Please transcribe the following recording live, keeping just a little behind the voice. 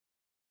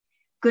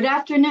Good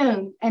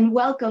afternoon and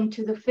welcome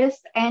to the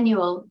 5th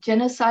Annual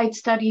Genocide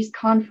Studies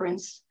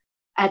Conference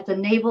at the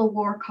Naval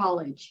War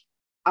College.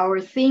 Our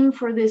theme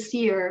for this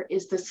year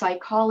is the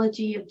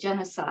Psychology of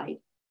Genocide.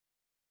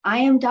 I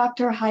am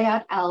Dr.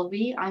 Hayat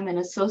Alvi. I'm an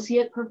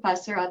associate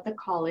professor at the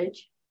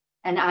college,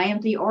 and I am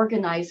the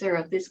organizer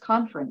of this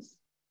conference.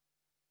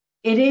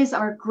 It is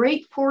our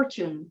great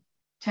fortune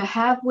to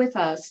have with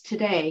us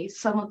today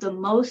some of the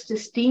most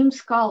esteemed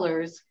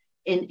scholars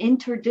in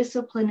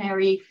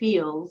interdisciplinary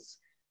fields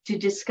to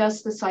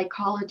discuss the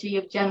psychology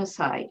of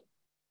genocide.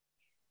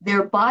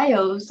 Their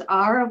bios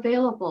are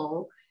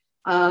available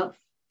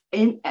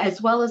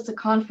as well as the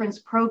conference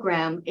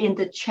program in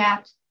the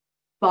chat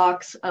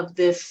box of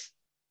this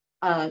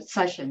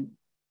session.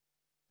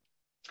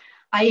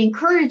 I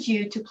encourage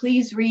you to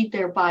please read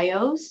their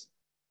bios,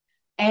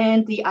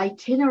 and the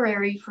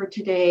itinerary for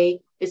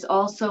today is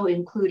also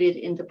included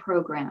in the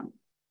program.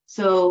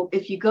 So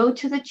if you go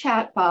to the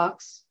chat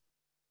box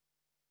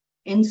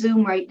in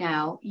Zoom right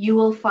now, you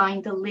will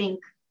find the link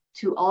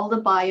to all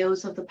the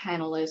bios of the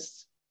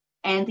panelists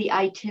and the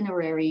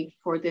itinerary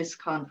for this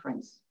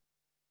conference.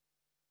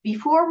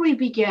 Before we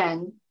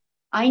begin,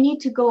 I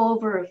need to go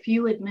over a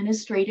few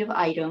administrative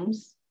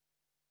items.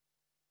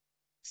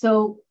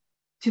 So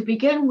to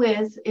begin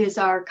with is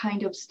our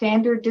kind of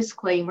standard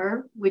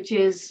disclaimer, which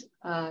is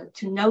to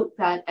note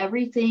that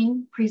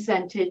everything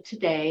presented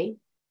today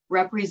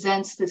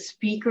represents the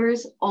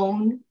speaker's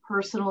own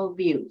personal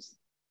views.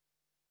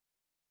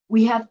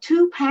 We have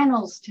two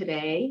panels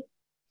today,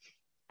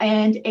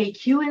 and a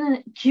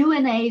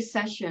Q&A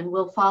session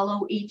will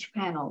follow each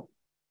panel.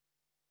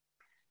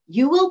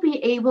 You will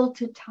be able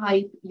to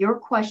type your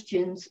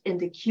questions in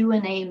the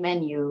Q&A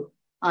menu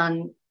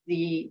on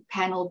the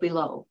panel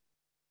below.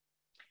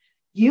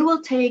 We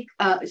will take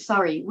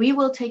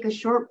a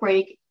short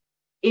break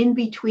in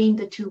between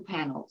the two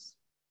panels.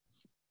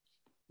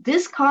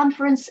 This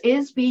conference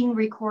is being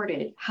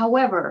recorded.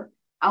 However,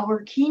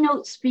 our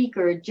keynote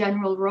speaker,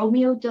 General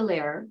Roméo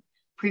Dallaire,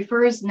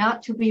 prefers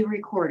not to be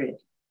recorded.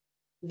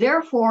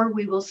 Therefore,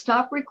 we will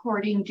stop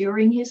recording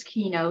during his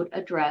keynote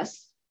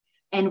address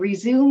and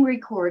resume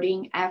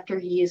recording after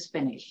he is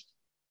finished.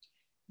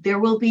 There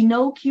will be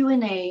no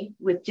Q&A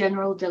with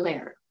General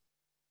Dallaire.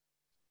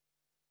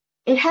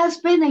 It has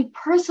been a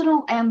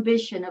personal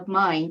ambition of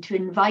mine to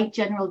invite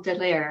General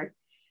Dallaire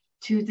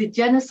to the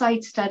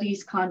Genocide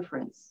Studies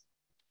Conference.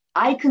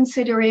 I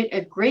consider it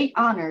a great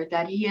honor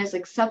that he has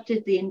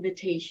accepted the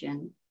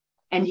invitation,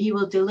 and he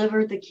will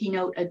deliver the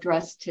keynote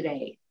address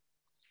today.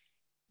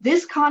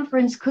 This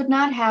conference could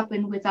not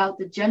happen without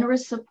the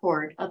generous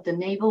support of the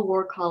Naval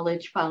War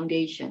College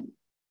Foundation.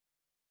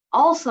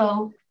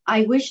 Also,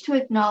 I wish to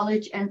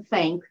acknowledge and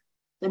thank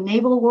the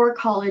Naval War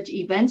College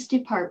Events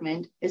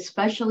Department,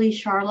 especially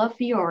Charla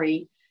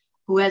Fiore,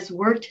 who has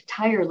worked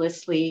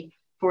tirelessly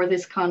for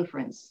this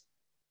conference.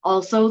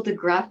 Also, the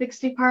Graphics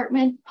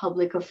Department,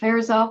 Public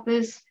Affairs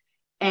Office,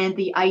 and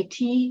the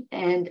IT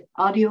and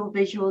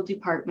Audiovisual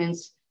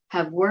departments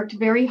have worked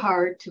very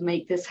hard to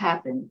make this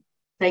happen.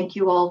 Thank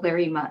you all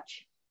very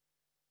much.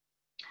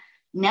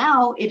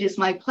 Now, it is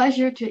my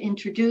pleasure to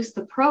introduce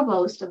the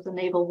Provost of the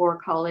Naval War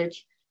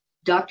College,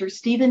 Dr.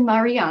 Stephen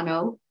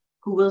Mariano,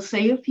 who will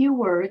say a few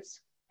words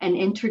and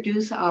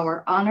introduce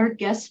our honored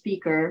guest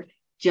speaker,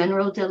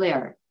 General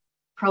Dallaire.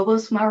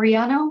 Provost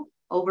Mariano,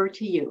 over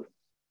to you.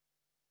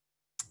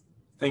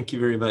 Thank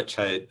you very much,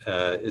 Hayat.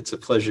 It's a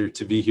pleasure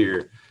to be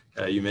here.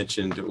 You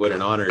mentioned what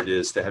an honor it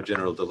is to have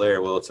General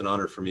Dallaire. Well, it's an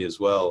honor for me as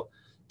well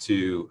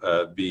to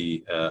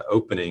be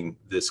opening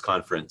this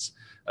conference,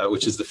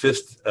 which is the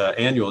 5th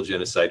Annual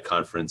Genocide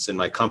Conference. And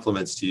my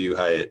compliments to you,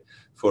 Hayat,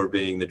 for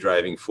being the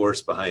driving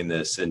force behind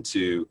this, and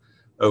to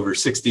over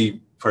 60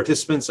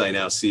 participants I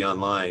now see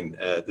online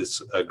at this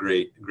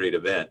great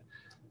event.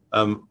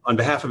 On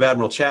behalf of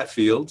Admiral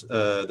Chatfield,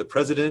 the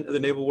president of the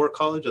Naval War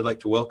College, I'd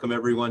like to welcome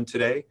everyone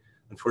today.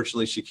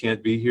 Unfortunately, she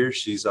can't be here.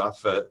 She's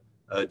off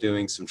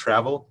doing some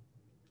travel.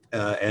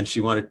 And she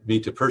wanted me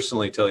to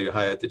personally tell you,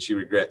 Hayat, that she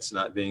regrets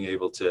not being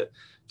able to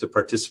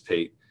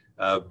participate,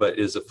 but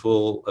is a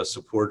full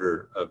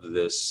supporter of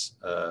this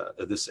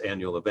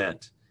annual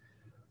event.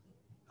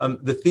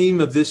 The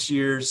theme of this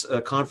year's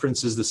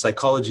conference is the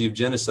psychology of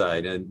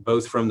genocide, and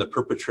both from the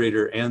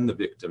perpetrator and the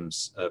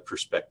victim's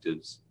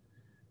perspectives.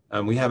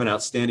 We have an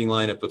outstanding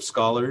lineup of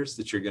scholars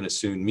that you're going to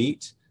soon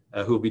meet,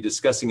 who will be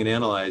discussing and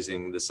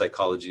analyzing the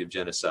psychology of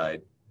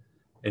genocide.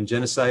 And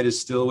genocide is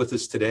still with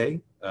us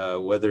today,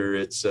 whether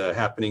it's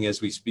happening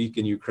as we speak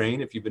in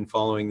Ukraine. If you've been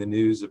following the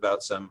news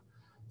about some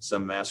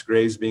mass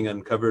graves being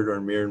uncovered, or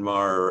in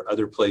Myanmar or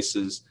other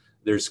places,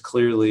 there's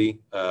clearly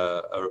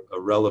a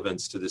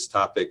relevance to this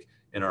topic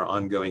in our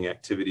ongoing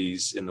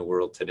activities in the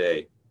world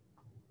today.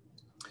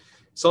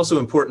 It's also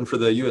important for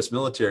the US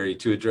military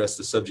to address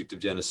the subject of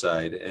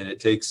genocide, and it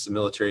takes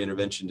military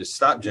intervention to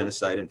stop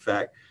genocide. In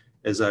fact,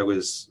 as I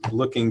was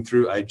looking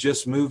through, I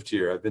just moved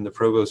here. I've been the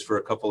provost for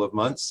a couple of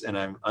months, and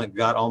I've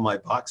got all my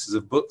boxes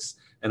of books,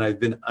 and I've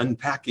been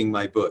unpacking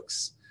my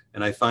books.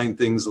 And I find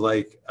things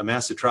like a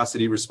mass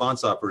atrocity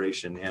response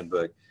operation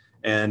handbook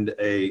and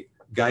a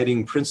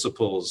guiding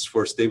principles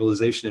for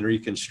stabilization and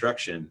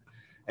reconstruction.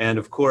 And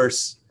of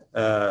course,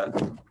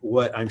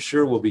 what I'm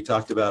sure will be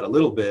talked about a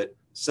little bit,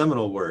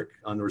 seminal work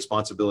on the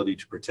responsibility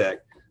to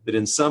protect, that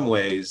in some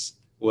ways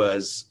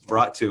was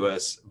brought to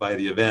us by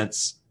the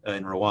events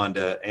in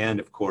Rwanda, and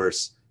of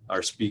course,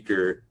 our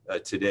speaker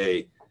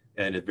today,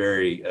 and a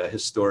very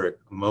historic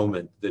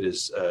moment that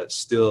is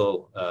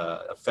still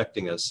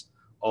affecting us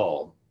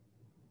all.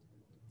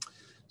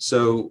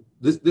 So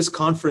this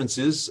conference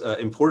is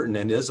important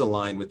and is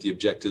aligned with the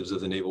objectives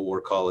of the Naval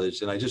War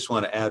College. And I just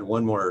want to add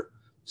one more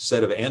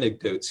set of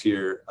anecdotes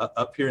here.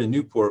 Up here in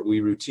Newport,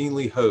 we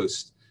routinely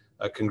host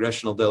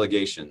congressional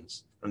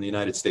delegations from the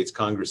United States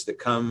Congress that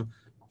come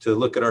to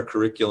look at our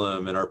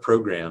curriculum and our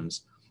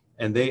programs.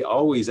 And they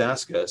always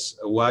ask us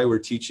why we're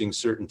teaching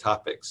certain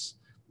topics.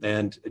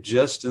 And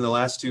just in the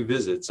last 2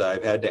 visits,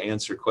 I've had to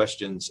answer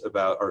questions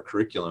about our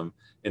curriculum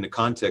in the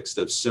context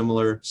of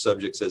similar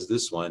subjects as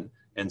this one,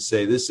 and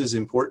say, this is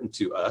important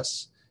to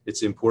us.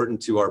 It's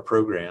important to our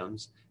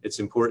programs. It's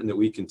important that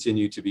we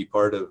continue to be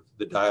part of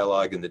the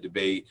dialogue and the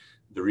debate,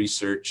 the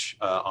research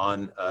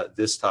on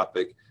this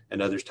topic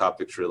and other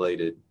topics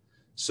related.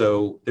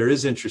 So there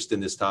is interest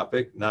in this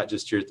topic, not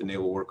just here at the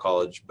Naval War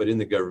College, but in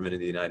the government of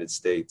the United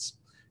States.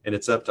 And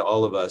it's up to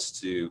all of us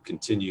to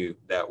continue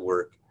that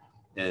work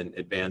and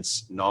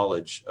advance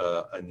knowledge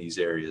in these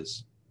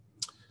areas.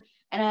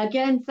 And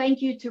again,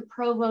 thank you to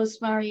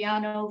Provost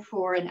Mariano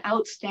for an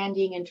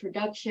outstanding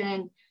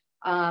introduction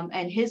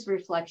and his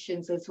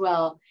reflections as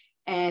well.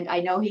 And I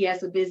know he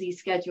has a busy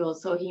schedule,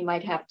 so he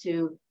might have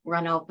to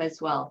run off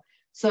as well.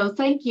 So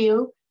thank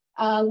you.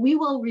 We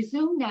will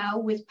resume now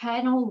with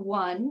panel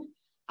 1.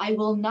 I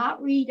will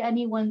not read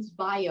anyone's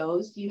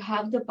bios. You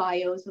have the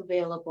bios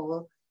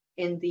available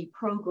in the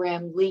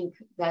program link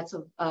that's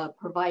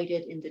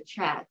provided in the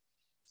chat.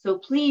 So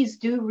please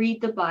do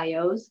read the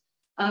bios.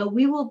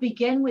 We will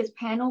begin with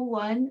panel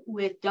 1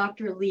 with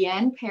Dr. Leigh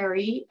Ann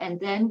Perry, and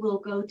then we'll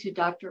go to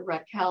Dr.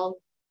 Raquel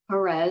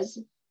Perez,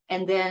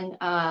 and then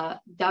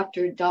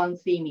Dr. Don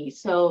Theme.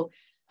 So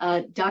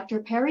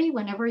Dr. Perry,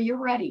 whenever you're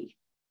ready.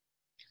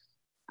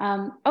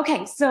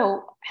 Okay,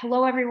 so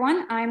hello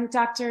everyone. I'm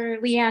Dr.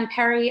 Leigh Ann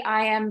Perry.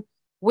 I am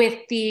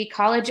with the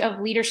College of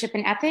Leadership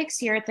and Ethics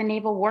here at the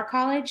Naval War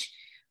College.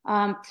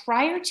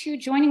 Prior to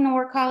joining the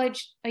War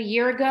College a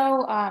year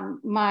ago,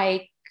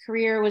 my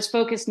career was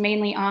focused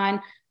mainly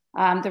on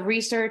the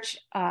research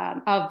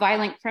of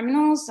violent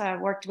criminals. I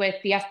worked with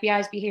the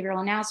FBI's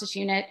Behavioral Analysis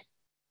Unit,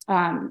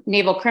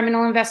 Naval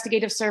Criminal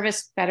Investigative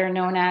Service, better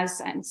known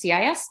as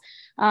NCIS,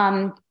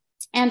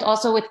 and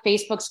also with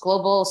Facebook's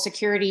global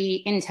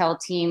security intel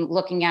team,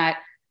 looking at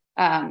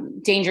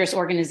dangerous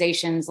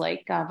organizations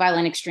like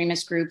violent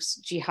extremist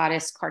groups,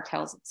 jihadist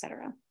cartels,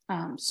 etc.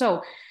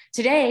 So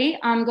today,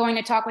 I'm going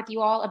to talk with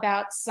you all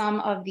about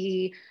some of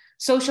the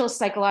social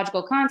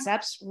psychological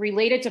concepts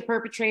related to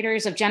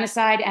perpetrators of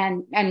genocide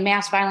and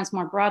mass violence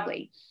more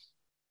broadly.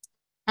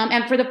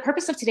 And for the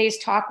purpose of today's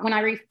talk, when I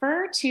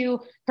refer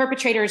to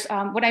perpetrators,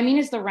 what I mean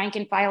is the rank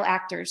and file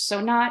actors. So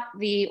not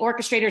the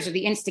orchestrators or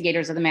the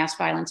instigators of the mass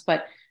violence,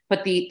 but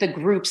the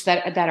groups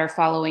that are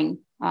following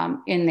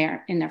in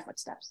their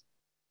footsteps.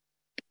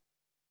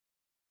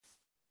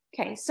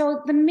 Okay,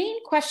 so the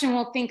main question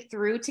we'll think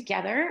through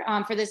together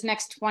for this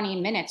next 20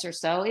 minutes or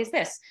so is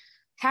this: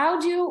 how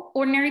do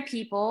ordinary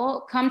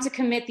people come to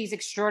commit these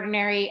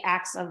extraordinary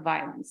acts of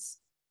violence?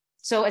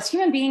 So as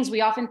human beings, we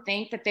often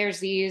think that there's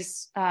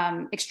these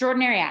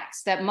extraordinary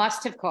acts that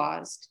must have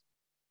caused,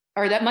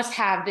 or that must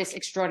have this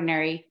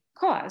extraordinary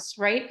cause,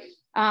 right?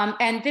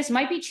 And this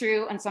might be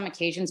true on some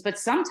occasions, but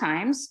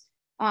sometimes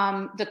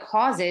the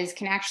causes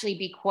can actually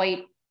be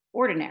quite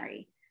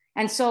ordinary.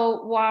 And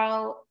so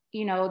while,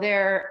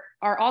 there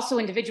are also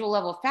individual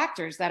level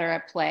factors that are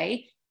at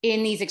play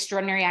in these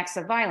extraordinary acts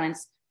of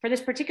violence, for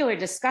this particular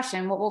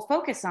discussion, what we'll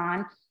focus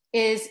on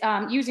is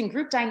using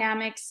group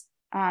dynamics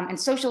and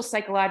social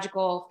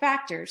psychological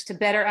factors to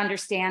better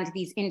understand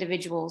these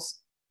individuals'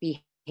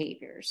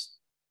 behaviors.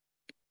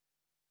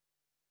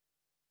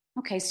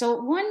 Okay,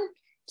 so one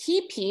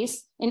key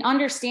piece in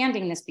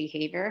understanding this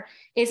behavior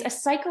is a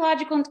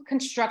psychological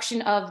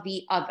construction of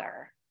the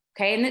other.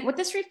 Okay, and what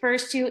this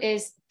refers to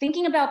is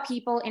thinking about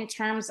people in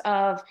terms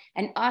of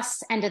an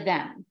us and a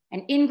them,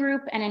 an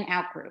in-group and an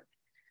out-group.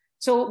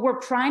 So we're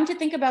primed to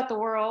think about the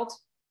world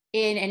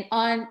in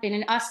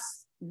an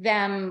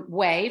us-them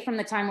way from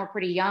the time we're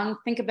pretty young.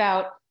 Think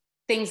about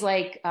things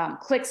like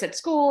cliques at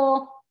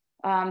school,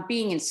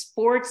 being in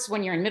sports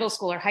when you're in middle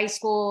school or high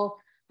school,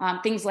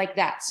 things like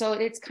that. So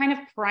it's kind of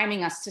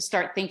priming us to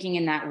start thinking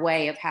in that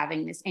way of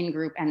having this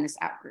in-group and this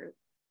out-group.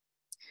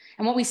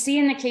 And what we see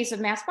in the case of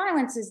mass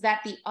violence is that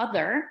the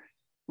other,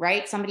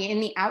 right, somebody in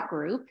the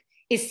out-group,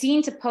 is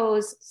seen to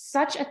pose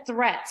such a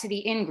threat to the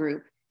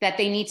in-group that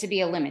they need to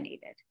be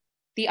eliminated.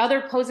 The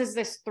other poses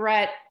this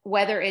threat,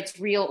 whether it's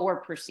real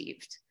or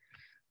perceived.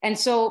 And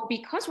so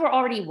because we're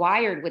already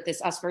wired with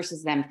this us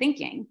versus them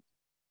thinking,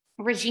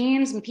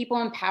 regimes and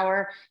people in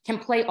power can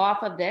play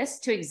off of this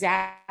to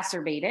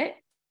exacerbate it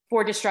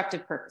for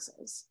destructive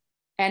purposes.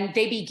 And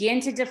they begin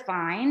to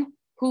define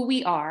who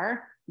we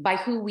are by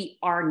who we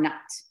are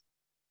not,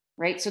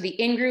 right? So the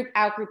in-group,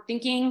 out-group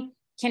thinking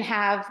can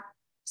have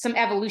some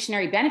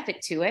evolutionary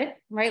benefit to it,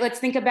 right? Let's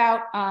think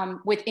about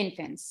with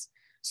infants.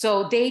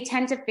 So they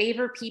tend to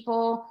favor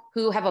people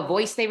who have a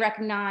voice they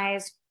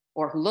recognize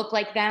or who look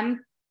like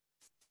them,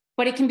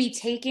 but it can be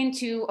taken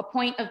to a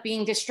point of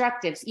being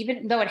destructive.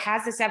 Even though it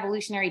has this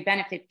evolutionary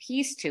benefit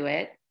piece to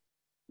it,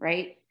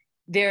 right?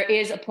 There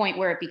is a point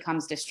where it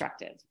becomes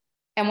destructive.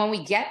 And when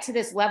we get to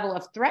this level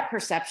of threat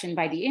perception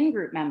by the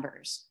in-group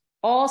members,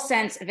 all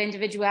sense of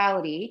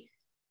individuality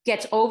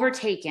gets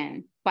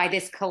overtaken by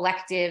this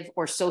collective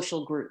or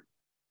social group,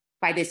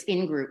 by this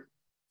in-group.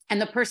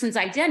 And the person's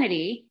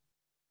identity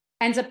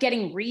ends up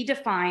getting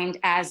redefined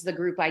as the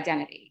group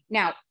identity.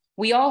 Now,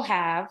 we all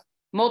have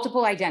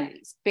multiple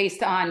identities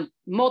based on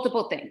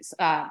multiple things,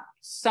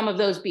 some of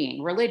those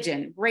being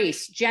religion,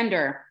 race,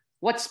 gender,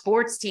 what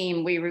sports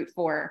team we root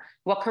for,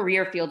 what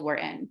career field we're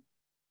in.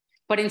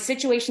 But in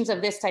situations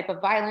of this type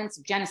of violence,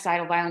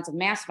 genocidal violence, of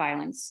mass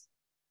violence,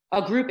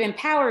 a group in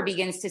power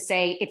begins to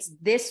say, it's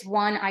this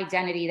one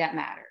identity that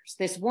matters,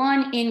 this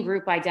one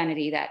in-group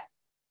identity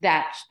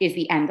that is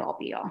the end-all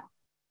be-all.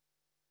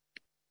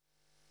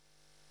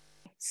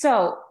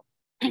 So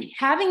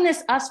having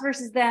this us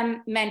versus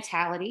them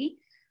mentality,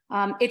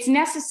 it's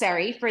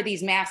necessary for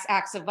these mass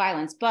acts of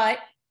violence, but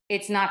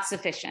it's not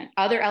sufficient.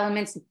 Other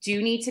elements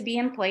do need to be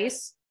in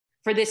place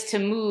for this to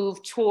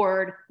move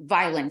toward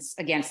violence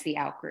against the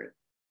outgroup.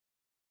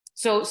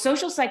 So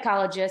social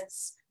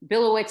psychologists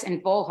Billowitz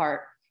and Volhart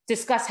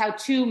discuss how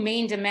two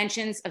main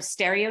dimensions of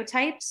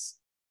stereotypes,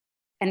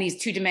 and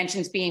these two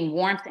dimensions being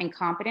warmth and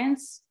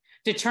competence,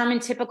 determine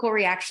typical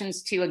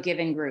reactions to a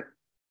given group.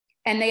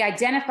 And they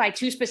identify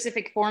two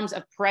specific forms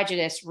of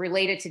prejudice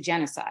related to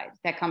genocide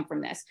that come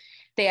from this.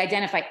 They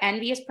identify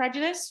envious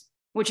prejudice,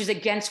 which is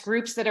against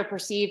groups that are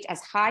perceived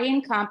as high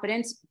in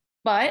competence,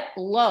 but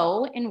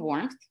low in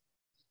warmth.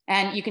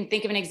 And you can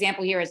think of an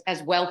example here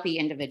as wealthy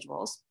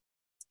individuals.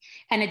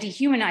 And a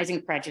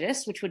dehumanizing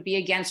prejudice, which would be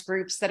against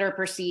groups that are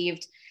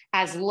perceived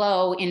as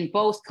low in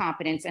both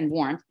competence and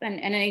warmth. And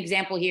an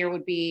example here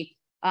would be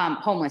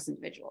homeless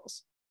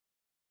individuals.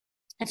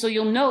 And so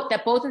you'll note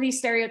that both of these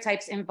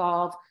stereotypes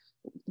involve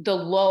the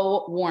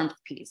low warmth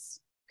piece,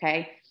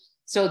 okay?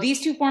 So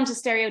these two forms of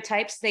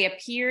stereotypes, they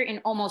appear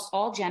in almost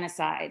all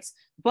genocides,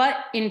 but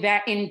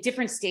in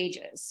different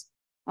stages,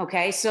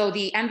 okay? So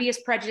the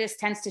envious prejudice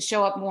tends to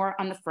show up more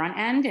on the front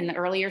end in the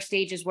earlier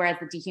stages, whereas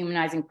the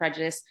dehumanizing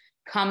prejudice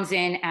comes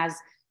in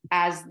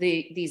as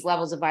these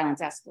levels of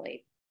violence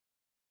escalate.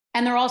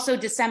 And they're also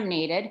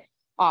disseminated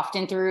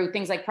often through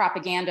things like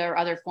propaganda or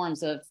other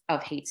forms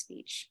of hate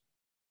speech.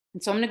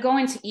 And so I'm gonna go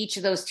into each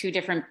of those two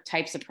different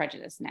types of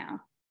prejudice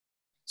now.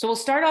 So we'll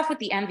start off with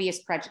the envious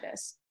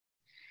prejudice.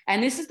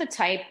 And this is the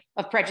type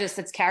of prejudice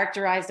that's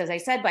characterized, as I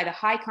said, by the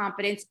high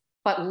competence,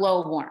 but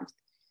low warmth.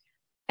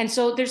 And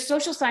so there's a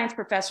social science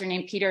professor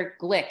named Peter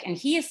Glick, and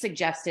he has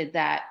suggested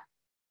that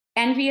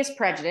envious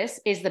prejudice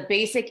is the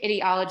basic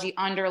ideology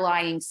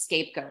underlying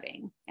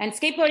scapegoating. And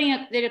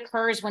scapegoating, it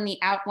occurs when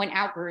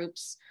out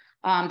groups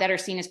that are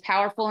seen as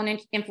powerful and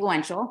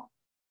influential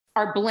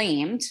are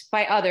blamed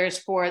by others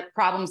for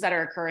problems that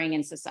are occurring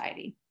in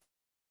society.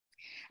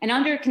 And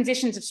under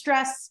conditions of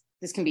stress,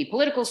 this can be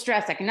political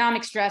stress,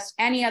 economic stress,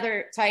 any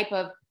other type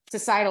of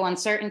societal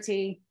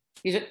uncertainty.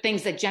 These are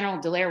things that General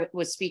Dallaire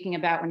was speaking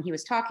about when he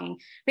was talking.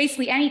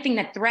 Basically anything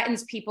that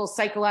threatens people's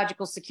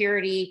psychological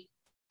security,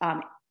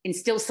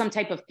 instills some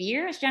type of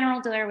fear, as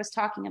General Dallaire was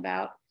talking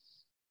about.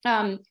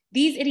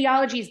 These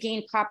ideologies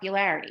gain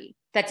popularity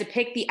that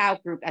depict the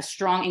outgroup as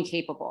strong and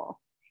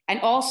capable, and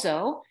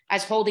also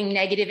as holding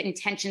negative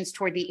intentions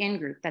toward the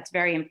in-group. That's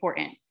very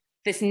important.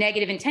 This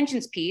negative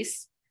intentions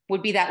piece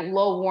would be that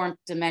low warmth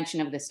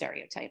dimension of the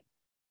stereotype.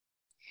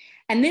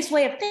 And this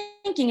way of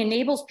thinking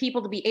enables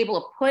people to be able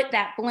to put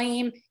that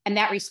blame and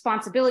that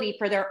responsibility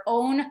for their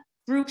own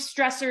group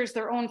stressors,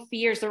 their own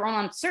fears, their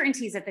own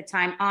uncertainties at the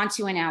time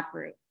onto an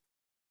outgroup,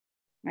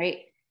 right?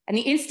 And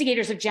the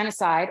instigators of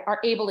genocide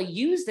are able to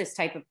use this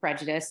type of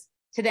prejudice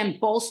to then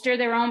bolster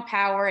their own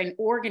power and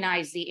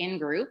organize the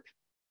in-group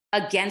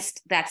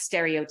against that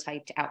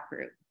stereotyped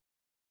outgroup.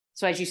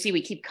 So as you see,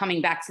 we keep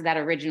coming back to that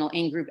original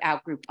in-group,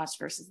 out-group, us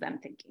versus them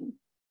thinking.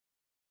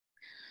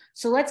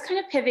 So let's kind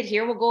of pivot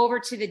here. We'll go over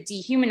to the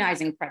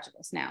dehumanizing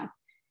prejudice now.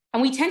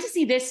 And we tend to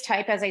see this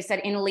type, as I said,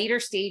 in later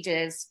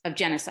stages of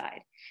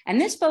genocide.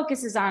 And this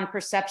focuses on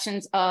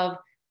perceptions of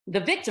the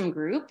victim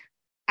group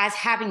as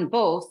having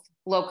both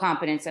low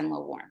competence and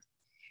low warmth.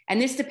 And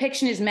this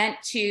depiction is meant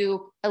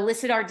to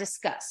elicit our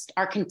disgust,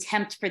 our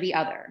contempt for the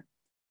other.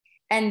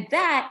 And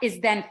that is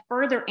then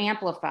further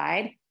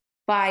amplified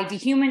by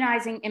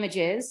dehumanizing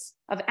images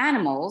of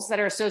animals that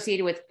are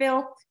associated with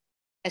filth,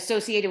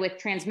 associated with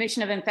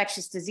transmission of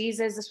infectious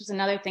diseases. This was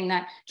another thing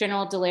that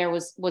General Dallaire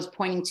was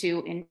pointing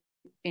to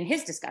in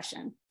his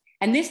discussion.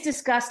 And this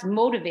disgust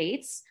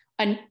motivates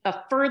a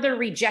further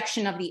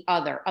rejection of the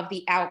other, of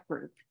the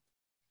outgroup.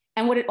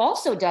 And what it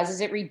also does is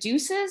it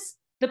reduces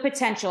the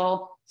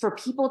potential for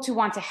people to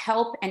want to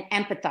help and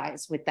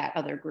empathize with that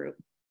other group.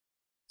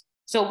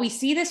 So we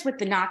see this with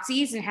the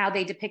Nazis and how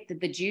they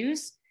depicted the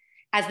Jews.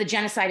 As the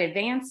genocide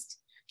advanced,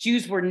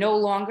 Jews were no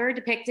longer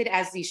depicted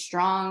as these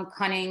strong,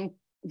 cunning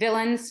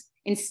villains.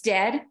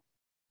 Instead,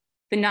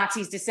 the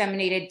Nazis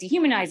disseminated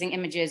dehumanizing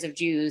images of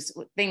Jews,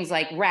 things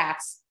like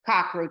rats,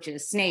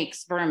 cockroaches,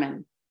 snakes,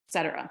 vermin,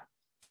 etc.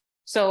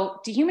 So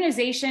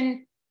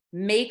dehumanization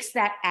makes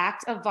that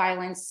act of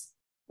violence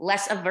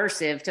less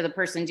aversive to the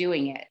person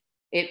doing it.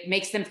 It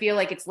makes them feel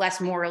like it's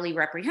less morally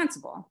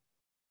reprehensible.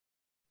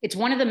 It's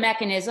one of the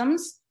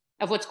mechanisms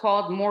of what's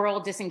called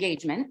moral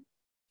disengagement,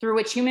 through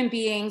which human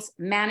beings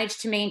manage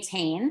to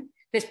maintain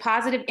this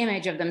positive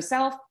image of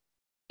themselves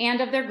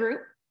and of their group,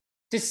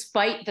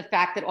 despite the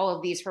fact that all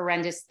of these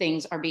horrendous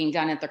things are being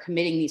done and they're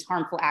committing these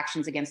harmful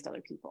actions against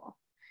other people.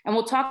 And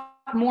we'll talk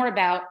more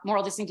about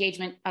moral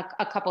disengagement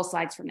a couple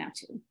slides from now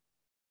too.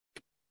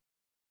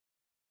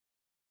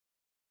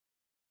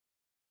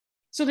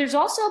 So there's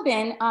also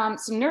been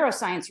some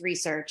neuroscience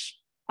research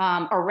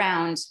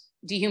around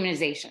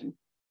dehumanization.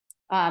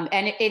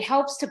 And it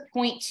helps to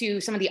point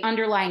to some of the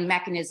underlying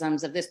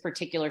mechanisms of this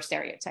particular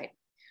stereotype.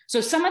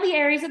 So some of the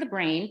areas of the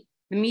brain,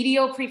 the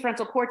medial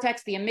prefrontal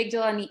cortex, the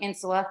amygdala, and the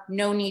insula,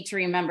 no need to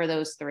remember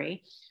those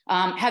three,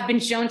 have been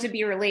shown to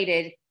be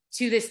related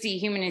to this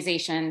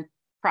dehumanization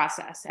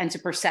process and to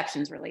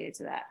perceptions related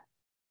to that.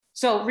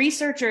 So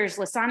researchers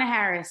Lasana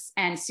Harris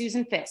and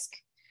Susan Fisk,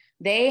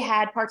 they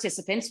had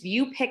participants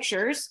view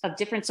pictures of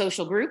different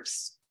social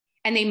groups,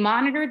 and they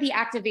monitored the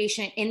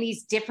activation in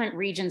these different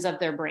regions of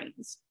their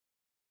brains.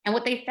 And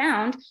what they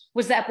found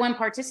was that when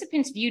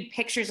participants viewed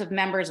pictures of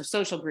members of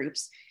social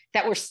groups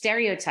that were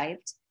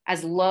stereotyped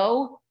as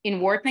low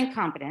in worth and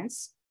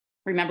competence,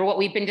 remember what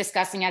we've been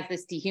discussing as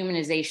this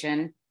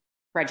dehumanization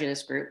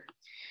prejudice group,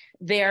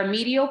 their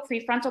medial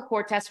prefrontal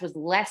cortex was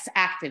less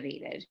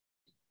activated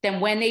than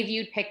when they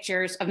viewed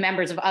pictures of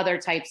members of other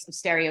types of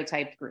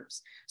stereotyped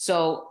groups.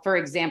 So for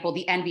example,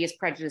 the envious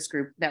prejudice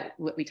group that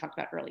we talked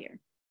about earlier.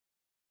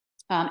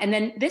 And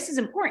then this is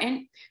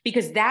important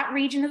because that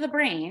region of the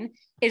brain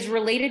is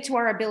related to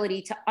our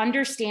ability to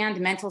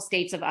understand mental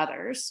states of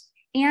others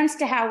and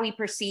to how we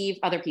perceive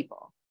other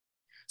people.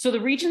 So the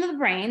region of the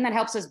brain that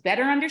helps us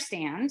better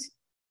understand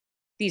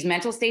these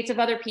mental states of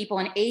other people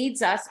and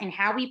aids us in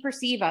how we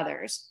perceive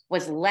others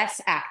was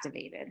less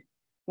activated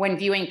when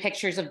viewing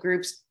pictures of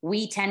groups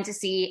we tend to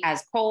see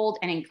as cold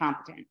and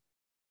incompetent.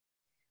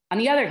 On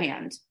the other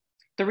hand,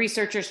 the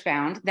researchers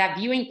found that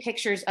viewing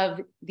pictures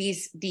of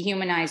these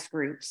dehumanized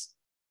groups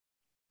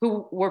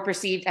who were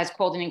perceived as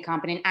cold and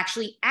incompetent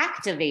actually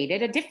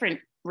activated a different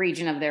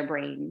region of their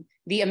brain,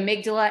 the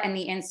amygdala and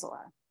the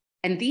insula.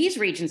 And these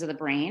regions of the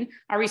brain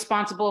are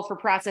responsible for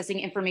processing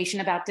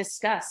information about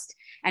disgust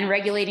and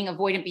regulating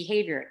avoidant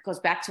behavior. It goes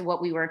back to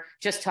what we were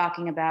just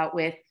talking about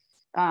with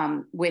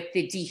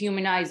the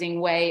dehumanizing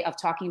way of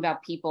talking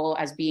about people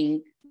as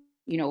being,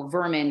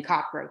 vermin,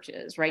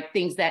 cockroaches, right?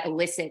 Things that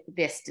elicit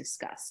this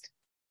disgust.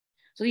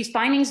 So these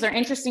findings are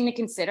interesting to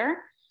consider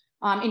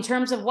in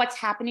terms of what's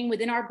happening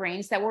within our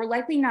brains that we're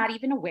likely not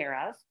even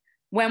aware of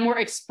when we're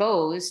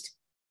exposed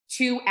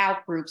to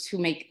outgroups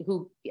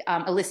who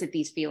elicit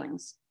these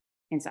feelings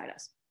inside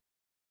us.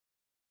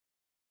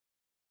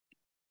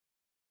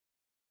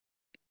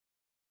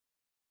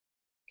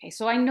 Okay,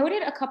 so I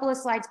noted a couple of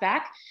slides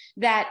back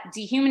that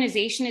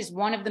dehumanization is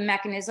one of the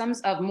mechanisms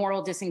of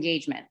moral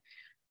disengagement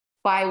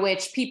by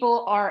which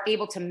people are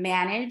able to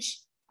manage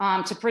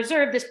to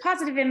preserve this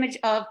positive image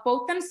of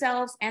both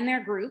themselves and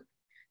their group,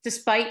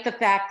 despite the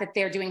fact that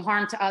they're doing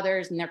harm to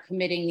others and they're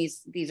committing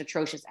these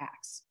atrocious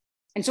acts.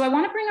 And so I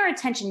want to bring our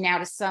attention now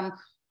to some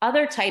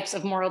other types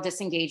of moral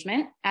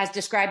disengagement, as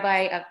described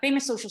by a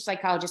famous social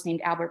psychologist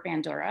named Albert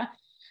Bandura,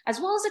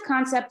 as well as a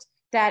concept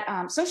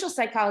that social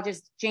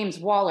psychologist James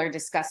Waller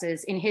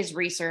discusses in his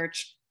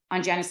research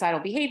on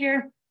genocidal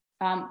behavior,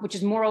 which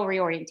is moral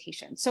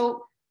reorientation.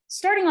 So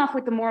starting off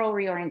with the moral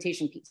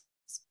reorientation piece,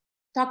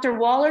 Dr.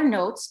 Waller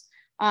notes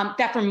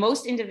that for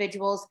most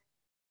individuals,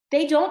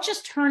 they don't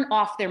just turn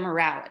off their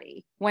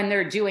morality when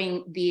they're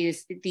doing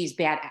these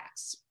bad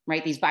acts,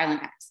 right? These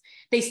violent acts.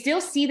 They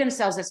still see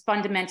themselves as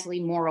fundamentally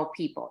moral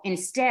people.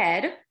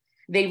 Instead,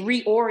 they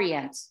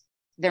reorient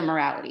their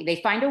morality. They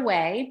find a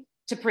way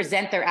to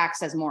present their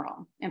acts as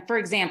moral. And for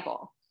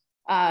example,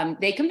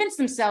 they convince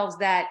themselves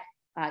that,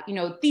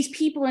 these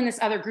people in this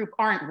other group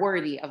aren't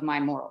worthy of my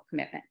moral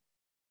commitment,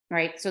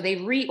 right? So they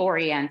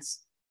reorient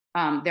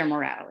their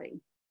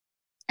morality.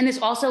 And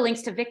this also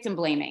links to victim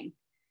blaming.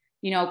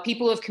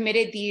 People who have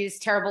committed these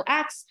terrible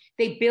acts,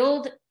 they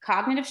build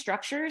cognitive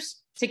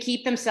structures to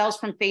keep themselves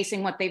from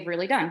facing what they've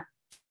really done.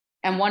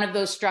 And one of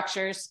those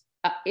structures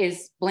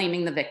is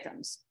blaming the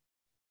victims.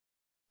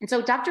 And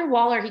so Dr.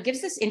 Waller, he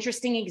gives this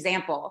interesting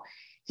example.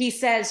 He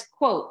says,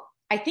 quote,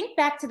 "I think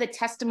back to the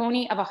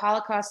testimony of a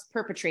Holocaust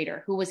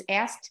perpetrator who was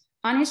asked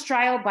on his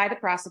trial by the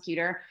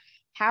prosecutor,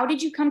 'How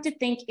did you come to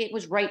think it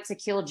was right to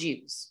kill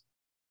Jews?'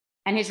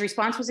 And his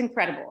response was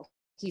incredible.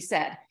 He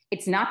said,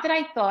 'It's not that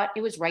I thought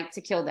it was right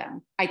to kill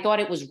them. I thought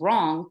it was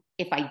wrong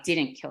if I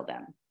didn't kill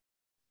them.'"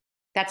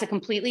 That's a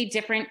completely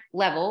different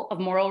level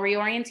of moral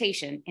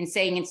reorientation in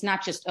saying it's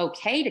not just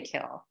okay to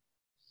kill,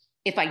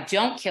 If I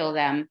don't kill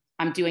them,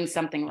 I'm doing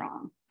something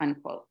wrong,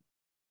 unquote.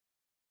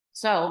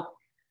 So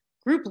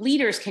group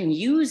leaders can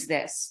use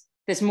this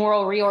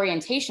moral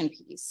reorientation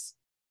piece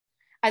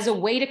as a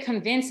way to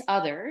convince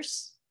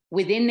others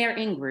within their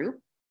in-group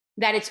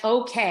that it's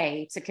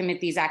okay to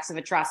commit these acts of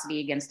atrocity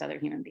against other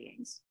human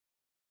beings.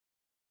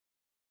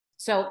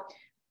 So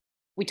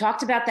we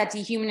talked about that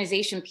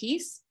dehumanization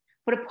piece,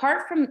 but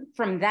apart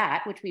from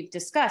that, which we've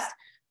discussed,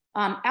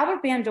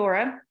 Albert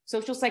Bandura,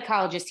 social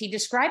psychologist, he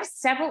describes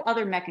several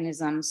other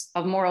mechanisms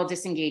of moral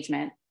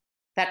disengagement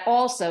that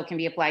also can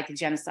be applied to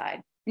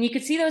genocide. And you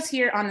can see those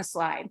here on the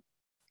slide.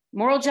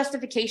 Moral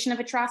justification of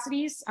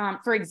atrocities,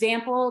 for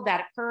example,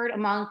 that occurred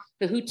among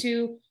the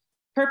Hutu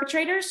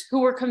perpetrators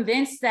who were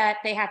convinced that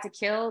they had to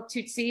kill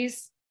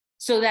Tutsis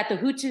so that the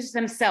Hutus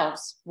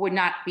themselves would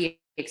not be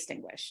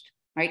extinguished,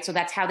 right? So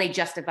that's how they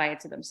justify it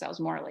to themselves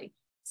morally.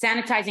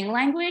 Sanitizing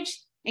language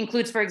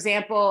includes, for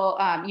example,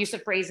 use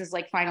of phrases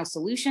like final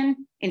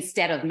solution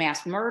instead of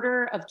mass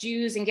murder of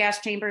Jews in gas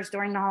chambers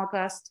during the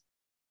Holocaust.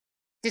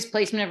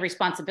 Displacement of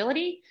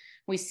responsibility.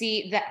 We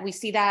see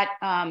that,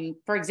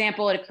 for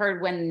example, it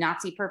occurred when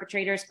Nazi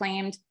perpetrators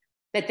claimed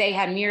that they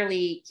had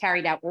merely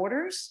carried out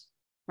orders,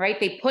 right?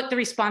 They put the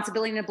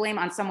responsibility and the blame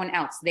on someone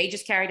else. They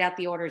just carried out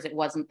the orders. It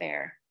wasn't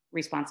their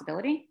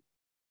responsibility.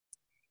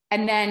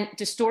 And then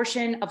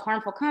distortion of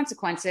harmful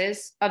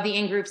consequences of the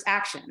in-group's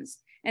actions.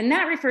 And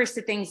that refers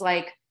to things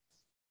like,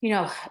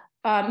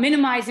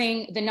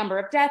 minimizing the number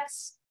of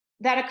deaths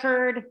that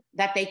occurred,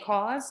 that they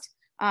caused,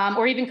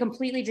 or even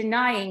completely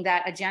denying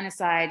that a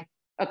genocide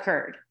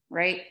occurred,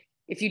 right?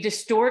 If you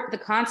distort the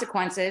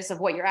consequences of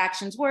what your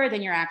actions were,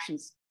 then your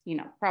actions,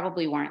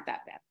 probably weren't that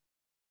bad.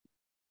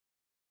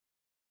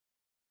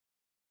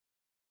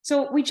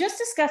 So we just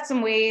discussed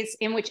some ways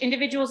in which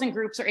individuals and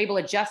groups are able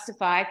to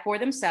justify for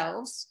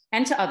themselves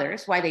and to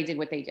others why they did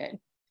what they did.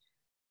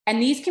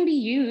 And these can be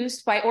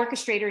used by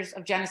orchestrators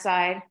of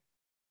genocide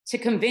to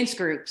convince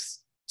groups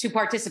to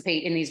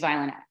participate in these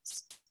violent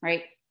acts,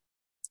 right?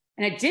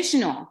 An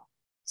additional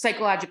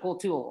psychological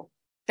tool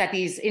that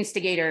these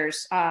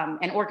instigators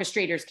and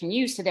orchestrators can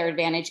use to their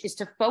advantage is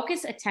to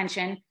focus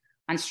attention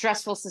on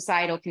stressful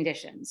societal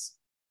conditions.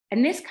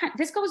 And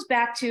this goes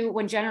back to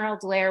when General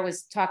Dallaire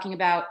was talking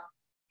about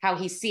how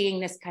he's seeing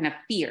this kind of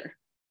fear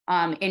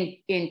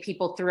in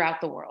people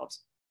throughout the world,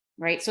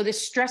 right? So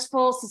this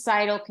stressful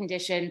societal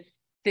condition,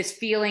 this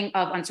feeling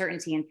of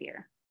uncertainty and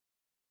fear,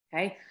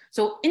 okay?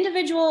 So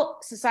individual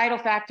societal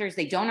factors,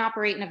 they don't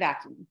operate in a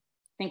vacuum.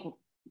 I think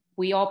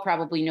we all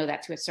probably know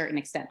that to a certain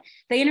extent.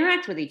 They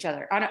interact with each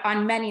other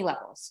on many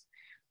levels.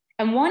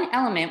 And one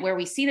element where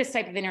we see this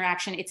type of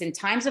interaction, it's in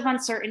times of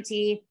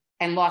uncertainty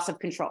and loss of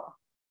control.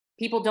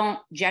 People don't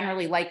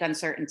generally like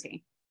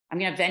uncertainty. I'm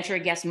going to venture a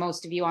guess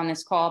most of you on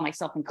this call,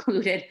 myself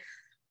included,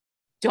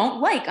 don't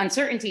like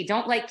uncertainty,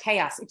 don't like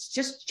chaos. It's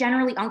just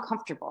generally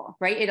uncomfortable,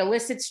 right? It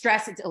elicits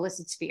stress, it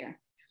elicits fear.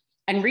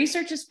 And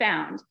research has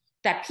found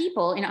that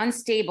people in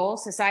unstable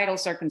societal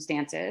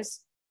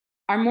circumstances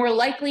are more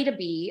likely to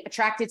be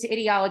attracted to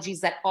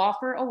ideologies that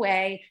offer a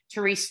way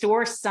to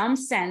restore some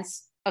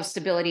sense of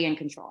stability and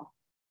control.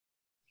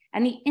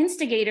 And the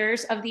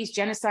instigators of these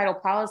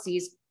genocidal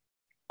policies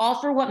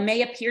offer what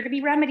may appear to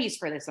be remedies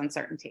for this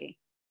uncertainty.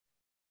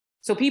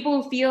 So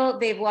people who feel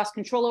they've lost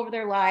control over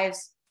their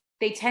lives,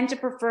 they tend to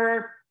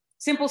prefer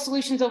simple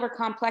solutions over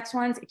complex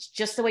ones. It's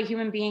just the way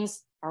human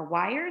beings are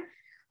wired.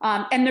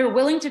 And they're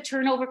willing to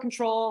turn over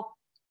control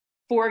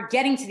for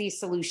getting to these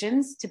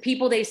solutions to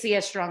people they see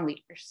as strong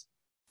leaders.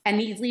 And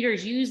these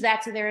leaders use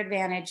that to their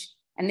advantage,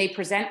 and they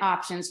present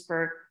options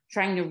for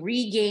trying to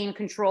regain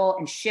control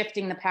and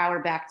shifting the power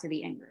back to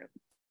the in-group.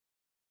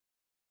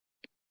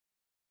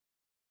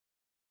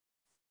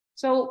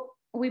 So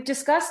we've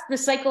discussed the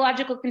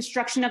psychological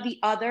construction of the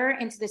other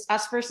into this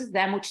us versus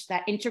them, which is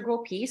that integral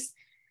piece,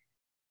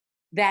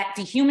 that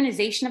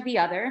dehumanization of the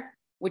other,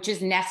 which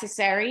is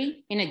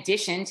necessary in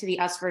addition to the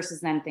us versus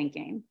them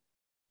thinking,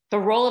 the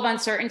role of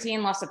uncertainty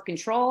and loss of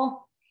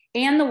control,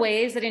 and the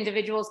ways that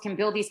individuals can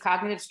build these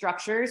cognitive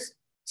structures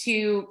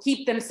to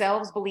keep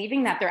themselves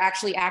believing that they're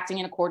actually acting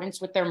in accordance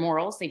with their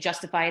morals. They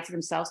justify it to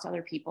themselves, to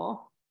other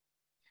people.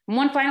 And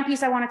one final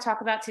piece I want to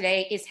talk about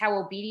today is how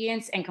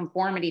obedience and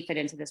conformity fit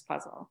into this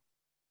puzzle.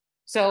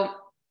 So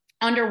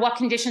under what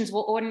conditions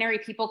will ordinary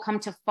people come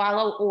to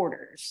follow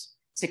orders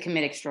to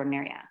commit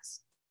extraordinary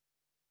acts?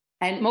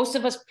 And most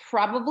of us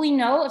probably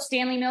know of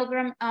Stanley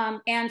Milgram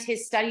and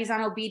his studies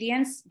on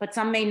obedience, but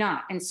some may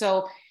not. And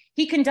so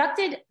he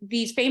conducted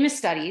these famous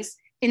studies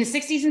in the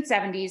 60s and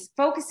 70s,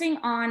 focusing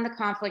on the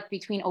conflict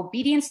between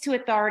obedience to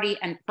authority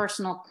and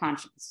personal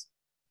conscience.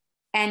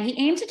 And he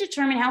aimed to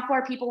determine how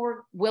far people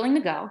were willing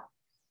to go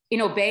in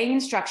obeying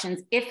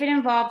instructions if it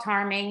involved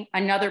harming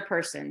another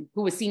person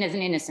who was seen as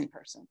an innocent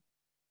person.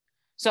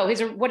 So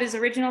what his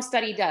original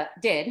study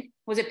did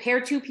was it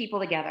paired two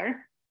people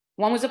together.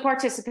 One was a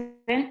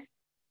participant,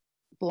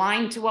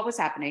 blind to what was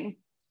happening,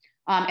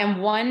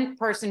 and one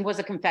person was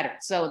a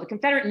Confederate. So the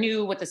Confederate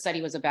knew what the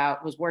study was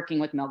about, was working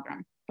with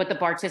Milgram, but the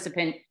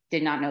participant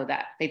did not know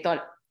that. They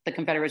thought the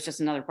Confederate was just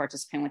another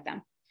participant with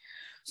them.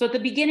 So at the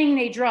beginning,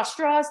 they draw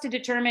straws to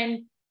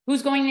determine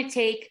who's going to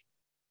take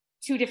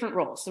two different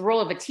roles, the role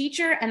of a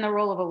teacher and the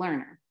role of a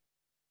learner.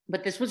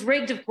 But this was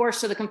rigged, of course,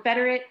 so the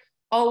Confederate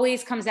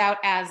always comes out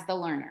as the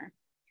learner.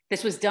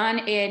 This was done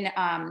in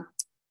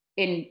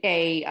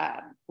a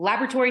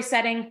laboratory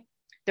setting.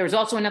 There was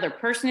also another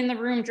person in the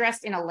room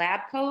dressed in a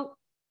lab coat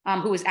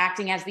who was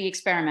acting as the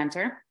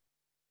experimenter.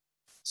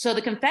 So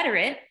the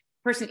Confederate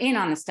person in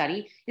on the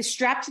study is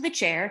strapped to the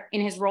chair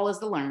in his role as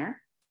the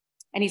learner,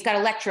 and he's got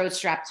electrodes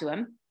strapped to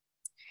him.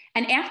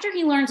 And after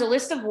he learns a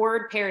list of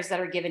word pairs that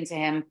are given to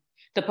him,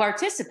 the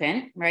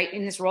participant, right,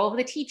 in this role of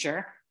the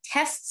teacher,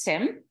 tests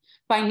him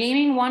by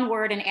naming one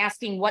word and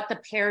asking what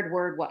the paired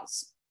word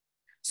was.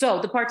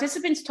 So the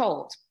participant's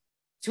told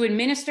to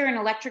administer an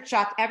electric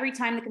shock every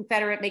time the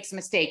Confederate makes a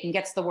mistake and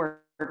gets the word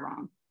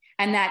wrong.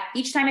 And that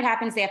each time it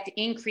happens, they have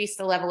to increase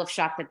the level of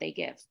shock that they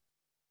give.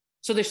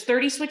 So there's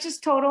 30 switches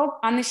total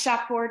on this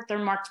shock board. They're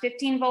marked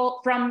 15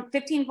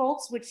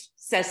 volts, which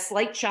says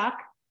slight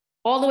shock,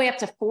 all the way up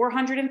to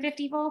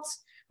 450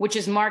 volts, which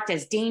is marked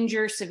as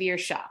danger, severe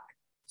shock.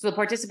 So the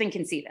participant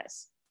can see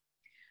this.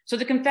 So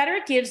the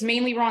Confederate gives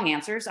mainly wrong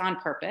answers on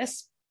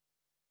purpose.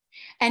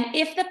 And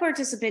if the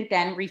participant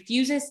then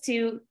refuses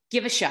to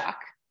give a shock,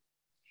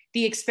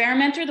 the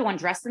experimenter, the one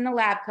dressed in the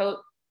lab coat,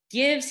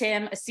 gives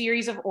him a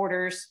series of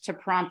orders to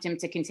prompt him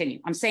to continue.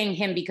 I'm saying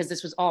him because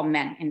this was all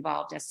men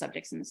involved as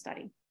subjects in the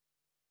study.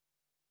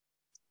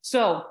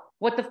 So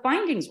what the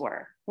findings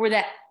were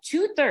that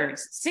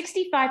 2/3,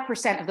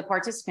 65% of the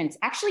participants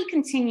actually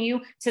continue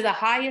to the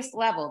highest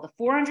level, the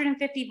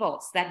 450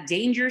 volts, that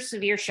danger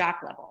severe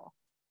shock level.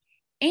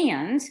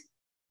 And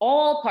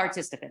all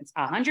participants,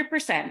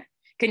 100%,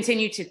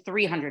 continue to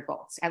 300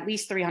 volts, at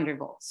least 300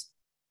 volts.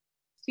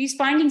 These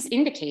findings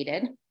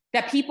indicated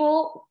that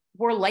people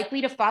were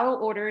likely to follow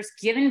orders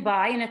given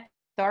by an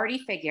authority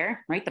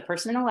figure, right, the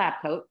person in the lab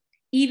coat,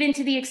 even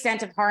to the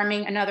extent of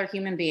harming another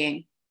human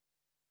being.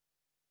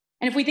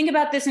 And if we think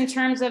about this in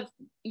terms of,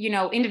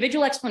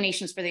 individual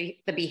explanations for the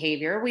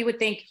behavior, we would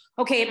think,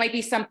 okay, it might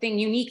be something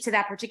unique to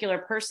that particular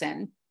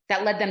person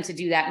that led them to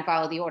do that and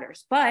follow the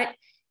orders. But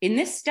in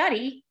this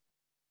study,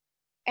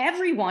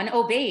 everyone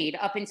obeyed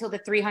up until the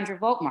 300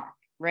 volt mark,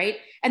 right?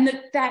 And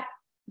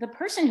the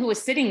person who was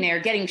sitting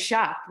there getting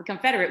shocked, the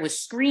Confederate, was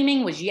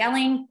screaming, was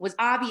yelling, was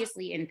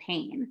obviously in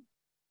pain.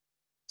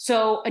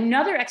 So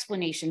another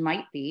explanation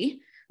might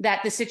be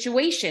that the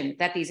situation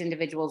that these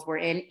individuals were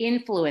in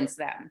influenced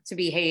them to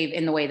behave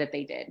in the way that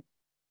they did.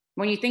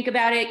 When you think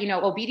about it,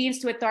 obedience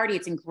to authority,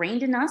 it's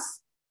ingrained in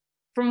us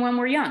from when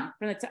we're young,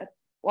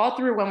 all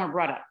through when we're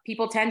brought up.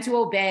 People tend to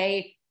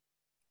obey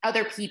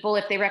other people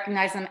if they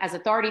recognize them as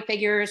authority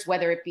figures,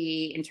 whether it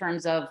be in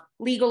terms of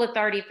legal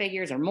authority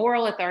figures or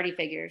moral authority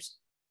figures.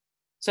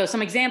 So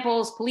some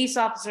examples: police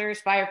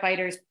officers,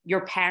 firefighters,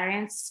 your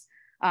parents,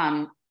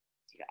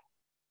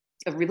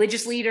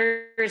 religious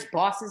leaders,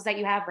 bosses that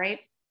you have, right?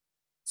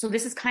 So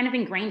this is kind of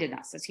ingrained in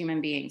us as human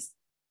beings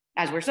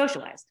as we're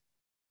socialized.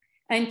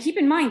 And keep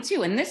in mind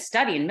too, in this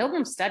study, in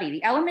Milgram's study,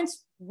 the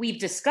elements we've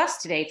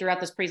discussed today throughout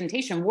this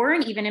presentation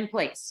weren't even in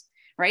place,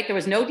 right? There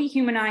was no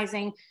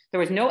dehumanizing. There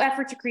was no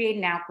effort to create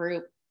an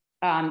out-group.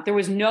 There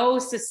was no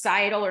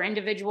societal or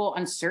individual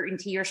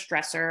uncertainty or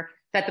stressor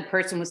that the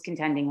person was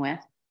contending with.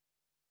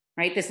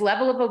 Right? This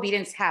level of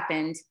obedience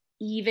happened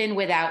even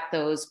without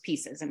those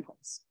pieces in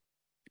place.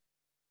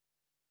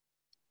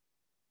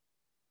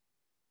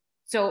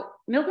 So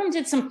Milgram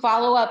did some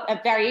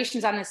follow-up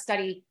variations on this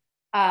study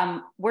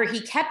where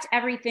he kept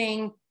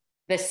everything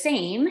the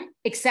same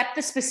except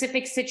the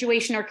specific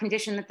situation or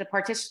condition that the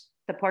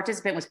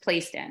participant was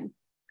placed in.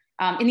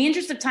 In the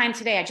interest of time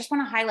today, I just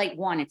want to highlight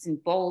one. It's in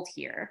bold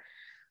here.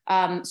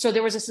 So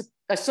there was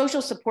a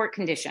social support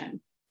condition.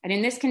 And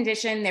in this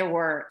condition, there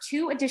were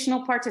two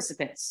additional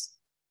participants,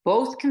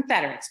 both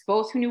Confederates,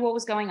 both who knew what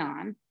was going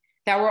on,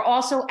 that were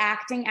also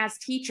acting as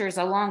teachers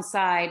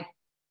alongside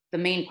the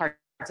main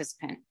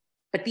participant.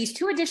 But these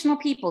two additional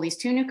people, these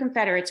two new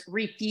Confederates,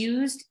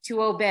 refused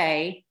to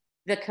obey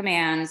the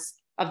commands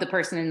of the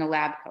person in the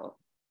lab coat.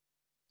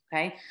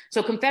 Okay,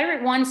 so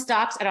Confederate 1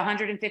 stops at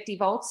 150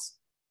 volts.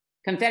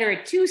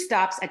 Confederate 2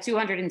 stops at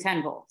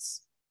 210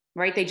 volts,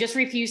 right? They just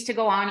refused to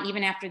go on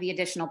even after the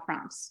additional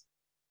prompts.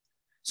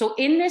 So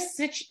in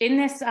this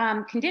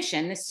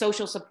condition, this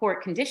social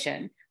support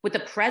condition, with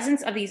the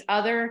presence of these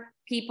other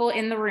people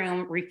in the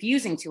room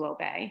refusing to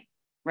obey,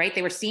 right?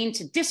 They were seen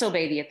to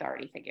disobey the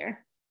authority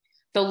figure.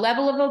 The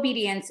level of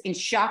obedience in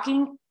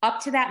shocking up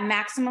to that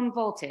maximum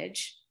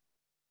voltage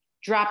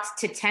dropped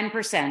to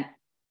 10%. And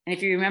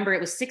if you remember,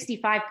 it was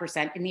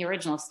 65% in the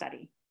original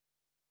study.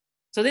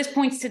 So this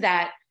points to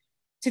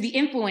the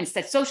influence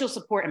that social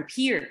support and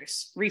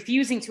peers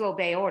refusing to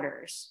obey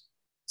orders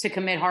to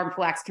commit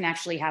harmful acts can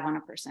actually have on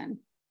a person.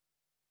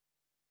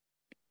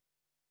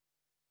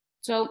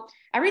 So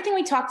everything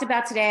we talked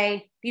about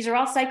today, these are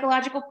all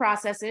psychological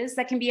processes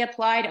that can be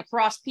applied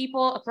across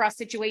people, across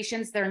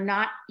situations. They're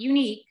not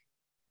unique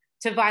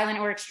to violent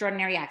or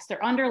extraordinary acts.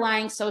 They're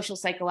underlying social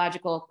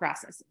psychological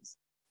processes.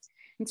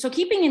 And so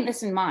keeping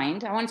this in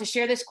mind, I wanted to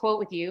share this quote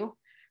with you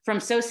from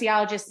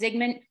sociologist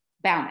Zygmunt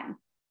Bauman.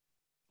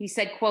 He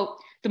said, quote,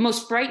 "The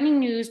most frightening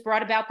news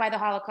brought about by the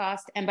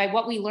Holocaust and by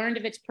what we learned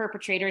of its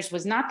perpetrators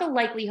was not the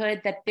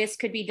likelihood that this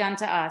could be done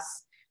to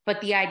us, but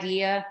the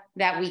idea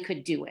that we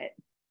could do it,"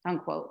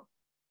 unquote.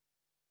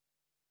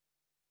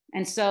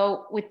 And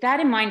so with that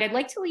in mind, I'd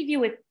like to leave you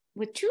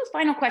with two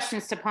final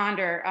questions to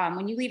ponder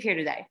when you leave here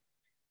today.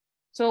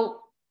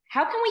 So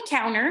how can we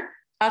counter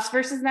us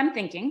versus them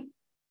thinking?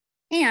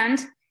 And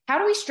how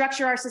do we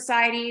structure our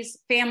societies,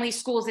 families,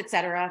 schools, et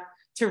cetera,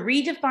 to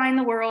redefine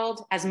the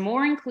world as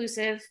more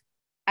inclusive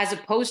as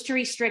opposed to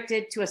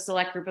restricted to a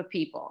select group of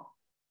people?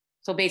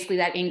 So basically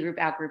that in-group,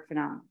 out-group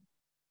phenomenon.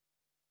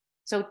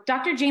 So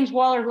Dr. James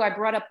Waller, who I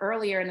brought up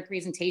earlier in the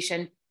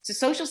presentation, is a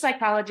social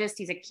psychologist.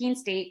 He's at Keene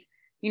State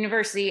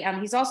University.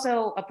 He's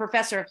also a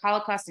professor of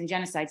Holocaust and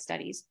Genocide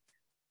Studies.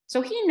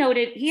 So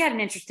he had an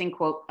interesting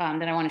quote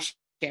that I want to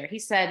share. He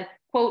said,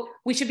 quote,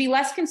 "We should be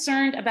less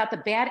concerned about the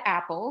bad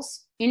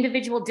apples,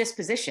 individual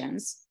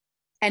dispositions,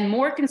 and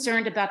more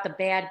concerned about the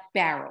bad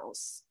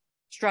barrels,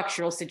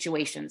 structural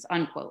situations,"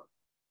 unquote.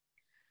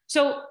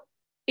 So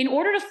in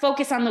order to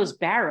focus on those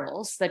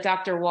barrels that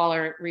Dr.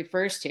 Waller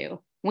refers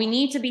to, we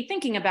need to be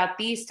thinking about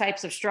these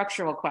types of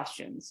structural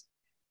questions,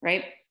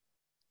 right?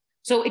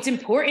 So it's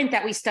important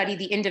that we study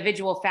the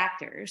individual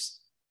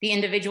factors, the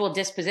individual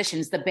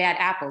dispositions, the bad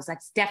apples.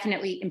 That's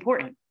definitely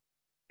important.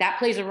 That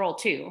plays a role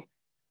too.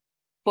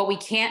 But we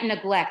can't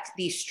neglect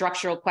these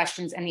structural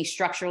questions and these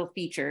structural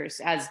features,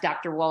 as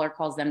Dr. Waller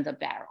calls them, the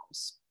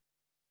barrels.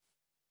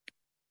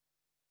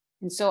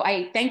 And so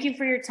I thank you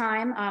for your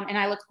time, and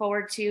I look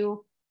forward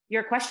to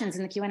your questions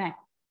in the Q&A.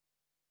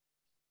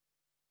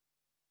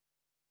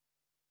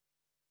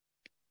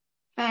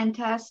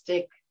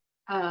 Fantastic,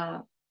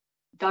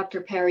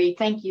 Dr. Perry.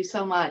 Thank you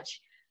so much.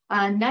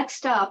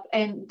 Next up,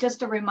 and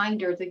just a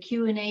reminder, the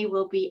Q&A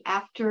will be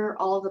after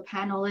all the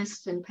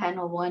panelists in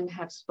panel 1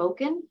 have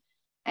spoken,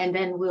 and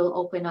then we'll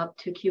open up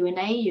to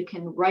Q&A. You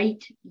can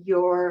write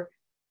your,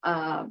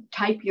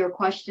 type your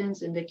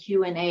questions in the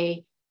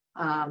Q&A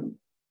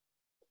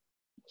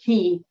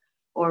key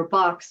or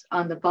box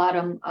on the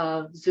bottom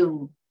of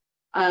Zoom.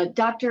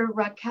 Dr.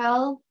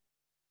 Raquel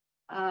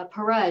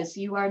Perez,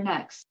 you are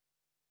next.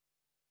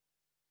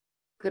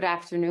 Good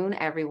afternoon,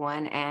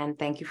 everyone, and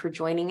thank you for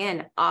joining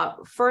in.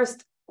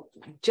 First,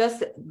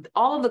 just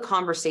all of the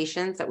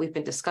conversations that we've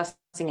been discussing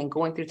and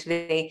going through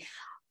today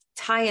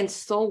tie in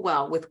so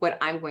well with what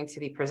I'm going to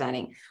be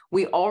presenting.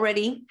 We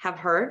already have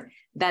heard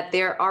that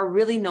there are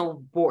really no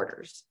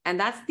borders, and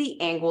that's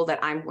the angle that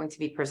I'm going to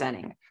be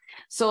presenting.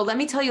 So let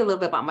me tell you a little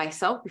bit about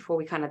myself before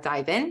we kind of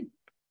dive in.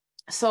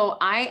 So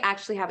I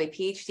actually have a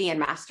PhD and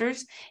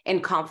master's in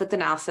conflict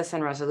analysis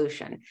and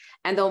resolution.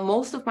 And though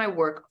most of my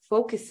work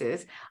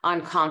focuses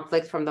on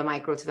conflict from the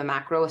micro to the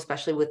macro,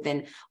 especially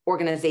within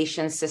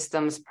organizations,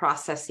 systems,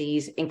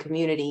 processes, and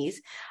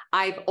communities,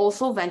 I've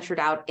also ventured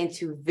out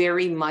into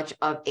very much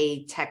of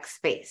a tech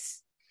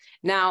space.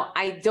 Now,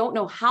 I don't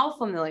know how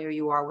familiar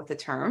you are with the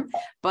term,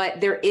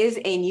 but there is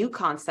a new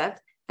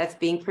concept that's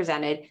being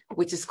presented,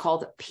 which is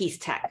called peace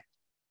tech.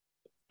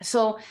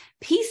 So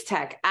peace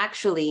tech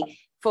actually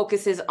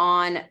focuses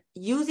on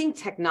using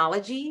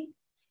technology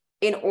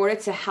in order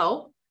to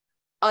help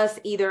us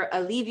either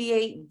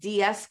alleviate,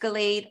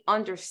 de-escalate,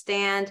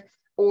 understand,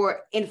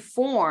 or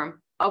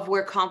inform of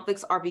where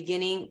conflicts are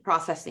beginning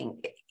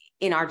processing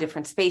in our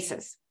different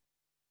spaces.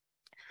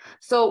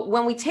 So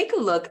when we take a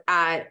look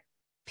at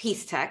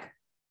peace tech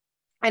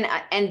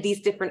and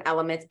these different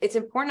elements, it's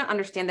important to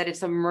understand that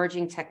it's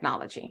emerging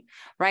technology,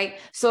 right?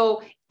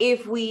 So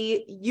if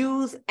we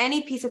use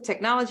any piece of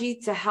technology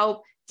to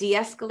help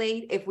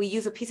de-escalate, if we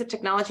use a piece of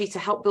technology to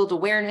help build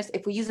awareness,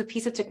 if we use a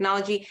piece of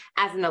technology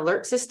as an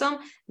alert system,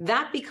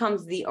 that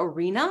becomes the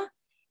arena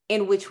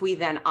in which we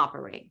then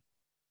operate.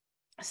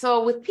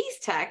 So with peace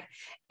tech,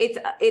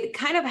 it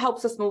kind of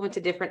helps us move into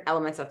different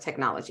elements of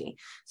technology.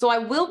 So I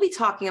will be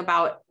talking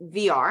about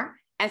VR.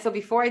 And so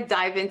before I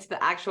dive into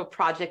the actual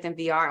project in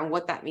VR and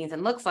what that means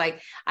and looks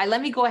like,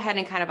 let me go ahead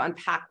and kind of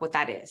unpack what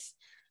that is.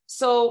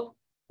 So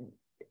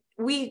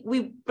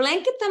we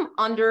blanket them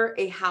under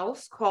a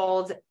house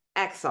called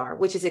XR,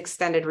 which is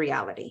extended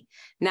reality.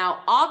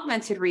 Now,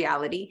 augmented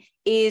reality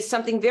is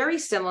something very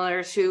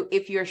similar to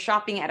if you're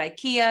shopping at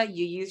IKEA,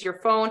 you use your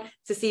phone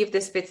to see if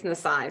this fits in the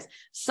size.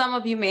 Some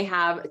of you may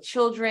have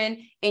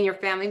children in your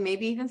family,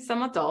 maybe even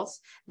some adults,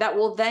 that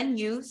will then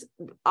use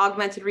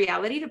augmented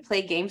reality to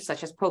play games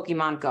such as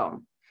Pokemon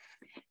Go.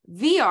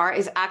 VR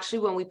is actually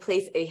when we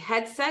place a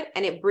headset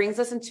and it brings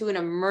us into an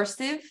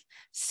immersive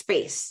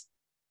space.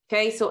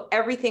 Okay, so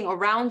everything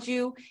around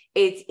you,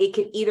 it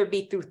can either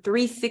be through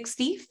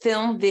 360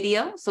 film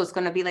video. So it's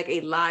going to be like a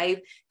live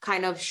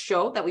kind of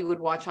show that we would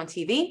watch on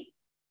TV.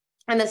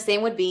 And the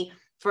same would be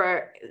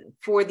for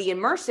the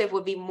immersive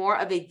would be more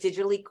of a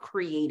digitally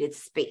created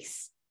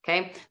space.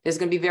 Okay, this is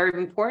going to be very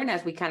important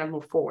as we kind of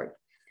move forward.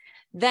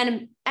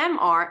 Then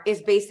MR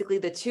is basically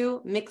the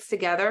two mixed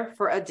together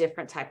for a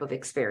different type of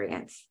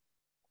experience.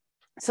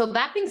 So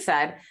that being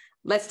said,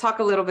 let's talk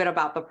a little bit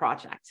about the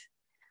project.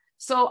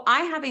 So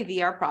I have a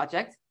VR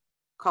project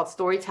called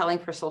Storytelling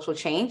for Social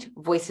Change,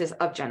 Voices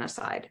of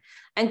Genocide.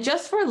 And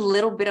just for a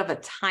little bit of a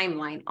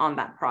timeline on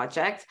that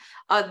project,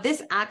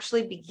 this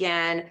actually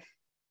began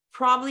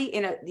probably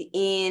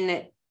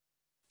in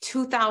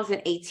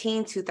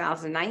 2018,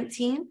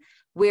 2019,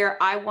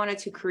 where I wanted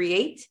to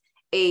create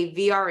a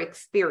VR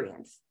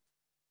experience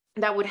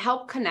that would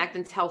help connect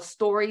and tell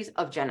stories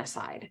of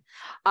genocide.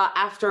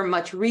 After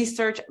much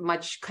research,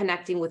 much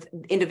connecting with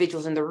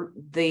individuals in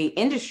the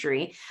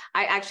industry,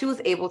 I actually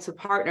was able to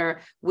partner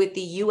with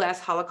the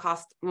U.S.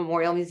 Holocaust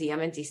Memorial Museum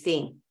in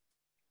DC.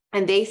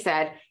 And they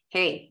said,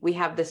 hey, we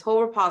have this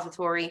whole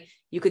repository.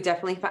 You could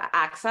definitely have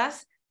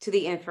access to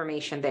the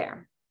information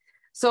there.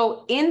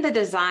 So in the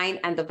design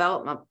and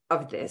development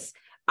of this,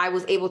 I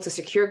was able to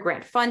secure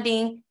grant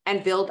funding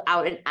and build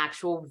out an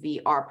actual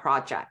VR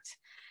project.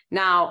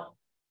 Now,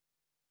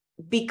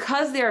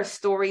 because there are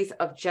stories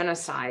of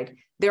genocide,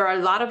 there are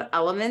a lot of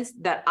elements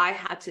that I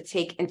had to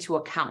take into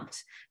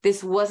account.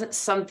 This wasn't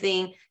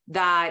something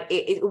that,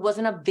 it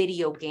wasn't a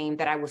video game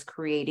that I was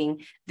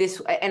creating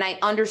this, and I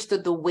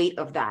understood the weight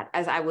of that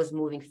as I was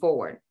moving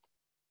forward.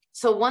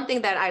 So one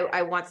thing that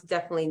I want to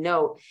definitely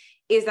note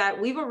is that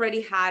we've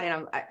already had,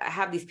 and I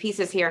have these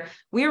pieces here,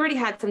 we already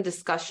had some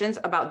discussions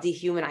about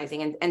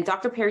dehumanizing, and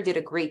Dr. Perry did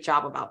a great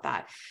job about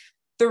that.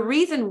 The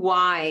reason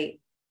why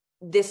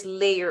this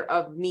layer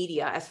of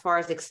media, as far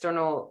as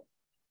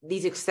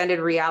these extended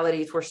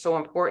realities were so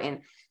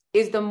important,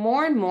 is the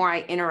more and more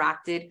I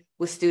interacted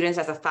with students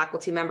as a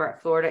faculty member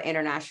at Florida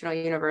International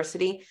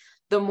University,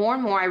 the more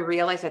and more I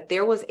realized that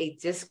there was a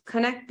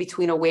disconnect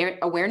between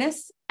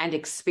awareness and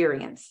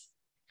experience.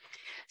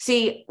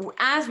 See,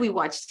 as we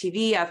watch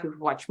TV, as we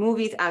watch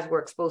movies, as we're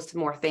exposed to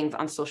more things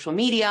on social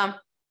media,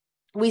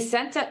 we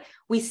sense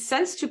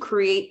to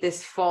create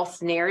this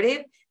false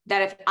narrative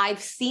that if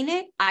I've seen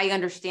it, I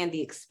understand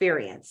the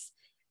experience.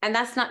 And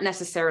that's not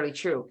necessarily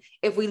true.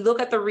 If we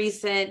look at the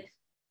recent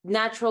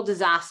natural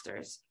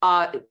disasters,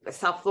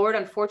 South Florida,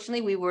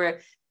 unfortunately, we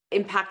were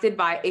impacted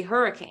by a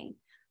hurricane.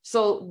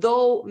 So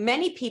though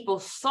many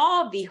people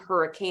saw the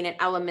hurricane and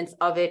elements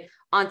of it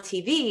on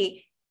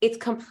TV, it's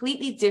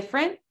completely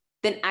different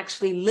than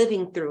actually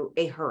living through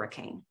a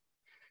hurricane.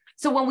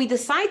 So when we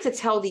decide to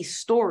tell these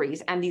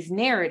stories and these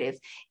narratives,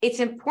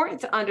 it's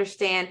important to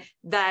understand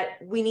that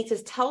we need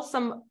to tell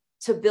some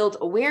to build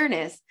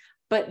awareness,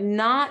 but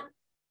not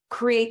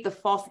create the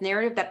false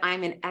narrative that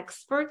I'm an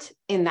expert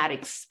in that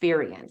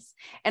experience.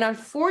 And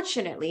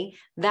unfortunately,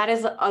 that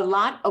is a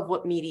lot of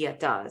what media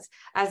does.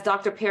 As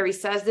Dr. Perry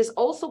says, this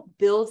also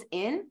builds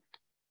in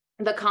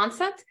the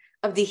concept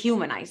of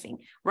dehumanizing,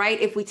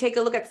 right? If we take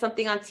a look at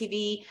something on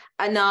TV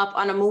enough,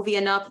 on a movie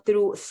enough,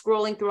 through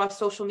scrolling through our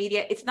social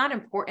media, it's not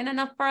important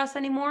enough for us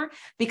anymore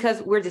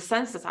because we're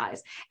desensitized.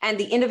 And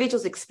the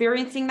individuals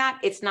experiencing that,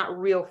 it's not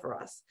real for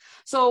us.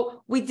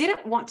 So we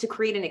didn't want to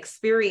create an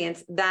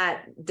experience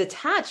that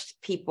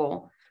detached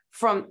people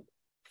from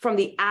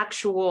the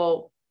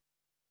actual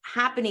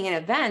happening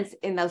and events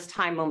in those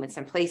time, moments,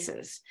 and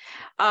places.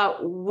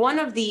 One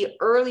of the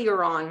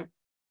earlier on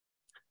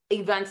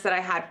events that I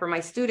had for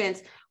my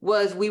students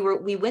was we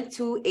went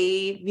to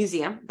a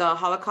museum, the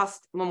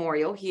Holocaust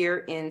Memorial here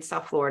in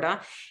South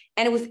Florida.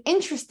 And it was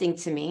interesting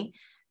to me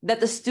that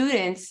the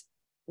students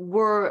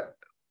were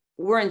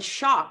in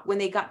shock when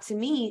they got to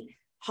meet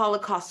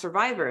Holocaust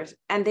survivors.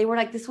 And they were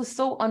like, this was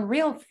so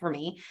unreal for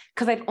me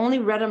because I've only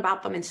read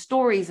about them in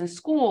stories in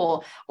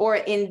school or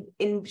in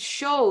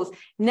shows,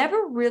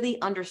 never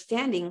really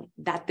understanding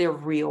that they're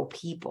real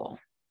people.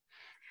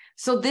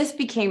 So this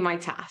became my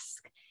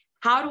task.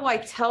 How do I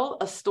tell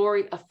a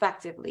story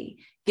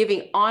effectively,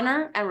 giving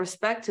honor and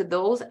respect to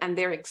those and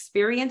their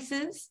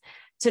experiences,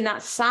 to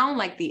not sound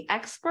like the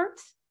expert,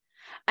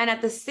 and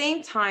at the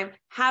same time,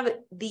 have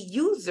the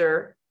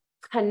user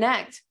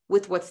connect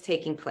with what's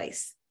taking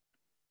place?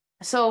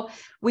 So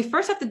we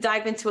first have to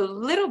dive into a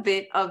little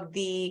bit of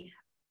the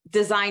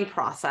design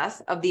process,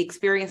 of the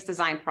experience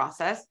design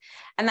process,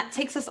 and that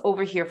takes us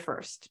over here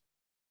first.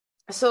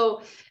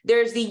 So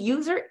there's the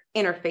user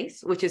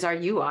interface, which is our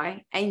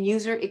UI, and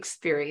user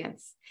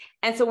experience.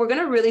 And so we're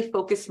going to really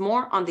focus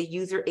more on the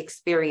user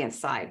experience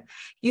side.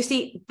 You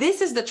see,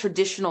 this is the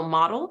traditional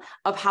model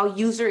of how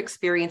user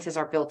experiences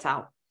are built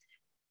out.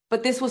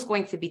 But this was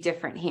going to be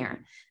different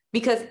here,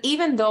 because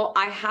even though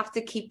I have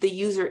to keep the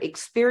user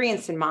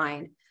experience in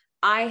mind,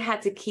 I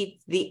had to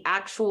keep the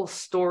actual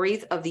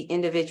stories of the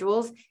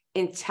individuals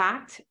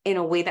intact in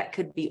a way that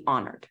could be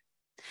honored.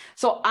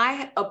 So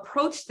I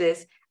approached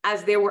this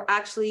as there were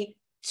actually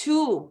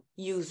two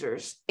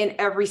users in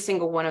every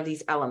single one of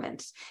these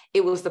elements.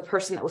 It was the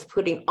person that was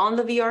putting on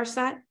the VR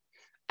set,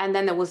 and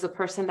then there was the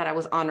person that I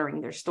was honoring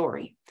their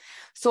story.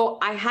 So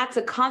I had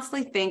to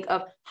constantly think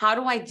of, how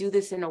do I do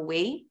this in a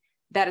way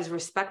that is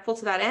respectful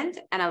to that end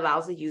and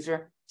allows the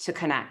user to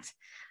connect?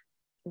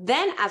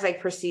 Then as I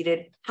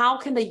proceeded, how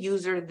can the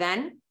user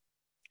then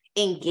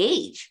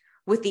engage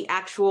with the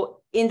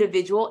actual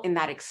individual in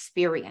that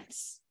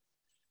experience,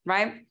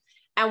 right?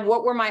 And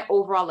what were my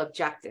overall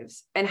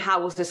objectives and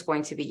how was this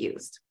going to be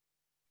used?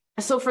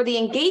 So for the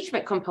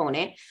engagement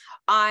component,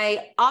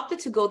 I opted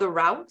to go the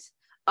route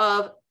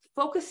of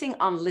focusing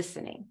on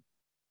listening.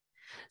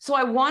 So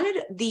I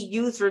wanted the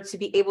user to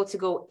be able to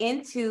go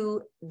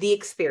into the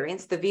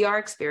experience, the VR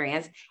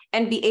experience,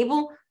 and be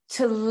able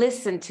to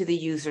listen to the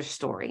user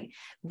story,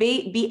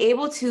 be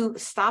able to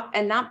stop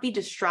and not be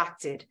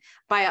distracted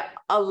by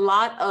a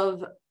lot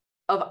of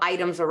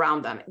items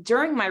around them.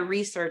 During my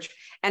research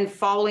and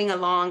following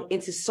along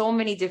into so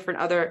many different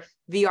other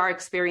VR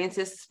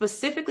experiences,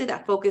 specifically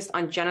that focused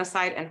on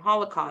genocide and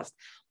Holocaust,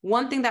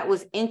 one thing that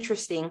was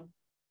interesting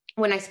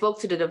when I spoke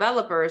to the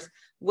developers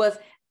was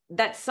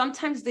that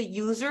sometimes the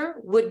user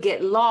would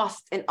get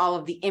lost in all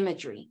of the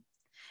imagery.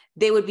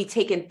 They would be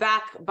taken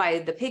back by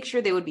the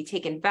picture, they would be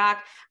taken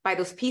back by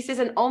those pieces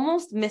and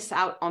almost miss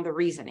out on the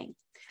reasoning.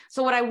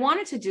 So what I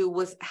wanted to do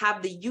was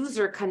have the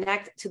user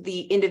connect to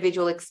the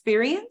individual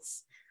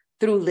experience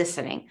through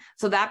listening.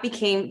 So that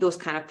became those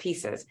kind of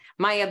pieces.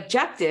 My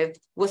objective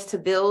was to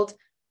build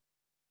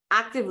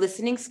active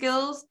listening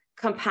skills,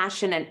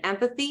 compassion and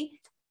empathy,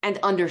 and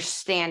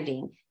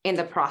understanding in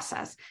the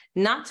process,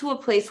 not to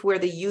a place where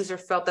the user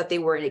felt that they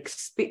were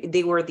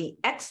the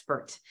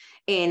expert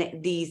in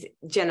these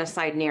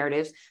genocide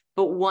narratives,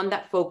 but one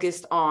that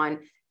focused on,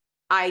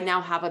 I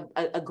now have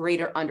a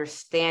greater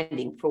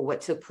understanding for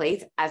what took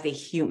place as a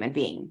human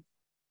being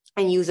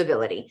and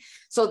usability.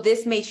 So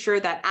this made sure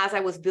that as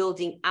I was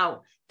building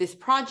out this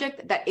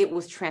project, that it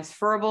was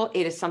transferable,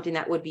 it is something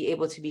that would be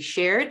able to be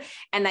shared,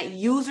 and that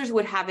users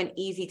would have an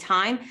easy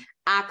time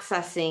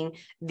accessing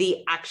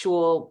the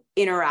actual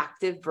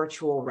interactive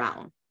virtual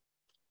realm.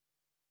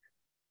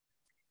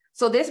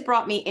 So this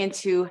brought me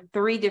into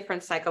 3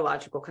 different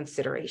psychological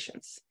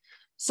considerations.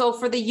 So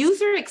for the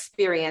user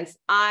experience,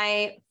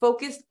 I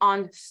focused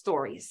on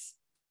stories.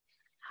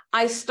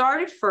 I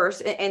started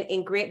first,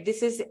 and grant,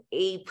 this is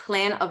a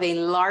plan of a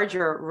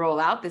larger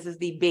rollout. This is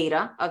the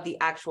beta of the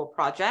actual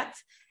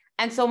project.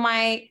 And so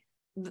my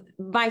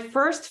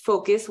first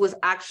focus was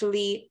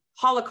actually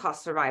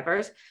Holocaust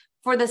survivors,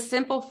 for the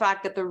simple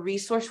fact that the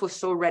resource was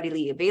so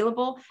readily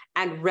available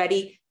and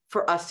ready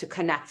for us to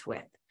connect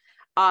with.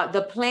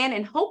 The plan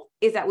and hope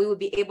is that we would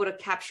be able to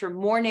capture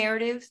more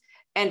narratives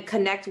and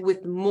connect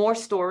with more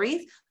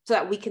stories so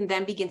that we can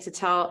then begin to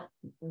tell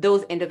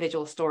those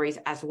individual stories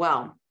as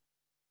well.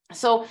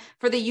 So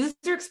for the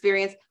user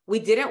experience, we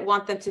didn't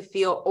want them to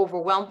feel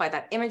overwhelmed by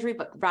that imagery,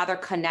 but rather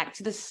connect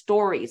to the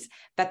stories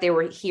that they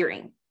were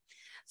hearing.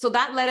 So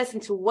that led us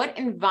into what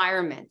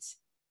environment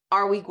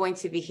are we going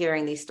to be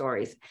hearing these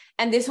stories?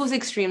 And this was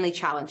extremely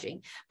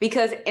challenging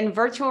because in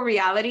virtual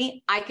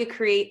reality, I could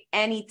create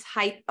any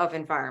type of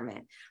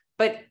environment,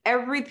 but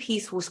every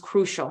piece was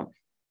crucial.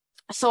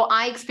 So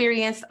I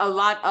experienced a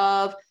lot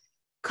of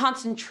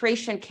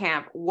concentration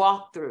camp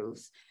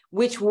walkthroughs,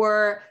 which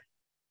were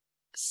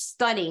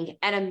stunning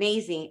and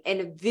amazing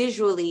and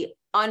visually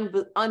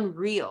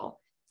unreal.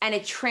 And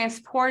it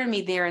transported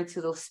me there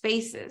into those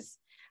spaces.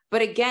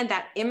 But again,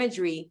 that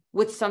imagery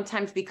would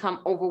sometimes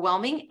become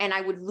overwhelming and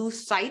I would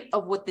lose sight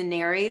of what the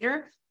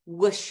narrator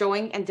was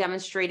showing and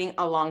demonstrating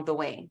along the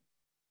way.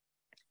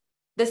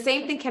 The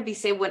same thing can be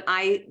said when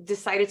I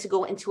decided to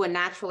go into a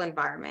natural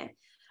environment.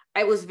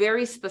 I was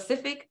very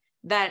specific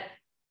that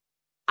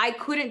I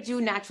couldn't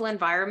do natural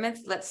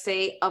environments, let's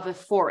say, of a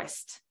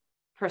forest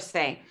per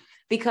se,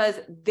 because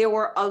there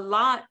were a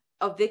lot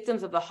of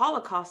victims of the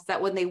Holocaust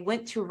that when they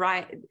went to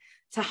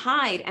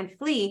hide and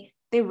flee,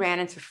 they ran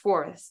into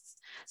forests.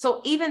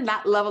 So even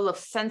that level of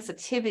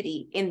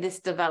sensitivity in this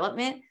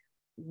development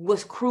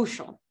was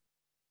crucial.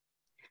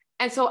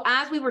 And so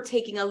as we were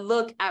taking a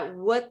look at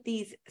what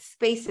these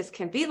spaces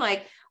can be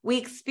like, we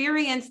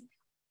experienced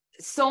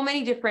so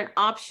many different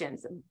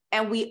options,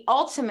 and we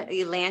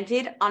ultimately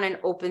landed on an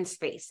open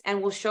space.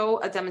 And we'll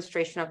show a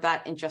demonstration of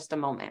that in just a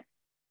moment.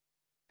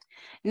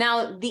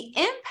 Now, the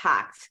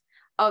impact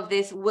of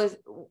this was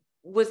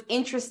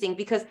interesting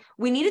because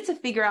we needed to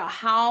figure out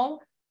how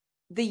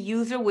the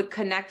user would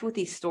connect with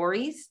these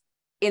stories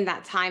in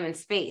that time and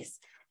space.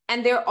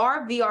 And there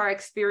are VR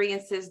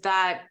experiences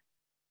that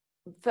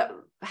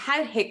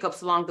had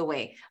hiccups along the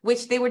way,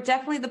 which they were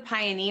definitely the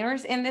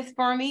pioneers in this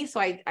for me. So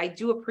I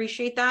do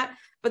appreciate that.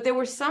 But there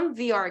were some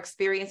VR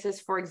experiences,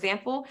 for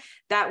example,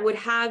 that would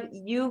have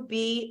you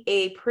be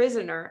a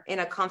prisoner in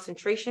a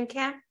concentration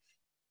camp,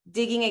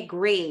 digging a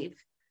grave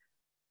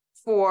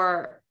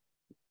for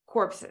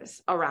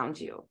corpses around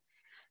you.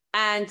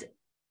 And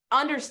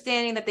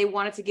understanding that they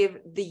wanted to give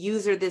the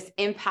user this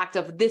impact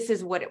of this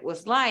is what it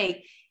was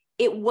like,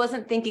 it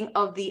wasn't thinking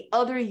of the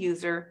other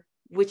user,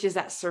 which is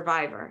that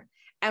survivor,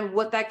 and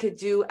what that could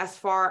do as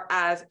far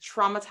as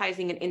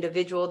traumatizing an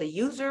individual, the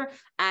user,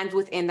 and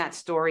within that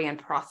story and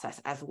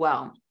process as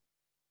well.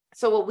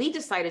 So what we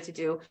decided to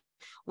do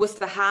was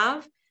to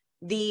have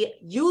the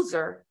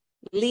user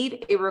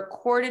leave a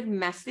recorded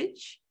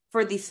message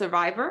for the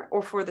survivor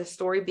or for the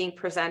story being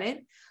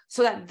presented,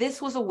 so that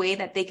this was a way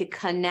that they could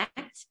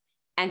connect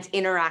and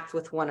interact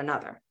with one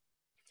another.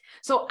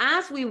 So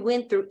as we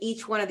went through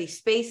each one of these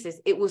spaces,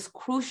 it was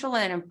crucial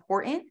and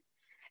important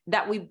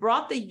that we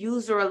brought the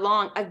user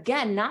along,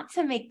 again, not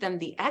to make them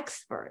the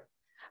expert,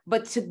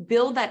 but to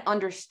build that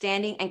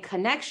understanding and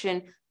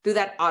connection through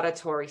that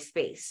auditory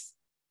space.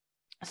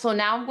 So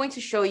now I'm going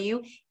to show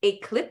you a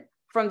clip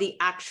from the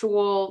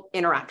actual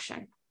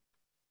interaction.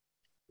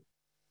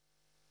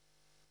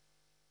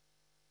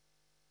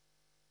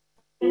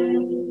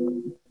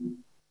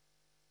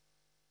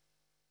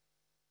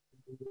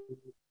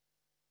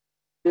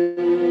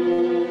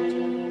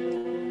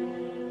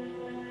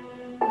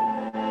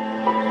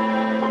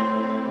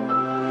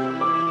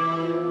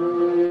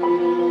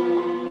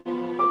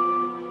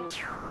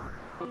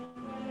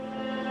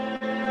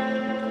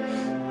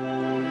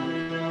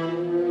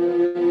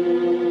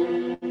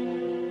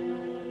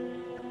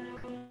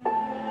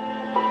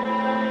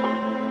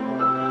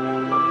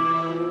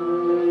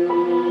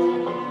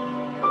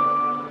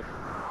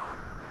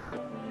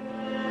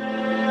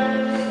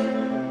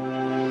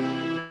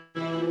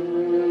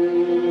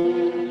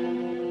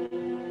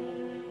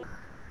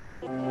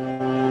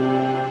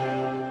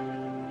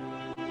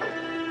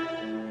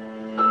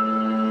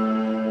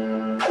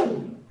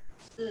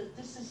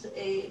 This is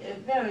a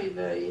very,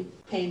 very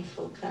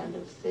painful kind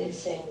of thing. They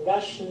sang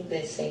Russian,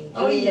 they sang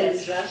Oh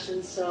English, yes,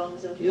 Russian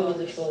songs and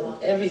beautiful,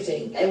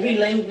 everything. Every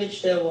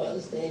language there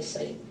was, they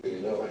sang. Do you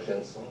know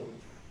Russian song?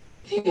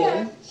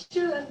 Yeah,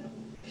 sure.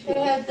 They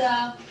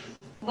had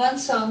one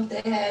song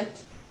they had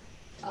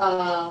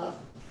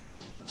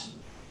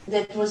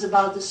that was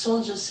about the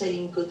soldier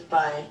saying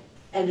goodbye.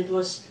 And it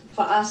was,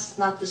 for us,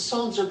 not the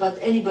soldier, but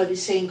anybody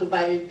saying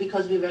goodbye,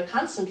 because we were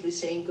constantly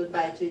saying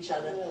goodbye to each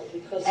other. Well,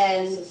 because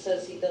and Jesus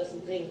says he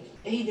doesn't think.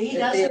 He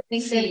doesn't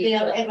think that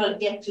they'll ever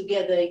get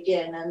together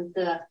again. And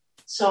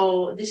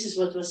so this is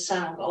what was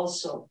sung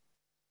also.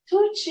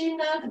 Tucci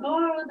nad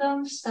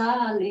городом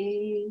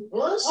встали,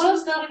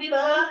 остров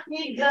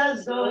пахнет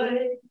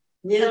грозой,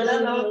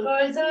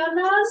 недалеко за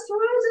нас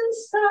твой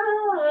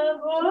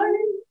тобой,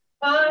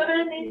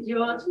 парень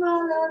идет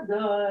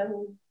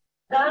молодой,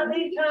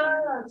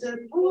 далека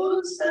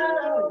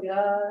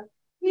пустая,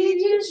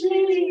 видишь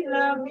ли,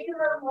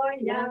 мила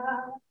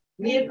моя,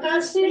 не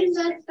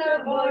проститься с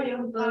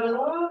тобою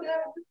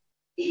порога,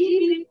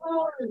 и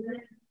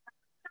позже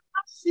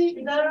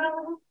всегда.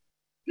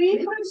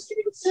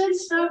 Припуститься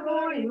с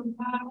тобою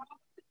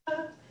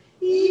порога,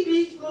 и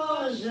быть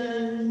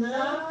может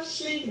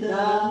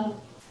навсегда.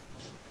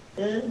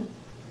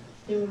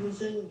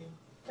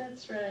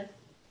 That's right.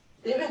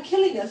 They were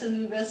killing us and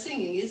we were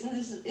singing. Isn't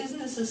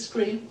this a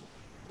scream?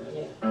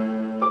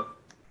 Yeah.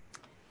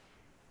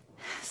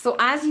 So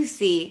as you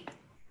see,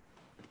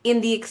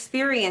 in the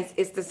experience,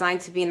 it's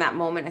designed to be in that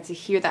moment and to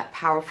hear that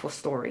powerful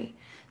story.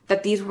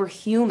 That these were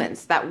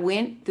humans that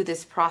went through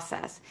this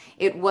process.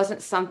 It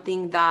wasn't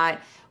something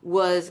that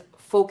was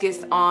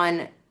focused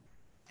on,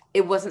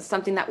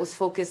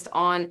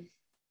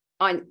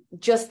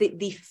 just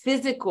the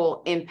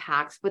physical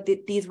impacts, but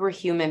that these were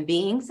human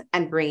beings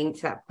and bringing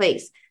to that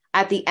place.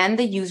 At the end,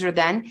 the user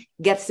then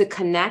gets to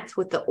connect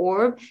with the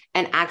orb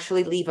and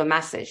actually leave a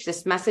message.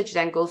 This message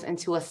then goes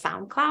into a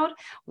sound cloud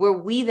where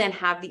we then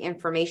have the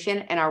information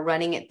and are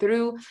running it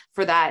through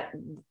for the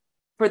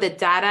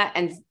data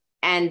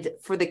and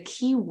for the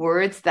key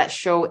words that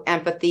show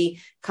empathy,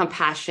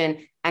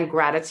 compassion, and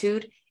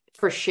gratitude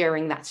for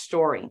sharing that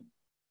story.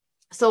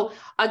 So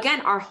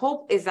again, our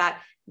hope is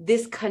that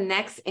this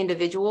connects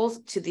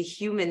individuals to the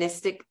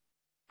humanistic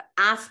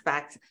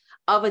aspect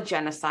of a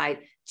genocide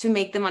to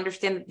make them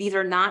understand that these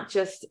are not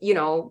just,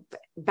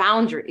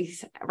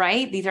 boundaries,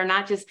 right? These are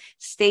not just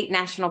state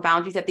national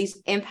boundaries, that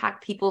these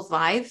impact people's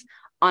lives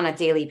on a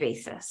daily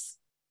basis.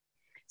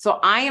 So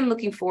I am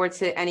looking forward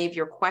to any of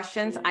your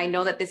questions. I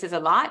know that this is a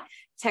lot.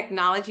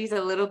 Technology is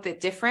a little bit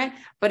different,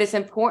 but it's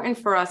important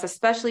for us,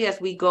 especially as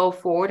we go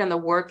forward on the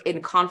work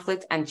in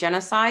conflict and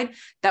genocide,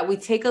 that we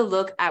take a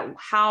look at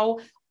how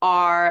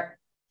our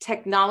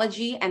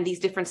technology and these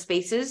different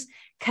spaces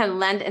can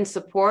lend and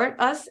support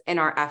us in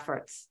our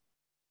efforts.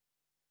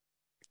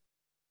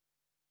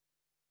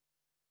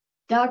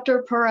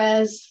 Dr.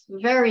 Perez,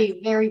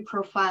 very, very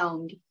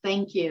profound.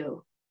 Thank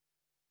you.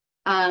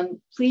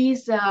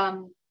 Please.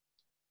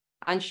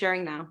 I'm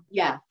sharing now.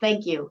 Yeah,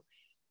 thank you.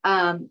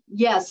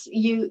 Yes,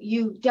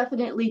 you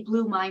definitely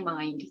blew my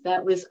mind.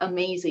 That was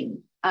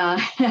amazing.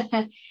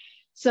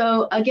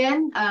 So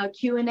again,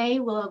 Q&A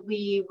will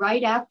be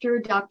right after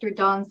Dr.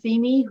 Dawn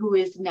Theme, who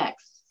is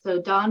next.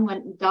 So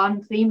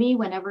Dawn Theme,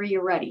 whenever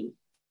you're ready.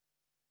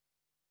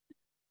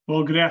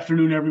 Well, good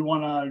afternoon,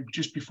 everyone.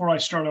 Just before I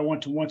start, I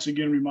want to once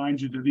again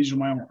remind you that these are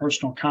my own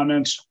personal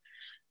comments,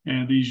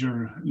 and these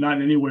are not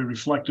in any way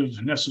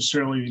reflective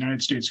necessarily of the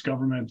United States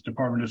government,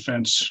 Department of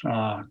Defense,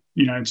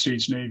 United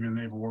States Navy, and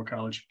Naval War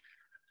College.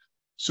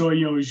 So,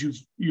 as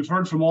you've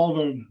heard from all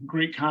the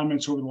great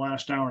comments over the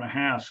last hour and a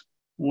half,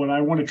 what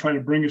I want to try to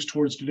bring us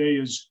towards today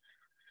is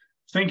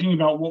thinking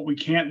about what we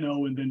can't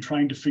know and then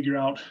trying to figure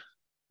out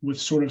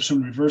with sort of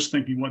some reverse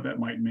thinking what that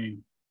might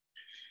mean.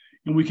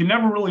 And we can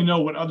never really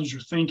know what others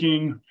are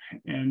thinking,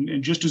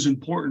 and just as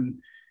important,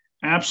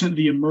 absent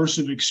the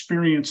immersive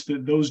experience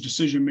that those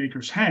decision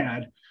makers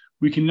had,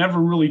 we can never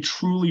really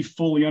truly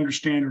fully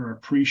understand or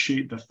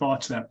appreciate the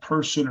thoughts that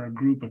person or a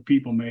group of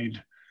people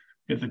made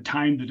at the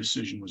time the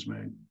decision was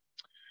made.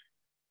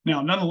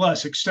 Now,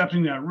 nonetheless,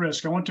 accepting that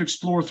risk, I want to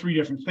explore three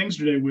different things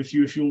today with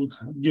you, if you'll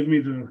give me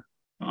the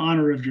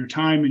honor of your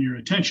time and your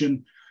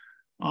attention,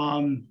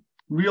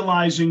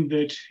 realizing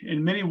that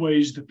in many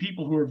ways, the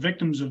people who are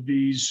victims of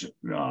these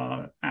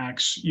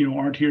acts,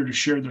 aren't here to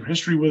share their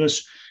history with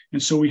us.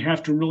 And so we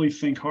have to really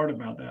think hard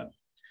about that.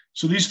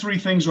 So these three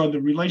things are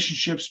the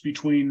relationships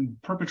between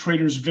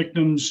perpetrators,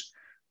 victims,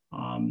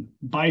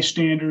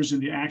 bystanders,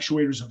 and the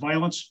actuators of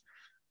violence,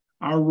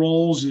 our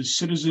roles as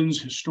citizens,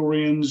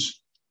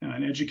 historians,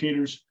 and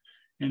educators,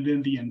 and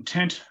then the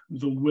intent,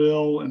 the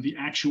will, and the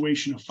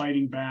actuation of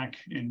fighting back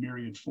in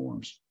myriad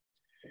forms.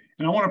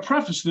 And I want to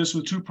preface this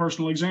with two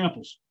personal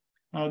examples.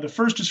 The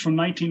first is from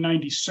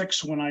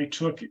 1996, when I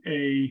took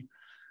an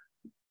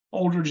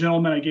older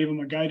gentleman. I gave him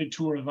a guided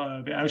tour of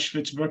the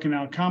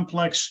Auschwitz-Birkenau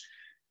complex.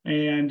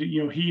 And,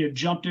 he had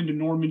jumped into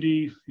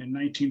Normandy in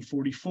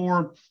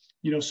 1944,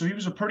 so he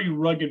was a pretty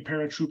rugged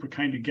paratrooper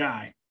kind of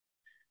guy.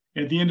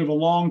 At the end of a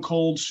long,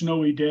 cold,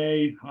 snowy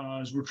day,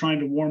 as we're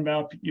trying to warm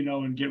up,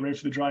 and get ready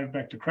for the drive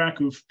back to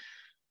Krakow,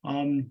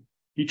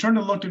 he turned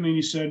and looked at me and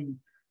he said,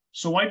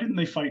 "So why didn't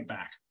they fight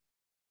back?"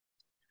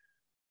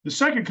 The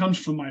second comes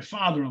from my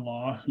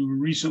father-in-law, who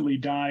recently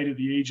died at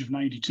the age of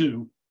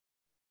 92.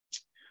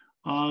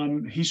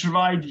 He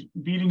survived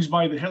beatings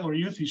by the Hitler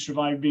Youth. He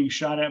survived being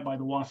shot at by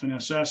the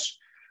Waffen-SS.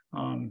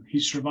 He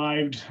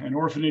survived an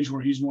orphanage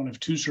where he's one of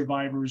two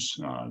survivors.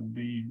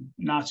 The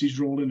Nazis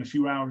rolled in a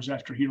few hours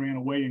after he ran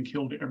away and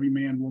killed every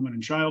man, woman,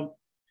 and child.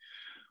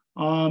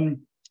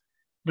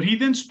 But he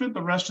then spent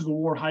the rest of the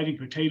war hiding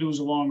potatoes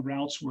along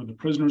routes where the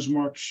prisoners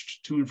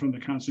marched to and from the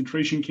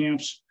concentration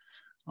camps,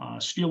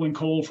 stealing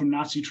coal from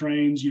Nazi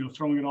trains,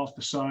 throwing it off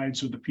the side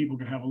so that people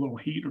could have a little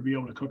heat or be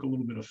able to cook a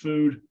little bit of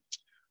food.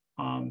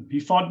 He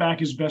fought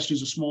back as best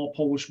as a small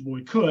Polish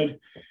boy could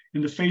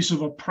in the face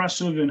of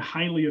oppressive and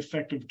highly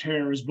effective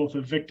terror as both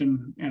a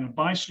victim and a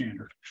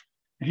bystander.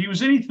 And he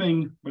was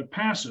anything but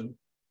passive,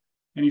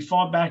 and he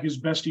fought back as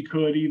best he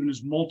could, even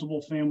as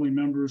multiple family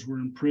members were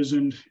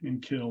imprisoned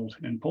and killed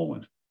in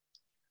Poland.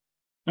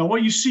 Now,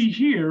 what you see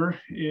here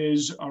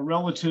is a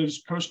relative's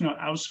personal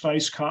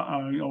Ausweis,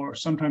 or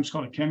sometimes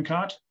called a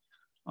Kennkat,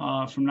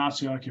 from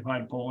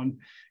Nazi-occupied Poland.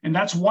 And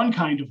that's one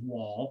kind of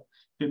wall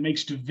that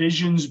makes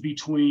divisions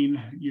between,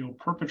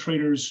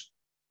 perpetrators,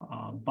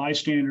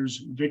 bystanders,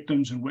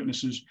 victims, and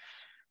witnesses.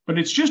 But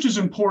it's just as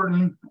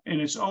important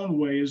in its own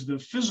way as the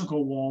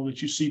physical wall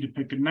that you see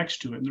depicted next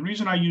to it. And the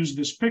reason I use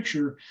this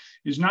picture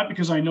is not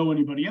because I know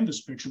anybody in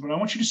this picture, but I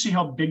want you to see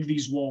how big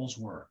these walls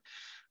were.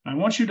 I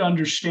want you to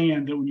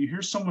understand that when you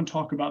hear someone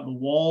talk about the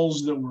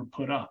walls that were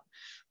put up,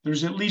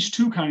 there's at least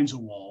two kinds of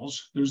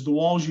walls. There's the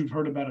walls you've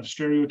heard about of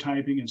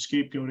stereotyping and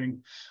scapegoating,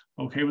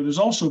 okay, but there's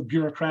also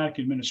bureaucratic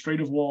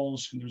administrative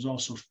walls, and there's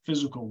also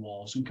physical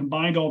walls. And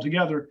combined all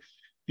together,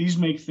 these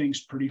make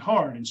things pretty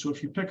hard. And so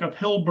if you pick up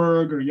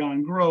Hilberg or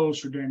Jan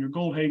Gross or Daniel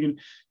Goldhagen,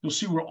 you'll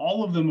see where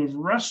all of them have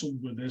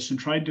wrestled with this and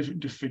tried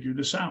to figure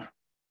this out.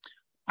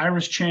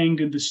 Iris Chang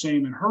did the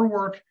same in her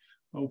work,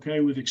 okay,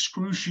 with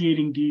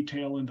excruciating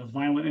detail into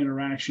violent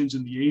interactions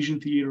in the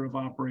Asian theater of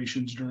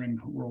operations during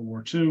World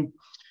War II.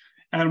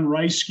 Adam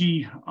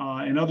Reisky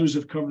and others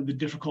have covered the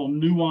difficult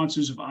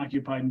nuances of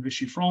occupied and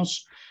Vichy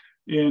France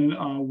in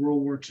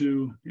World War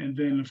II. And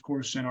then, of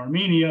course, in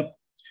Armenia,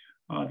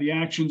 the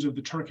actions of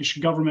the Turkish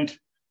government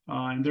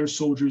and their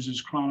soldiers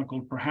is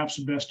chronicled perhaps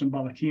best in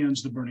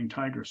Balakian's The Burning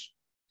Tigris.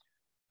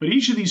 But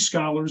each of these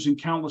scholars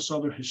and countless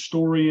other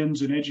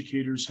historians and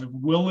educators have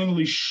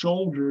willingly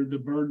shouldered the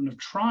burden of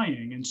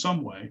trying in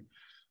some way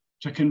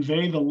to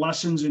convey the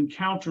lessons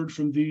encountered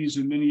from these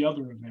and many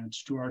other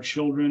events to our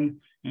children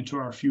and to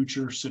our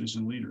future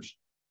citizen leaders.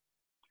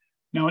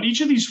 Now, in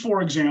each of these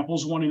four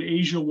examples, one in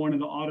Asia, one in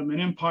the Ottoman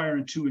Empire,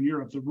 and two in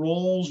Europe, the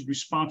roles,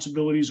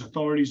 responsibilities,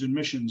 authorities, and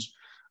missions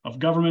of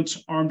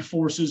governments, armed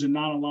forces, and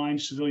non-aligned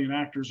civilian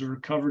actors are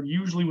covered,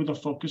 usually with a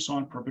focus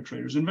on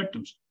perpetrators and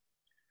victims.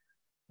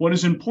 What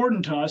is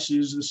important to us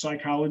is the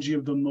psychology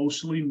of the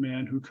mostly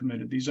men who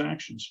committed these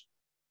actions.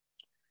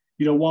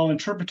 While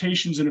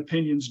interpretations and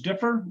opinions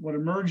differ, what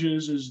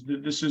emerges is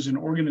that this is an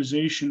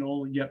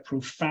organizational yet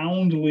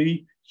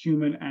profoundly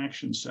human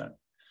action set.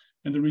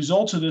 And the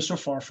results of this are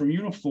far from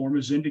uniform,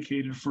 as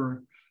indicated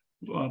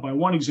by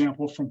one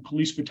example from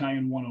Police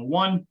Battalion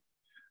 101,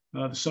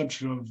 the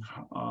subject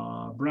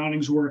of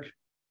Browning's work,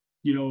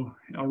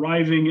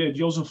 arriving at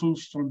Józefów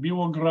from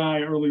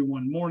Białogród early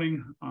one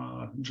morning,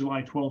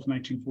 July 12,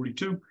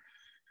 1942,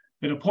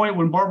 at a point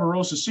when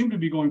Barbarossa seemed to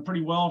be going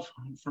pretty well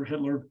for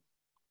Hitler.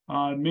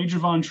 Major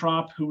von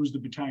Trapp, who was the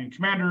battalion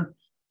commander,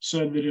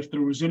 said that if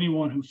there was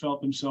anyone who felt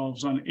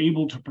themselves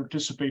unable to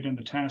participate in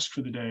the task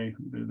for the day,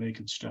 they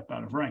could step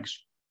out of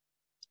ranks.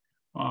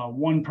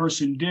 One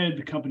person did.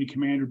 The company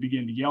commander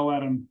began to yell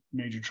at him.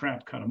 Major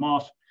Trapp cut him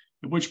off,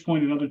 at which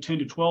point another 10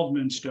 to 12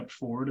 men stepped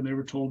forward, and they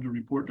were told to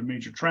report to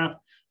Major Trapp,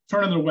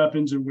 turn in their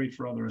weapons, and wait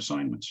for other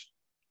assignments.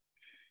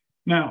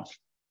 Now,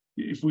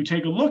 if we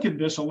take a look at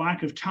this, a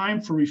lack of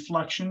time for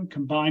reflection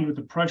combined with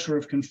the pressure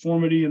of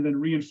conformity and then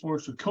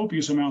reinforced with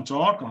copious amounts of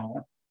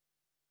alcohol,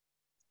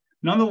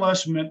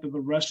 nonetheless meant that the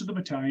rest of the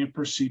battalion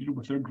proceeded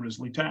with their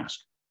grisly task.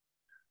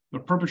 The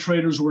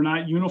perpetrators were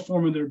not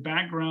uniform in their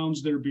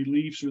backgrounds, their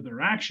beliefs, or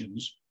their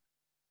actions,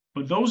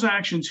 but those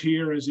actions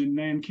here, as in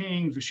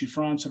Nanking, Vichy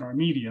France, and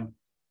Armenia,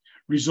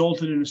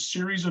 resulted in a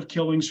series of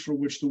killings for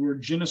which the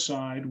word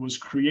genocide was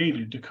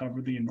created to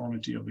cover the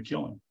enormity of the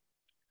killing.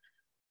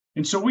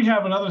 And so we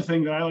have another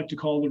thing that I like to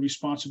call the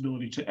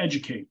responsibility to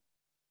educate.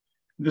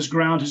 This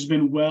ground has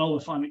been well,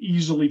 if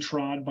uneasily,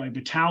 trod by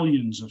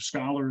battalions of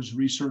scholars,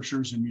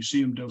 researchers, and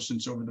museum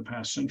docents over the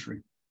past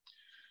century.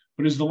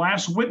 But as the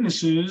last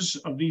witnesses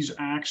of these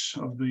acts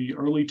of the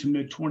early to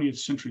mid 20th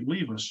century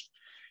leave us,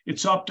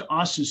 it's up to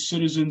us as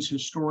citizens,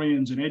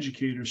 historians, and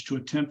educators to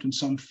attempt in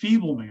some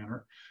feeble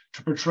manner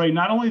to portray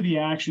not only the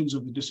actions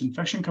of the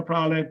disinfection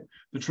caprale,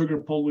 the trigger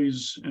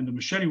pulleys, and the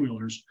machete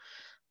wielders,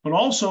 but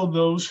also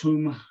those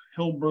whom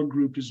Hillberg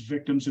grouped as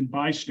victims and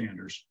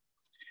bystanders,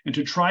 and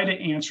to try to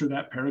answer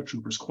that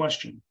paratrooper's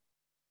question.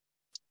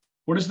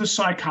 What is the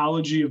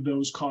psychology of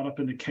those caught up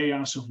in the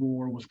chaos of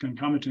war with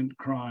concomitant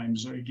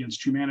crimes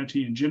against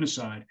humanity and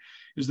genocide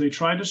as they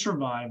try to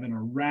survive in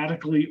a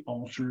radically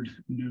altered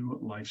new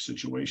life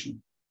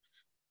situation?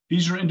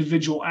 These are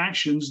individual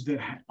actions that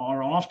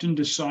are often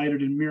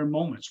decided in mere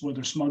moments,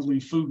 whether smuggling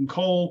food and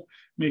coal,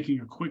 making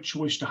a quick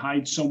choice to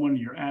hide someone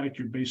in your attic,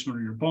 your basement,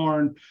 or your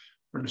barn,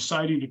 or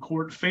deciding to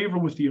court favor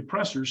with the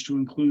oppressors to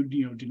include,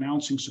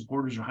 denouncing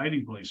supporters or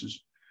hiding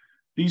places.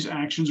 These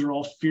actions are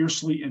all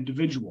fiercely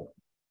individual,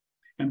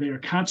 and they are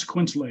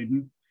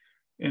consequence-laden,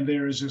 and they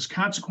are as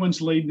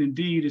consequence-laden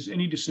indeed as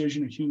any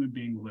decision a human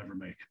being will ever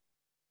make.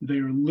 They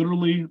are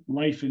literally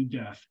life and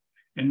death,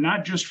 and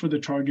not just for the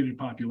targeted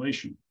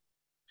population.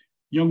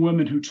 Young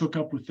women who took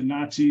up with the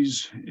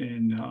Nazis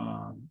in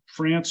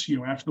France,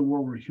 after the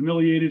war were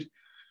humiliated.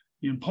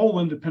 In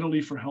Poland, the penalty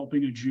for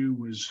helping a Jew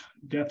was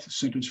death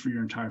sentence for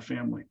your entire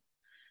family.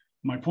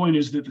 My point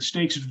is that the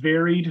stakes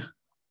varied,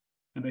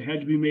 and they had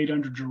to be made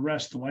under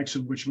duress, the likes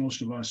of which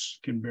most of us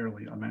can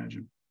barely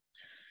imagine.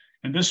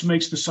 And this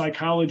makes the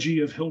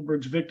psychology of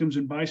Hillberg's victims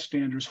and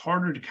bystanders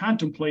harder to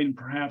contemplate and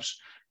perhaps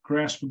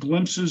grasp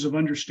glimpses of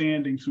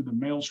understanding through the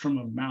maelstrom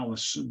of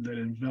malice that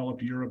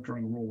enveloped Europe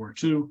during World War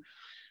II,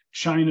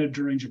 China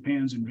during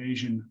Japan's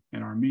invasion,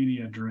 and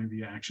Armenia during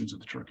the actions of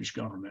the Turkish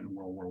government in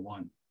World War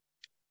I.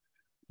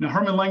 Now,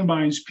 Hermann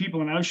Langbein's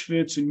People in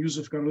Auschwitz and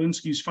Józef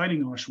Garliński's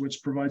Fighting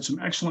Auschwitz provide some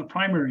excellent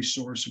primary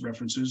source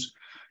references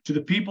to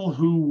the people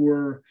who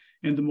were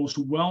in the most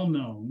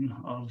well-known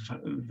of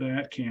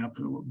that camp,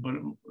 but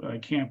a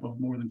camp of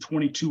more than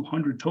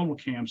 2,200 total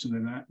camps in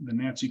the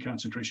Nazi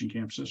concentration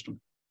camp system.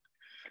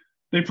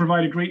 They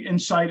provide a great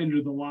insight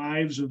into the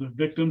lives of the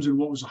victims in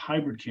what was a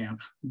hybrid camp,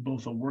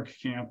 both a work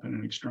camp and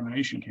an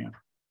extermination camp.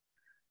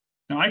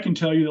 Now, I can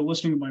tell you that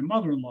listening to my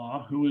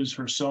mother-in-law, who is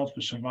herself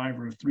a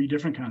survivor of 3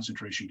 different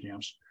concentration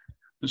camps,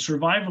 the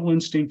survival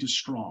instinct is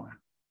strong,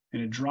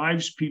 and it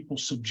drives people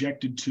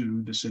subjected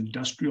to this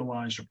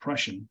industrialized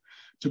oppression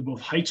to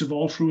both heights of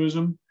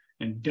altruism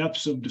and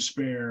depths of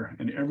despair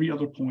and every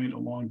other point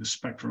along the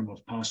spectrum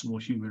of possible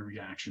human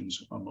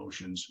reactions,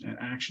 emotions, and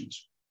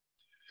actions.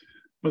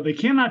 But they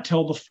cannot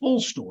tell the full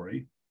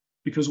story,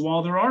 because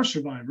while there are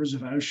survivors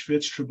of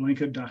Auschwitz,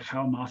 Treblinka,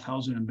 Dachau,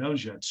 Mauthausen, and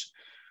Belzec,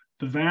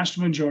 the vast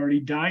majority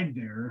died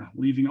there,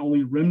 leaving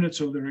only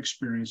remnants of their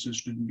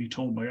experiences to be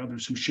told by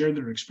others who shared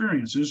their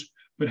experiences,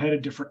 but had a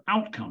different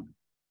outcome.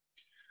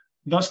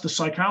 Thus, the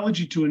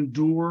psychology to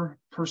endure,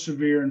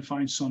 persevere, and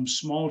find some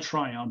small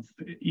triumph,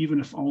 even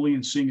if only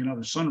in seeing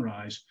another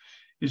sunrise,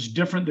 is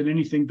different than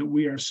anything that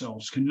we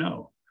ourselves can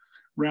know.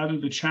 Rather,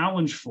 the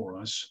challenge for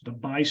us, the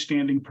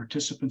bystanding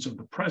participants of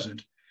the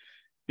present,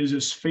 is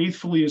as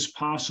faithfully as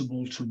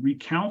possible to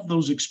recount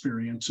those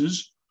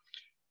experiences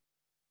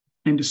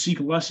and to seek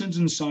lessons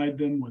inside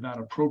them without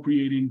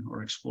appropriating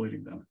or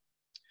exploiting them.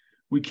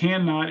 We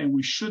cannot and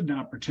we should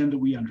not pretend that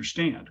we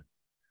understand.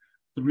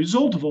 The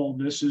result of all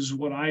this is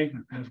what I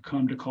have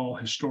come to call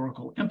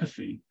historical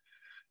empathy,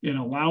 in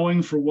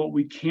allowing for what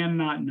we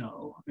cannot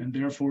know, and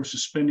therefore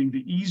suspending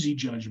the easy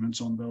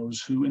judgments on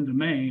those who, in the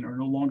main, are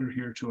no longer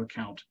here to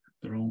account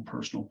their own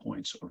personal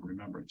points of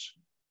remembrance.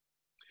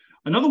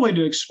 Another way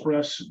to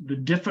express the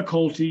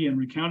difficulty in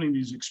recounting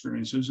these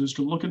experiences is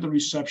to look at the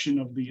reception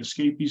of the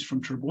escapees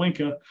from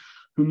Treblinka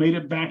who made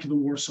it back to the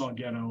Warsaw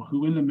Ghetto,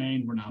 who in the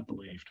main were not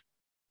believed.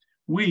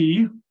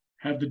 We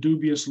have the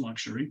dubious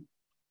luxury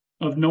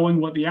of knowing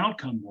what the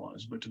outcome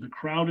was, but to the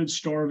crowded,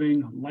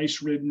 starving,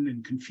 lice-ridden,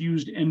 and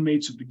confused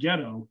inmates of the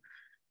ghetto,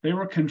 they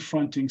were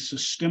confronting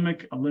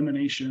systemic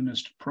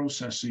eliminationist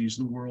processes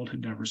the world had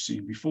never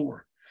seen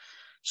before.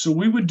 So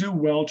we would do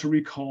well to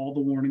recall the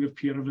warning of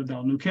Pierre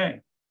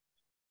Vidal-Naquet.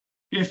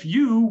 If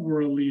you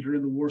were a leader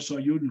in the Warsaw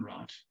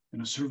Judenrat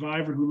and a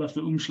survivor who left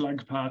the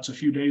Umschlagplatz a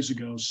few days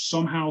ago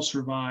somehow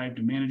survived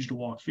and managed to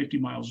walk 50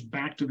 miles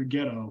back to the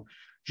ghetto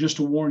just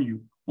to warn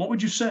you, what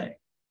would you say?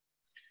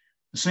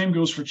 The same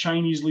goes for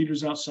Chinese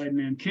leaders outside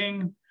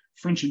Nanking,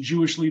 French and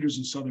Jewish leaders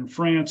in southern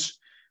France,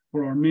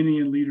 or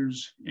Armenian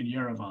leaders in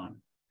Yerevan.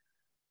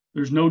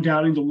 There's no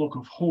doubting the look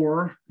of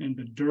horror and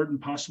the dirt and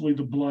possibly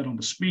the blood on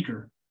the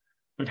speaker,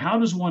 but how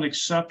does one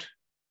accept,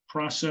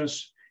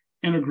 process,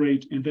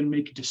 integrate, and then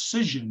make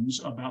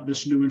decisions about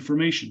this new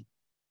information.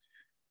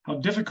 How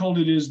difficult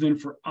it is then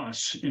for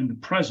us in the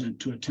present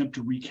to attempt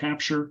to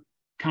recapture,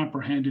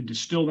 comprehend, and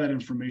distill that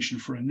information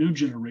for a new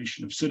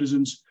generation of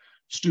citizens,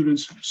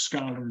 students,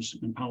 scholars,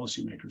 and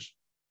policymakers.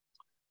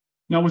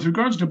 Now, with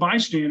regards to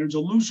bystanders, a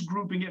loose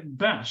grouping at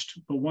best,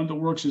 but one that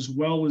works as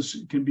well as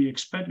can be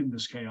expected in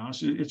this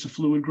chaos, it's a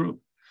fluid group.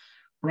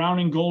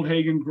 Browning,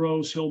 Goldhagen,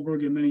 Gross,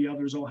 Hilberg, and many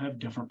others all have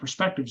different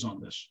perspectives on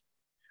this.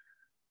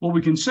 What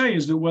we can say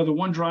is that whether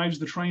one drives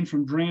the train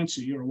from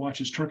Drancy or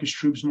watches Turkish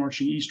troops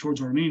marching east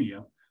towards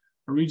Armenia,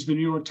 or reads the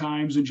New York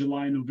Times in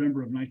July and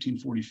November of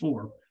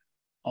 1944,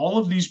 all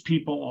of these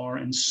people are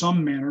in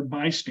some manner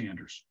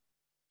bystanders.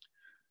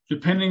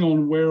 Depending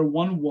on where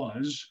one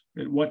was,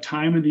 at what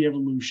time in the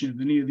evolution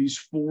of any of these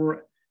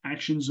four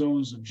action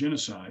zones of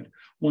genocide,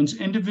 one's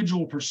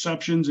individual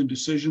perceptions and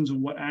decisions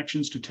on what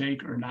actions to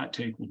take or not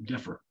take will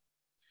differ.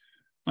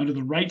 Under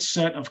the right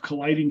set of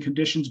colliding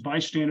conditions,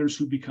 bystanders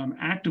who become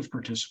active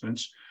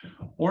participants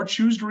or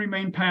choose to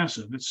remain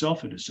passive,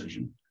 itself a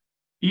decision,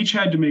 each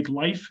had to make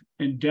life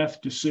and death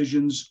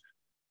decisions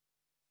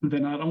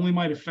that not only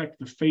might affect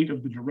the fate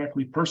of the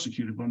directly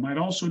persecuted, but might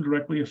also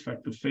directly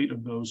affect the fate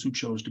of those who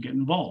chose to get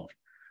involved,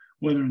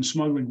 whether in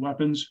smuggling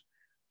weapons,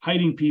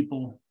 hiding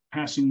people,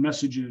 passing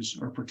messages,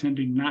 or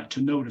pretending not to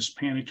notice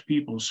panicked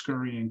people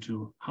scurrying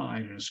to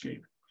hide and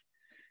escape.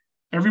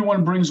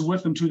 Everyone brings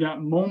with them to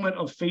that moment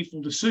of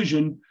fateful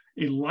decision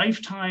a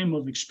lifetime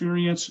of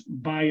experience,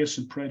 bias,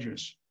 and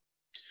prejudice.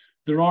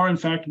 There are, in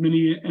fact,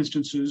 many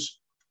instances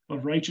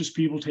of righteous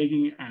people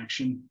taking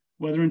action,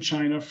 whether in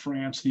China,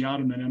 France, the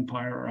Ottoman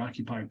Empire, or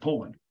occupied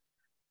Poland.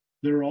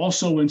 There are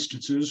also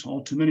instances,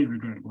 all too many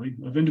regrettably,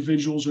 of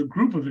individuals or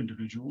group of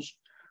individuals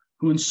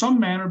who in some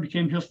manner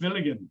became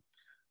Hilfswilligen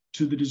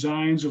to the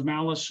designs of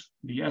malice,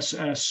 the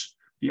SS,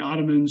 the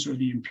Ottomans, or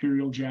the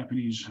Imperial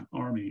Japanese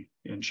Army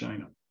in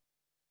China.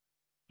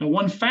 Now,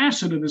 one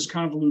facet of this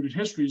convoluted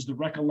history is the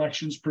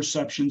recollections,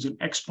 perceptions, and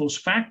ex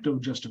post facto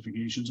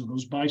justifications of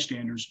those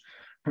bystanders,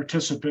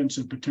 participants,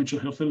 and potential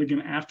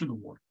Hilfswilligen after the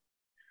war.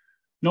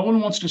 No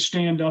one wants to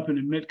stand up and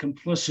admit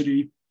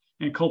complicity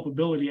and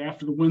culpability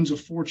after the winds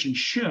of fortune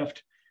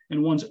shift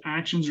and one's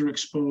actions are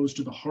exposed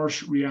to the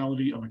harsh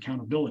reality of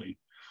accountability,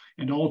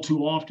 and all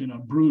too often a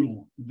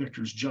brutal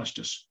victor's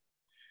justice.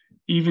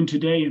 Even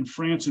today in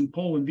France and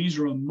Poland, these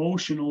are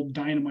emotional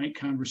dynamite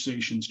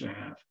conversations to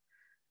have.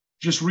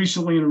 Just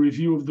recently in a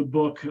review of the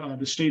book,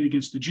 The State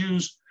Against the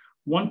Jews,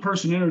 one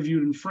person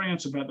interviewed in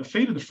France about the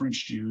fate of the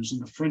French Jews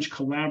and the French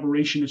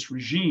collaborationist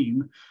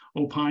regime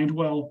opined,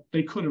 well,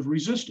 they could have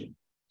resisted.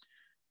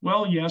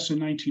 Well, yes, in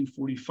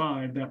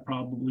 1945, that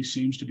probably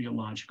seems to be a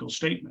logical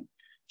statement.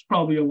 It's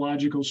probably a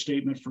logical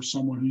statement for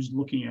someone who's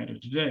looking at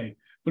it today.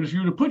 But if you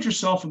were to put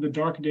yourself in the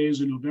dark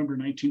days of November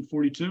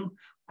 1942,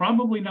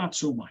 probably not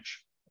so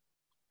much.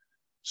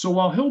 So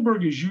while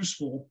Hilberg is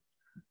useful,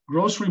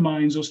 Gross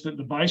reminds us that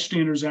the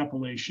bystander's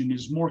appellation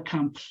is more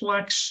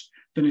complex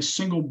than a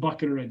single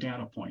bucket or a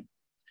data point.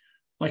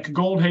 Like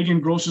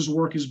Goldhagen, Gross's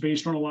work is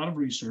based on a lot of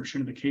research,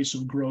 and in the case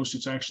of Gross,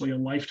 it's actually a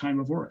lifetime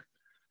of work.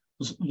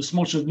 The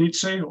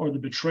Smolczennicy, or the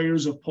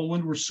betrayers of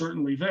Poland, were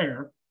certainly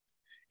there,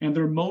 and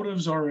their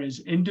motives are as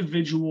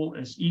individual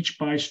as each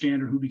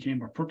bystander who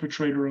became a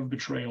perpetrator of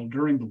betrayal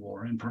during the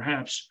war, and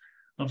perhaps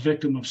a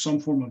victim of some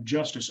form of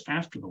justice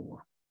after the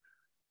war.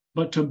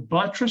 But to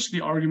buttress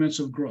the arguments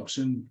of Gross,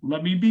 and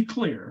let me be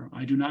clear,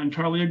 I do not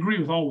entirely agree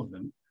with all of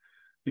them,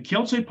 the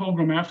Kielce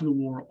pogrom after the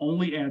war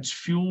only adds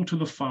fuel to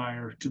the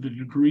fire to the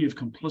degree of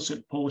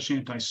complicit Polish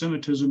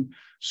anti-Semitism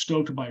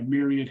stoked by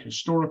myriad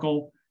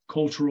historical,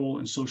 cultural,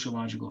 and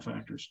sociological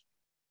factors.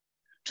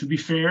 To be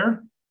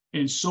fair,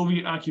 in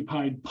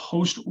Soviet-occupied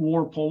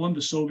post-war Poland,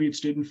 the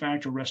Soviets did in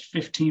fact arrest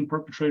 15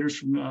 perpetrators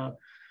from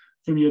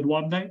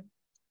Jedwabne.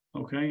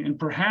 Okay, and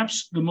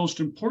perhaps the most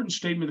important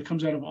statement that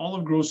comes out of all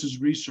of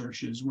Gross's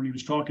research is when he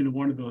was talking to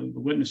one of the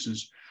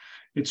witnesses,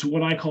 it's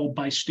what I call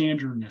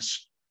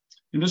bystanderness.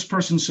 And this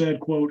person said,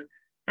 quote,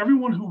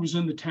 everyone who was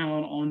in the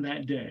town on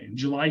that day,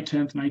 July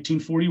 10th,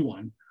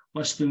 1941,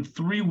 less than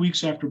 3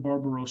 weeks after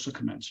Barbarossa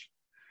commenced,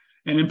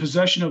 and in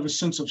possession of a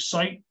sense of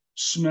sight,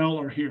 smell,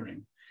 or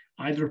hearing,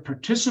 either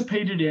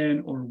participated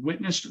in or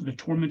witnessed the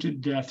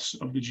tormented deaths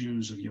of the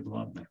Jews of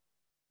Jedwabne.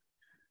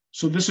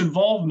 So this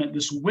involvement,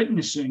 this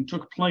witnessing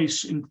took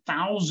place in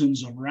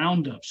thousands of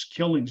roundups,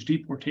 killings,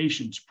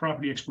 deportations,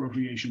 property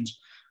expropriations,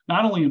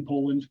 not only in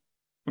Poland,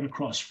 but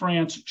across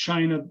France,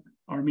 China,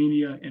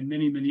 Armenia, and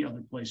many, many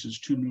other places,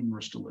 too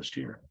numerous to list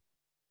here.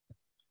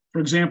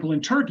 For example,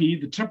 in Turkey,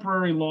 the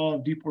temporary law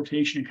of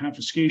deportation and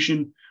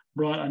confiscation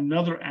brought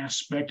another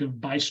aspect of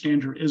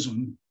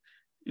bystanderism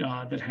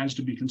that has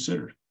to be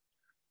considered.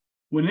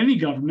 When any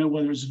government,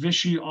 whether it's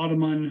Vichy,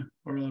 Ottoman,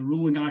 or a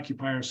ruling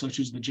occupier such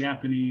as the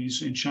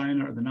Japanese in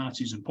China or the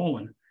Nazis in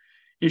Poland,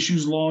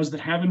 issues laws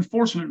that have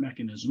enforcement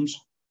mechanisms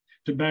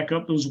to back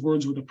up those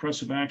words with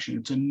oppressive action,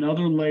 it's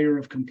another layer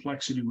of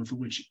complexity with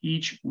which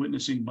each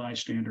witnessing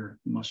bystander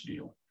must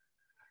deal.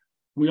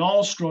 We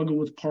all struggle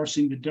with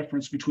parsing the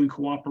difference between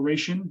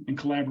cooperation and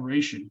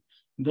collaboration,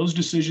 and those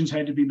decisions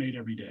had to be made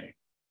every day.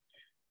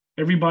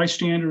 Every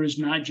bystander is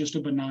not just a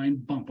benign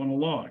bump on a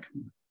log.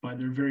 By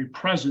their very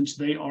presence,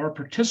 they are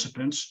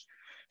participants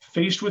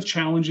faced with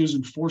challenges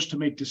and forced to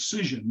make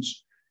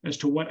decisions as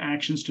to what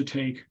actions to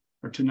take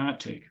or to not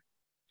take.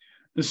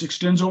 This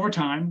extends over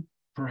time,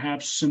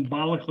 perhaps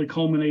symbolically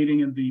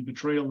culminating in the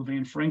betrayal of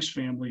Anne Frank's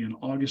family in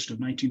August of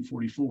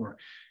 1944,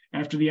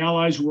 after the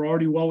Allies were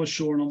already well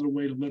ashore and on their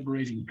way to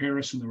liberating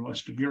Paris and the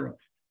rest of Europe.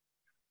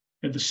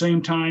 At the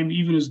same time,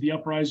 even as the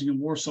uprising in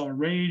Warsaw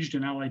raged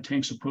and Allied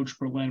tanks approached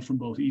Berlin from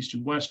both east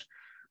and west,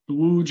 the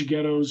Łódź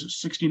ghetto's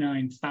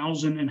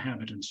 69,000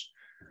 inhabitants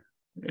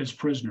as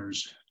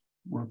prisoners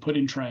were put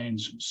in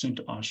trains, sent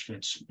to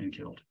Auschwitz, and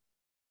killed.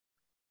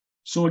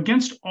 So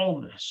against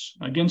all this,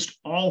 against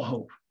all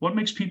hope, what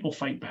makes people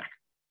fight back,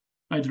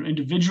 either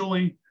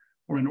individually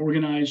or in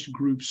organized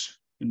groups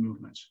and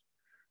movements?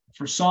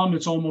 For some,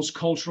 it's almost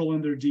cultural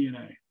in their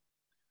DNA.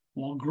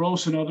 While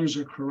Gross and others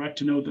are correct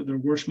to note that there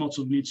were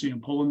Schmelzownicy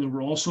in Poland, there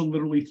were also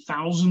literally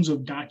thousands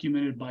of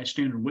documented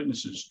bystander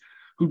witnesses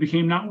who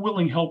became not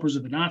willing helpers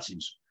of the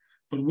Nazis,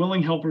 but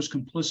willing helpers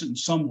complicit in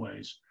some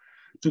ways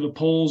to the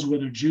Poles,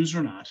 whether Jews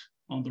or not,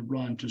 on the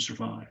run to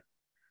survive.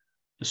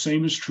 The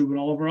same is true in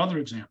all of our other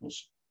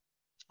examples.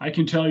 I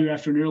can tell you,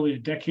 after nearly a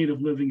decade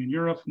of living in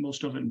Europe,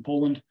 most of it in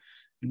Poland,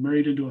 and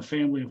married into a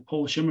family of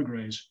Polish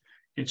immigrants,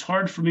 it's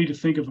hard for me to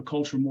think of a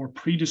culture more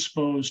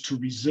predisposed to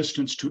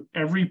resistance to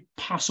every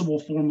possible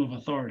form of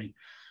authority,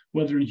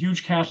 whether in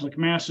huge Catholic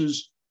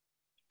masses,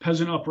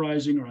 peasant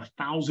uprising, or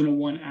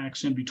 1,001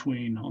 acts in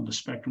between on the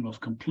spectrum of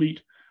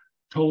complete,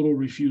 total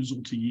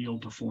refusal to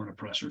yield to foreign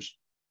oppressors.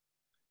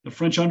 The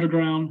French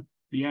underground,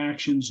 the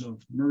actions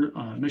of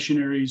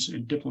missionaries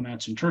and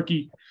diplomats in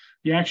Turkey,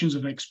 the actions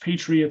of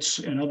expatriates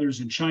and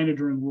others in China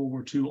during World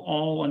War II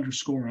all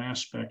underscore an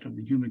aspect of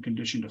the human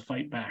condition to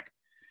fight back,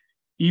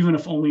 even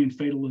if only in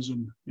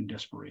fatalism and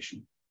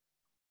desperation.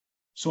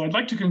 So I'd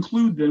like to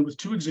conclude then with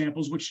two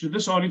examples, which to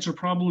this audience are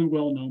probably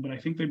well known, but I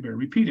think they bear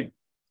repeating.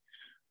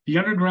 The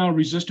underground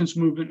resistance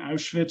movement,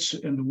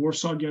 Auschwitz, and the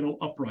Warsaw Ghetto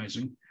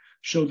uprising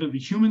showed that the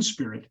human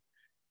spirit,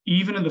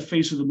 even in the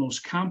face of the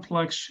most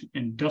complex,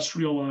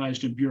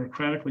 industrialized, and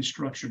bureaucratically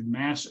structured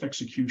mass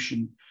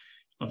execution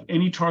of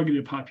any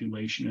targeted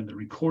population in the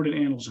recorded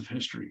annals of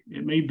history,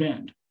 it may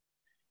bend,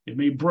 it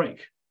may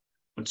break,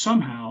 but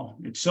somehow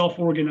it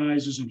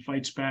self-organizes and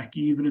fights back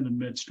even in the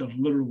midst of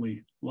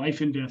literally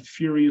life and death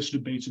furious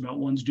debates about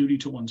one's duty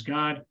to one's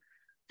God,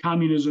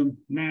 communism,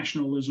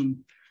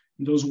 nationalism,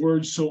 and those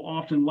words so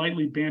often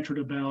lightly bantered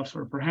about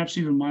or perhaps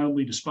even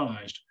mildly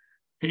despised,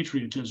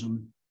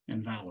 patriotism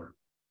and valor.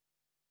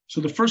 So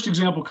the first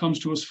example comes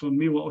to us from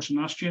Mila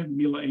 18,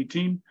 Mila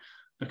 18,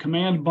 the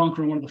command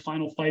bunker in one of the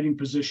final fighting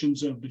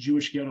positions of the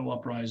Jewish ghetto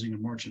uprising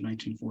in March of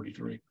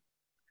 1943.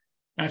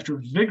 After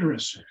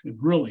vigorous,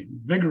 really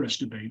vigorous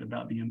debate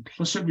about the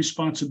implicit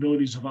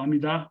responsibilities of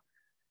Amidah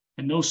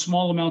and no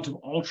small amount of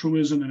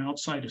altruism and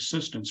outside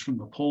assistance from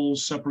the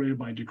Poles separated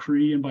by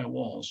decree and by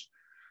walls,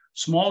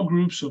 small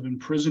groups of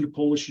imprisoned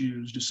Polish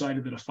Jews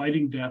decided that a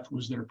fighting death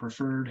was their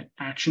preferred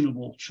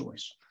actionable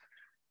choice.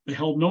 They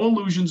held no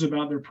illusions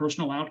about their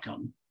personal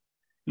outcome,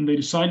 and they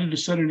decided to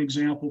set an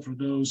example for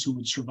those who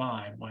would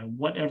survive by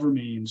whatever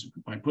means,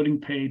 by putting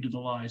paid to the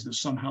lies that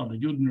somehow the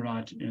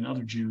Judenrat and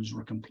other Jews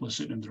were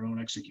complicit in their own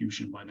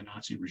execution by the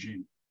Nazi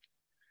regime.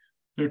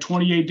 Their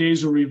 28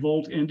 days of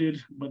revolt ended,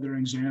 but their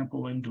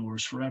example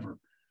endures forever.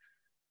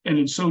 And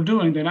in so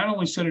doing, they not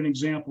only set an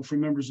example for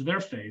members of their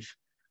faith,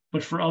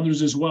 but for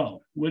others as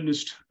well,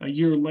 witnessed a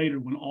year later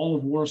when all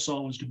of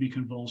Warsaw was to be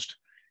convulsed,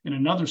 in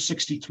another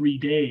 63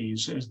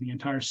 days as the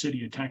entire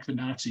city attacked the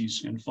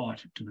Nazis and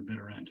fought to the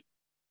bitter end.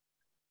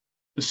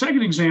 The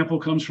second example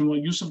comes from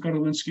what Yusuf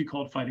Garolinsky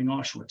called fighting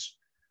Auschwitz.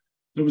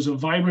 There was a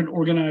vibrant,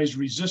 organized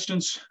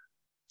resistance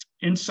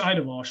inside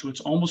of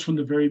Auschwitz almost from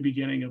the very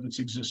beginning of its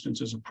existence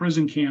as a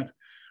prison camp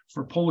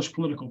for Polish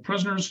political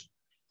prisoners,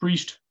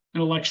 priests,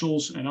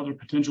 intellectuals, and other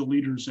potential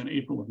leaders in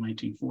April of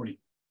 1940.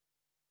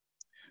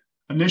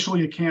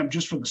 Initially a camp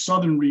just for the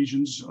southern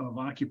regions of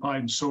occupied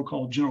and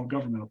so-called general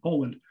government of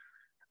Poland,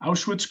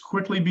 Auschwitz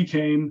quickly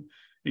became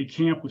a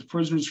camp with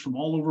prisoners from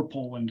all over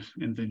Poland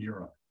and then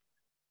Europe.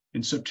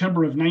 In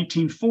September of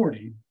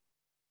 1940,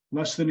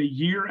 less than a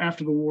year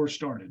after the war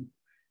started,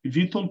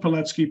 Witold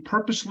Pilecki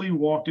purposely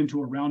walked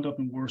into a roundup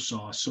in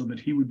Warsaw so that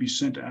he would be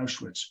sent to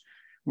Auschwitz,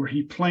 where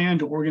he planned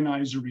to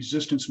organize a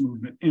resistance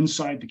movement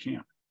inside the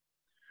camp.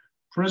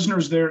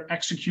 Prisoners there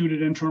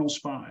executed internal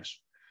spies.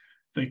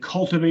 They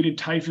cultivated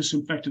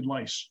typhus-infected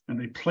lice, and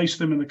they placed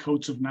them in the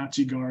coats of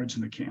Nazi guards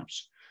in the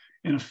camps.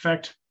 In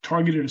effect,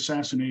 targeted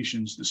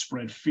assassinations that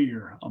spread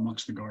fear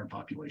amongst the guard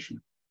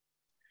population.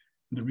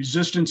 The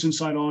resistance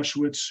inside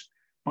Auschwitz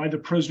by the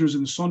prisoners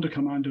in the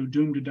Sonderkommando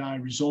doomed to die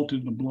resulted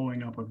in the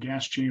blowing up of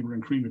gas chamber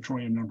and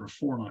crematorium number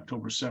 4 on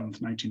October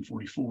 7th,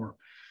 1944,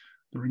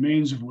 the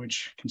remains of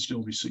which can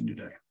still be seen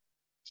today.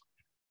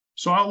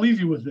 So I'll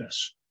leave you with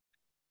this.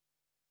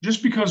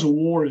 Just because a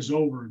war is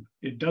over,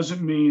 it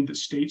doesn't mean that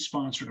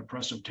state-sponsored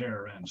oppressive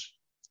terror ends.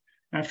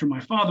 After my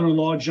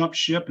father-in-law jumped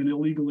ship and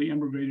illegally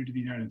immigrated to the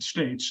United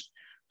States,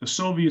 The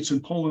Soviets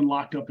in Poland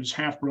locked up his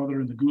half-brother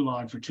in the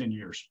Gulag for 10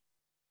 years.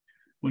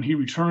 When he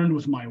returned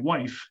with my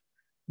wife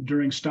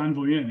during Stan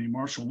Wojenny,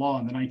 martial law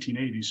in the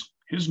 1980s,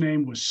 his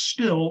name was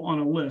still on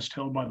a list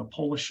held by the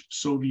Polish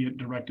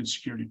Soviet-directed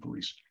security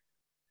police.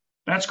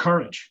 That's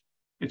courage.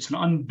 It's an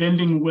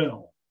unbending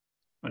will,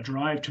 a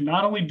drive to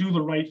not only do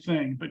the right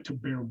thing, but to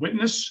bear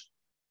witness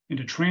and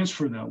to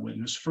transfer that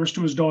witness, first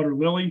to his daughter,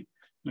 Lily,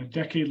 and a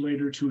decade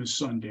later to his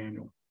son,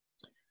 Daniel.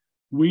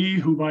 We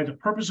who by the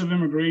purpose of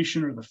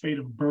immigration or the fate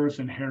of birth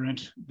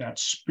inherit that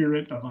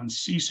spirit of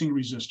unceasing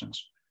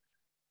resistance,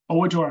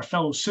 owe it to our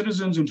fellow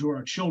citizens and to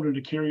our children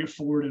to carry it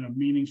forward in a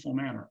meaningful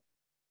manner.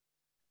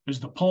 As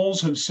the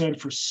Poles have said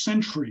for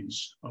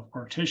centuries of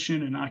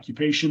partition and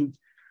occupation,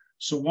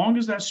 so long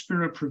as that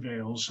spirit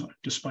prevails,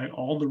 despite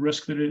all the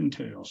risk that it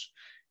entails,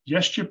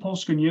 Jeszcze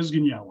Polska nie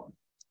zginęła,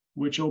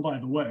 which, oh, by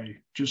the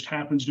way, just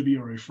happens to be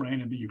a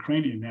refrain in the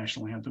Ukrainian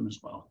national anthem as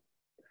well.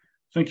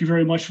 Thank you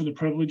very much for the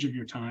privilege of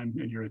your time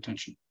and your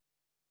attention.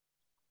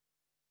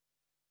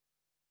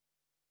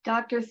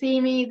 Dr.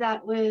 Theme,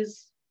 that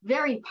was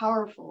very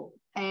powerful.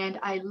 And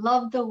I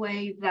love the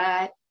way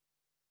that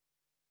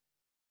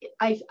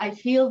I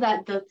feel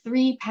that the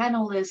three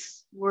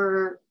panelists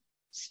were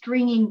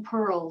stringing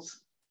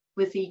pearls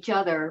with each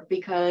other,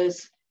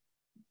 because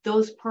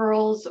those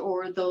pearls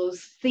or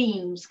those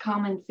themes,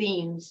 common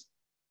themes,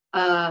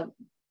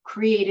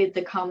 created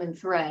the common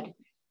thread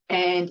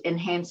and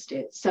enhanced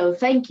it. So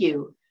thank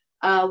you.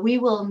 We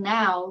will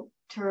now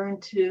turn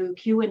to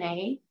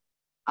Q&A.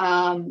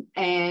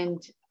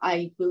 And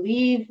I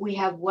believe we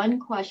have one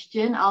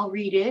question. I'll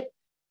read it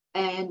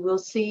and we'll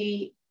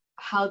see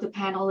how the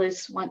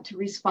panelists want to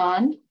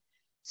respond.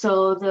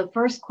 So the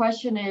first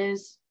question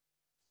is,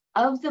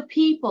 of the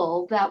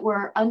people that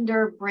were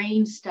under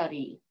brain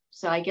study,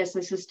 so I guess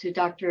this is to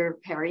Dr.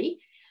 Perry,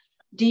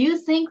 do you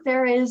think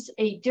there is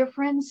a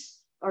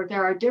difference, or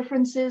there are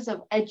differences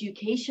of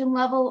education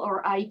level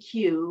or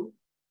IQ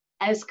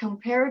as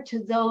compared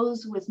to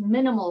those with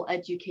minimal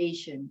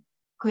education?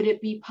 Could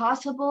it be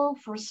possible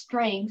for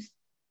strength,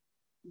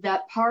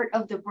 that part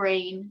of the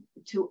brain,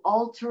 to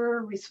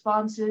alter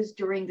responses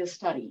during the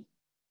study?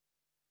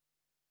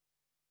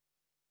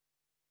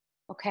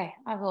 Okay,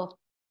 I will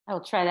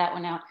try that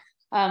one out.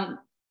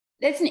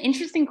 That's an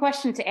interesting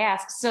question to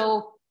ask.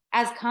 So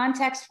as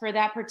context for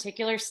that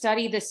particular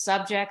study, the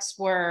subjects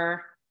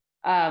were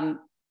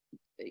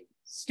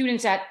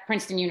students at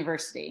Princeton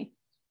University.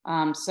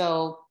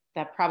 So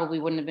that probably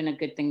wouldn't have been a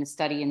good thing to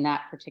study in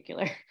that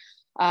particular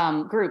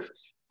group.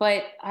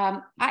 But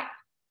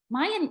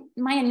my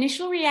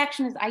initial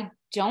reaction is I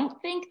don't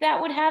think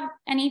that would have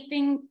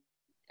anything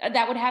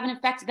that would have an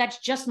effect. That's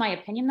just my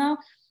opinion though,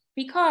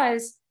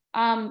 because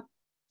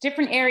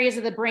different areas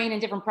of the brain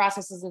and different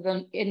processes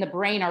in the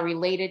brain are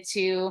related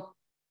to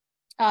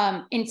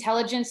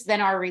intelligence than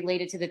are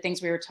related to the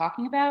things we were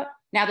talking about.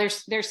 Now,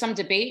 there's some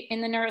debate in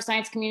the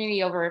neuroscience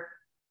community over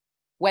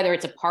whether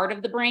it's a part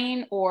of the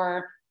brain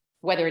or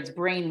whether it's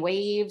brain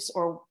waves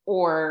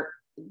or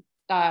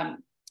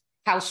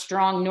how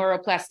strong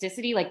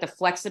neuroplasticity, like the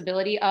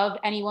flexibility of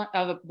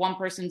one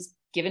person's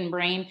given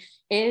brain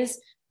is,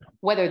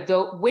 whether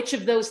which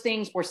of those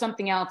things or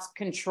something else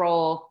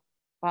control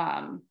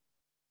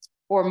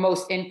or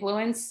most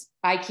influence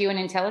IQ and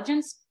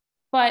intelligence.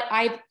 But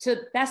to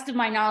the best of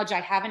my knowledge, I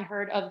haven't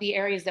heard of the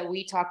areas that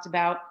we talked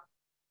about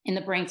in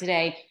the brain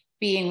today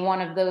being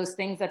one of those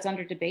things that's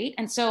under debate.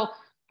 And so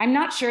I'm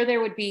not sure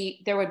there would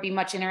be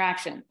much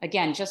interaction.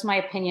 Again, just my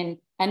opinion,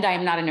 and I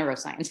am not a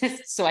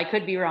neuroscientist, so I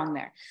could be wrong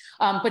there.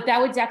 But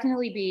that would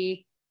definitely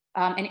be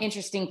an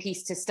interesting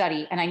piece to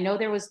study. And I know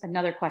there was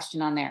another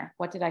question on there.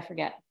 What did I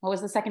forget? What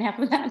was the second half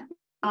of that?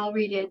 I'll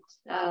read it.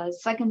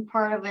 Second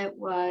part of it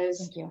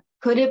was,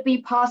 could it be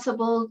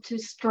possible to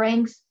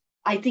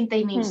I think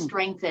they mean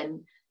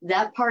strengthen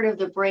that part of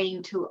the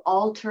brain to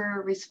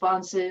alter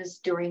responses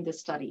during the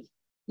study?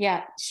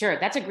 Yeah, sure.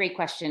 That's a great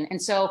question.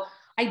 And so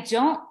I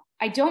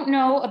don't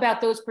know about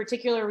those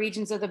particular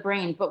regions of the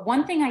brain, but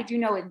one thing I do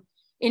know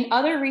in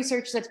other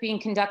research that's being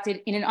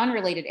conducted in an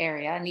unrelated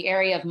area, in the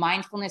area of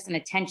mindfulness and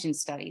attention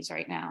studies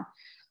right now,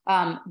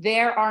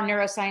 there are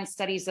neuroscience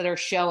studies that are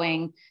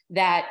showing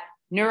that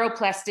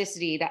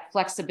neuroplasticity, that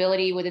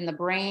flexibility within the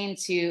brain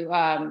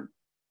to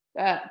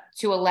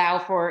allow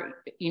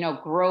for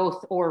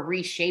growth or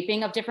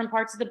reshaping of different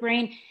parts of the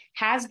brain,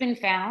 has been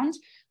found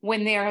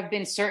when there have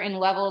been certain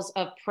levels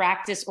of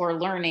practice or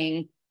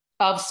learning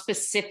of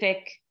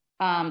specific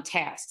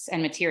tasks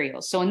and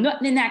materials. So in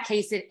that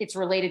case, it's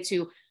related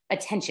to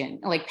attention,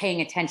 like paying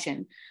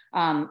attention.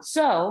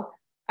 So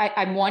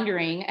I'm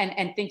wondering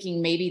and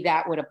thinking maybe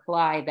that would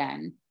apply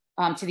then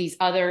to these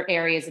other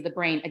areas of the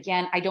brain.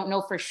 Again, I don't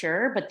know for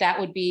sure, but that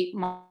would be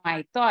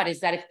my thought, is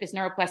that if this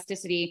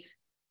neuroplasticity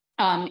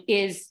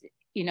is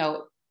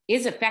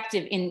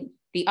effective in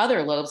the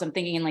other lobes, I'm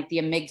thinking in like the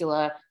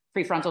amygdala,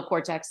 prefrontal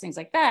cortex, things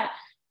like that,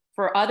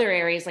 for other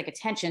areas like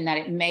attention, that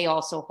it may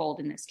also hold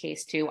in this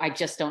case too. I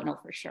just don't know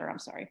for sure. I'm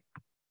sorry.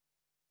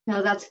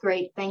 No, that's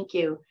great. Thank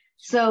you.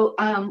 So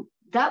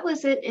that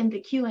was it in the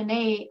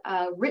Q&A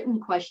written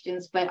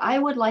questions, but I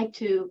would like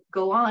to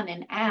go on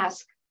and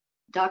ask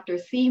Dr.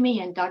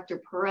 Thimi and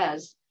Dr.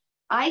 Perez.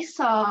 I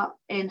saw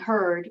and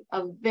heard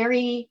a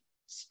very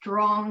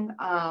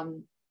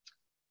strong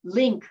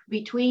link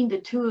between the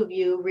two of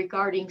you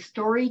regarding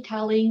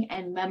storytelling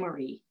and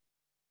memory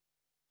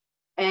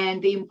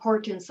and the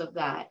importance of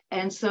that.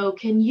 And so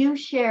can you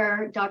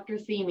share, Dr.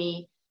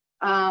 Thimi,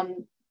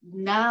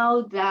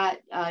 now that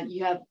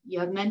you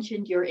have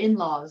mentioned your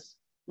in-laws,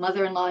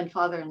 mother-in-law and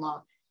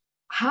father-in-law,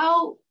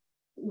 how,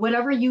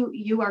 whatever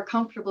you are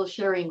comfortable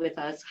sharing with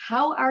us,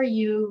 how are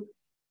you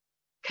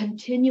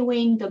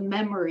continuing the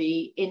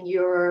memory in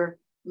your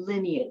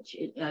lineage,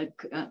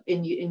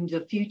 in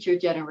the future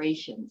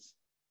generations?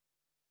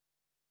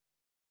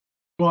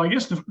 Well, I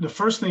guess the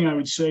first thing I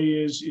would say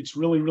is it's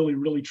really, really,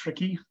 really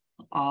tricky.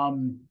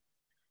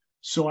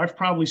 So I've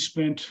probably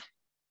spent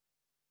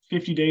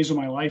 50 days of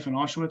my life in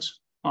Auschwitz,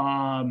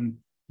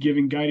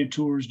 giving guided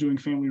tours, doing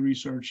family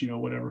research,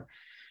 whatever.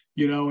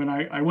 And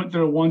I went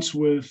there once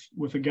with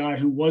a guy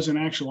who was an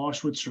actual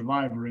Auschwitz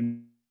survivor,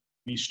 and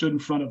he stood in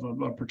front of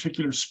a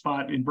particular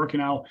spot in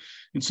Birkenau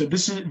and said,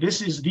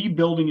 this is the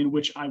building in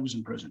which I was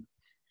in prison.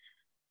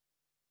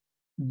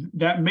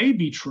 That may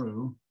be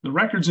true. The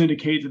records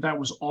indicate that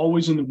was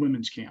always in the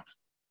women's camp.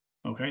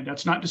 Okay,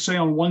 that's not to say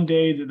on one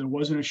day that there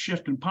wasn't a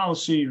shift in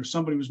policy or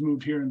somebody was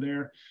moved here and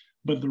there,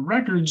 but the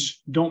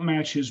records don't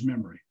match his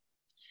memory.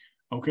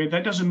 Okay,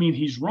 that doesn't mean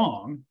he's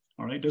wrong.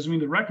 All right, doesn't mean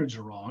the records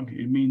are wrong.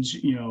 It means,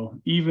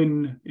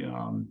 even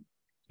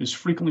as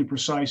frequently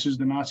precise as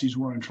the Nazis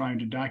were in trying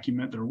to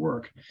document their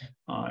work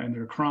and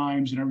their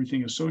crimes and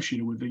everything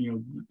associated with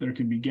it, there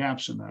can be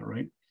gaps in that,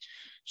 right?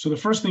 So the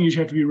first thing is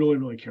you have to be really,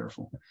 really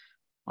careful.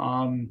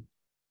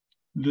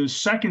 The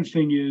second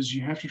thing is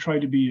you have to try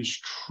to be as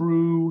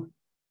true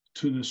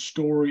to the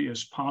story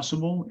as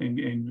possible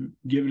and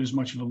give it as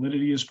much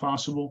validity as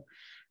possible.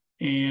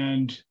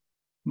 And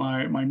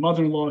my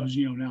mother-in-law, who's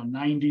now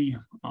 90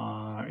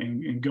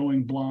 and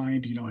going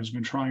blind, has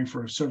been trying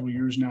for several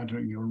years now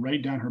to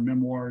write down her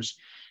memoirs.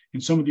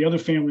 And some of the other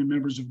family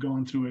members have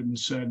gone through it and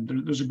said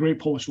there's a great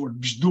Polish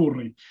word,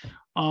 bzdury,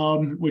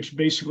 which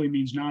basically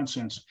means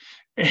nonsense.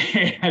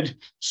 And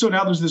so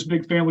now there's this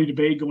big family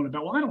debate going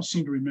about, well, I don't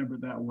seem to remember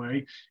it that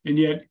way. And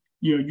yet,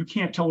 you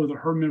can't tell her that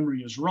her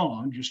memory is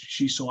wrong, just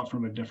she saw it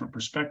from a different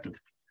perspective.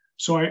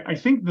 So I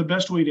think the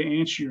best way to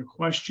answer your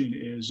question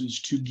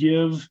is to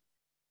give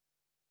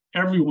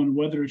everyone,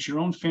 whether it's your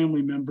own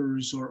family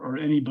members or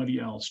anybody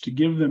else, to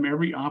give them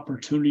every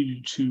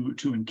opportunity to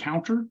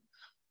encounter,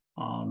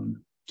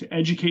 to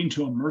educate and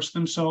to immerse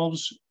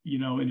themselves,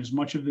 in as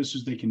much of this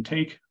as they can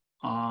take.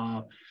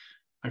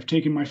 I've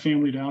taken my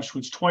family to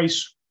Auschwitz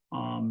twice,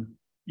 and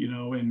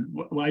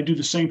I do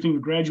the same thing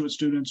with graduate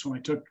students. When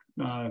I took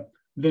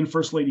then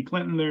First Lady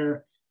Clinton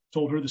there,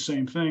 told her the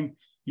same thing.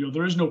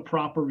 There is no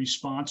proper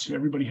response.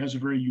 Everybody has a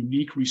very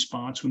unique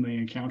response when they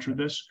encounter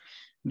this.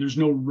 There's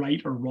no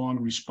right or wrong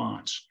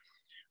response.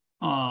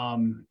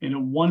 And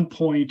at one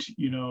point,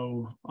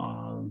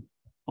 on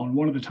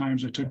one of the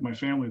times I took my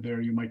family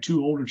there, my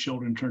two older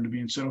children turned to me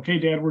and said, "Okay,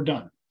 Dad, we're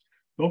done."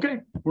 Okay,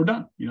 we're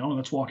done.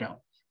 Let's walk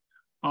out.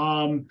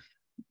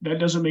 That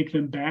doesn't make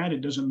them bad. It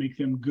doesn't make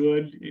them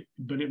good,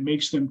 but it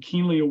makes them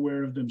keenly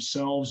aware of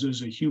themselves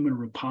as a human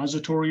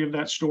repository of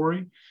that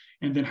story.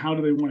 And then how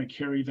do they want to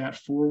carry that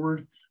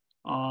forward?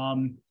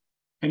 And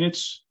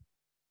it's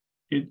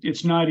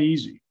not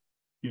easy,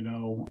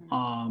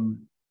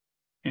 and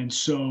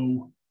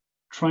so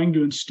trying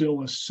to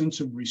instill a sense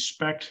of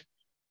respect,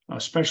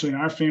 especially in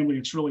our family,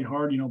 it's really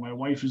hard. My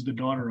wife is the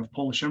daughter of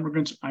Polish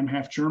immigrants. I'm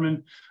half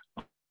German.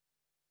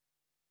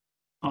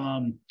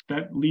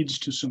 That leads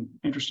to some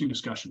interesting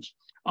discussions.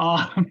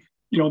 The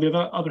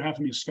other half of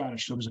me is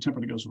Scottish, so there's a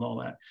temper that goes with all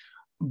that.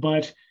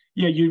 But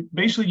yeah, you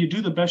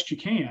do the best you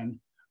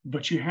can,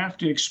 but you have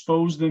to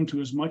expose them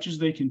to as much as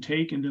they can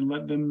take and then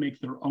let them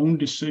make their own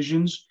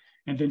decisions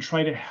and then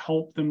try to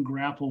help them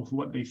grapple with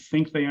what they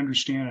think they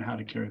understand and how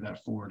to carry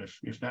that forward,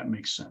 if that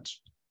makes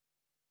sense.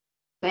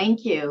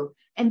 Thank you.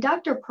 And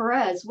Dr.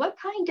 Perez, what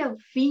kind of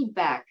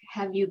feedback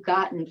have you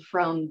gotten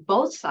from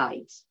both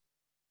sides?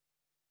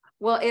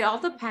 Well, it all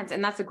depends.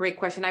 And that's a great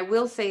question. I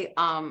will say,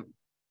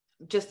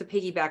 just to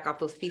piggyback off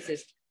those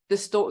pieces,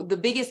 the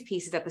biggest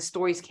piece is that the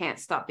stories can't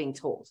stop being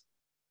told.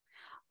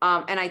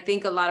 And I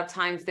think a lot of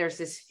times there's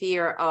this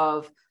fear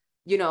of,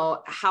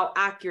 how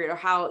accurate or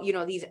how,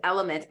 these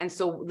elements. And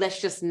so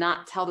let's just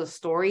not tell the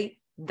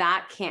story.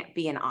 That can't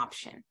be an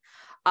option.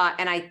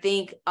 And I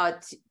think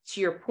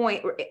to your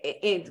point,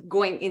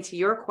 going into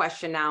your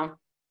question now,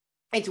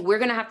 we're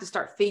going to have to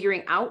start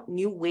figuring out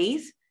new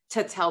ways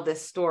to tell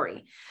this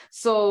story.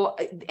 So,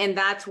 and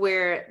that's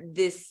where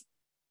this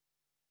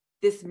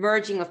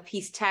merging of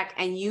peace tech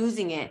and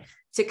using it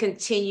to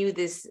continue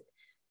this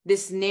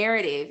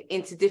narrative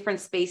into different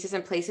spaces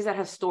and places that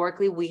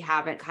historically we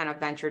haven't kind of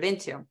ventured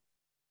into.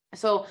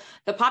 So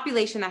the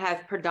population that has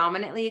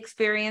predominantly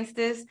experienced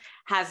this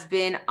has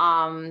been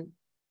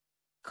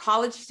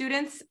college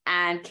students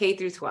and K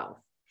through 12.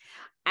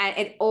 And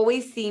it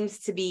always seems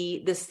to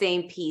be the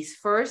same piece.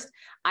 First,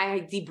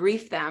 I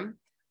debrief them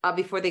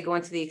before they go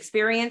into the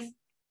experience.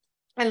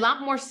 A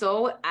lot more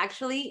so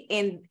actually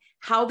in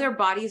how their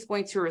body is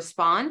going to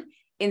respond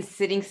in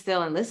sitting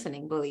still and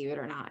listening, believe it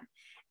or not.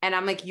 And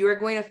I'm like, you're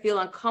going to feel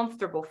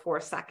uncomfortable for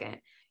a second.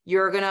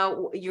 You're gonna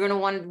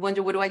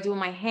wonder, what do I do with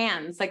my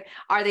hands? Like,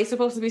 are they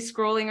supposed to be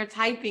scrolling or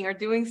typing or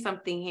doing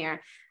something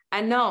here?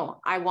 And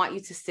no, I want you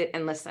to sit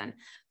and listen.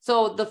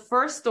 So the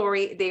first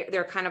story,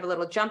 they're kind of a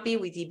little jumpy.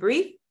 We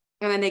debrief,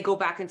 and then they go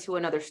back into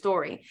another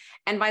story.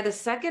 And by the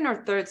second or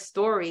third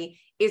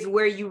story is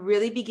where you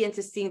really begin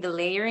to see the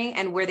layering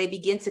and where they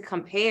begin to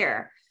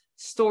compare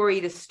story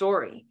to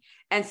story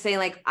and say,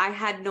 like, I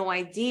had no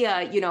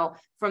idea, you know,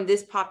 from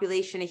this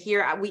population to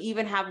here. We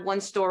even have one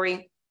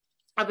story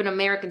of an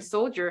American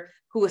soldier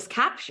who was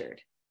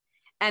captured,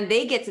 and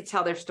they get to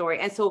tell their story.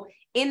 And so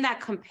in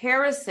that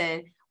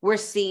comparison, we're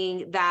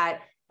seeing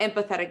that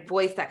empathetic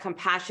voice, that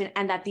compassion,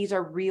 and that these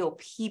are real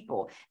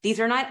people.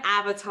 These are not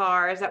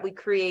avatars that we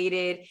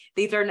created.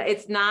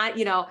 It's not,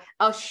 you know,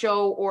 a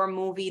show or a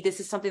movie. This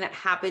is something that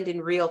happened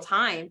in real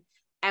time,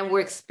 and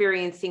we're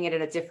experiencing it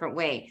in a different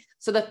way.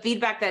 So the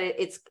feedback that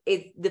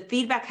the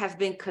feedback has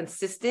been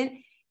consistent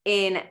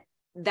in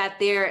that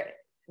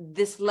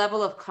this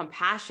level of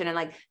compassion, and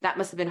like, that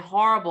must have been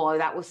horrible, or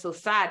that was so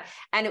sad.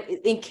 And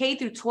in K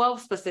through 12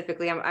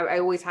 specifically, I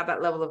always have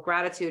that level of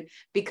gratitude,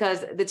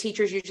 because the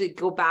teachers usually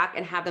go back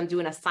and have them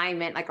do an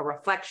assignment, like a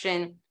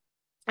reflection,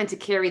 and to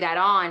carry that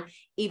on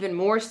even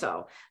more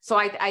so. So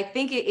I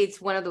think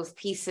it's one of those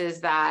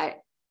pieces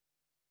that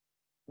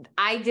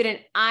I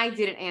didn't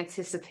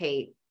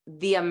anticipate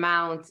the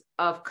amount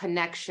of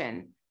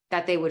connection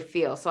that they would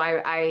feel. So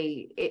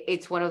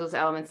it's one of those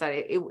elements that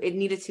it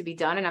needed to be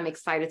done. And I'm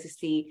excited to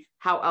see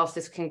how else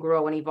this can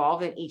grow and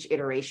evolve in each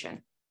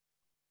iteration.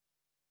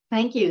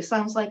 Thank you.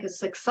 Sounds like a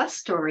success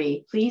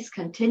story. Please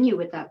continue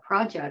with that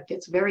project.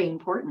 It's very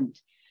important.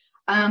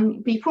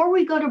 Before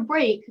we go to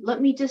break,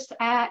 let me just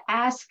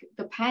ask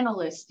the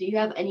panelists, do you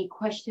have any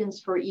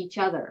questions for each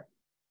other?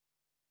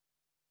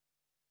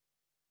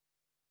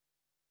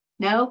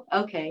 No?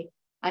 Okay.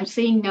 I'm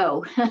seeing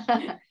no.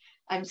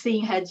 I'm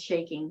seeing heads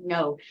shaking,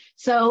 no.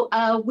 So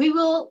we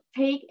will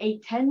take a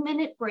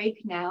 10-minute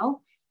break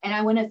now. And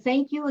I want to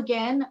thank you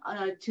again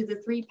to the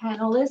three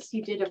panelists.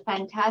 You did a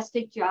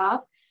fantastic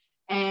job.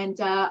 And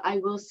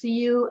I will see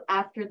you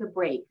after the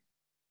break.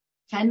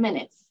 10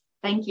 minutes.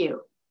 Thank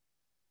you.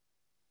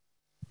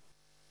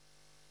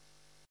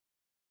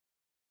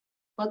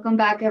 Welcome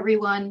back,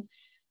 everyone.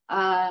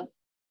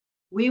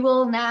 We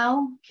will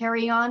now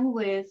carry on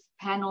with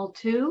panel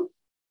 2.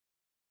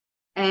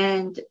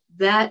 And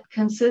that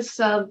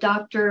consists of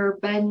Dr.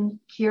 Ben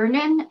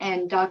Kiernan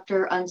and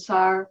Dr.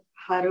 Ansar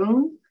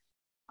Haroon.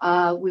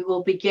 We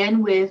will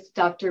begin with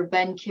Dr.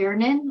 Ben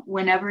Kiernan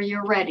whenever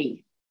you're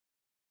ready.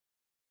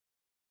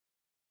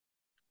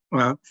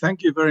 Well,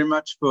 thank you very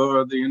much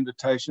for the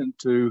invitation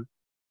to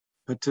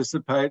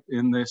participate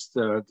in this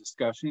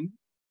discussion.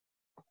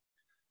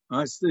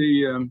 I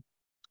see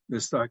the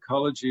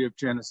psychology of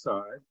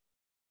genocide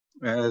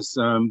as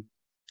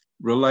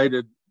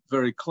related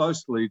very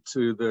closely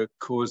to the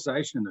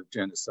causation of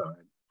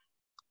genocide.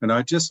 And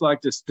I'd just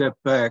like to step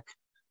back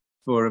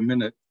for a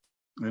minute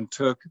and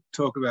talk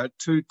about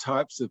two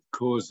types of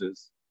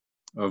causes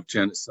of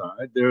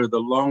genocide. There are the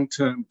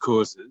long-term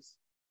causes,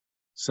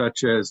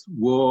 such as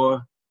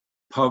war,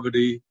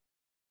 poverty,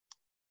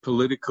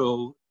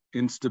 political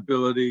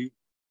instability,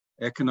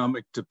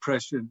 economic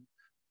depression.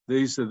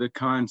 These are the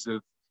kinds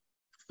of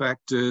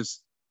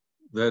factors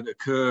that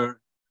occur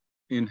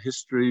in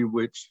history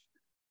which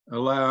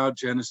allow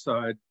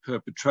genocide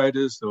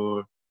perpetrators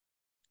or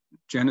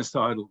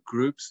genocidal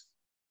groups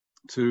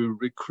to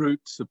recruit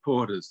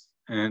supporters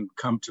and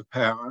come to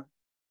power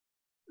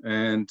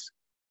and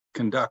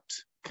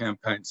conduct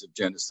campaigns of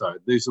genocide.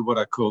 These are what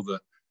I call the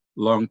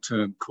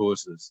long-term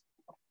causes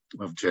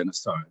of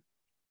genocide.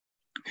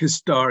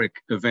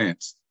 Historic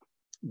events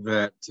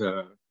that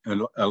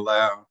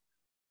allow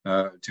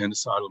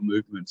genocidal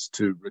movements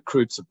to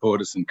recruit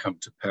supporters and come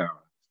to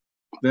power.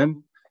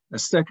 Then a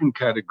second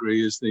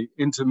category is the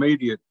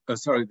immediate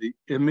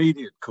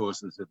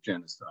causes of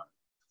genocide.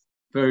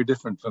 Very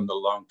different from the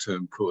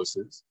long-term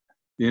causes.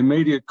 The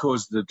immediate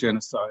causes of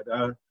genocide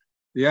are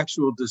the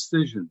actual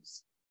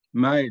decisions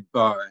made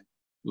by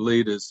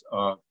leaders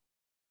of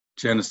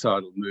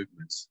genocidal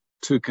movements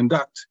to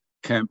conduct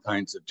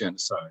campaigns of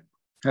genocide,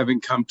 having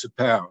come to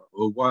power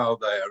or while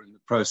they are in the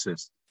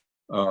process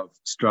of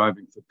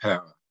striving for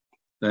power.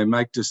 They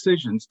make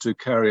decisions to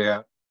carry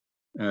out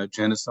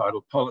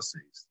genocidal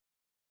policies.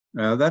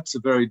 That's a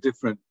very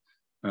different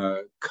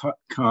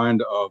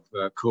kind of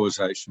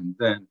causation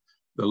than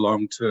the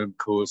long-term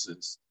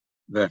causes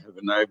that have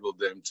enabled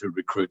them to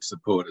recruit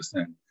supporters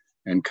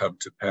and come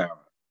to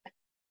power.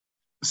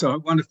 So I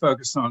want to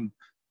focus on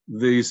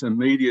these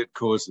immediate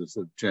causes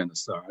of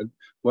genocide,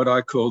 what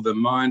I call the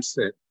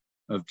mindset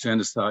of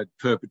genocide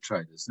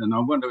perpetrators. And I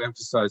want to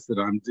emphasize that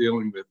I'm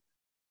dealing with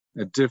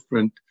a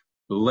different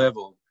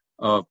level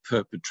of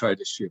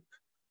perpetratorship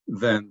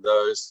than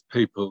those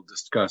people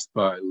discussed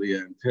by Leigh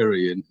Ann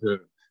Perry in her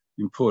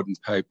important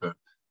paper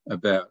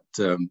about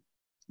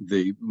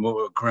the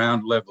more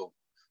ground level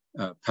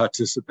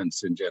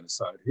participants in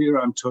genocide. Here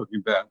I'm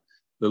talking about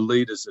the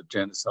leaders of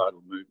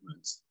genocidal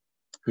movements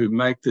who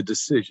make the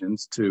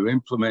decisions to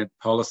implement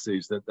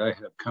policies that they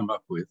have come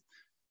up with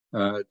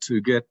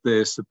to get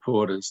their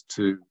supporters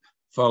to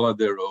follow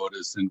their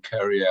orders and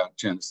carry out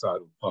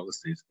genocidal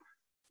policies.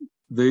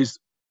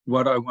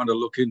 What I want to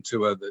look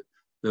into are the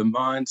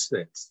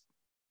mindsets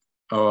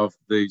of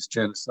these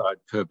genocide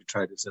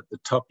perpetrators at the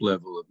top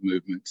level of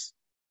movements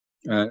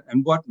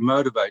and what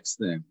motivates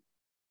them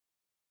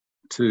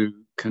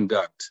to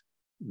conduct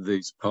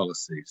these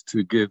policies,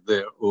 to give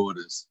their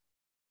orders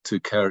to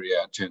carry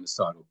out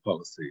genocidal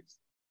policies.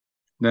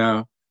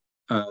 Now,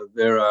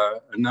 there are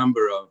a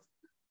number of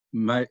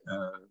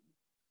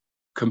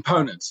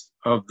components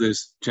of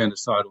this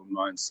genocidal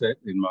mindset,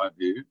 in my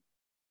view.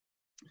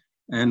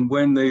 And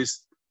when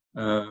these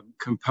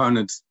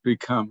components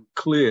become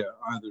clear,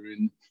 either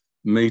in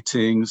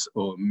meetings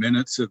or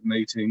minutes of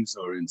meetings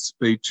or in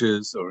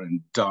speeches or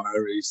in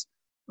diaries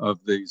of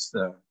these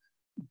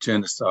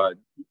genocide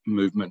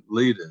movement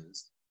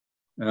leaders,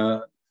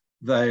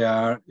 they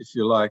are, if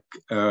you like,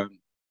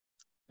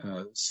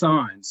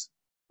 signs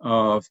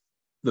of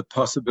the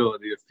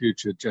possibility of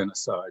future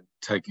genocide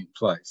taking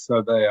place.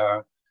 So they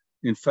are,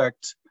 in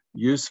fact,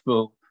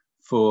 useful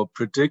for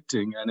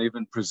predicting and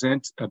even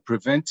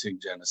preventing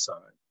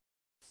genocide.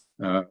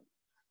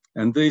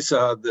 And these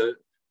are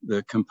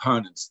the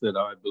components that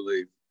I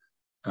believe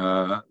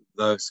are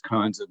those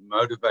kinds of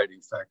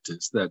motivating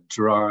factors that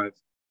drive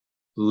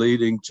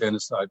leading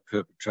genocide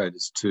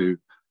perpetrators to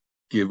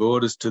give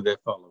orders to their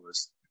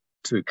followers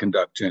to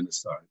conduct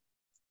genocide.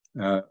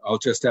 I'll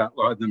just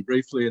outline them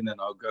briefly and then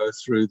I'll go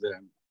through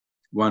them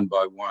one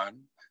by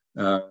one,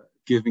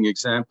 giving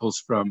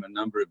examples from a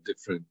number of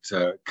different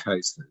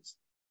cases.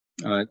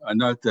 I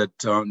note that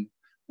Don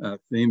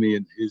Themi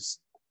in his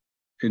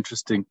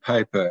interesting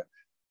paper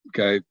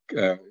gave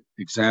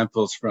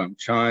examples from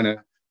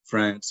China,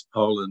 France,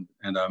 Poland,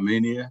 and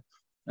Armenia.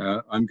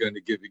 I'm going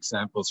to give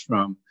examples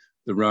from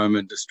the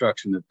Roman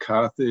destruction of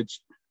Carthage,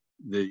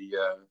 the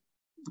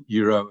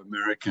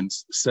Euro-American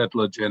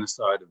settler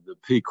genocide of the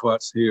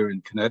Pequots here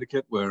in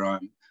Connecticut, where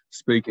I'm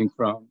speaking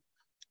from,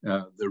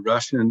 the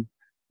Russian,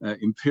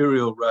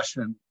 Imperial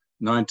Russian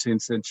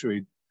 19th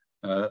century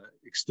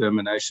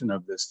extermination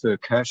of the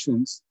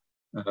Circassians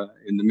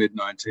in the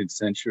mid-19th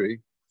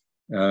century,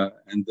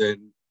 and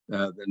then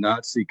the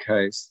Nazi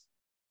case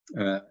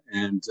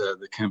and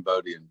the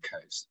Cambodian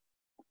case.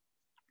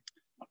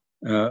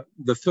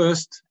 The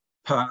first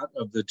part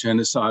of the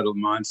genocidal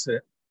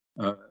mindset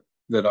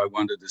that I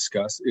want to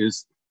discuss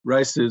is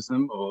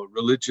racism or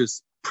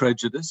religious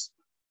prejudice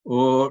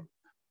or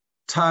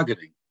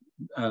targeting,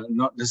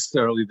 not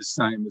necessarily the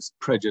same as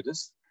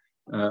prejudice,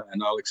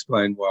 and I'll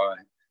explain why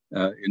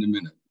in a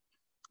minute.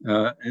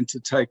 And to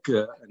take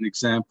an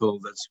example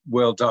that's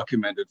well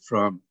documented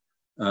from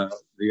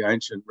the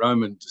ancient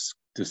Roman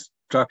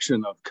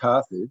destruction of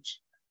Carthage,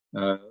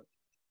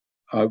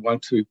 I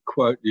want to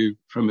quote you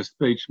from a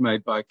speech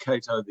made by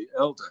Cato the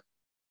Elder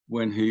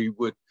when he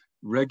would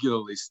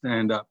regularly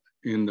stand up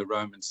in the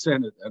Roman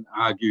Senate and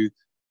argue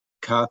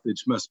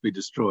Carthage must be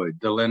destroyed,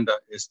 delenda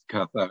est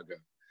Carthago.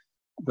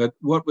 But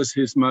what was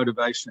his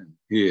motivation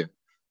here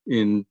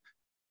in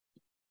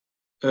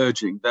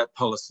urging that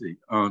policy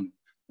on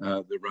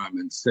the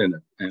Roman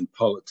Senate and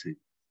polity?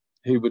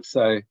 He would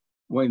say,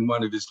 in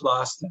one of his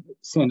last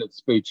Senate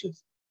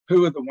speeches,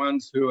 who are the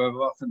ones who have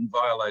often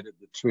violated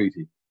the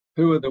treaty?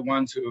 Who are the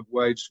ones who have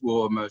waged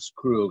war most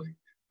cruelly?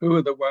 Who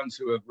are the ones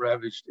who have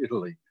ravaged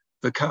Italy?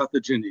 The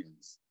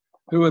Carthaginians.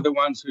 Who are the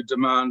ones who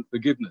demand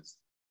forgiveness?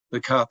 The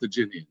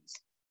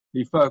Carthaginians.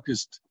 He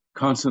focused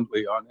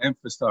constantly on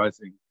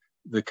emphasizing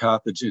the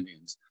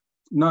Carthaginians,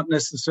 not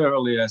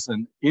necessarily as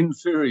an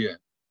inferior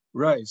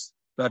race,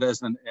 but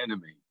as an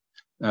enemy,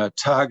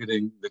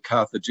 targeting the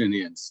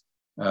Carthaginians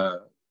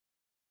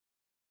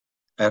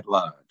at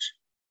large.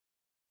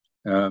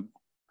 A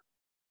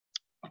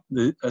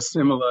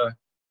similar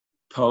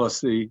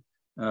policy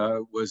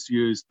was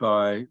used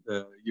by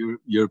the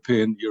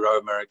European,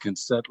 Euro-American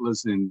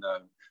settlers in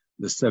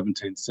the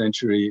 17th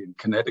century in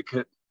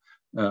Connecticut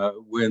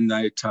when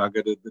they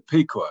targeted the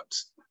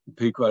Pequots, the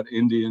Pequot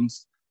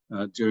Indians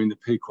during the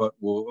Pequot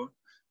War.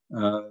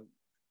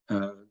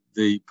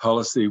 The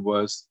policy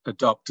was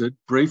adopted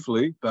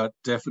briefly, but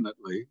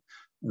definitely,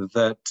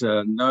 that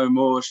no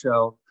more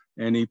shall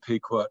any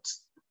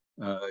Pequots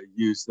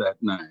use that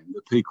name.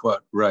 The Pequot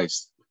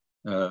race,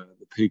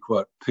 the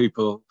Pequot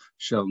people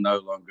shall no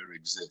longer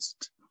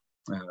exist.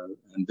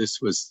 And this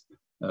was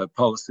a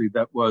policy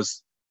that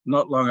was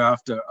not long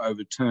after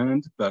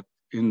overturned, but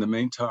in the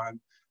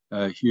meantime,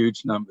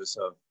 huge numbers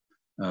of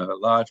a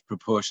large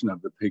proportion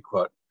of the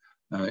Pequot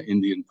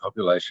Indian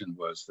population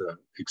was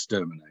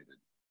exterminated.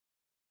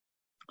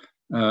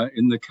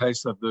 In the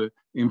case of the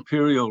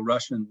Imperial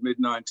Russian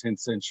mid-19th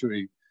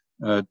century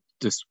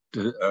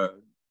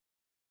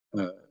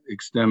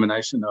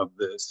extermination of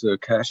the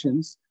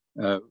Circassians,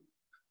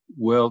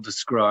 well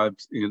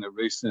described in a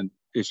recent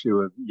issue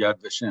of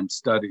Yad Vashem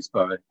Studies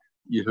by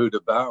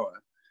Yehuda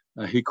Bauer.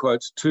 He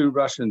quotes two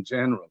Russian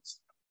generals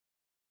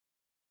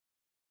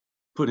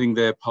putting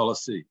their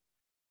policy.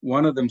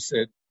 One of them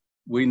said,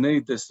 "We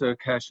need the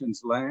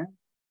Circassians' land,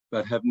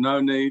 but have no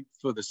need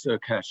for the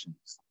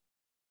Circassians."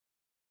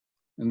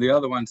 And the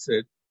other one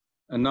said,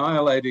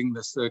 "Annihilating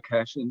the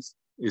Circassians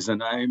is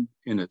an aim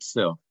in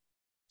itself."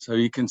 So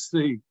you can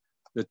see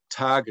the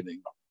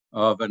targeting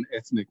of an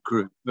ethnic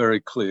group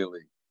very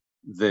clearly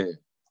there.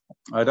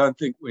 I don't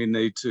think we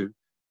need to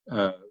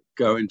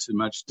go into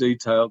much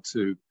detail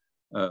to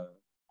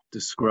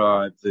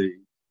describe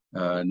the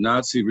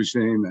Nazi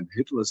regime and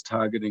Hitler's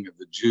targeting of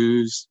the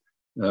Jews,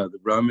 the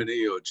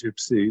Romani or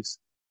Gypsies,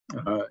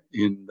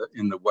 in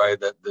the way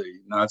that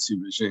the Nazi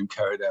regime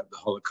carried out the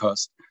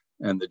Holocaust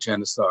and the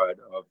genocide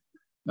of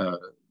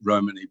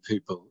Romani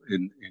people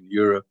in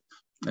Europe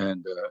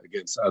and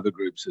against other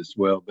groups as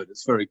well. But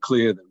it's very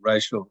clear that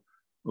racial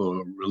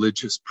or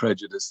religious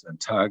prejudice and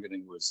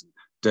targeting was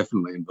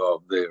definitely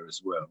involved there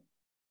as well.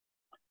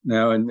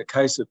 Now, in the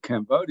case of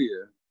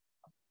Cambodia,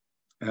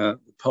 the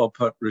Pol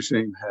Pot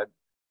regime had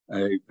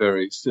a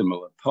very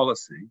similar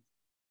policy.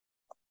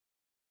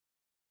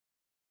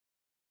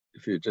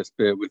 If you just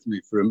bear with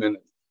me for a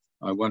minute,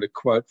 I want to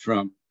quote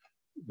from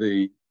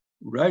the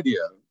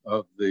radio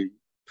of the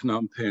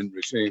Phnom Penh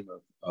regime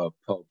of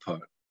Pol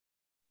Pot,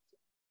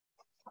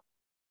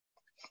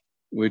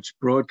 which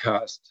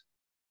broadcast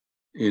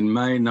in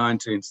May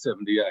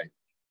 1978.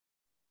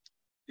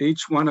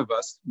 "Each one of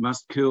us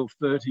must kill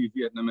 30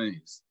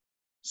 Vietnamese.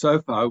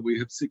 So far, we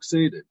have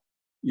succeeded.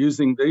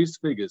 Using these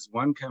figures,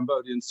 one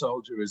Cambodian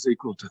soldier is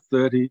equal to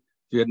 30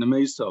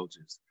 Vietnamese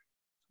soldiers.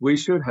 We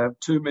should have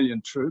 2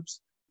 million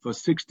troops for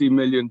 60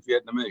 million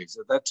Vietnamese."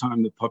 At that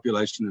time, the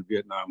population of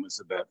Vietnam was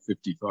about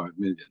 55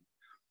 million.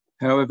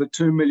 However,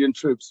 2 million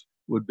troops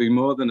would be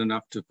more than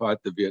enough to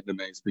fight the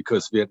Vietnamese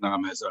because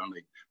Vietnam has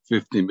only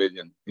 50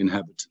 million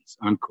inhabitants,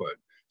 unquote.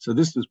 So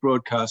this was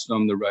broadcast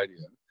on the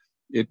radio.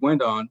 It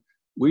went on,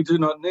 "We do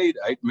not need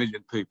 8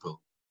 million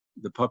people,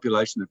 the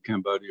population of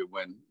Cambodia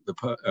when the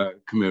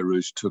Khmer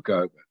Rouge took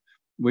over.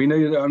 We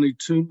needed only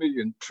 2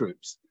 million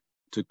troops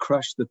to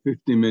crush the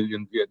 50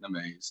 million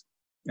Vietnamese,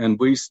 and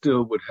we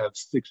still would have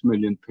 6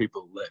 million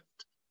people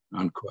left,"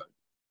 unquote.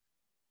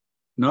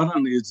 Not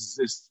only does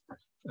this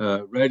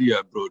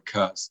radio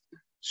broadcast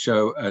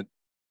show an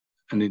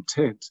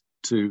intent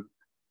to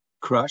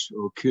crush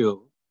or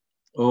kill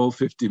all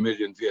 50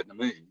 million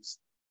Vietnamese,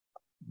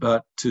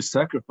 but to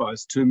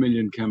sacrifice 2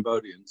 million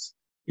Cambodians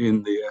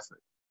in the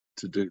effort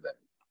to do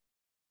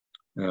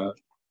that.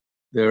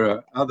 There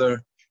are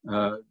other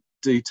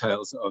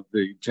details of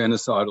the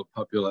genocidal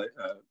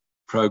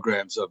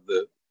programs of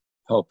the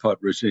Pol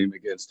Pot regime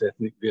against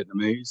ethnic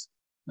Vietnamese.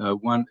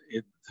 One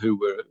who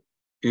were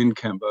in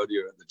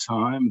Cambodia at the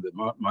time, the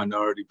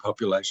minority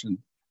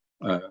population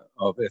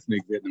of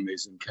ethnic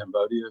Vietnamese in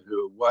Cambodia,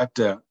 who were wiped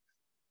out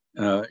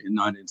in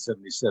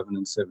 1977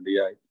 and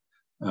 78,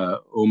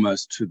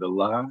 almost to the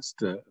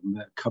last. A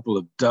couple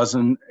of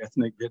dozen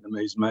ethnic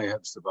Vietnamese may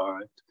have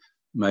survived,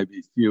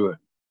 maybe fewer.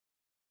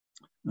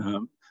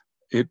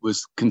 It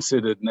was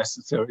considered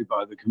necessary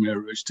by the Khmer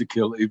Rouge to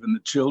kill even the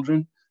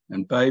children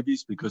and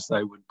babies because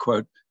they would,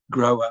 quote,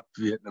 grow up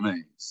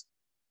Vietnamese.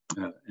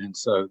 And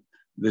so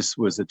this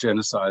was a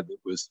genocide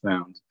that was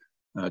found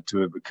to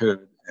have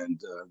occurred, and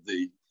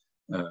the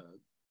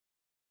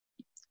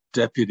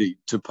deputy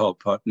to Pol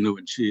Pot,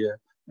 Nguyen Chia,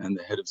 and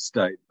the head of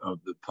state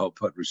of the Pol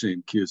Pot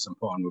regime, Khieu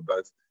Samphan, were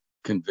both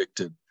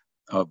convicted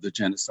of the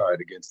genocide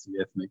against the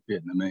ethnic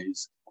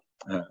Vietnamese,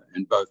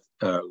 and both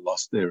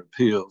lost their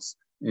appeals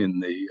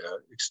in the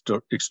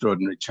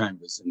extraordinary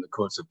chambers in the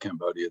courts of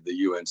Cambodia, the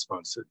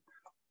UN-sponsored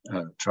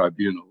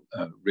tribunal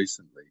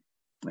recently.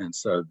 And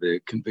so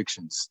their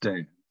convictions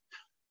stand.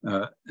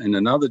 And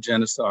another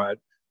genocide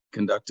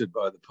conducted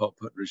by the Pol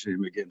Pot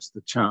regime against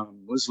the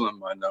Cham Muslim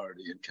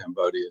minority in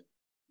Cambodia,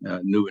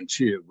 Nguyen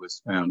Chia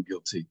was found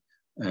guilty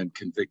and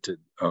convicted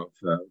of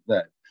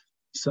that.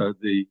 So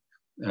the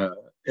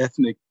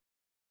ethnic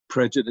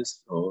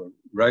prejudice or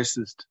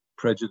racist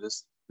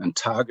prejudice and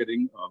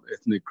targeting of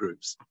ethnic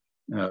groups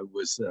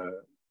was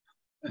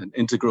an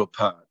integral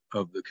part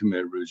of the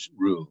Khmer Rouge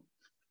rule.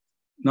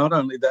 Not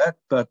only that,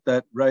 but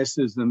that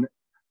racism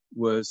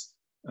was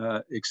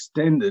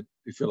extended,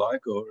 if you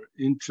like, or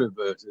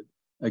introverted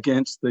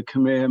against the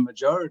Khmer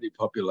majority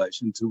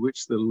population to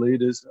which the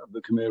leaders of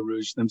the Khmer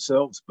Rouge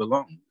themselves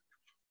belonged.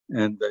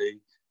 And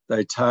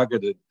they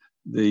targeted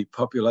the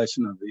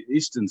population of the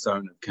eastern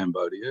zone of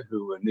Cambodia,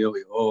 who were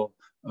nearly all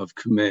of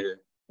Khmer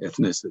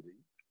ethnicity.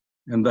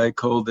 And they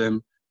called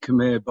them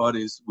Khmer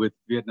bodies with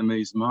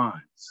Vietnamese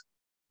minds,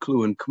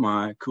 Kluan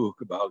Khmer, Kua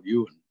Kabal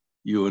Yuan,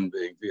 Yuan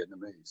being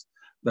Vietnamese.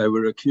 They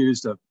were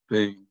accused of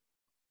being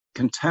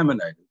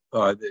contaminated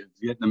by the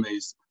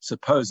Vietnamese,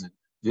 supposed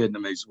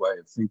Vietnamese way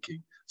of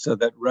thinking, so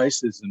that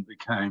racism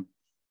became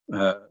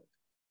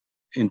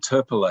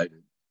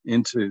interpolated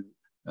into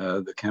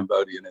the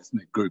Cambodian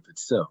ethnic group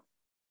itself.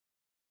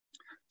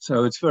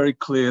 So it's very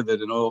clear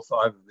that in all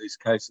 5 of these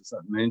cases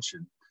I've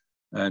mentioned,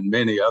 and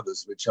many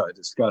others which I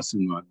discuss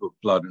in my book,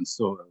 Blood and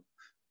Soil,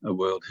 A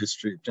World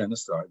History of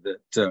Genocide,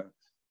 that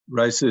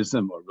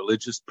racism or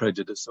religious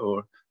prejudice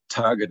or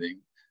targeting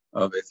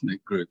of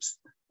ethnic groups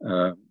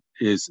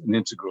is an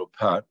integral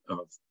part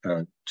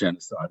of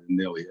genocide in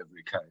nearly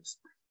every case.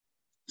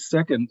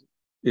 Second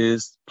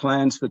is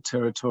plans for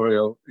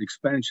territorial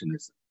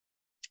expansionism.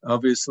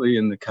 Obviously,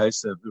 in the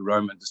case of the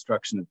Roman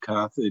destruction of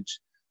Carthage,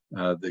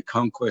 the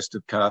conquest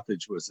of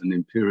Carthage was an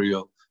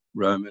imperial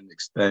Roman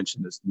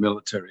expansionist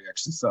military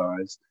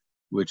exercise,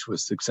 which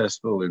was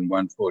successful in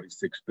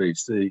 146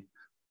 BC.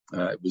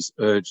 It was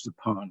urged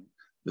upon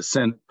the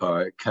Senate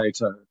by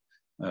Cato,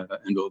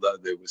 and although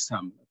there were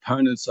some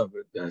opponents of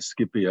it,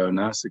 Scipio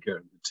Nasica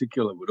in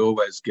particular would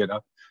always get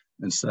up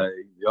and say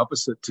the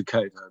opposite to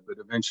Cato, but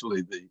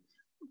eventually the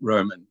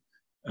Roman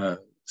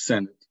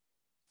Senate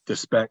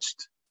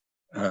dispatched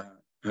a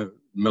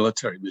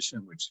military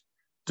mission which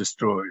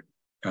destroyed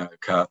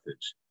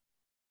Carthage.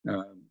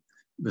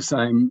 The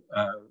same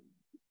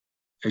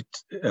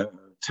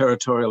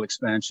territorial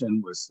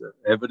expansion was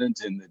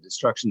evident in the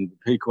destruction of the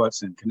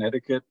Pequots in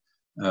Connecticut,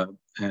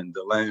 and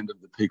the land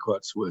of the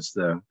Pequots was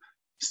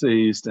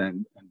seized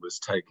and was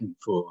taken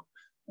for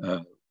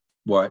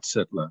white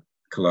settler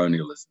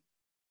colonialism.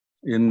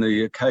 In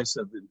the case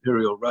of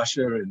Imperial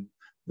Russia and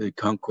the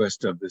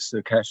conquest of the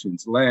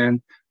Circassians'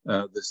 land,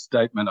 the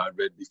statement I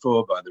read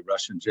before by the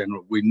Russian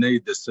general, we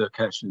need the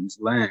Circassians'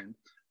 land,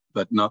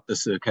 but not the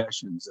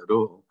Circassians at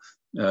all.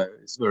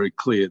 It's very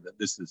clear that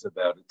this is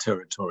about a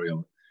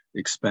territorial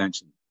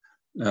expansion.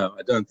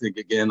 I don't think,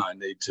 again, I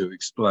need to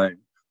explain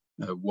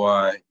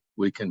why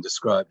we can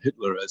describe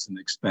Hitler as an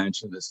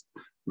expansionist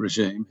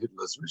regime,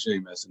 Hitler's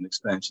regime as an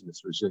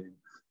expansionist regime.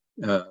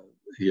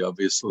 He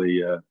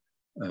obviously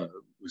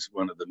was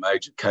one of the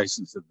major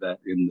cases of that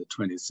in the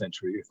 20th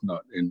century, if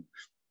not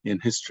in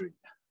history.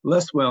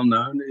 Less well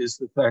known is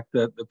the fact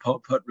that the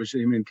Pol Pot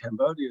regime in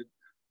Cambodia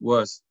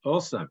was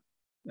also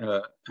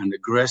an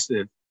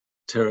aggressive,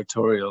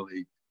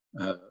 territorially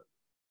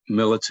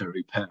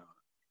military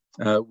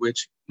power,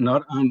 which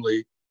not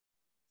only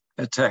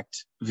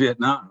attacked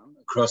Vietnam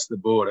across the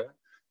border,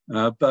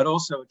 but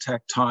also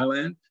attacked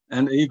Thailand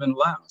and even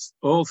Laos.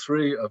 All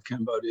three of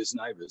Cambodia's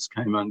neighbours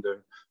came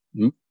under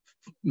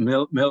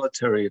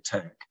military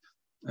attack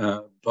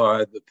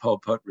by the Pol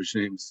Pot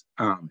regime's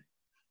army.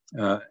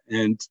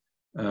 And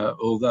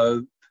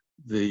although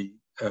the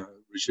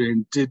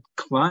regime did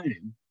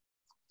claim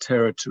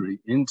territory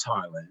in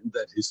Thailand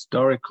that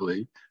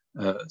historically,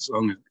 as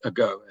long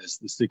ago as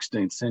the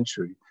 16th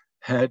century,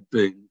 had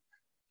been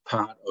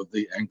part of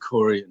the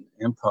Angkorian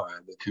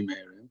Empire, the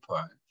Khmer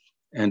Empire,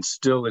 and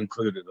still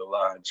included a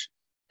large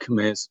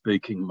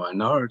Khmer-speaking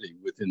minority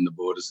within the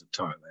borders of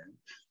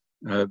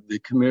Thailand. The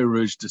Khmer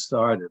Rouge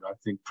decided, I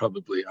think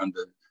probably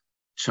under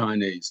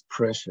Chinese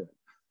pressure,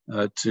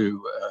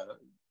 to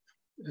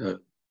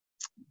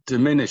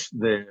diminish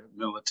their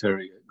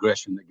military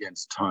aggression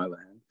against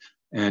Thailand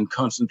and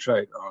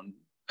concentrate on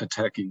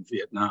attacking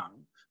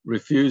Vietnam,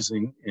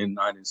 refusing in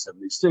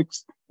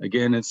 1976,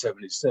 again in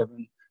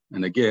 77,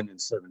 and again in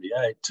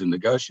 78 to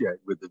negotiate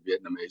with the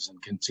Vietnamese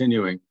and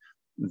continuing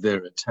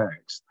their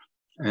attacks.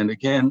 And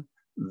again,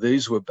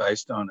 these were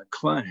based on a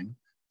claim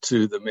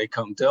to the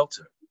Mekong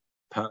Delta,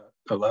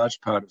 a large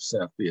part of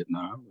South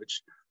Vietnam,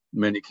 which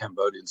many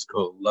Cambodians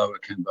call Lower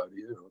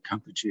Cambodia or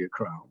Kampuchea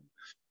Krom.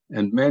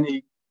 And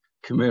many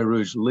Khmer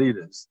Rouge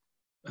leaders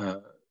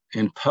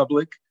in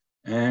public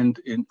and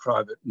in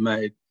private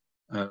made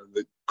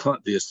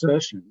the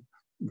assertion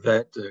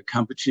that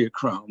Kampuchea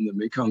Krom, the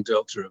Mekong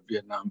Delta of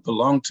Vietnam,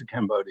 belonged to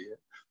Cambodia,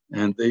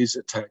 and these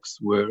attacks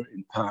were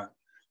in part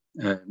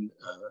an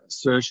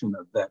assertion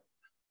of that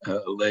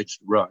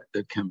alleged right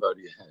that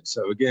Cambodia had.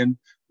 So again,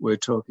 we're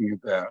talking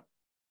about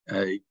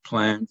a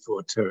plan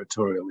for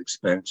territorial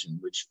expansion,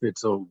 which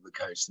fits all of the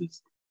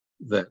cases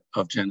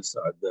of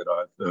genocide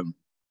that I've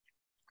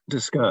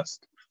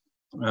discussed.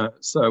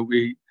 So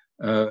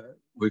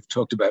we've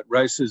talked about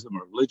racism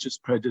or religious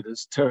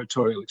prejudice,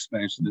 territorial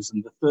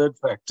expansionism. The third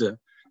factor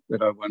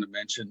that I want to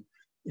mention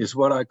is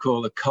what I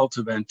call a cult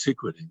of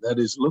antiquity. That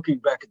is looking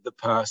back at the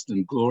past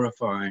and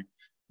glorifying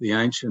the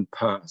ancient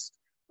past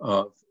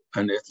of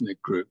an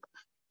ethnic group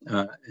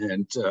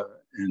and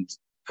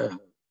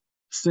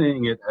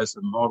seeing it as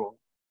a model,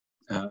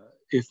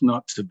 if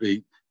not to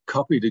be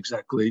copied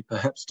exactly,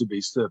 perhaps to be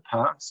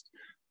surpassed,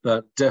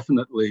 but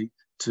definitely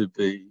to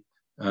be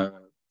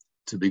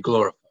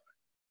glorified.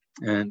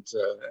 And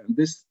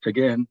this,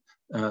 again,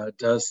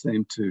 does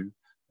seem to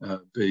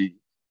be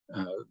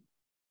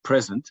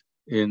present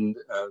in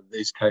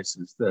these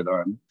cases that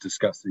I'm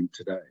discussing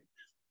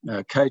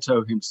today.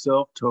 Cato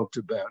himself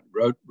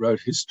wrote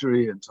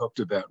history and talked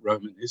about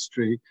Roman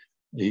history.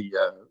 He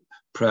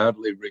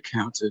proudly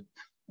recounted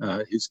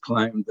his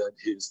claim that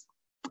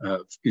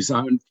his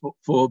own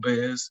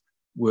forebears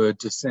were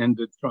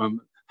descended from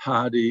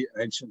hardy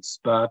ancient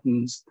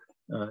Spartans.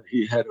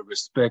 He had a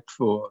respect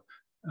for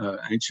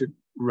ancient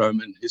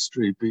Roman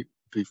history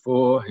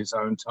before his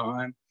own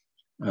time.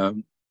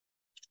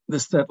 The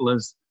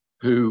settlers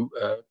who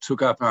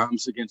took up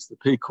arms against the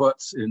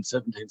Pequots in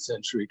 17th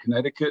century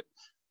Connecticut,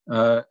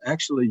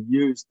 actually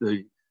used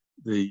the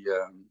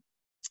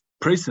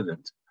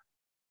precedent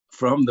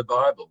from the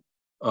Bible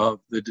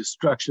of the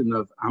destruction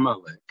of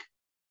Amalek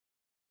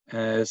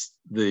as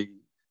the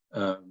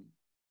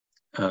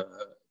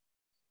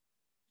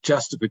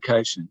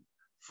justification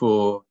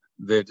for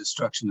their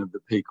destruction of the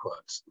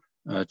Pequots,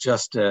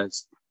 just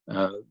as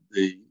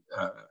the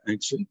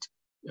ancient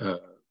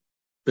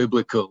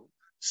biblical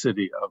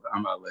city of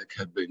Amalek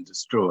had been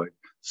destroyed,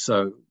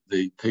 so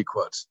the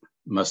Pequots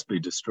must be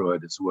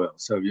destroyed as well.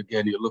 So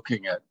again, you're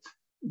looking at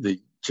the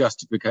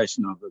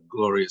justification of a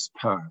glorious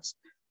past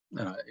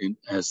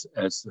as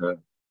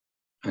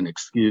an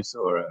excuse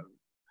or a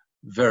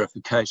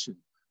verification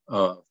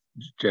of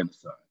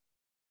genocide.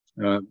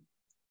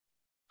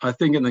 I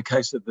think in the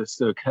case of the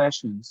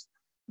Circassians,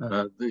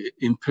 the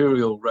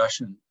Imperial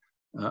Russian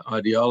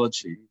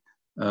ideology,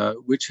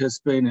 which has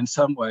been in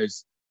some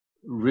ways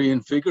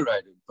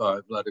reinvigorated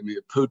by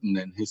Vladimir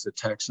Putin in his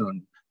attacks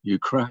on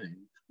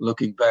Ukraine,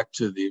 looking back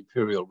to the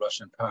Imperial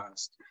Russian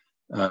past,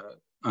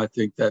 I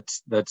think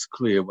that's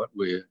clear what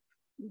we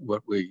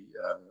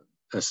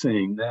are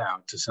seeing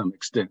now to some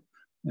extent.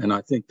 And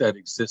I think that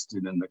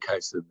existed in the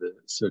case of the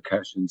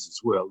Circassians as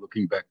well,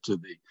 looking back to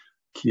the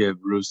Kiev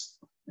Rus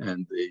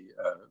and the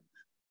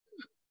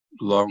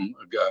long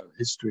ago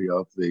history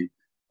of the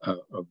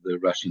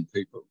Russian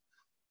people.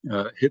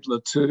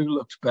 Hitler too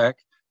looked back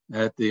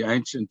at the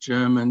ancient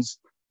Germans'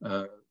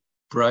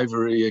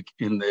 bravery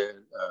in their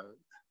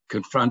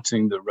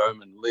confronting the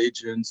Roman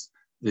legions,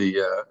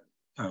 the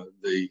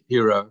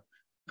hero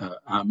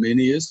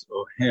Arminius,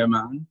 or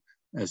Hermann,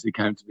 as he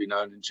came to be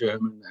known in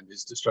German, and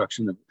his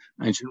destruction of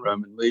ancient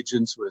Roman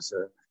legions was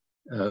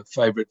a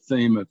favorite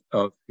theme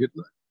of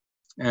Hitler.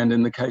 And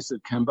in the case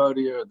of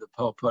Cambodia, the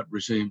Pol Pot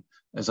regime,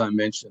 as I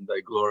mentioned,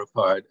 they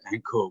glorified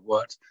Angkor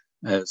Wat,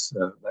 as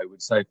they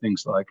would say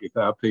things like, if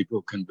our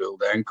people can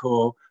build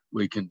Angkor,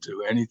 we can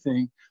do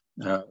anything.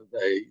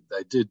 They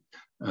did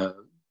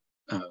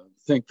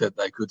think that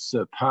they could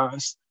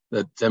surpass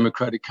the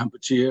Democratic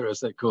Kampuchea,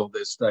 as they called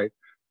their state,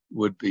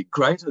 would be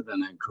greater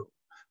than Angkor,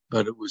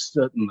 but it was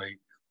certainly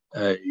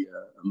a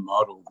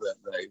model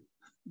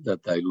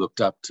that they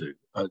looked up to,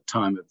 a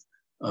time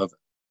of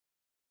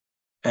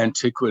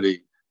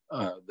antiquity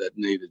that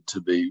needed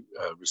to be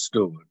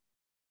restored.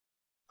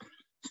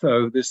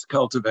 So this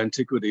cult of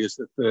antiquity is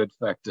the third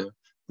factor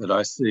that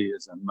I see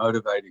as a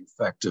motivating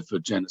factor for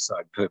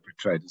genocide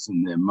perpetrators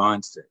in their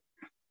mindset.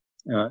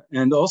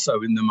 And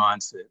also in the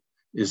mindset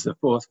is the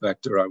fourth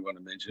factor I want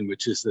to mention,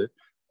 which is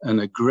an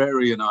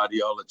agrarian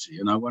ideology.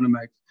 And I want to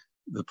make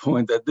the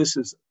point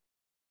that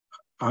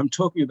I'm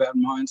talking about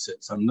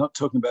mindsets. I'm not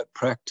talking about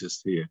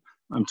practice here.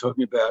 I'm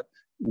talking about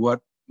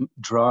what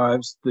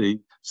drives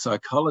the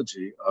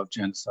psychology of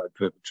genocide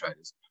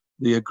perpetrators.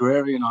 The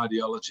agrarian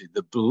ideology,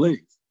 the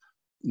belief,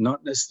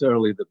 not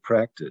necessarily the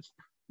practice,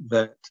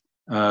 that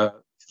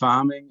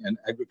farming and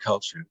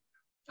agriculture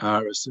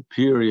are a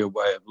superior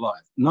way of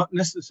life. Not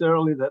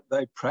necessarily that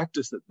they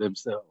practice it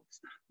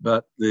themselves,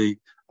 but the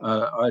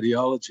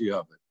ideology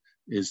of it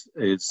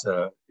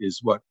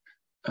is what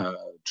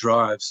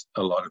drives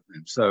a lot of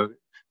them. So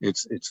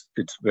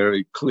it's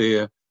very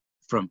clear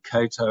from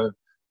Cato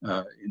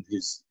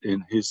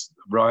in his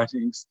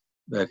writings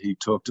that he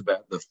talked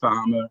about the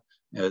farmer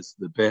as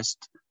the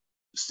best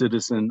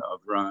citizen of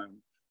Rome.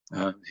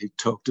 He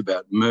talked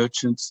about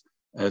merchants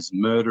as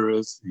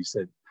murderers. He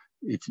said,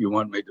 if you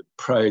want me to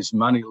praise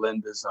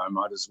moneylenders, I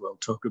might as well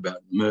talk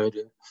about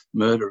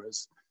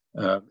murderers.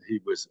 He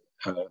was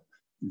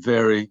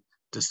very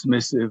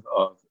dismissive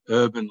of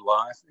urban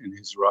life in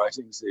his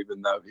writings,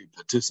 even though he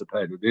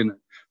participated in it.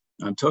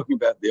 I'm talking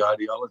about the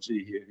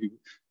ideology here.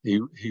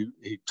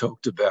 He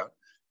talked about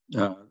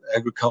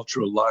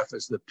agricultural life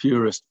as the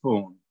purest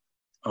form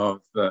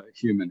of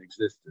human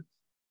existence.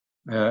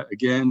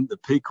 Again, the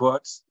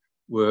Pequots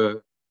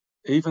were,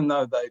 even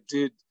though they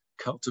did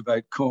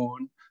cultivate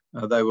corn,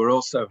 they were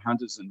also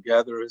hunters and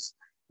gatherers,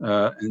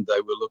 and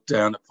they were looked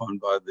down upon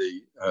by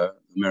the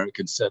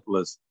American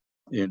settlers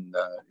in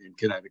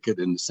Connecticut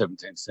in the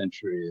 17th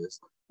century as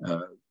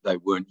they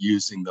weren't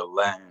using the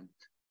land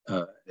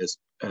as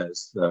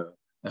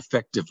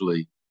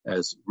effectively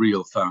as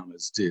real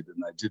farmers did, and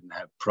they didn't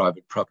have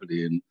private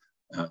property and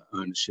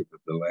ownership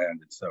of the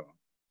land and so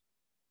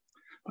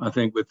on. I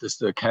think with the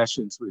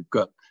Circassians, we've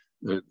got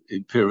the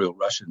Imperial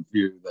Russian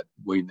view that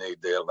we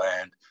need their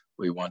land,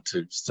 we want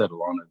to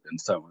settle on it and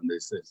so on.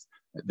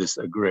 This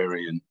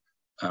agrarian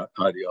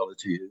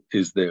ideology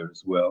is there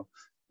as well.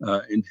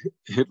 In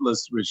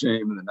Hitler's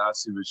regime, in the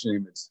Nazi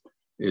regime,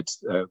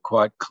 it's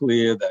quite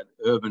clear that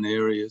urban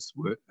areas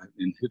were,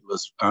 in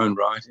Hitler's own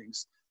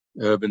writings,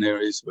 urban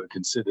areas were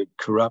considered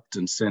corrupt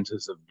and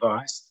centers of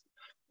vice,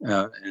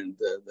 and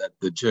that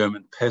the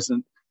German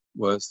peasant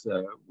was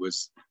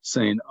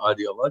seen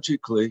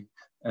ideologically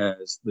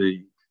as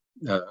the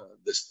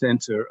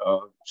center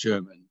of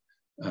German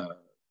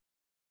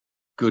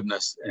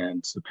goodness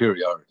and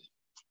superiority.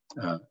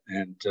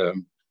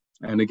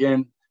 And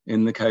again,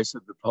 in the case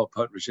of the Pol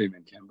Pot regime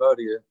in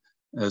Cambodia,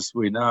 as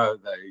we know,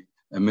 they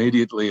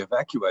immediately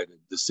evacuated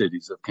the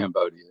cities of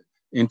Cambodia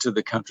into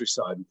the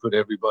countryside and put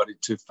everybody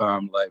to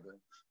farm labor,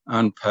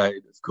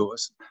 unpaid, of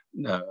course,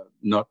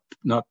 not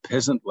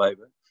peasant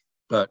labor,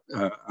 but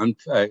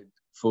unpaid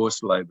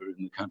forced labor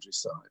in the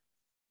countryside.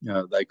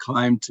 They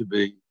claimed to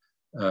be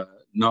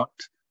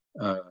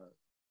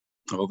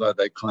although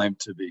they claimed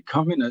to be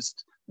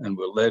communist and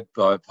were led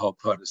by Pol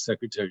Pot as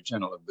Secretary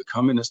General of the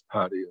Communist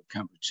Party of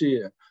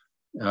Kampuchea,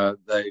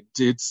 they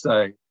did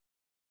say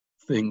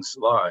things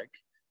like,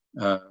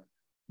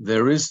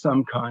 there is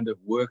some kind of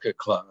worker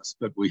class,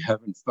 but we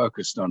haven't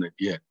focused on it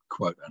yet,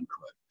 quote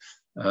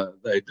unquote.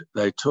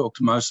 They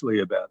talked mostly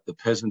about the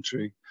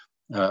peasantry,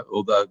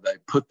 although they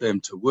put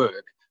them to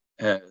work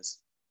as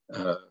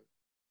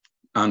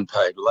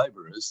unpaid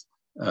laborers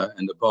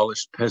and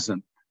abolished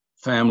peasant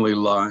family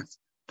life,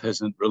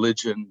 peasant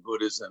religion,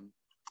 Buddhism,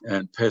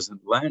 and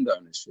peasant land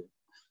ownership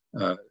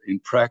in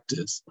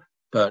practice.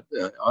 But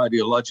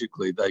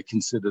ideologically, they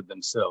considered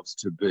themselves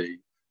to be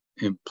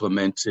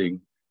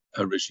implementing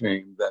a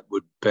regime that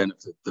would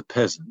benefit the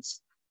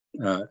peasants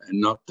and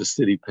not the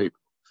city people.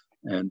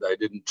 And they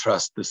didn't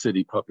trust the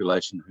city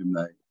population whom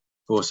they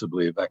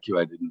forcibly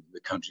evacuated into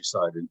the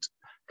countryside into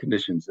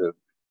conditions of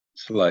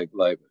slave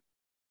labor.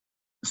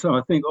 So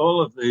I think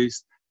all of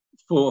these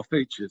four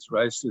features,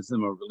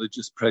 racism or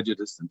religious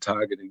prejudice and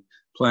targeting,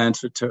 plans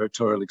for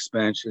territorial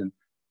expansion,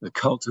 the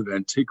cult of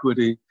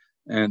antiquity,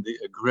 and the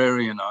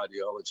agrarian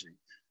ideology,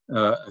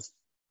 are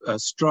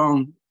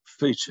strong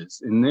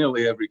features in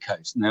nearly every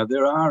case. Now,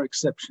 there are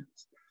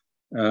exceptions,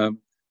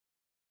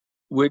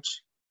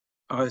 which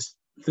I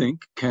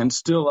think can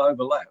still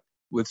overlap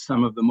with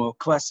some of the more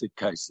classic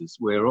cases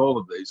where all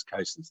of these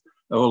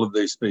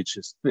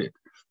features fit.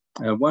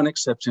 One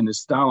exception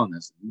is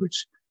Stalinism,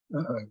 which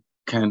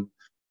can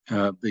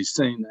be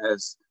seen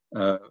as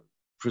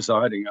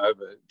presiding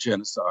over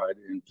genocide,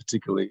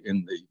 particularly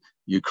in the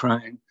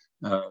Ukraine,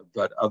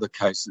 but other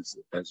cases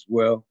as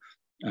well.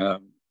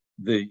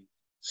 The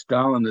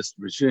Stalinist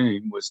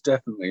regime was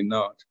definitely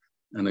not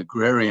an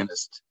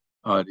agrarianist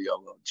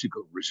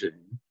ideological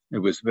regime. It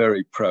was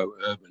very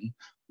pro-urban.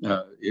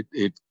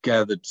 It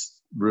gathered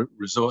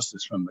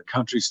resources from the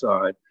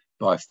countryside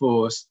by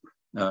force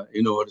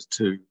in order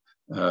to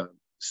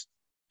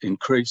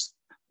increase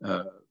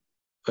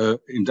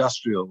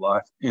industrial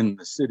life in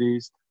the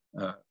cities.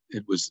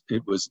 It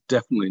was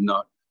definitely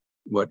not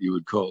what you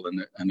would call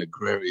an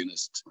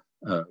agrarianist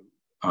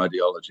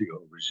ideology or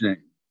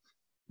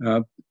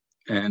regime.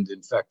 And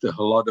in fact, the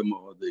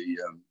Holodomor,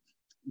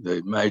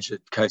 the major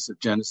case of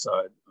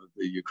genocide of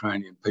the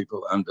Ukrainian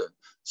people under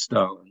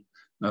Stalin,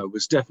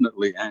 was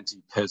definitely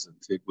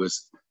anti-peasant. It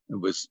was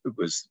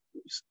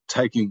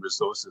taking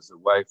resources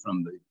away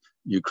from the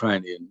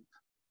Ukrainian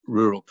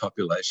rural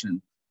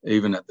population,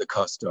 even at the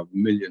cost of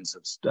millions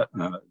of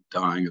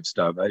dying of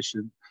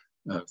starvation.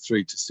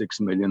 3 to 6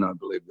 million, I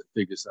believe the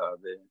figures are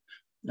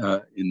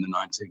there, in the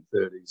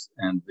 1930s.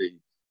 And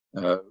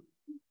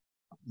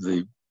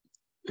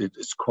it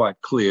is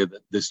quite clear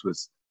that this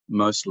was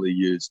mostly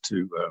used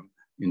to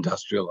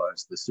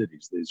industrialize the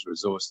cities, these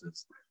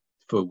resources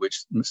for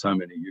which so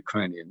many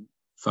Ukrainian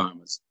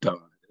farmers died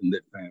and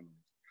their families.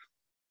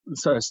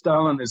 So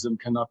Stalinism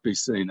cannot be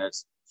seen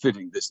as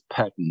fitting this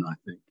pattern, I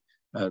think.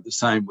 The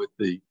same with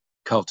the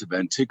cult of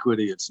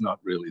antiquity. It's not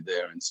really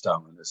there in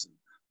Stalinism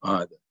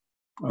either.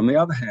 On the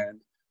other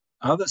hand,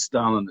 other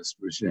Stalinist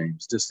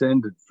regimes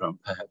descended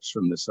perhaps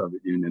from the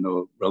Soviet Union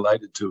or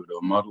related to it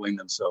or modeling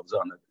themselves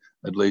on it,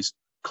 at least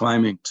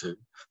claiming to,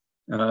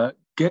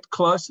 get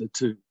closer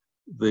to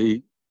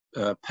the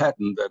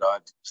pattern that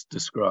I've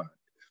described.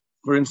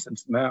 For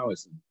instance,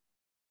 Maoism.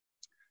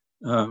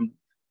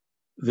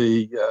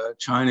 The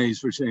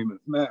Chinese regime of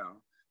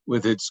Mao,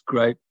 with its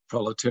great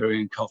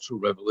proletarian cultural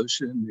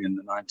revolution in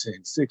the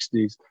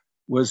 1960s,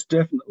 was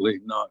definitely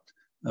not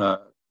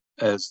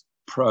as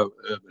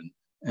pro-urban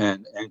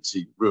and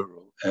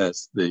anti-rural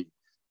as the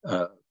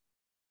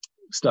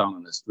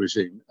Stalinist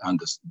regime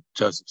under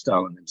Joseph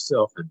Stalin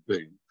himself had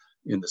been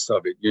in the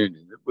Soviet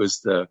Union.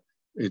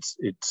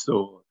 It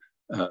saw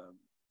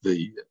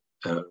the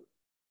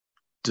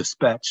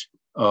dispatch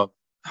of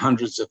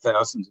hundreds of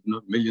thousands, if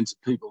not millions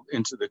of people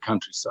into the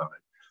countryside.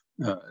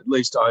 At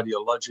least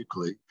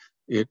ideologically,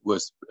 it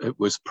was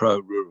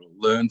pro-rural.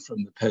 Learn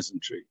from the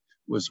peasantry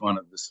was one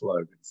of the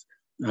slogans.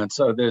 And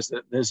so there's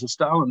a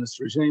Stalinist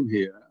regime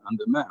here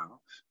under Mao,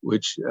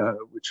 which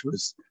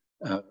was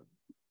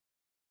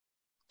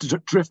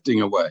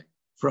drifting away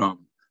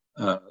from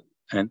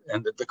and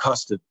at the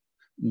cost of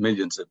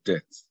millions of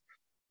deaths.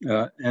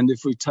 And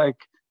if we take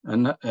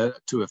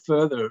to a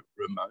further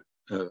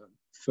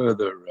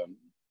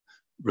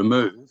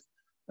remove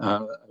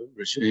a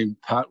regime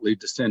partly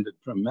descended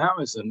from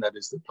Maoism, that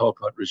is the Pol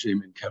Pot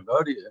regime in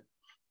Cambodia,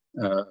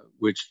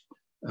 which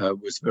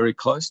was very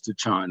close to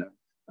China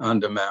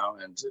under Mao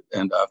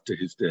and after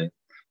his death.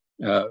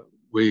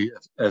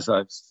 As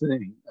I've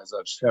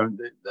shown,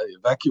 they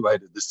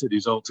evacuated the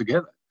cities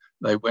altogether.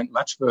 They went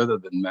much further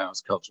than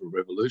Mao's Cultural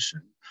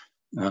Revolution,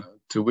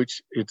 to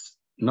which it's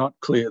not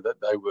clear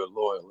that they were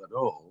loyal at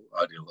all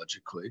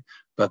ideologically,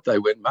 but they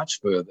went much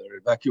further,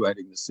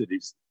 evacuating the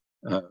cities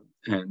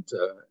and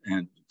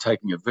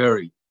taking a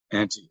very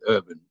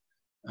anti-urban,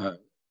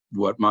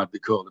 what might be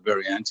called a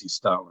very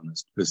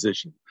anti-Stalinist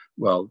position,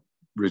 while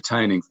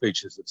retaining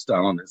features of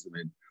Stalinism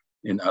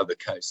in other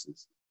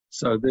cases.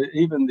 So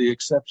even the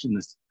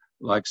exceptionists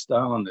like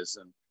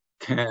Stalinism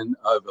can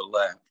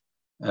overlap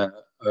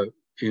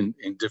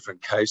in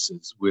different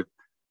cases with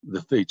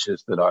the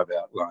features that I've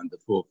outlined, the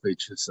 4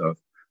 features of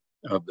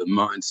the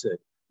mindset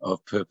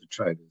of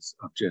perpetrators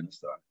of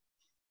genocide.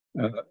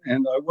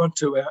 And I want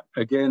to,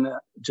 again,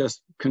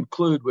 just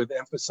conclude with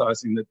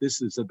emphasizing that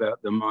this is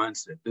about the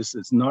mindset. This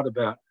is not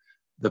about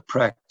the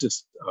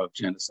practice of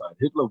genocide.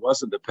 Hitler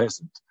wasn't a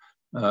peasant,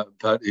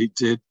 but he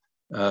did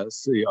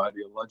see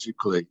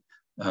ideologically,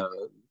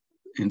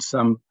 in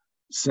some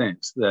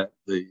sense, that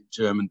the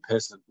German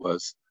peasant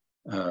was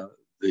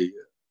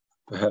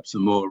perhaps a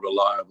more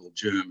reliable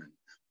German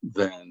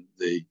than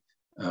the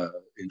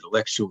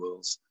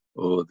intellectuals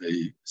or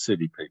the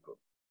city people.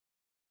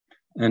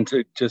 And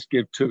to just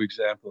give 2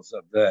 examples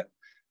of that,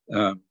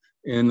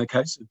 in the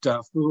case of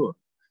Darfur,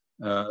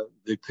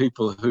 the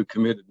people who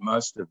committed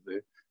most of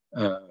the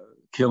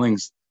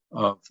killings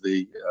of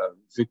the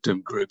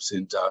victim groups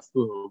in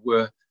Darfur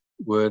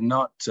were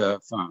not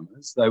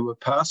farmers. They were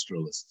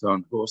pastoralists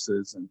on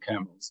horses and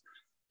camels.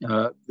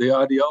 The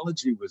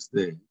ideology was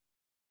there,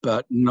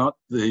 but not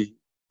the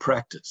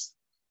practice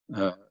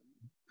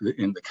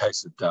in the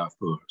case of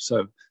Darfur.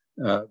 So,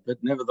 but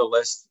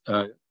nevertheless,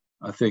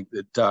 I think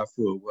that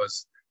Darfur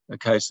was a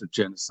case of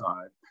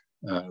genocide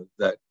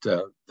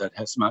that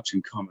has much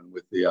in common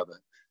with the other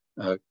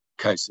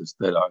cases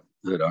that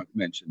I've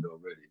mentioned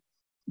already.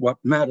 What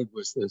mattered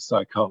was the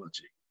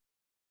psychology.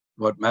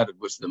 What mattered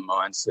was the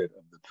mindset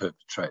of the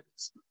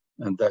perpetrators,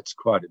 and that's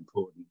quite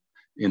important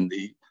in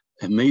the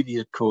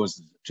immediate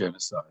causes of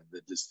genocide,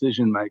 the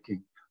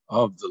decision-making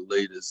of the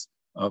leaders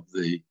of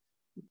the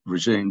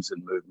regimes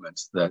and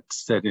movements that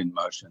set in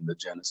motion the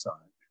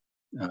genocide,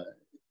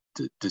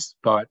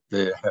 despite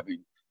their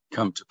having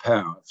come to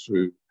power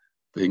through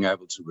being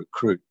able to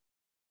recruit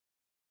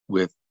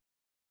with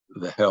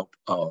the help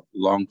of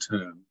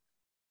long-term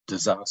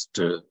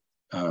disaster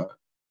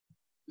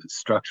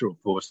structural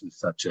forces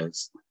such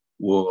as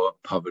war,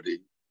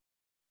 poverty,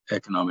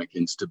 economic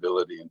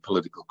instability, and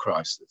political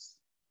crisis.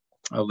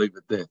 I'll leave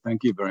it there.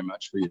 Thank you very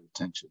much for your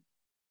attention.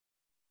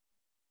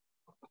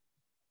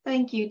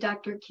 Thank you,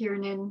 Dr.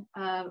 Kiernan.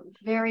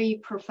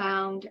 Very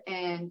profound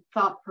and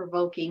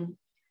thought-provoking.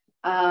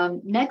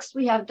 Next,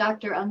 we have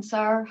Dr.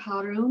 Ansar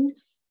Haroon,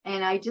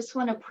 and I just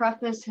want to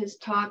preface his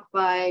talk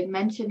by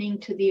mentioning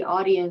to the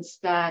audience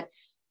that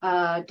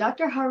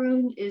Dr.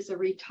 Haroon is a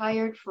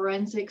retired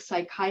forensic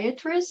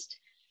psychiatrist,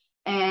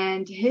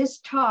 and his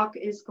talk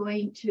is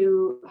going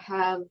to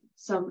have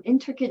some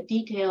intricate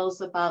details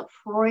about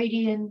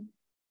Freudian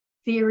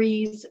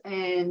theories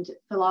and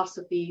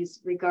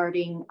philosophies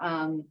regarding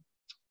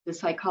the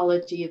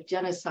psychology of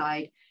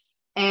genocide.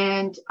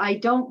 And I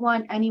don't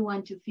want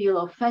anyone to feel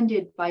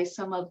offended by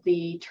some of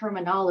the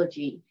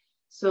terminology.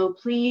 So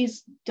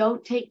please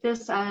don't take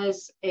this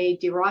as a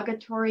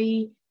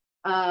derogatory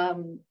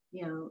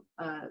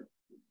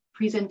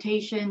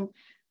presentation.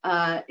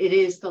 It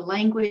is the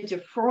language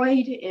of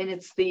Freud, and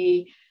it's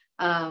the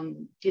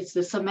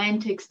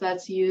semantics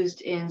that's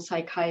used in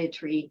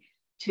psychiatry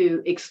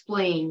to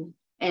explain.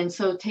 And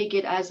so take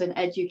it as an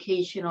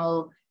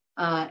educational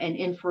and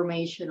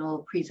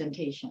informational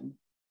presentation.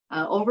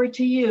 Over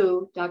to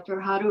you,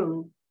 Dr.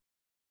 Haroon.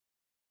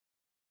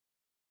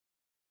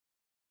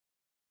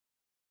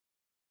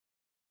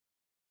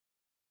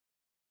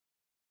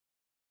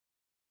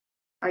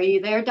 Are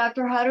you there,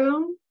 Dr.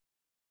 Haroon?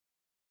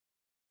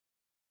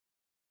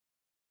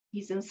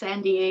 He's in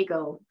San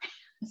Diego,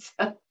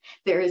 so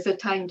there is a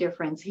time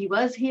difference. He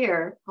was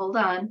here. Hold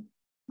on.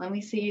 Let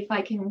me see if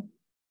I can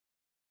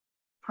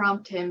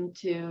prompt him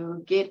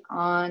to get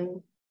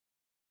on.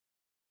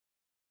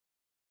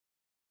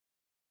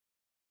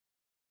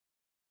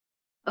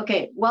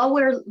 Okay, while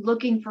we're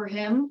looking for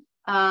him,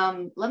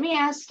 let me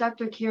ask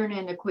Dr.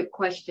 Kiernan a quick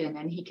question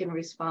and he can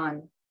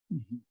respond.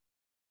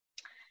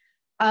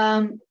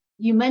 Mm-hmm.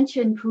 You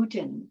mentioned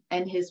Putin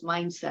and his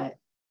mindset.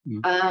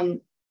 Mm-hmm.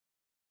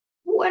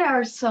 What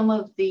are some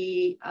of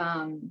the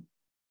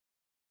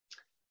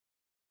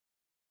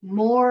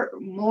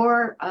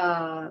more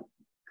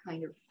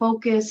kind of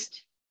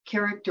focused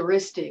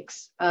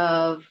characteristics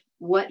of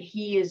what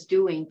he is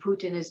doing,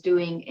 Putin is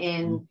doing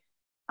in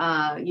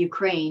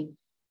Ukraine,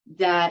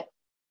 that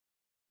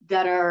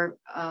are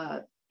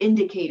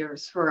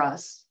indicators for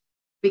us?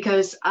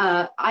 Because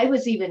I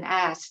was even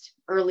asked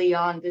early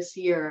on this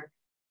year,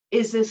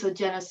 is this a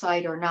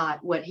genocide or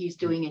not, what he's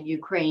doing in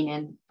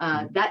Ukraine?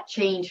 And that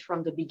changed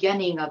from the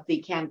beginning of the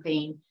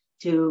campaign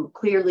to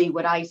clearly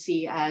what I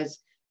see as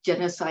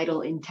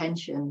genocidal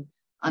intention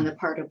on the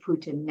part of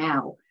Putin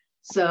now.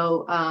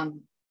 So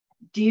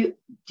do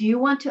you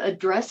want to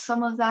address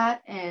some of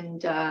that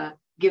and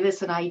give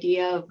us an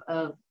idea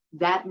of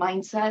that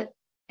mindset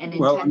and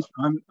Well,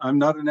 intentional. I'm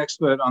not an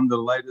expert on the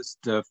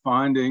latest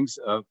findings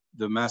of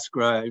the mass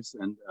graves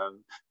and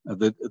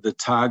the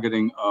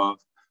targeting of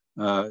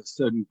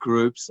certain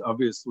groups.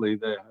 Obviously,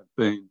 there have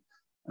been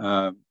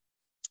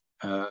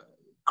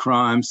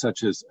crimes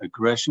such as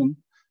aggression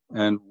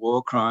and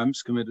war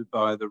crimes committed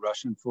by the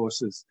Russian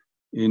forces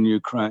in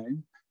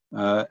Ukraine.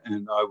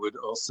 And I would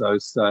also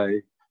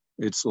say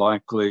it's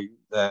likely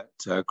that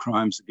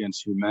crimes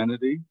against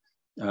humanity,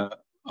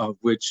 of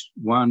which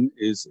one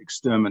is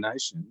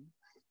extermination,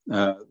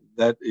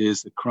 that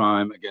is a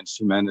crime against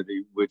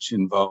humanity which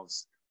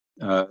involves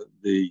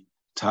the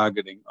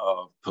targeting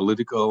of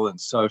political and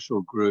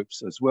social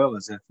groups as well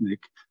as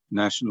ethnic,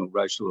 national,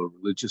 racial, or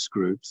religious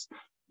groups.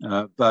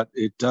 But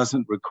it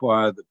doesn't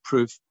require the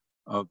proof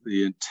of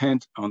the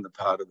intent on the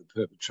part of the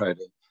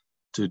perpetrator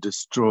to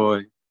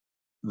destroy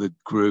the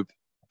group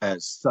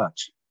as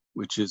such,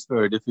 which is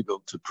very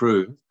difficult to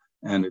prove,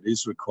 and it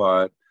is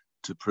required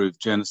to prove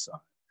genocide.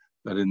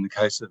 But in the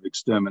case of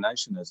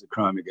extermination as a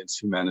crime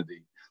against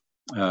humanity,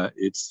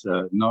 it's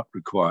not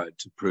required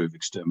to prove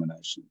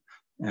extermination.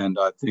 And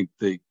I think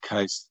the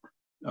case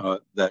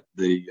that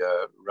the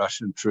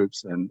Russian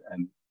troops and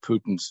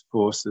Putin's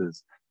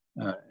forces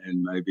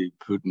and maybe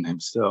Putin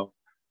himself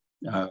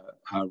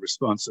are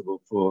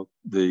responsible for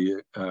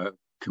the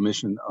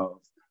commission of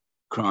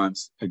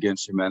crimes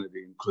against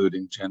humanity,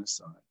 including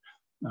genocide.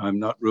 I'm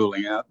not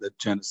ruling out that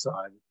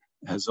genocide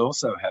has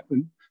also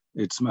happened.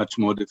 It's much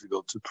more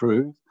difficult to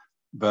prove,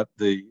 but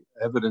the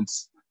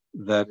evidence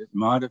that it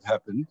might have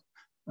happened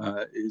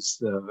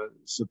is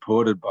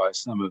supported by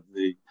some of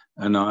the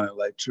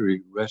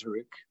annihilatory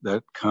rhetoric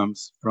that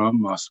comes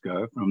from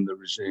Moscow, from the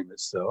regime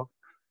itself,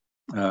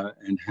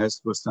 and has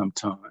for some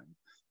time.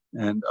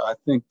 And I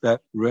think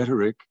that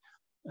rhetoric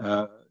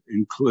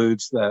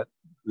includes that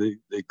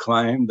the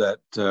claim that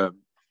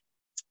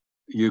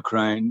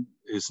Ukraine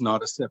is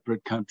not a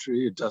separate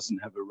country, it doesn't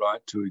have a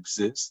right to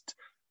exist,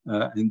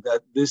 and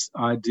that this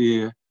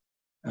idea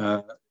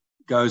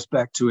goes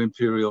back to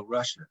Imperial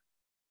Russia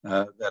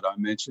that I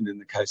mentioned in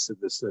the case of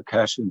the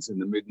Circassians in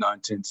the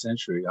mid-19th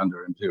century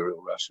under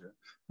Imperial Russia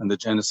and the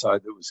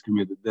genocide that was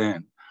committed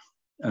then.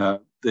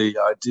 The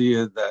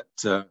idea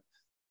that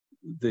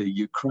the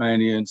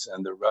Ukrainians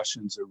and the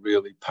Russians are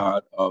really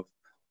part of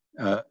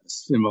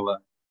similar,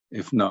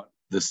 if not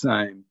the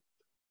same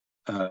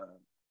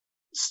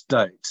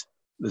state,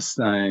 the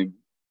same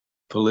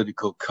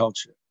political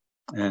culture.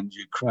 And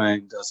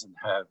Ukraine doesn't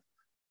have,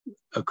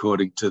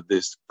 according to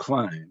this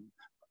claim,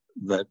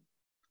 that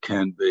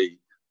can be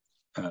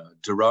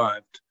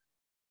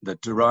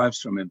derives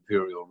from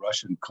Imperial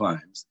Russian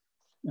claims,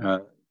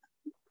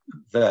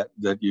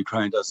 that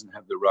Ukraine doesn't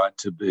have the right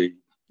to be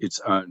its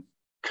own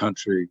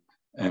country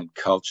and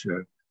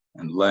culture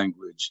and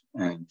language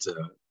and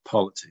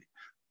polity.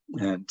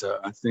 And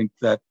I think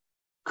that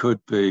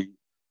could be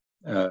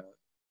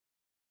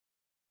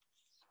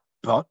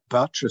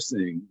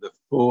buttressing the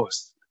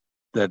force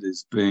that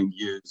is being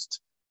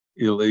used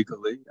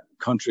illegally,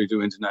 contrary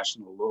to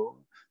international law,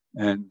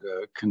 and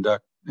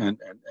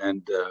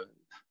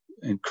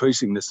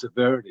increasing the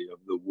severity of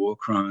the war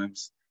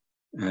crimes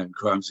and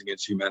crimes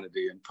against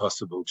humanity and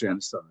possible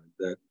genocide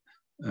that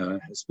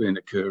has been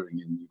occurring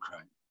in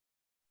Ukraine.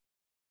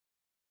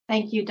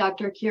 Thank you,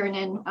 Dr.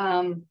 Kiernan.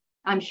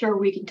 I'm sure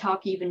we can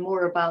talk even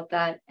more about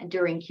that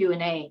during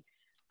Q&A.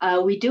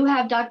 We do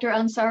have Dr.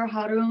 Ansar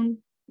Haroon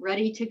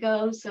ready to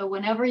go. So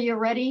whenever you're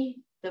ready,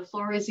 the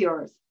floor is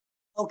yours.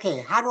 Okay,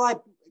 how do I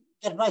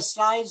get my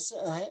slides,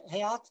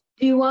 Hayat?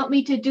 Do you want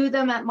me to do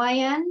them at my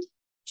end?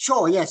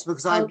 Sure, yes,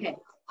 because I didn't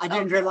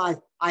Okay. realize,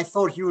 I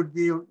thought you'd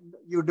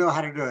know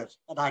how to do it,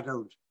 and I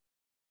don't.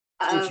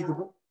 So if you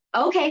could...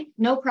 Okay,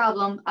 no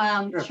problem.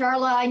 Sure.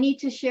 Charla, I need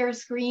to share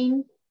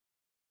screen.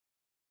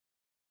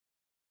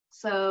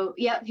 So,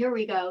 yeah, here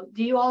we go.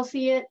 Do you all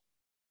see it?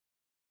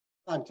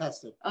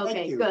 Fantastic. Okay,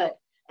 Thank you. good.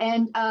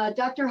 And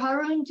Dr.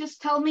 Haroon,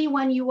 just tell me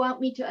when you want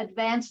me to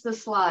advance the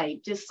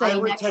slide. Just say I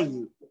will next. tell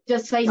you.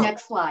 Just say Sure.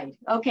 next slide.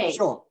 Okay.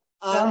 Sure.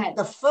 Go ahead.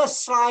 The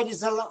first slide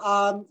is,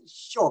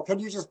 sure, can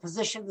you just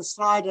position the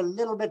slide a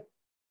little bit?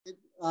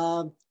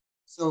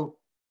 So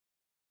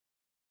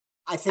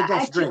I think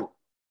that's great.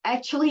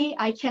 Actually,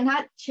 I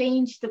cannot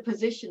change the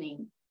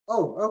positioning.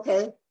 Oh,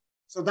 okay.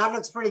 So that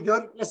looks pretty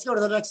good. Let's go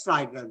to the next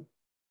slide then.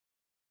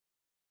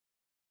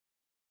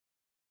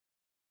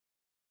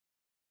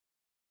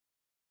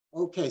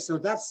 Okay, so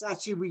that's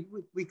actually,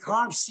 we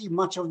can't see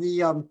much of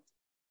the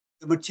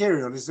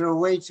material. Is there a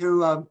way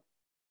to...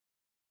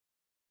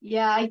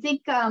 Yeah, I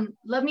think,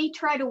 let me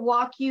try to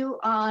walk you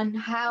on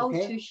how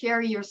to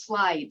share your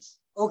slides.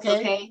 Okay.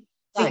 Okay,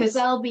 Thanks. because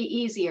that'll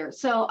be easier.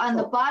 So on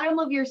the bottom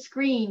of your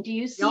screen, do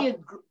you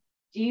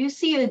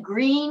see a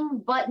green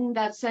button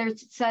that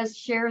says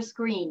share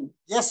screen?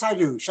 Yes, I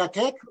do. Shall I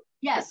click?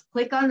 Yes,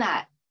 click on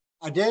that.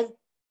 I did.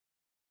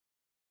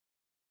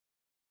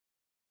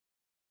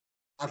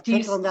 I've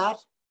clicked on that.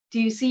 Do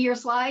you see your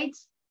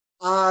slides?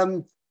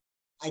 I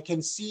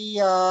can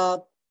see.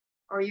 Or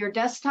your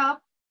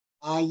desktop?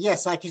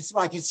 Yes, I can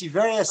see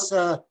various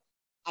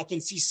I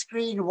can see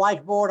screen,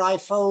 whiteboard,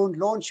 iPhone,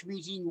 launch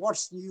meeting,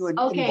 what's new, and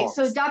Okay, inbox.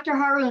 so Dr.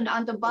 Haroon,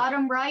 on the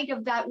bottom right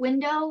of that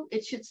window,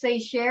 it should say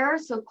share.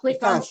 So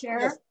click on share.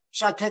 Yes.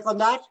 Shall I click on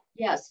that?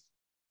 Yes.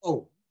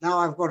 Oh, now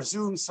I've got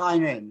Zoom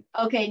sign in.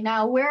 Okay,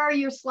 now where are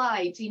your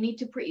slides? You need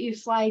to put your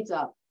slides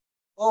up.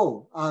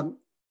 Oh,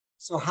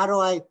 so how do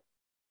I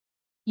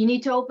You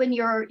need to open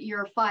your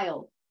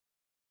file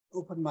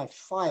open my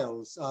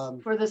files?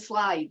 for the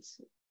slides.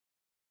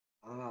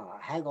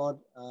 Hang on.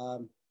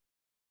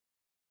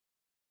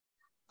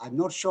 I'm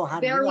not sure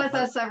how Bear to do with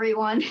us,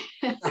 everyone.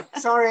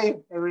 Sorry,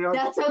 everyone.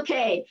 That's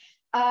okay.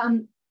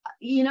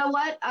 You know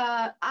what?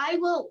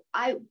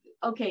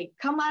 Okay,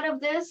 come out of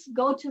this,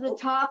 go to the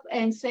top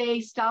and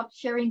say, stop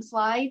sharing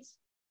slides.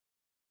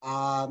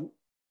 Let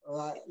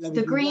me The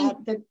do green,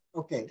 that.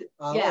 Okay.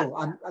 yeah.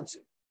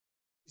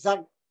 Is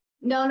that?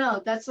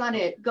 No, that's not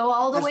it. Go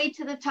all the way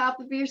to the top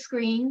of your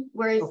screen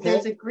where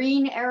there's a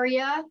green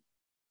area.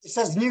 It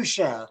says new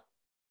share.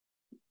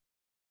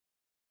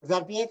 Would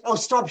that be it? Oh,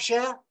 stop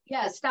share?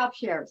 Yeah, stop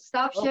share.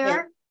 Stop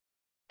share.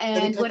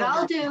 And what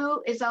I'll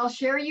do is I'll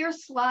share your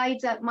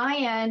slides at my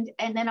end,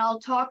 and then I'll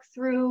talk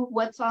through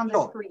what's on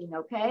the screen,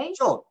 okay?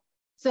 Sure.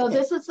 So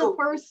this is the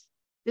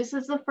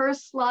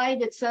first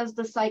slide. It says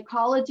the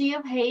psychology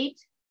of hate.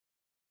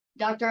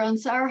 Dr.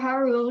 Ansar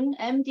Haroon,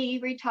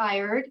 MD,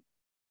 retired.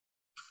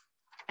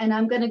 And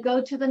I'm going to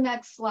go to the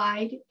next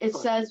slide. It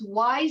says,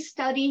 why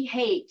study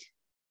hate?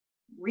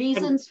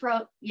 Reasons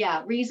from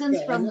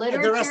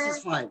literature. The rest is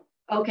fine.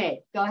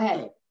 Okay, go ahead.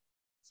 Okay.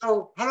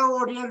 So,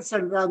 hello, audience,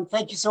 and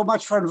thank you so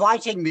much for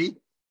inviting me.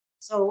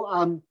 So,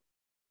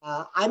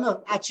 I'm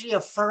actually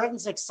a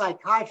forensic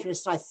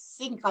psychiatrist. I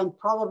think I'm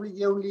probably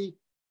the only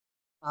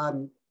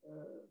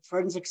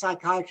forensic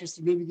psychiatrist,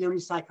 and maybe the only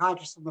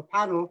psychiatrist on the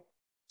panel.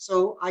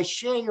 So, I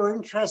share your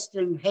interest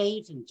in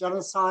hate and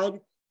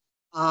genocide.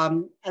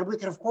 And we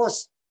can, of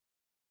course,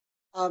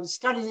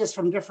 study this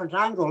from different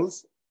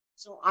angles.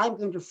 So I'm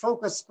going to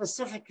focus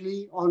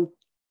specifically on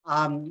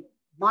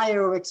my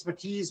area of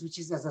expertise, which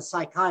is as a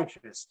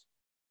psychiatrist.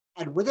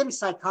 And within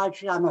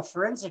psychiatry, I'm a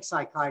forensic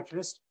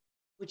psychiatrist,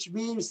 which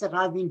means that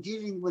I've been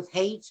dealing with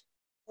hate,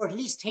 or at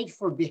least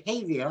hateful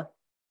behavior,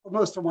 for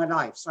most of my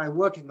life. So I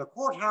worked in the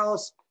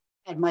courthouse,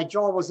 and my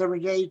job was every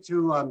day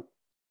to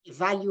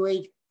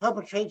evaluate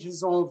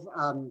perpetrators of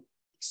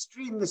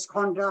extreme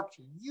misconduct,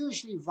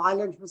 usually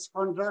violent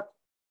misconduct.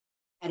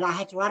 And I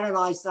had to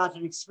analyze that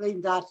and explain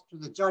that to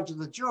the judge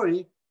and the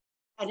jury.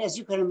 And as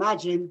you can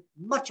imagine,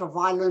 much of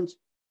violent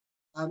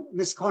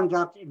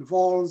misconduct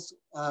involves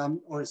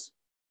or is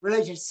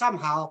related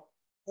somehow,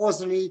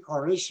 causally,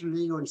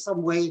 correlationally, or in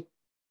some way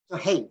to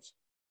hate.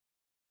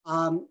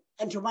 And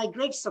to my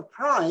great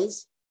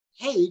surprise,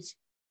 hate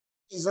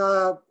is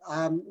well,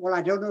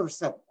 I don't know if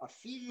it's a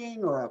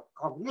feeling or a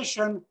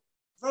cognition,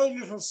 very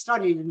little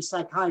studied in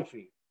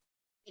psychiatry.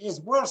 It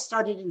is well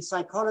studied in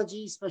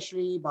psychology,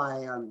 especially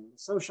by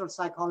social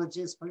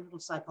psychologists, political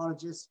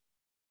psychologists.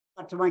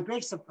 But to my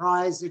great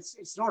surprise,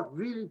 it's not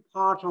really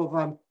part of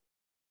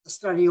the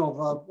study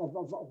of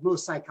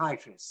most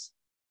psychiatrists.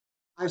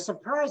 I'm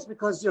surprised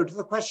because, to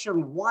the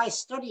question, why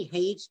study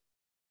hate?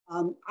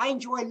 I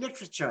enjoy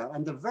literature,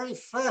 and the very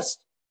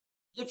first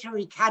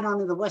literary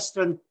canon in the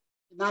Western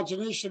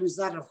imagination is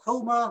that of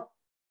Homer,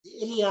 the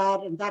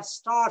Iliad, and that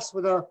starts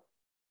with a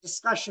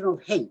discussion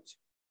of hate.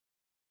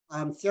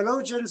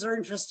 Theologians are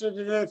interested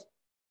in it.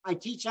 I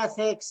teach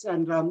ethics,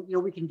 and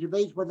we can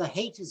debate whether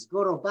hate is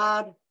good or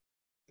bad.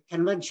 The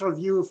conventional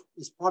view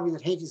is probably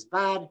that hate is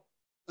bad,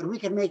 but we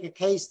can make a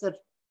case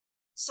that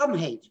some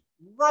hate,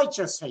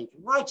 righteous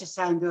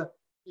anger,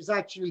 is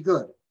actually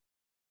good.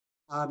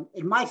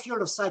 In my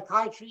field of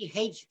psychiatry,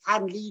 hate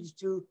can lead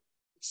to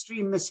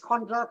extreme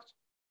misconduct.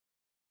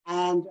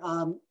 And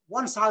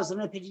once I was an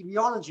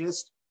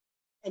epidemiologist,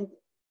 and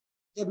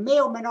there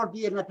may or may not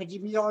be an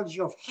epidemiology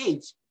of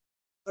hate,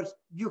 but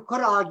you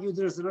could argue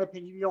there's an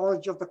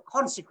epidemiology of the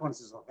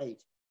consequences of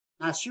hate.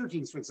 Mass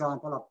shootings, for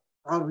example, are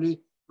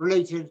probably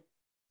related,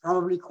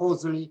 probably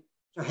causally,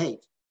 to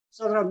hate.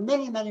 So there are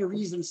many, many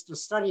reasons to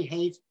study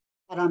hate,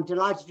 and I'm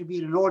delighted to be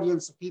in an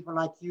audience of people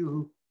like you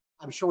who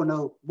I'm sure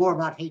know more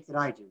about hate than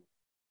I do.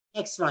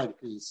 Next slide,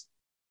 please.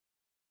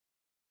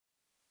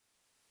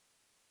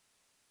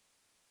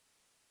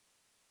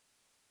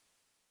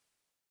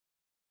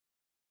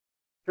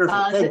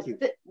 Perfect, thank you.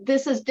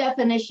 This is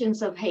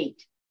definitions of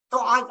hate. So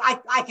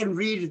I can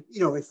read,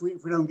 if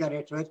we don't get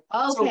into it.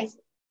 Okay.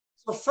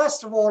 So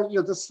first of all,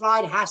 the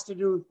slide has to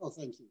do,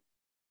 thank you,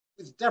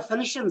 with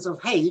definitions of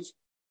hate.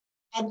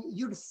 And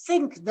you'd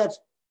think that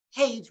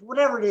hate,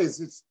 whatever it is,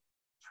 it's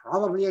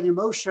probably an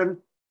emotion.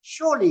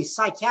 Surely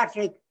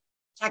psychiatric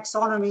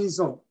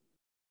taxonomies of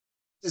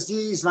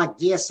disease like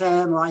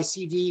DSM or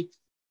ICD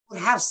would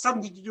have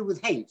something to do with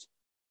hate.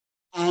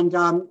 And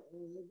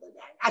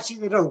actually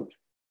they don't.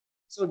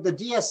 So the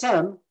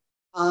DSM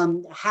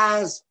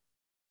has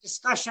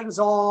discussions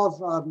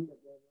of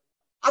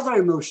other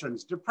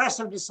emotions,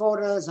 depressive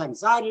disorders,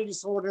 anxiety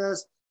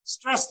disorders,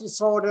 stress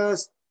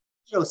disorders,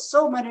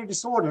 so many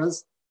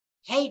disorders.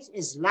 Hate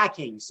is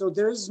lacking. So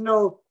there is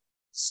no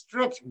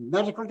strict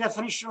medical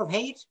definition of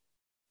hate.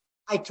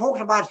 I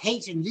talked about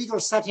hate in legal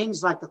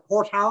settings like the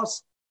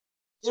courthouse.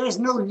 There is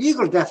no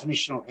legal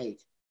definition of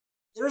hate.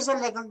 There is a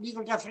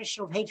legal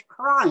definition of hate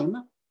crime,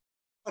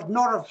 but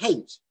not of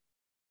hate.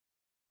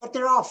 But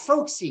there are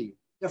folksy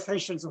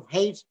definitions of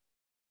hate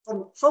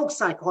from folk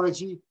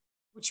psychology,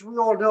 which we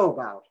all know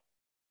about.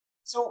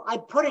 So I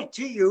put it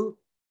to you,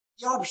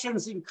 the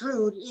options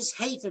include, is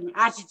hate an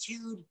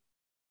attitude?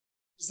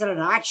 Is it an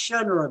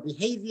action or a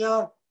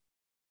behavior?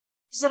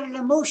 Is it an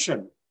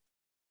emotion?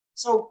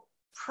 So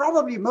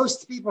probably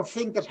most people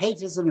think that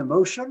hate is an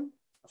emotion,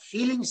 a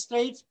feeling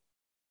state,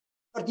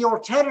 but the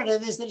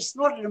alternative is that it's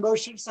not an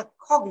emotion, it's a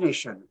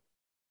cognition.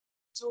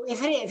 So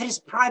if it is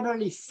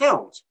primarily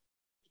felt,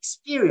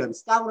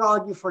 experienced, that would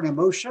argue for an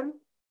emotion.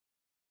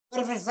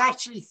 But if it's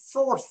actually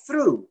thought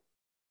through,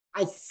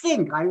 I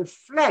think, I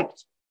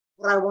reflect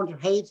what I want to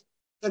hate,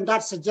 then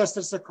that suggests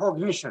it's a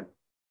cognition.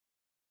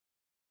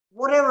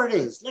 Whatever it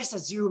is, let's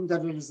assume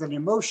that it is an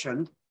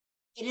emotion.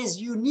 It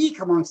is unique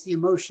amongst the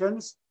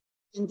emotions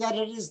in that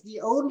it is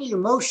the only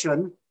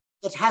emotion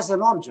that has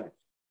an object.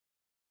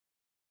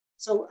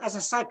 So as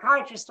a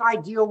psychiatrist, I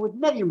deal with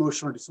many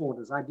emotional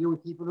disorders. I deal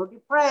with people who are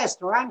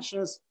depressed or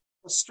anxious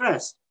or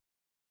stressed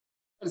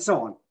and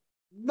so on.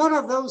 None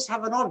of those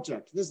have an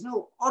object. There's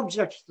no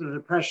object to the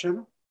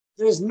depression.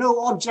 There is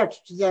no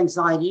object to the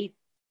anxiety.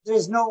 There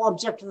is no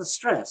object to the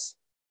stress.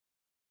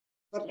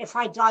 But if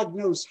I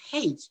diagnose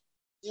hate,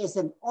 there's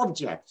an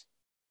object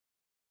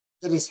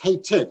that is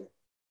hated.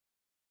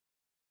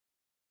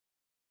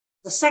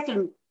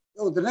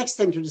 The next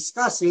thing to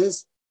discuss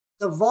is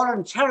the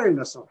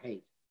voluntariness of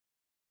hate.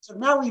 So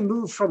now we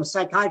move from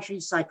psychiatry,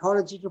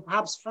 psychology to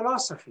perhaps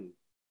philosophy.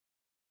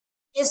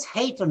 Is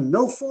hate a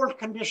no-fault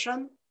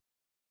condition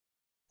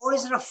or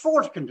is it a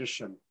fault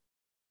condition?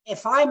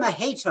 If I'm a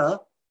hater,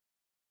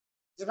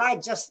 did I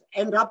just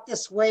end up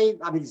this way?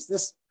 I mean, is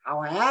this how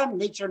I am,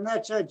 nature,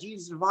 nurture,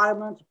 genes,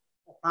 environment,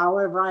 or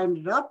however I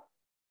ended up?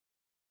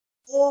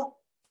 Or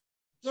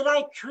did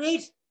I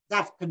create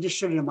that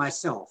condition in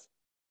myself?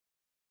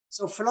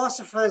 So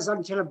philosophers,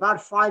 until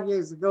about 5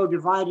 years ago,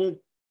 divided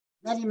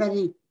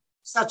many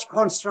such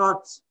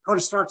constructs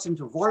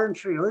into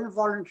voluntary or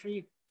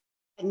involuntary,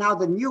 and now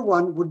the new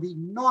one would be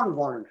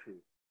non-voluntary.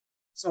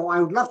 So I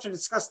would love to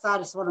discuss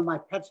that. It's one of my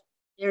pet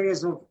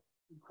areas of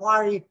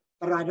inquiry,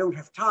 but I don't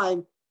have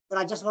time. But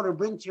I just want to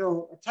bring to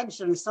your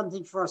attention is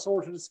something for us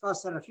all to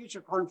discuss at a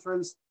future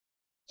conference.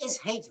 Is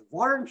hate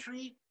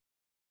voluntary,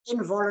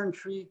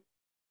 involuntary,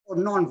 or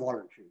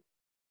non-voluntary?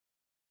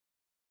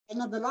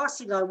 And then the last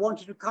thing I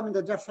wanted to come in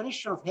the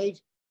definition of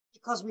hate,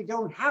 because we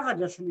don't have a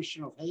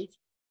definition of hate.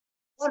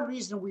 One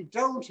reason we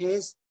don't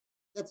is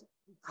that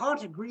we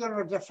can't agree on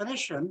a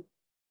definition.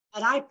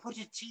 And I put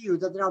it to you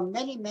that there are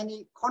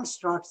many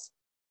constructs,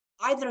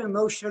 either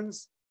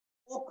emotions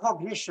or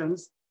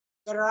cognitions,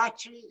 that are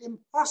actually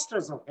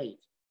imposters of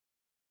hate.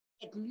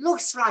 It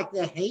looks like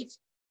they're hate,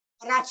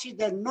 but actually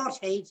they're not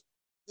hate.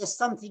 There's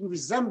something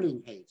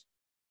resembling hate.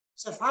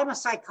 So if I'm a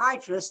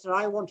psychiatrist and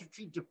I want to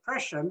treat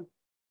depression,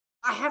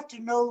 I have to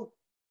know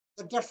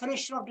the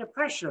definition of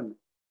depression.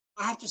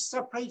 I have to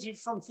separate it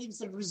from things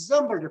that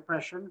resemble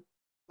depression,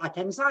 like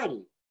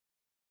anxiety.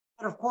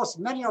 And of course,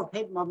 many of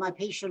my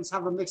patients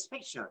have a mixed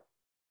picture.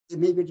 They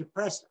may be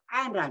depressed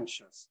and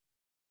anxious,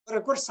 but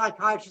a good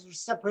psychiatrist will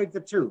separate the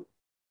two.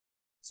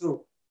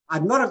 So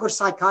I'm not a good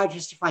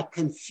psychiatrist if I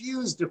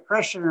confuse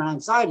depression and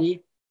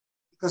anxiety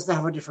because they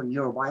have a different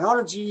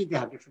neurobiology, they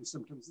have different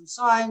symptoms and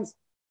signs,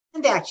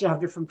 and they actually have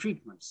different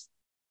treatments.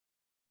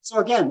 So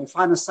again, if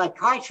I'm a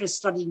psychiatrist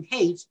studying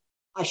hate,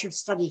 I should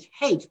study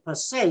hate per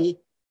se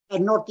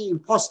and not the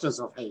imposters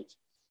of hate.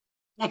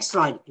 Next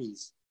slide,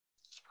 please.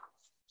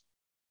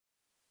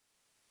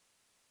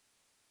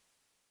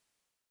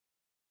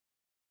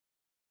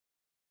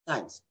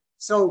 Thanks.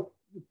 So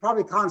you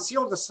probably can't see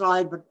all the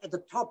slide, but at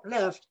the top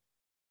left,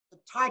 the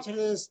title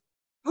is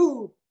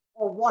Who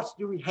or What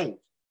Do We Hate?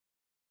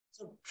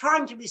 So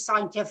trying to be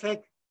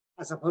scientific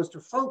as opposed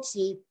to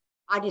folksy,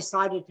 I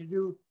decided to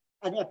do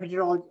an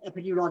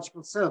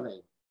epidemiological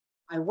survey.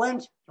 I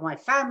went to my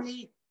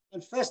family,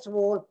 and first of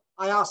all,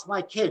 I asked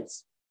my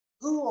kids,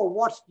 who or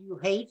what do you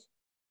hate?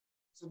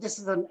 So this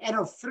is an N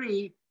of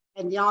 3,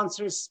 and the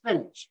answer is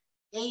spinach.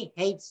 They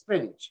hate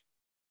spinach.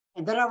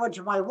 And then I went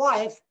to my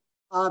wife.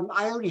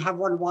 I only have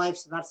one wife,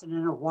 so that's an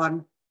N of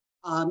 1.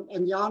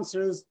 And the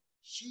answer is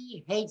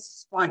she hates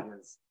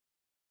spiders.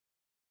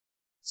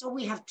 So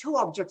we have two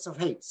objects of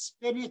hate,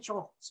 spinach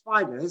or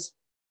spiders,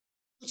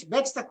 which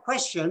begs the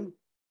question,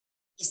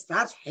 is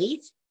that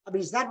hate? I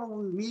mean, is that what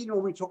we mean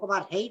when we talk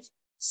about hate?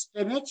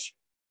 Spinach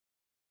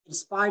and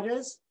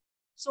spiders?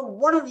 So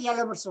one of the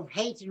elements of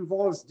hate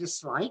involves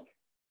dislike.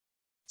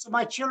 So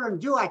my children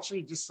do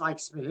actually dislike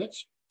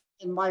spinach,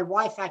 and my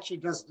wife actually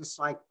does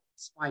dislike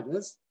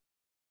spiders.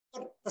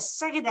 But the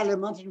second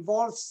element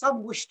involves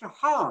some wish to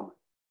harm.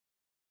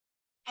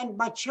 And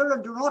my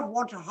children do not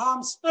want to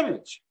harm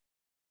spinach.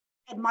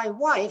 And my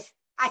wife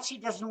actually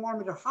doesn't want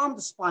me to harm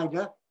the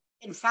spider.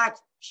 In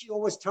fact, she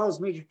always tells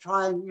me to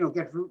try and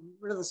get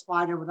rid of the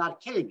spider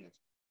without killing it,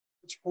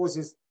 which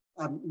causes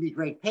be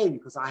great pain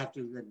because I have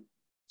to then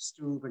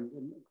stoop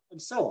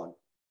and so on.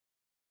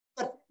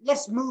 But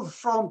let's move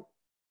from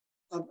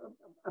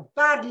a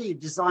badly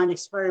designed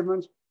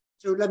experiment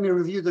to let me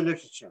review the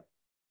literature.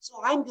 So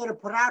I'm going to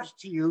put out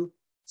to you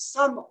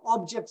some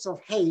objects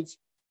of hate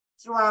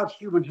throughout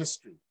human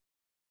history.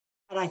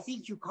 And I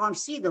think you can't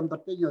see them,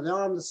 but they're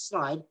on the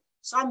slide.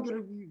 So I'm going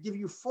to give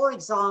you 4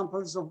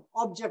 examples of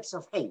objects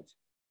of hate.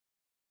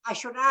 I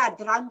should add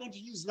that I'm going to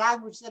use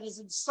language that is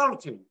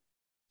insulting,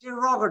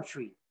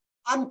 derogatory,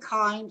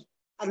 unkind,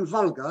 and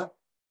vulgar.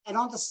 And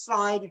on the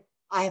slide,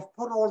 I have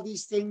put all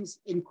these things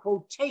in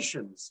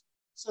quotations.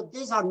 So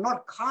these are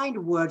not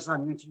kind words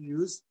I'm going to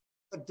use,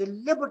 but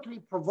deliberately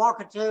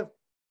provocative,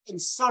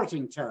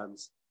 insulting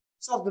terms.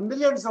 So of the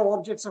millions of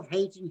objects of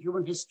hate in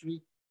human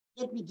history,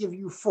 let me give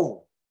you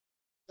 4.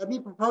 Let me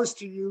propose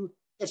to you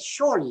that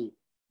surely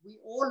we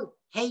all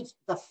hate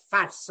the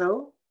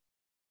fatso,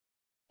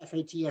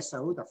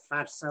 F-A-T-S-O, the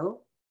fatso.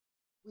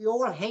 We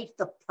all hate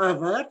the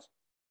pervert.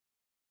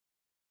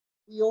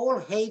 We all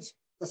hate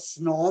the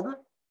snob,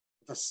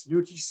 the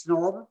snooty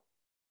snob.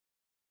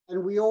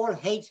 And we all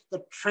hate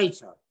the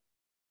traitor.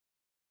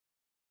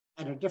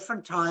 And at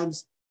different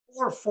times,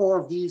 all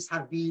 4 of these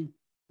have been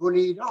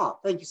bullied. Oh,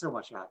 thank you so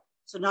much, Ad.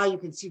 So now you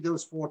can see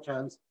those 4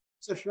 terms.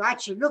 So if you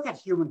actually look at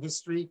human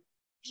history,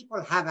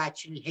 people have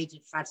actually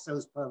hated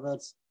fatsos,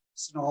 perverts,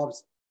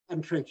 snobs,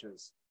 and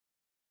traitors.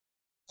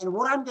 And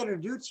what I'm going to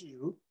do to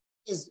you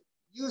is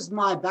use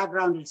my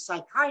background in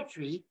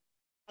psychiatry,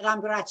 and I'm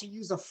going to actually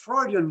use a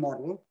Freudian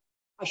model.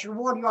 I should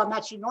warn you, I'm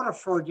actually not a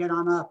Freudian.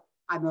 I'm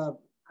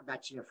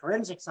actually a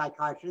forensic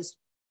psychiatrist.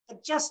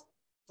 But just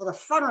for the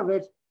fun of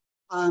it,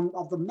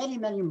 of the many,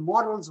 many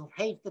models of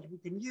hate that we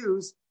can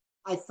use,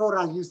 I thought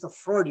I'll use the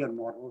Freudian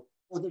model,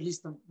 or at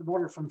least the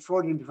model from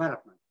Freudian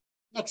development.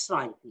 Next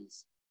slide,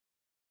 please.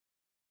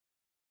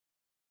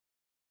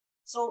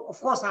 So, of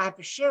course, I have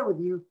to share with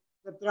you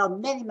that there are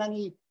many,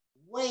 many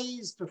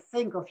ways to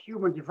think of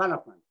human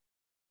development.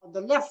 On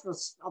the left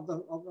of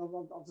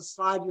the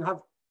slide, you have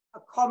a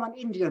common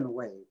Indian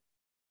way.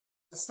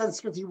 The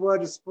Sanskrit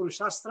word is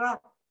Purushastra,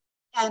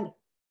 and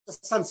the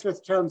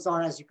Sanskrit terms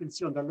are, as you can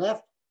see on the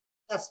left.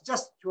 That's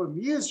just to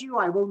amuse you.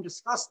 I won't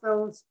discuss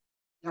those.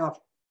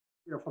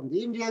 They're from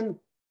the Indian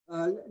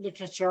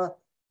literature.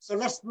 So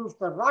let's move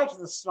to the right of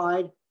the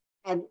slide.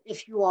 And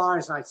if you are,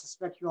 as I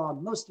suspect you are,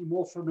 mostly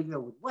more familiar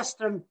with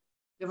Western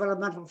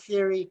developmental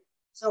theory,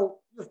 so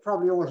you've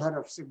probably all heard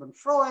of Sigmund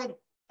Freud.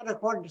 And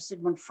according to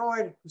Sigmund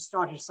Freud, who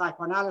started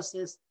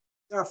psychoanalysis,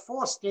 there are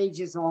 4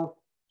 stages of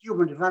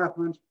human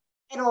development,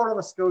 and all of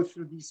us go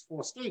through these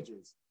 4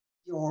 stages: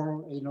 the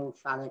oral, anal,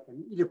 phallic,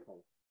 and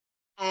Oedipal.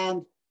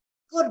 And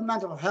good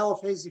mental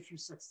health is if you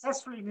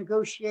successfully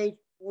negotiate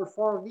all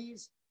 4 of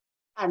these,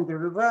 and the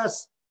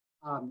reverse,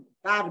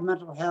 bad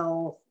mental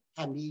health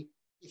can be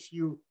if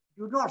you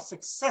do not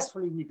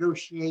successfully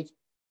negotiate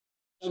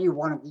any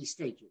one of these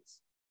stages.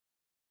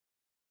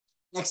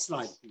 Next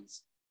slide,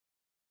 please.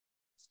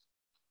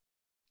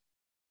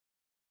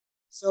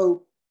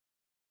 So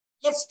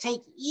let's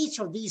take each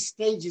of these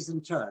stages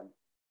in turn.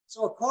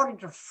 So according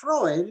to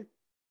Freud,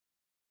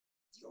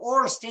 the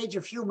oral stage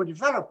of human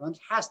development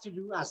has to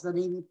do, as the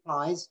name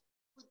implies,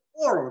 with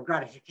oral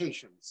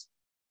gratifications.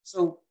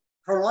 So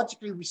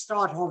chronologically, we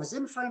start off as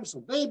infants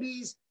or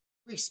babies.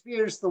 We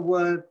experience the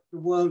world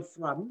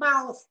through our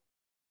mouth.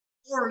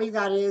 Orally,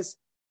 that is,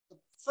 the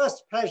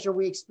first pleasure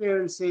we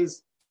experience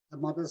is the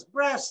mother's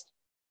breast.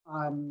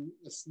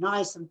 It's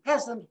nice and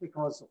pleasant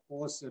because, of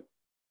course, it's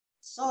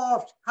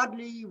soft,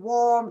 cuddly,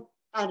 warm,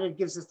 and it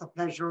gives us the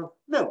pleasure of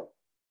milk.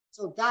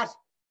 So that,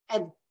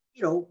 and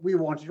we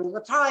want it all the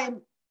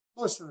time.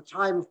 Most of the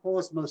time, of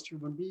course, most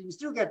human beings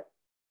do get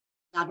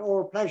that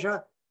oral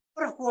pleasure.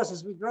 But of course,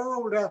 as we grow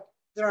older,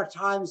 there are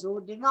times when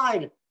we're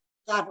denied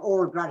that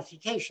oral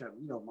gratification.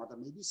 Mother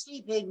may be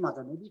sleeping,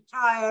 mother may be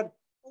tired,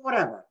 or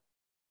whatever.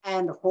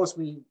 And of course,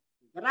 we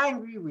get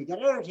angry, we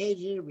get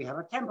irritated, we have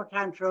a temper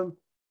tantrum,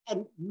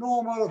 and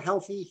normal,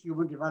 healthy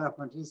human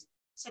development is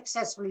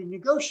successfully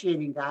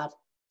negotiating that.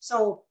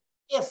 So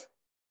if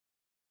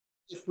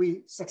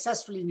we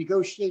successfully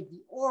negotiate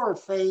the oral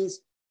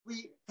phase,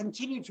 we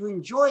continue to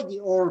enjoy the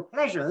oral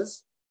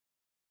pleasures,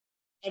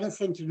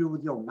 anything to do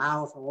with your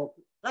mouth or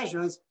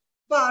pleasures,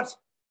 but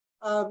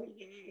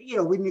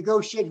we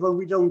negotiate when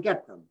we don't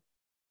get them.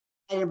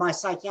 And in my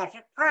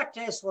psychiatric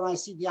practice, when I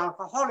see the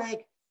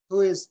alcoholic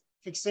who is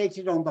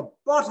fixated on the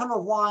bottle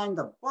of wine,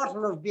 the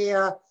bottle of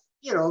beer,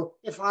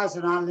 if I was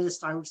an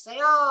analyst, I would say,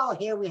 oh,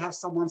 here we have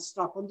someone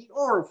stuck on the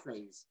oral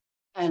phase.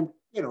 And,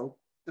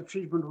 the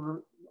treatment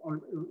will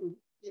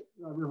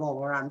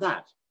revolve around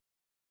that.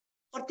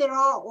 But there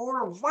are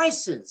oral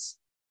vices,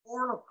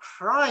 oral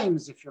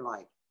crimes, if you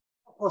like.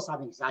 Of course,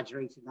 I'm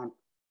exaggerating on,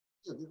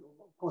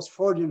 of course,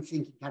 Freudian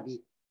thinking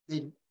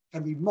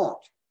can be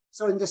mocked.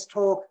 So in this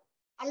talk,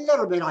 a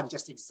little bit, I'm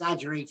just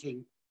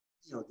exaggerating,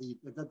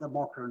 the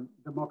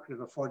mockery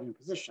of a Freudian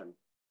position.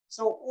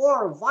 So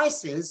oral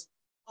vices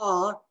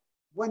are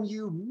when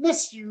you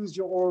misuse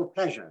your oral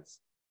pleasures.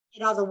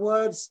 In other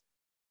words,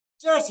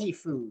 dirty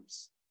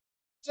foods,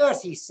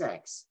 dirty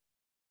sex.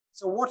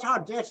 So what are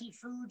dirty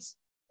foods?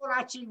 Well,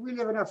 actually, we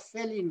live in a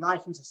fairly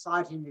enlightened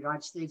society in the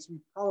United States. We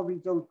probably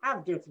don't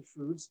have dirty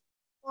foods.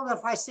 Well,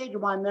 if I say to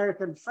my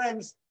American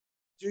friends,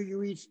 do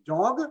you eat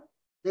dog?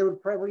 They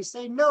would probably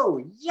say,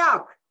 no,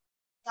 yuck.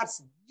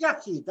 That's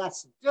yucky,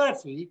 that's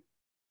dirty.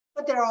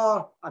 But there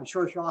are, I'm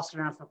sure if you ask an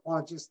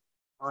anthropologist,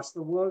 parts of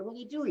the world where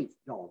they do eat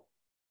dog.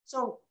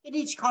 So in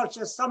each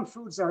culture, some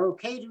foods are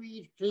okay to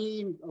eat,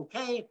 clean,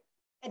 okay,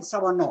 and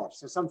some are not.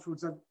 So some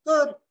foods are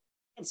good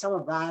and some are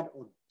bad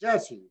or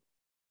dirty.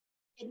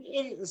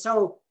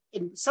 So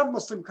in some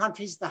Muslim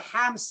countries, the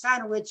ham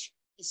sandwich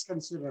is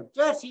considered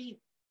dirty.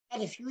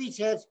 And if you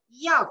eat it,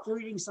 yuck, you're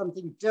eating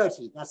something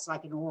dirty. That's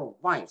like an oral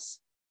vice.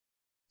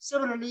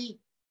 Similarly,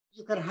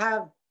 you can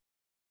have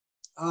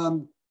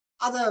you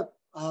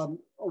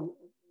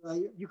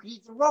can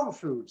eat the wrong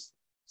foods.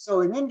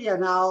 So in India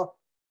now,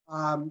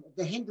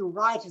 the Hindu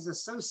right is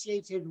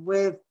associated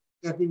with,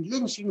 there have been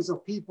lynchings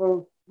of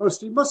people,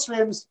 mostly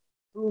Muslims,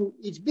 who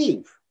eat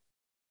beef.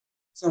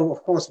 So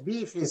of course,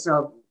 beef is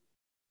a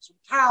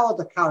cow.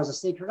 The cow is a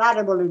sacred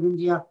animal in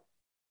India.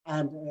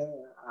 And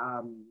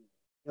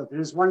there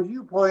is one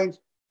viewpoint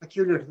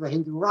peculiar to the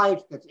Hindu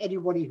right that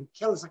anybody who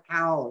kills a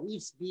cow or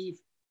eats beef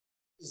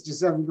is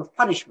deserving of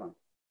punishment.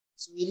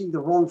 So eating the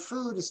wrong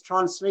food is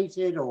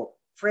translated or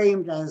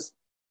framed as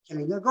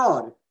killing a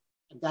god.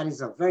 And that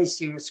is a very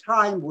serious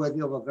crime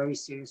worthy of a very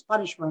serious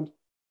punishment.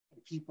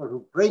 And people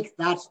who break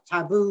that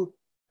taboo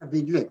have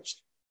been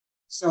lynched.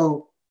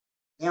 So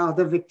they are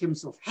the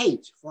victims of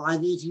hate for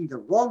either eating the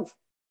wrong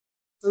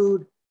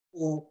food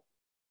or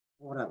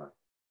whatever.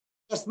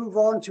 Let's move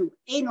on to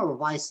anal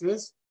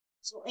vices.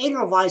 So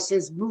anal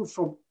vices move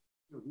from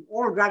the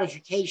oral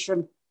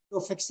gratification to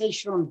a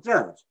fixation on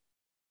dirt.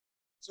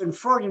 So in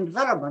Freudian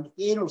development,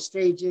 the anal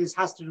stages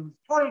has to do with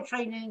toilet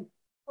training.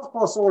 Of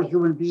course, all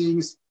human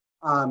beings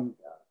are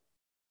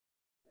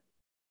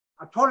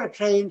toilet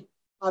trained.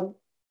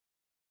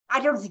 I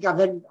don't think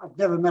I've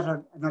never met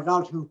an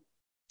adult who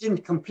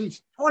didn't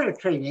complete toilet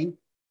training,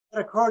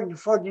 but according to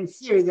Freudian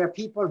theory, there are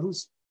people who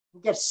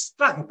get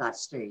stuck at that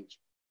stage.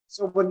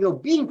 So when you're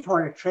being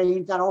toilet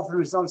trained, that often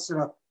results in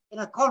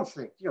a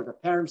conflict. The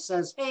parent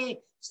says,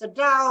 hey, sit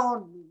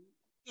down,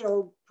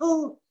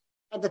 poo.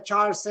 And the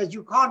child says,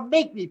 you can't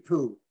make me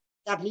poo.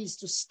 That leads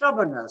to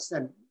stubbornness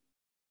and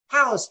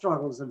power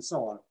struggles and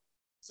so on.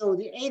 So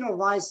the anal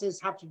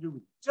vices have to do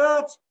with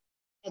dirt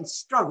and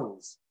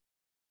struggles.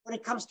 When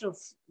it comes to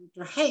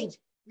hate,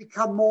 we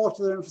come more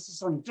to the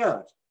emphasis on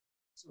dirt.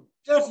 So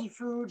dirty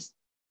foods,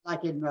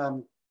 like in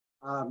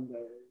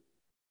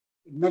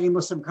many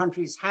Muslim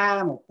countries,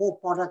 ham or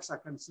pork products are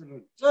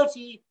considered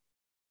dirty,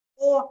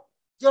 or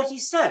dirty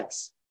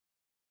sex.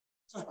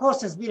 So of course,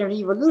 there's been an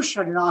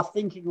evolution in our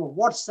thinking of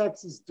what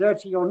sex is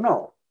dirty or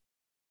not.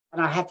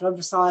 And I have to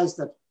emphasize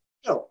that,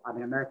 I'm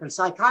an American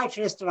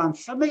psychiatrist and I'm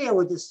familiar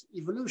with this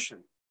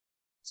evolution.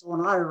 So when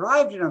I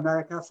arrived in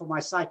America for my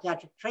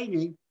psychiatric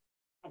training,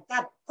 at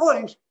that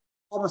point,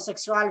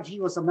 homosexuality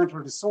was a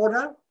mental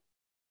disorder.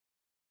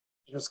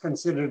 It was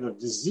considered a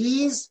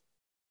disease.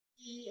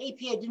 The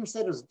APA didn't say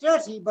it was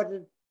dirty, but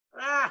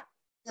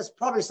there's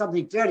probably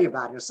something dirty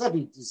about it. It's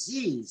certainly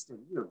diseased, and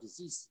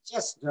disease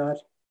suggests dirt.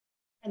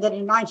 And then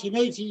in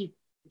 1980,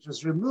 it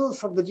was removed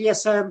from the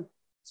DSM.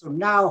 So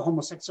now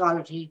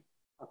homosexuality,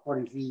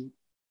 according to the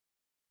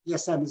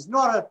DSM, is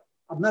not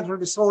a mental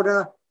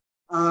disorder.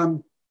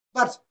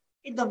 But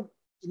in the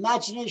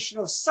imagination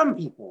of some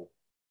people,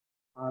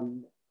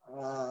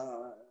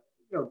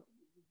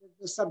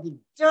 there's something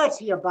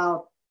dirty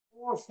about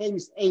all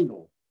things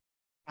anal.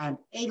 And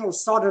anal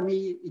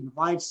sodomy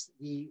invites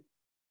the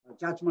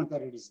judgment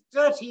that it is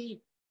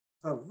dirty,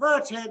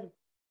 perverted,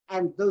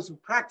 and those who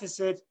practice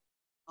it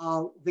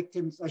are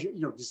victims,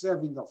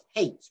 deserving of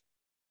hate.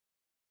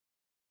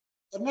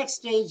 The next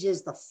stage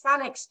is the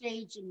phallic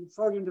stage in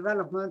Freudian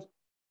development.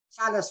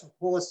 Phallus, of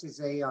course, is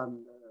a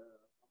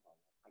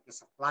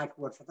polite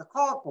word for the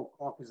cock, or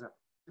cock is a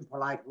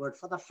impolite word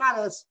for the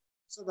phallus.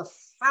 So the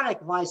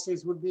phallic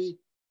vices would be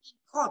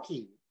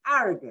cocky,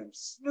 arrogant,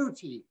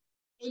 snooty,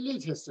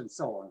 elitist, and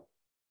so on.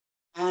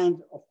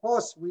 And of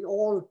course, we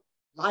all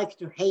like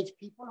to hate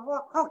people who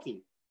are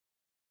cocky.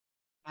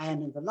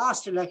 And in the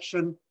last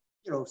election,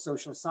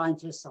 social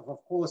scientists have,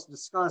 of course,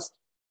 discussed,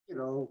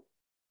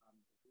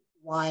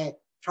 why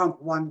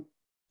Trump won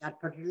that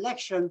particular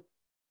election.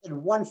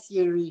 And one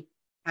theory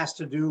has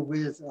to do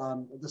with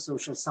the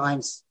social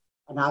science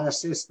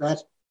analysis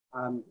that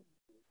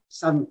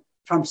some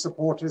Trump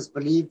supporters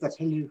believe that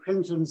Hillary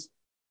Clinton's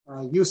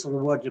use of the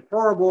word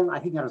deplorable, I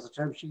think that was the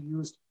term she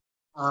used,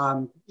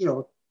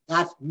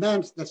 that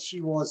meant that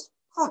she was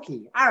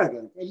cocky,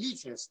 arrogant,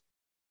 elitist,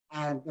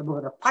 and they were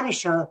going to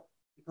punish her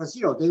because,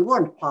 they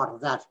weren't part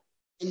of that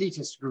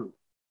elitist group.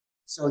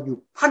 So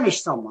you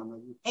punish someone or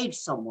you hate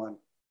someone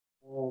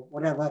or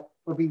whatever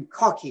for being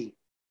cocky,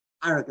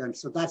 arrogant.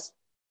 So that's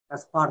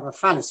part of the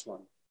phallus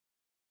one.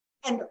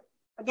 And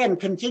again,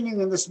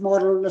 continuing in this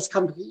model, let's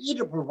come to the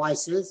Oedipal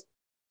vices.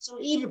 So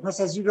Oedipus,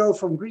 as you know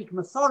from Greek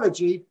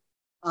mythology,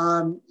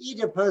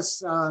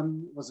 Oedipus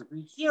was a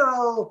Greek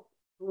hero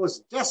who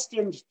was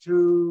destined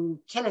to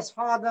kill his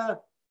father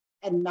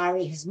and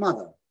marry his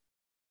mother.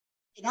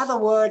 In other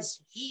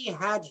words, he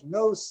had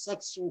no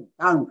sexual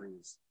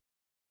boundaries.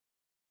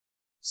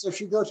 So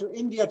if you go to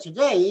India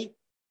today,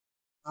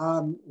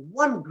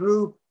 one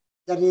group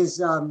that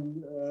is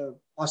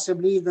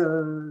possibly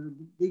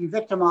being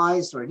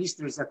victimized, or at least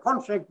there's a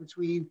conflict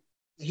between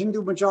the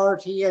Hindu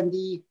majority and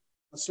the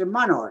Muslim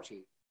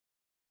minority.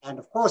 And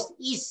of course, the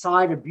East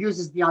side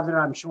abuses the other.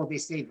 I'm sure they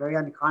say very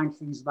unkind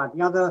things about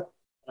the other.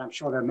 And I'm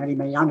sure there are many,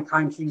 many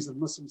unkind things that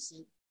Muslims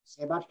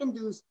say about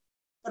Hindus.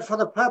 But for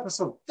the purpose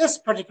of this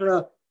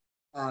particular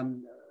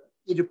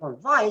Oedipal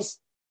vice,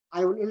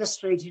 I will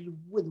illustrate it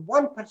with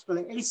one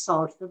particular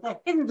insult that the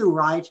Hindu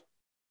right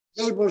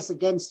labels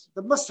against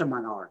the Muslim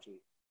minority.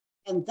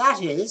 And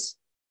that is,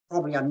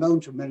 probably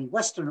unknown to many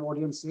Western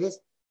audiences,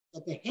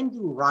 that the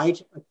Hindu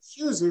right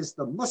accuses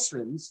the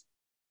Muslims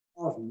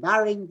of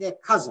marrying their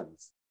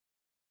cousins.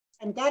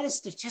 And that is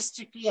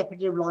statistically,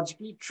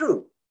 epidemiologically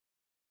true.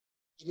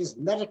 It is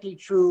medically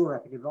true or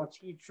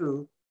epidemiologically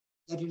true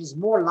that it is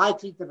more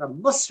likely that a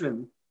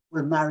Muslim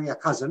will marry a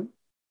cousin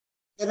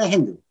than a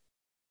Hindu.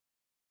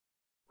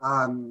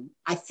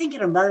 I think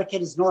in America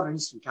it is not, at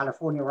least in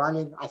California where I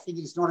live, I think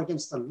it is not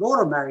against the law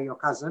to marry your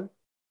cousin,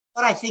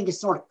 but I think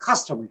it's not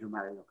customary to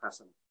marry your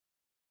cousin.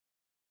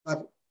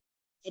 But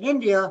in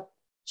India,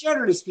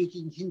 generally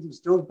speaking,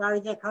 Hindus don't marry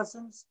their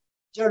cousins.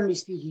 Generally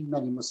speaking,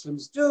 many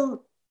Muslims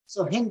do.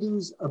 So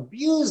Hindus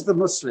abuse the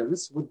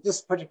Muslims with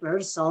this particular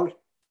insult: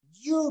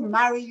 you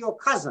marry your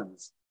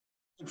cousins.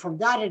 And from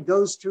that it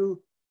goes to,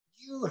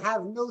 you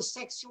have no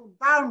sexual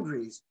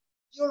boundaries.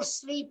 You'll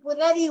sleep with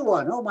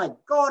anyone. Oh my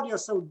God, you're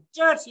so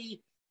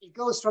dirty. It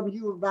goes from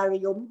you marry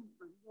your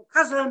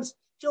cousins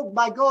to, oh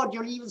my God,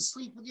 you'll even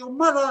sleep with your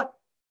mother,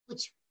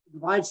 which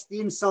invites the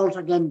insult,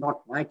 again,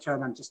 not my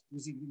term, I'm just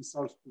using the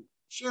insult to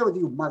share with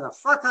you,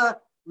 motherfucker,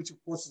 which of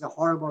course is a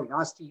horrible,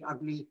 nasty,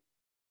 ugly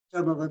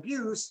term of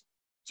abuse.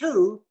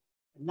 Two,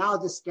 and now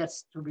this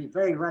gets to be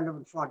very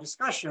relevant for our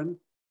discussion,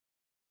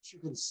 if you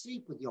can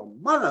sleep with your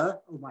mother,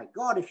 oh my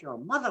God, if you're a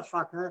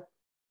motherfucker,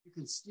 you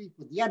can sleep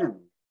with the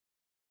enemy.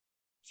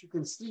 If you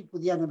can sleep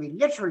with the enemy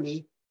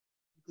literally,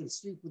 you can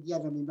sleep with the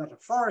enemy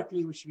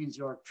metaphorically, which means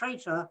you're a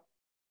traitor.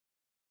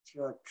 If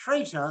you're a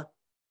traitor,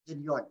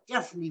 then you are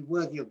definitely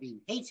worthy of being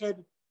hated,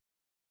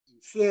 being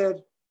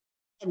feared,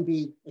 and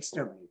being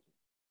exterminated.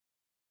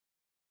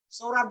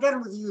 So what I've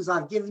done with you is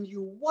I've given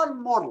you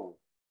one model.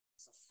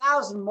 It's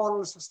 1,000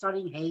 models for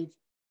studying hate.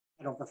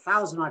 And of the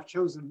 1,000 I've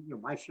chosen,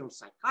 my field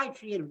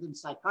psychiatry, and within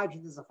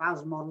psychiatry there's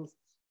 1,000 models,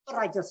 but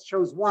I just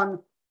chose one.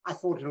 I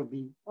thought it'll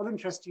be of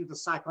interest to you, the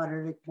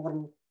psychoanalytic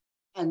model.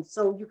 And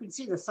so you can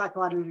see the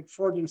psychoanalytic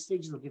Freudian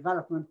stages of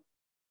development,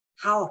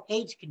 how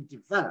hate can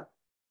develop.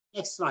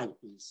 Next slide,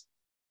 please.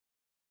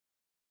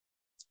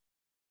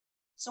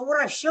 So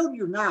what I've shown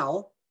you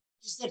now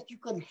is that you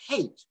can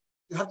hate.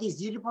 You have these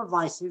Oedipal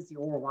vices, the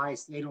oral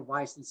vice, the anal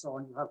vice, and so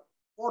on. You have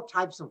 4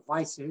 types of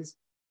vices,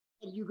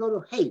 and you go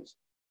to hate.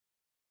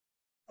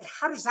 But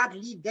how does that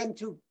lead then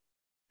to,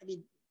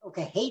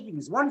 okay, hating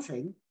is one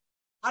thing.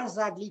 How does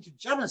that lead to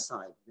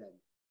genocide then?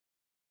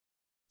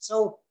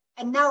 So,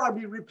 and now I'll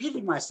be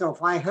repeating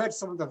myself. I heard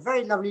some of the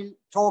very lovely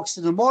talks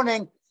in the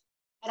morning,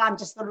 and I'm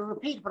just going to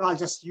repeat, but I'll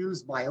just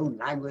use my own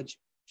language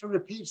to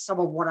repeat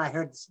some of what I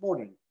heard this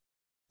morning.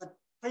 But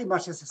pretty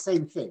much it's the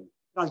same thing.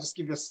 But I'll just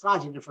give you a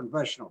slightly different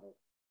version of it.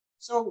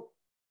 So,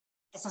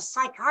 as a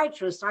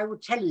psychiatrist, I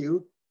would tell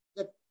you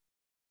that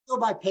you're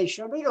my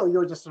patient,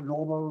 you're just a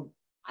normal,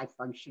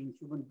 high-functioning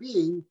human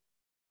being.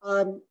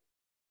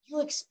 You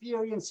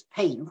experience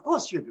pain. Of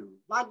course you do.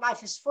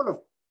 Life is full of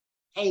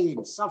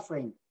pain,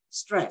 suffering,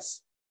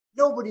 stress.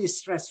 Nobody is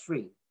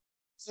stress-free.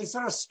 So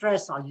instead of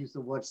stress, I'll use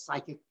the word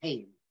psychic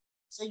pain.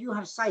 So you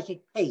have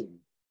psychic pain.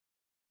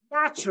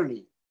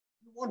 Naturally,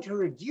 you want to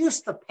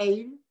reduce the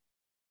pain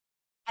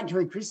and to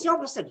increase the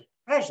opposite,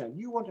 pleasure.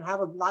 You want to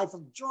have a life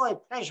of joy,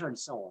 pleasure, and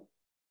so on.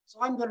 So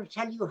I'm going to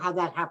tell you how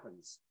that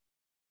happens.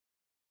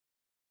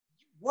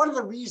 One of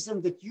the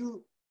reasons that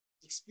you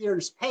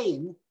experience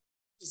pain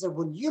is that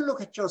when you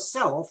look at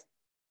yourself,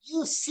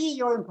 you see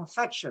your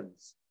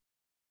imperfections.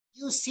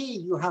 You see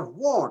you have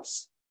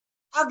warts,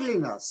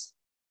 ugliness,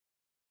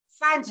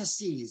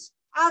 fantasies,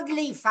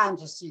 ugly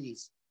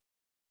fantasies.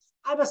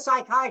 I'm a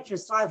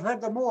psychiatrist, so I've heard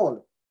them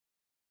all.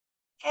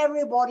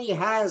 Everybody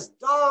has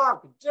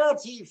dark,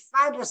 dirty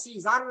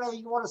fantasies. I don't know,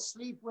 you want to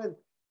sleep with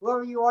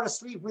whoever you want to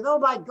sleep with. Oh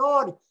my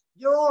God,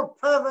 you're all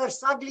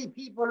perverse, ugly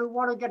people who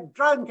want to get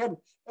drunk and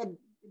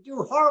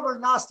do horrible,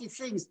 nasty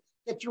things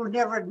that you'll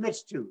never admit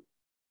to.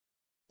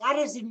 That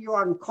is in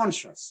your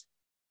unconscious.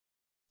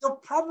 You're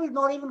probably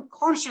not even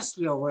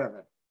consciously aware of it.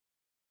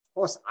 Of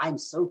course, I'm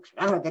so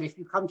clever that if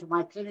you come to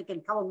my clinic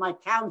and come on my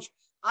couch,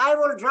 I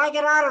will drag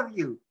it out of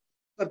you.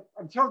 But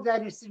until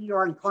then, it's in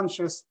your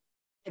unconscious.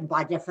 And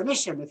by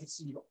definition, if it's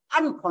in your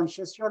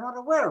unconscious, you're not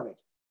aware of it.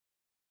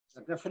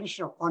 The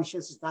definition of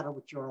conscious is that of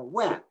which you're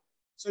aware.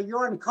 So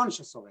you're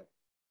unconscious of it.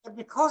 But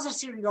because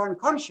it's in your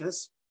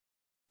unconscious,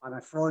 I'm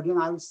a Freudian,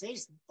 I would say,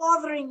 it's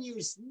bothering you,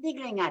 it's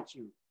niggling at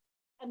you.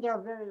 And there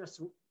are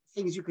various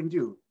things you can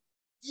do.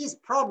 these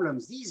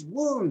problems, these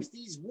wounds,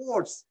 these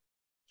warts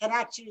can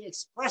actually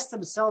express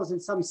themselves in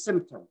some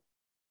symptom.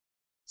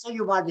 So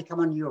you might become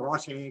a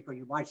neurotic, or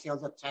you might fail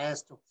the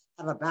test, or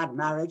have a bad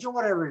marriage, or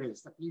whatever it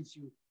is that leaves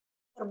you.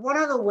 But one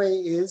other way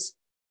is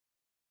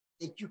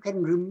that you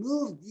can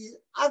remove the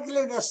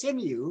ugliness in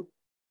you,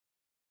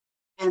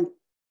 and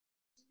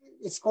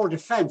it's called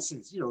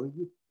defenses.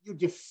 You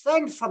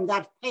defend from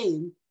that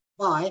pain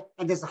by,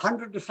 and there's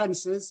 100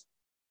 defenses,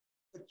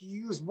 but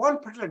you use one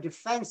particular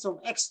defense of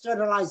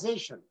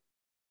externalization.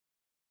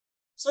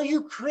 So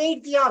you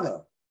create the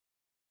other.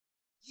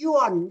 You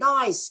are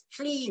nice,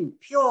 clean,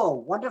 pure,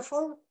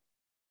 wonderful,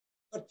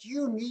 but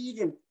you need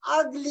an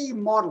ugly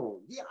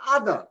model, the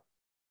other,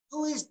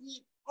 who is the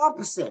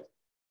opposite.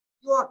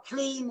 You are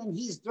clean and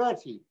he's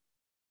dirty.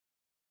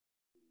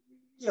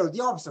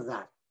 The opposite of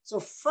that. So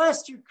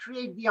first you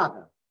create the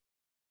other.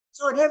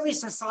 So in every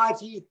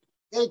society,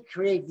 they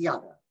create the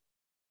other.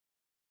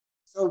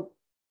 So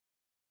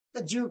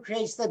the Jew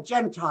creates the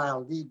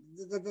Gentile, the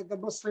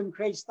Muslim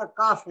creates the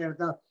Kafir,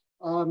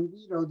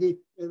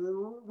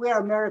 we're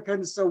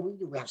Americans, so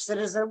we have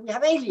citizens, we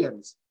have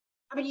aliens.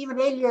 I mean, even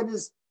alien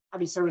is,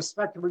 it's a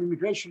respectable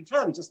immigration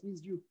term. It just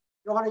means you're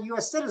a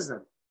US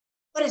citizen.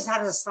 But it's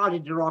not a slightly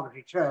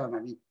derogatory term.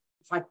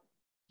 If I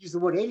use the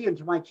word alien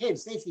to my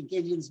kids, they think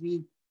aliens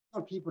mean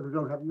not people who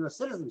don't have US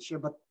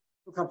citizenship, but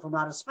who come from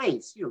outer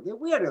space. They're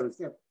weirdos,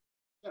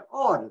 they're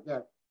odd,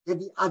 they're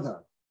the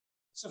other.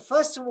 So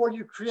first of all,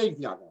 you create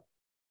the other.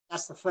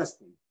 That's the first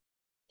thing.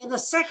 And the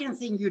second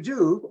thing you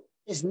do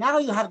is now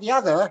you have the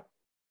other,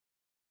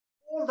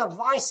 all the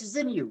vices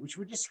in you, which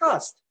we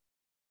discussed.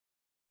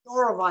 The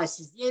oral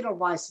vices, the anal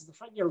vices,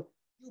 you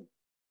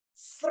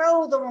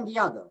throw them on the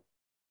other.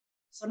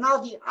 So now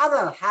the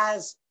other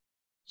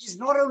he's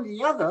not only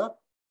the other,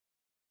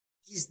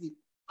 he's the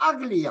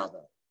ugly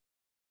other.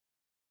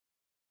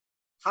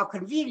 How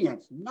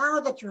convenient. Now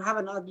that you have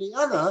an ugly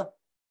other,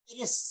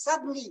 it is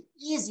suddenly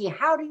easy.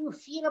 How do you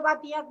feel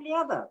about the ugly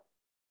other?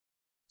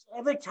 So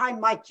every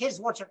time my kids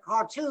watch a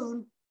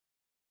cartoon,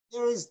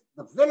 there is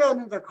the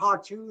villain in the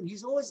cartoon.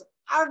 He's always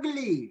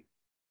ugly,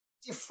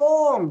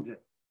 deformed.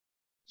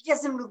 He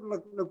doesn't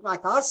look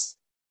like us.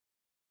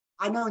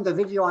 I know in the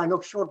video I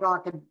look short,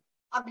 dark, and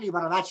ugly,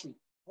 but I'm actually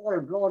tall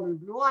and blonde and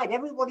blue-eyed.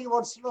 Everybody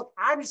wants to look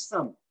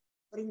handsome.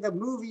 But in the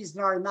movies,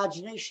 in our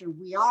imagination,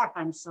 we are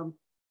handsome.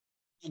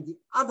 And the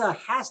other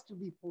has to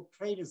be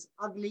portrayed as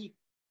ugly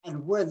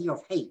and worthy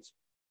of hate.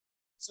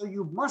 So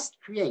you must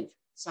create,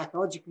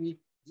 psychologically,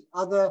 the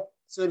other,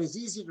 so it is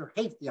easy to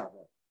hate the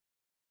other.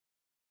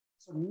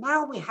 So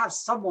now we have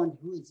someone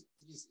who is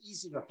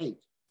easy to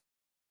hate.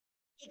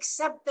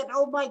 Except that,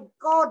 oh my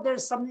God,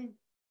 there's something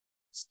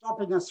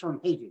stopping us from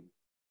hating.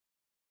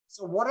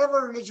 So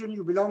whatever religion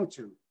you belong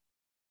to,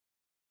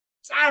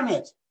 damn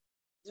it,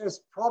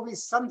 there's probably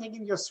something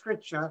in your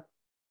scripture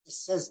that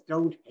says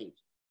don't hate.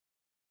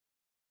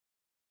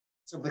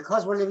 So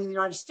because we're living in the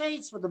United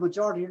States, where the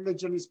majority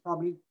religion is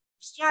probably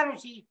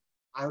Christianity,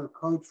 I will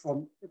quote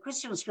from the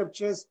Christian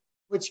scriptures,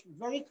 which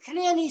very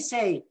clearly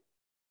say,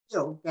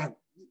 that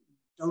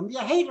don't be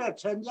a hater,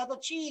 turn the other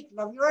cheek,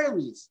 love your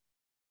enemies.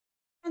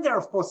 And there are,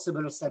 of course,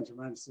 similar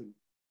sentiments in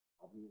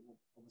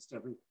almost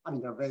every,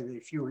 there are very, very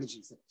few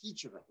religions that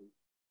teach about hate.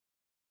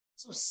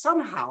 So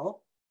somehow,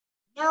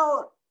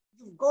 now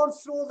you've gone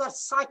through all that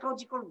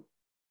psychological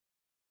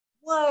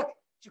work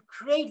to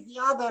create the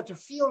other, to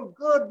feel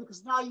good,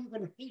 because now you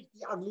can hate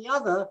the ugly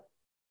other,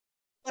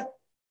 but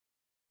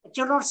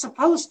you're not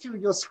supposed to.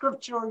 Your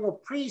scripture or your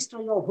priest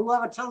or your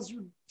whoever tells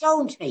you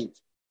don't hate.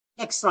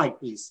 Next slide,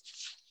 please.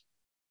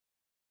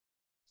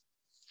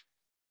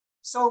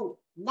 So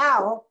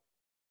now,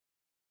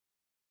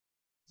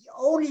 the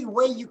only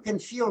way you can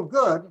feel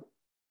good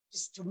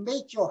is to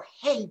make your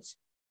hate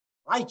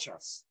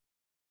righteous.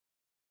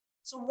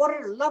 So what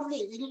a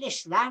lovely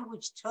English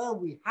language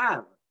term we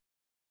have.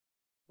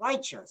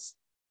 Righteous.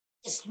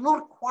 It's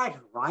not quite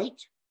right.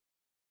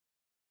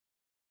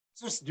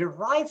 So it's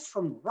derived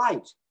from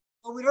right.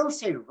 But we don't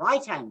say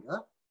right anger.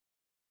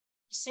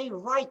 We say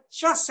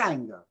righteous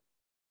anger.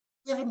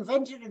 We have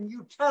invented a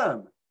new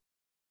term.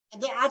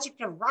 And the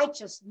adjective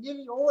righteous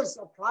nearly always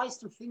applies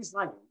to things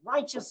like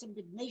righteous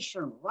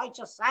indignation,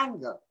 righteous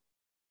anger.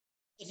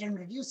 It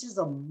introduces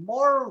a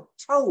moral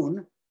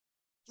tone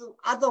to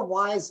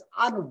otherwise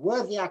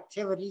unworthy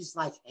activities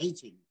like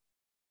hating.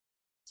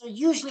 So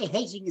usually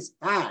hating is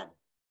bad.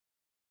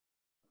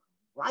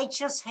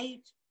 Righteous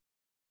hate,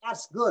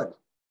 that's good.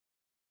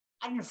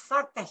 And in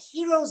fact, the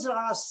heroes in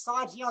our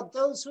society are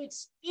those who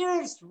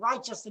experienced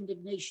righteous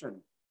indignation.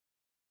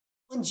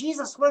 When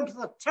Jesus went to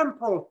the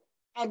temple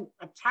and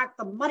attacked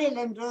the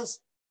moneylenders,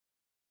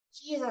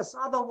 Jesus,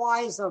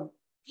 otherwise a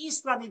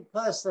peace-loving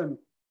person,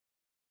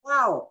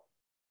 wow,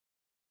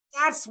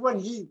 that's when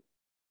it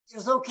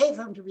was okay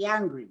for him to be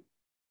angry.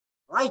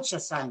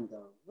 Righteous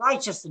anger,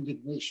 righteous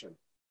indignation.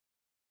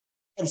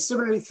 And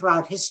similarly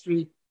throughout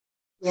history,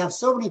 we have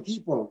so many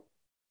people,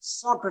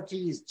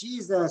 Socrates,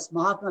 Jesus,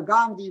 Mahatma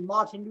Gandhi,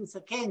 Martin Luther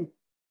King,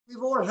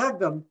 we've all heard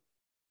them.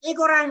 They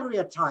got angry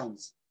at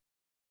times,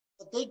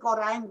 but they got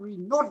angry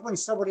not when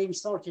somebody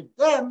insulted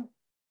them,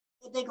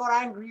 but they got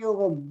angry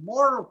over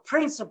moral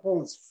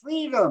principles,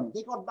 freedom.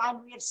 They got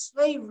angry at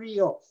slavery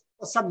or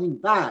something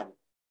bad.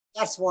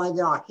 That's why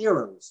they are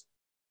heroes.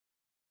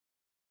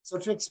 So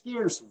to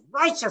experience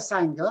righteous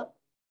anger,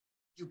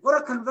 you've got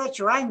to convert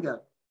your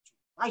anger to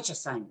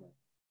righteous anger.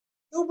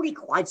 Nobody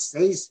quite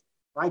says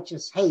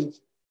righteous hate.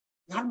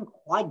 We haven't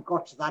quite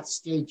got to that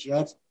stage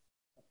yet.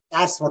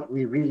 That's what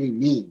we really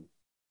mean.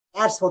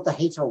 That's what the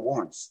hater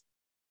wants.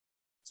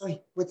 So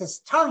with his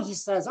tongue, he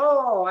says,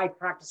 oh, I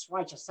practice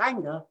righteous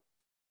anger.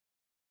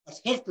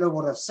 But Hitler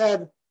would have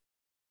said,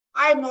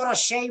 I'm not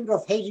ashamed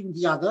of hating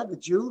the other, the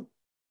Jew.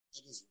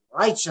 It is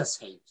righteous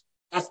hate.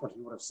 That's what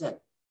he would have said.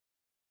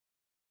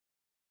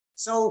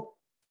 So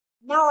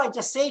now I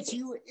just say to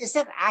you, is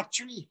that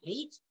actually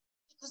hate?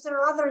 Because there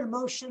are other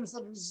emotions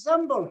that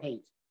resemble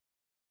hate.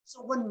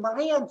 So when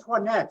Marie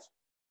Antoinette,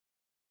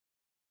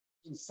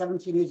 in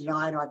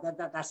 1789,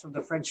 that's when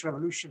the French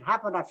Revolution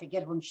happened, I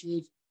forget when she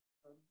ate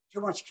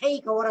too much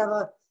cake or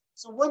whatever.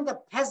 So when the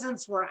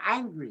peasants were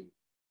angry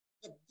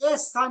that their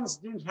sons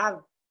didn't have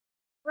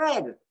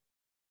bread,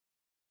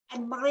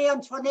 and Marie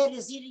Antoinette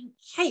is eating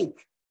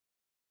cake,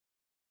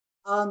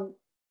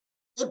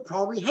 they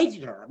probably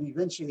hated her. I mean,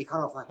 eventually they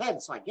cut off her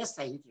head, so I guess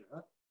they hated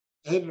her.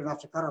 They hated her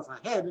enough to cut off her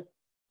head.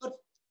 But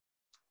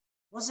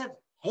was it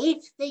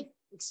hate they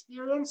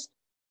experienced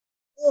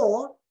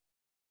or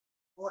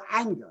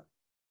anger?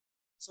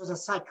 So as a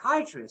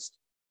psychiatrist,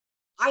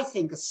 I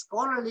think a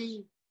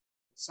scholarly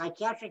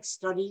psychiatric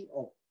study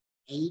of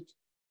hate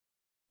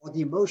or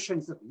the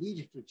emotions that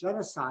lead to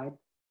genocide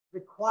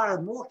require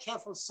a more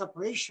careful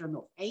separation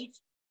of hate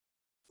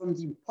from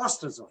the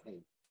imposters of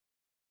hate.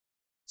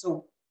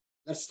 So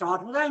let's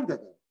start with anger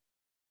then.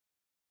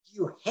 Do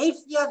you hate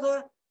the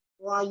other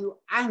or are you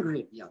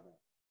angry at the other?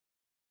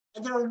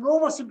 And there are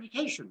enormous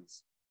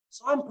implications.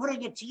 So I'm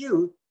putting it to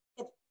you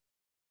that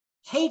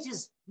hate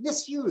is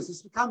misused.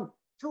 It's become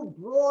too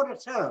broad a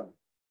term.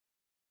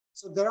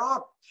 So there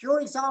are pure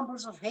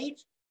examples of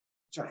hate,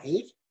 which are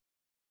hate,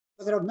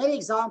 but there are many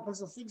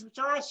examples of things which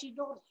are actually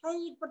not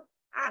hate, but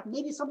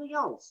maybe something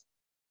else.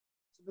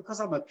 So because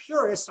I'm a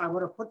purist, I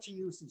want to put to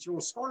you, since you're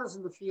scholars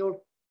in the field,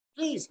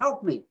 please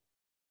help me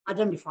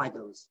identify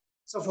those.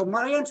 So for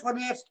Marie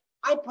Antoinette,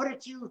 I put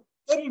it to you,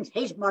 they didn't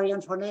hate Marie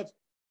Antoinette.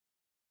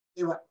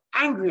 They were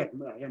angry at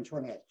Marie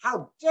Antoinette.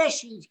 How dare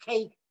she eat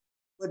cake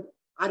when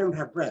I don't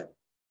have bread?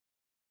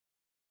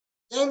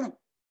 Then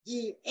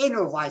the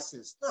anal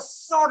vices, the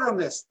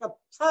sodomist, the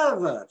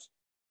pervert.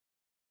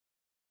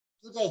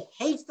 Do they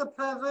hate the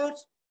pervert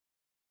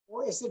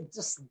or is it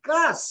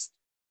disgust?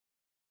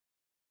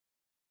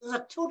 Those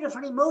are two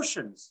different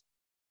emotions.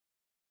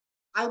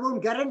 I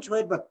won't get into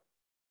it, but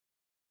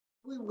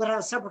we will have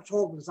a separate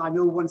talk because I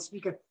know one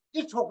speaker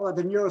did talk about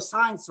the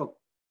neuroscience of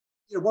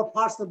what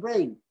parts of the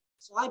brain.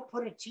 So I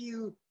put it to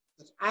you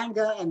that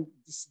anger and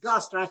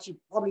disgust are actually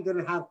probably going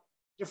to have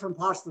different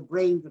parts of the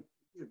brain that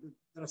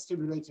are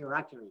stimulated or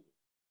activated.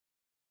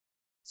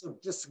 So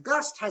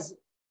disgust has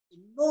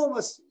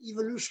enormous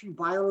evolutionary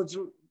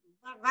biological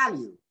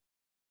value.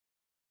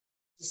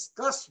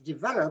 Disgust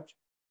developed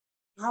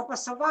to help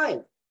us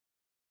survive.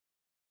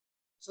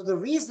 So the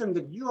reason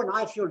that you and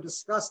I feel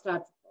disgust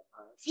at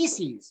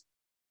feces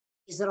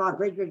is that our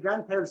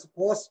great-great-grandparents, of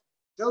course,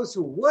 those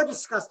who were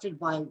disgusted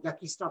by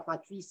yucky stuff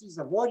like feces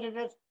avoided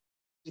it,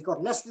 they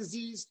got less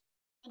diseased,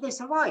 and they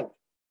survived.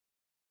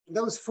 And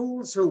those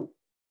fools who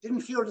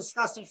didn't feel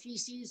disgusted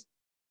feces,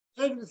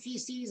 played with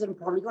feces and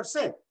probably got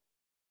sick.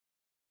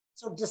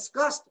 So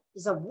disgust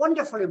is a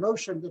wonderful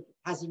emotion that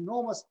has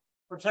enormous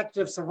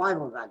protective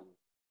survival value.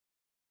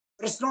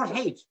 But it's not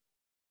hate.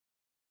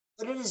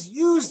 But it is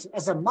used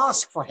as a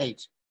mask for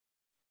hate.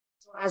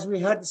 So as we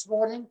heard this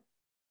morning,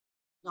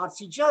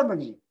 Nazi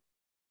Germany,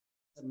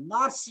 the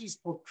Nazis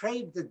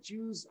portrayed the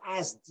Jews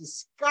as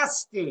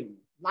disgusting,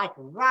 like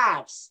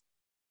rats.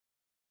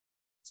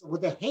 So were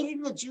they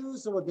hating the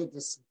Jews or were they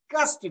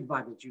disgusted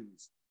by the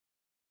Jews?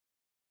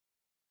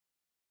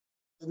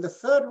 And the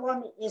third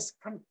one is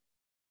the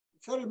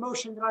third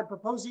emotion that I'm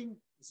proposing.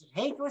 Is it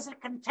hate or is it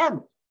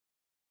contempt?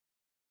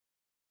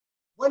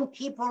 When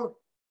people,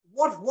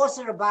 what was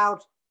it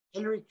about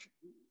Hillary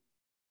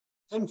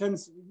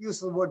Clinton's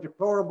use of the word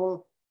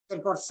deplorable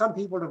that got some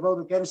people to vote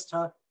against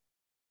her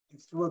and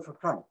to vote for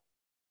Trump?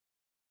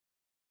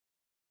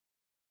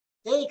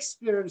 They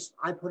experienced,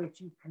 I put it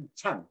to you,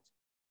 contempt.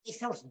 They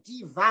felt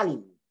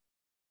devalued.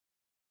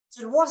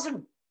 So it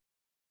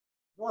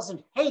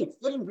wasn't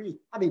hate. They didn't really,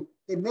 I mean,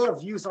 they may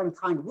have used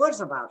unkind words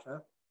about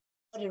her,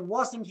 but it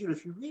wasn't,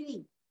 if you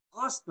really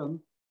ask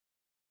them,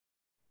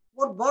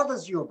 what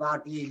bothers you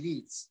about the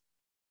elites?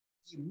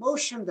 The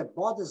emotion that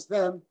bothers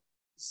them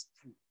is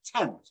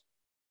contempt.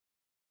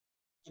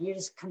 And it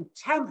is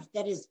contempt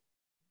that is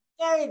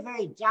very,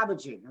 very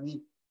damaging. I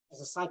mean,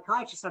 as a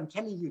psychiatrist, I'm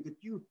telling you that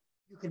you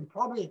can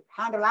probably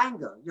handle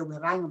anger. We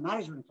have anger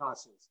management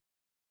classes.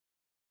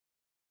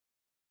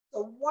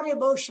 The one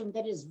emotion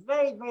that is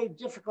very, very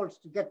difficult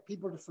to get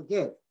people to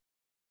forgive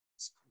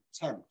is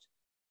contempt,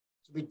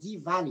 to be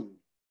devalued.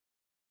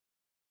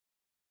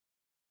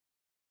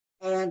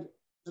 And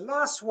the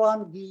last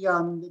one, the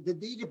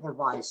Oedipal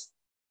vice,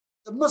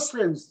 The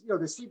Muslims,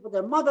 they sleep with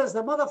their mothers,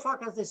 they're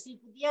motherfuckers, they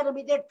sleep with the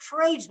enemy, they're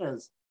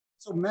traitors.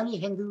 So many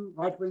Hindu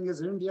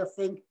right-wingers in India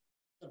think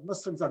that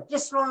Muslims are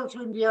disloyal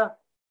to India,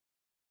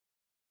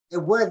 they're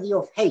worthy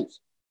of hate.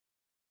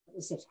 But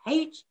is it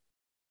hate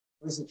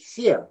or is it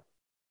fear?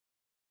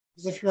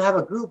 Because if you have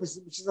a group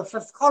which is a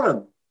fifth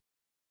column,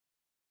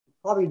 you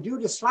probably do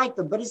dislike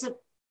them, but it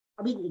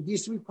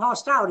needs to be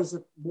passed out. Is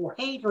it more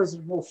hate or is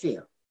it more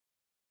fear?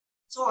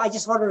 So I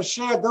just wanted to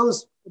share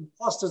those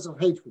imposters of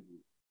hate with you.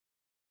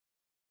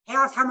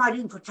 How am I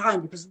doing for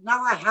time? Because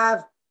now I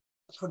have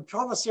a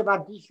controversy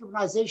about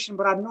dehumanization,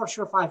 but I'm not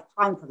sure if I have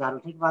time for that. It'll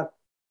take about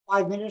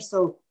 5 minutes.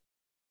 So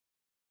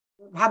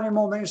how many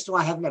more minutes do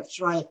I have left?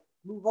 Should I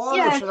move on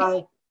or should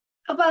I?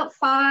 About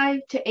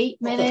 5 to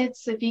 8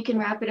 minutes, if you can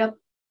wrap it up.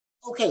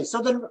 Okay,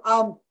 so then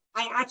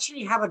I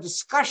actually have a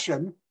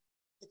discussion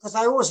because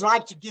I always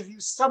like to give you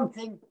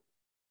something,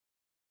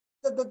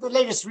 the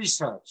latest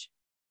research.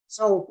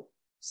 So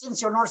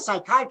since you're not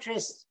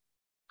psychiatrists,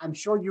 I'm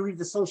sure you read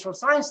the social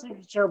science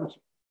literature, which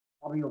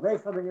probably you're very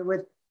familiar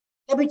with.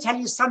 Let me tell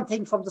you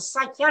something from the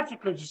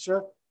psychiatric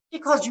literature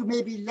because you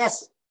may be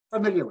less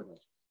familiar with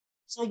it.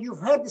 So you've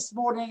heard this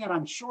morning, and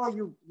I'm sure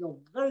you're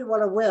very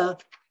well aware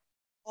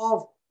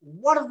of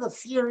one of the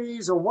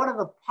theories or one of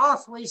the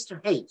pathways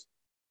to hate.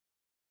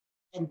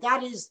 And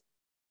that is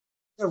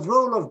the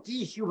role of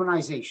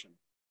dehumanization.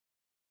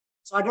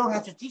 So I don't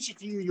have to teach it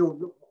to you.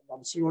 You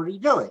obviously already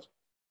know it.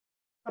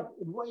 But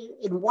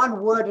in one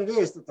word, it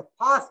is that the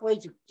pathway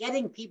to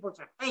getting people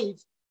to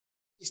hate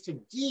is to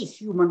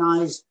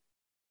dehumanize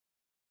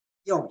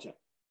the object.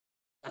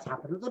 That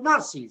happened with the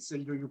Nazis. So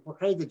you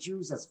portray the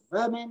Jews as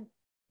vermin,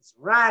 as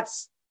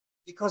rats,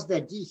 because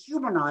they're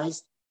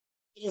dehumanized.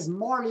 It is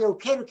morally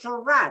okay to kill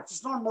rats.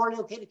 It's not morally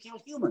okay to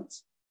kill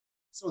humans.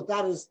 So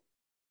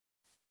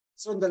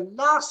in the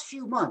last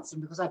few months,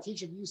 and because I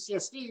teach at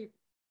UCSD,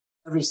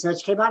 the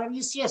research came out of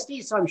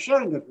UCSD, so I'm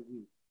sharing it with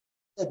you.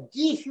 The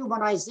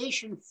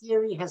dehumanization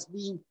theory has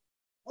been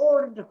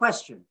called into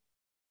question.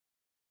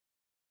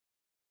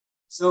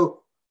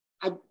 So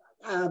I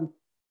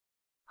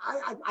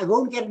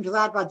won't get into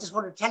that, but I just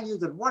want to tell you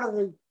that one of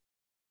the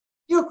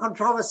new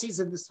controversies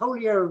in this whole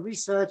year of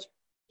research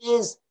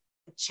is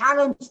to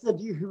challenge the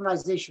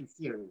dehumanization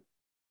theory.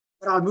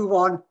 But I'll move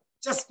on,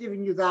 just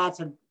giving you that,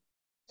 and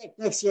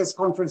next year's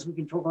conference we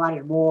can talk about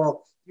it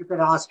more. You can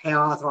ask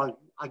Hayath, or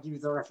I'll give you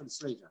the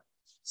reference later.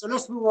 So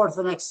let's move on to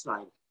the next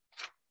slide.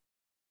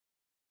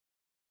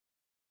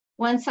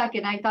 1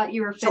 second, I thought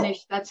you were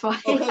finished. Sure. That's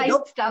why I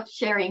stopped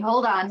sharing.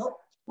 Hold on. Nope.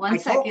 1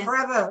 second. Talk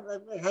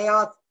forever,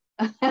 Hayath.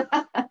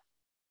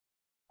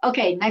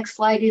 Okay, next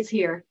slide is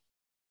here.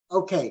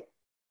 Okay.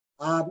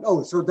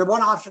 So the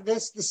one after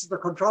this is the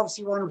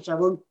controversy one, which I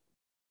won't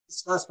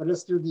discuss, but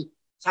let's do the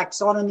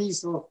taxonomy.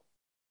 So,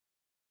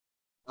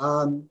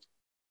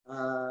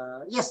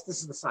 yes,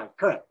 this is the slide,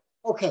 correct.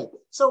 Okay,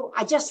 so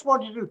I just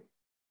wanted to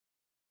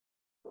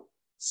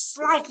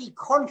slightly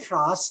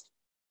contrast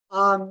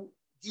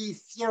the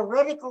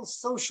theoretical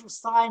social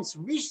science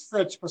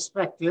research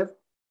perspective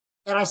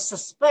that I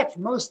suspect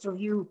most of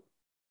you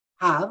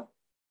have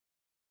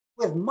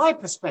with my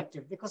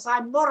perspective, because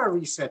I'm not a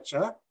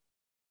researcher.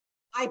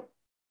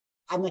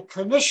 I'm a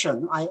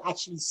clinician. I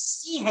actually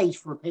see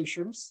hateful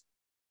patients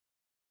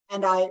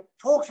and I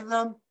talk to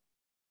them,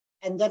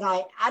 and then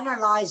I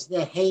analyze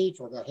their hate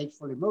or their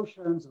hateful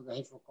emotions or their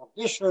hateful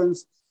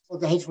cognitions or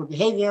their hateful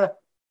behavior,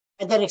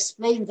 and then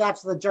explain that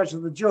to the judge or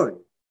the jury.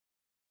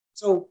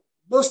 So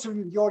most of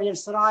you in the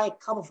audience and I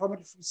come from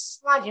it from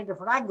slightly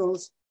different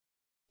angles,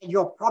 and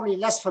you're probably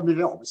less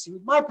familiar, obviously,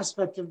 with my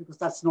perspective, because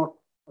that's not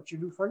what you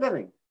do for a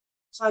living.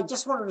 So I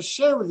just wanted to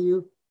share with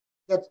you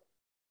that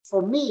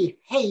for me,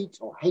 hate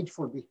or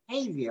hateful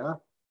behavior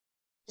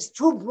is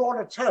too broad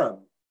a term.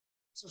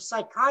 So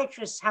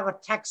psychiatrists have a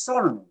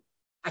taxonomy.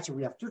 Actually,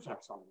 we have two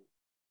taxonomies.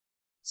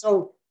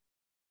 So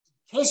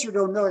in case you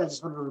don't know it, I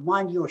just want to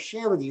remind you or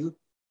share with you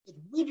that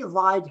we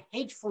divide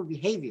hateful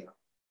behavior.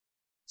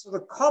 So the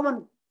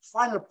common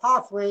final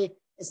pathway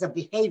is the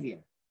behavior,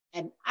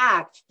 an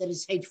act that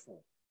is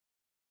hateful.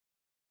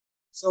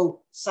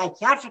 So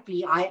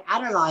psychiatrically, I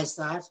analyze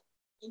that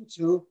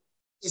into,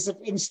 is it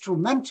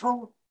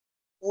instrumental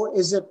or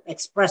is it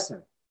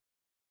expressive?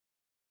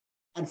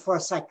 And for a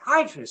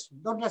psychiatrist,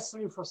 not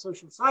necessarily for a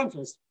social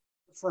scientist,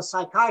 but for a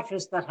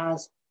psychiatrist, that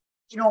has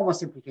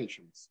enormous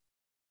implications.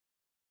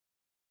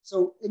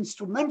 So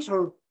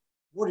instrumental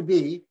would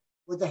be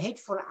where the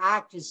hateful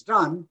act is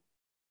done,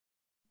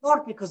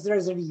 not because there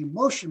is any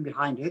emotion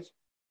behind it,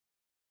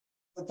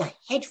 but the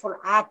hateful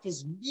act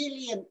is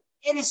merely an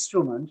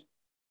instrument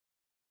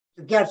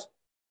to get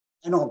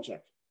an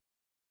object.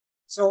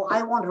 So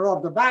I want to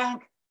rob the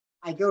bank.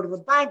 I go to the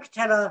bank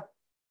teller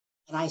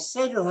and I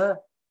say to her,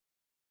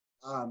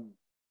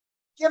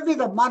 give me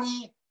the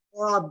money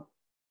or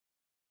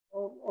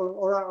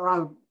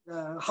I'll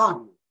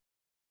harm you.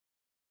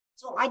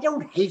 So I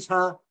don't hate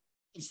her.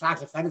 In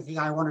fact, if anything,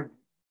 I want to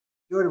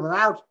do it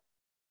without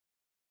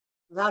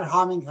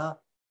harming her.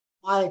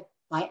 My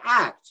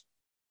act,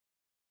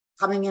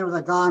 coming in with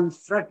a gun,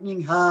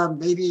 threatening her,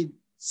 maybe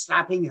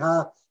slapping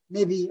her,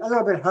 maybe a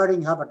little bit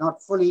hurting her, but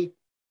not fully,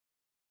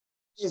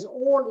 is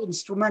all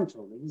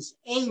instrumental. It is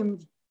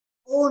aimed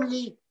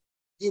only,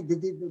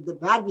 the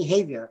bad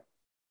behavior,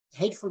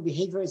 hateful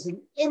behavior is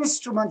an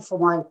instrument for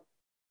my,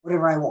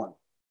 whatever I want,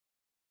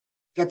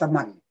 get the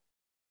money.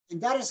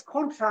 And that is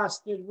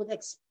contrasted with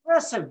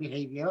expressive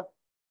behavior,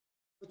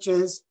 which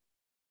is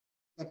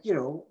that,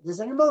 there's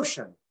an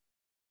emotion.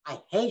 I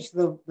hate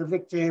the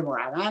victim, or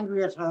I'm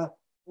angry at her,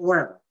 or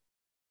whatever.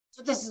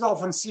 So this is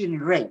often seen in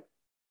rape.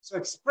 So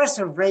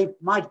expressive rape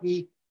might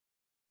be,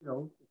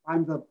 if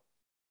I'm the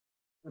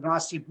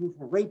nasty,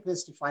 brutal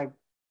rapist, if I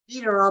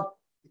beat her up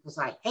because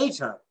I hate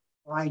her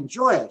or I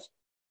enjoy it,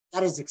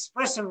 that is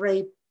expressive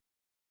rape.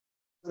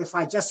 But if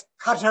I just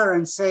cut her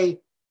and say,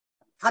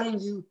 I'm cutting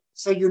you,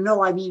 so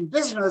I mean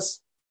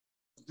business,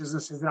 the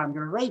business is that I'm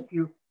going to rape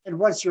you, and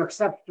once you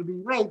accept to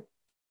be raped,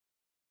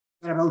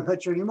 then I won't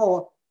hurt you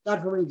anymore.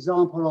 That's an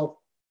example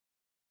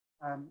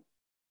of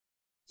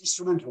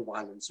instrumental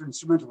violence or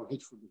instrumental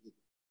hateful behavior.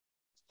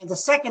 And the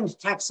second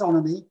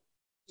taxonomy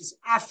is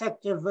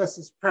affective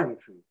versus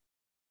predatory.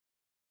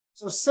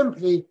 So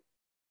simply,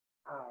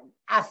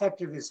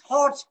 affective is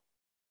hot,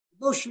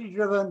 emotionally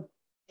driven,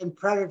 and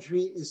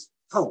predatory is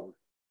cold.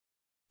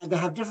 And they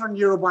have different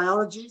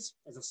neurobiologies.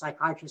 As a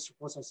psychiatrist, of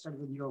course, I studied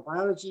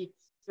neurobiology,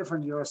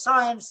 different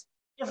neuroscience,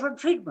 different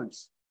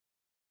treatments.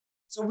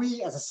 So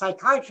we, as a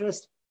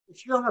psychiatrist,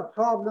 if you have a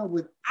problem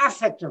with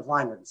affective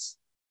violence,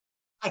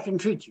 I can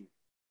treat you.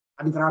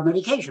 I mean, there are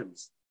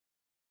medications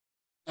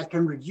that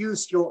can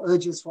reduce your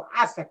urges for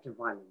affective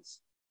violence.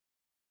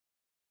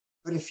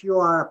 But if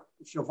your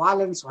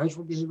violence or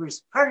hateful behavior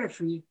is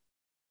predatory,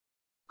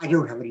 I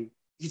don't have any,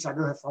 at least I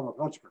don't have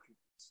pharmacological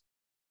treatments.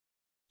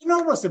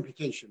 Enormous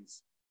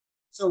implications.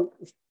 So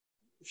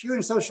if you're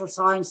in social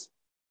science,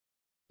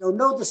 don't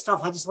know this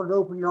stuff, I just want to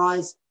open your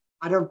eyes.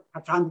 I don't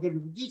have time to get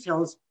into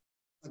details,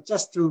 but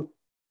just to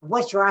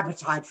whet your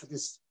appetite for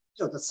this,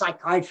 the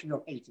psychiatry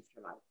of hate, if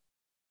you like.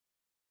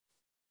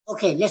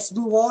 Okay, let's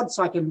move on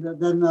so I can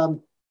then,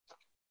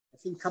 I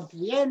think, come to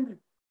the end.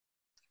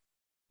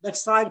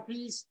 Next slide,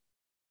 please.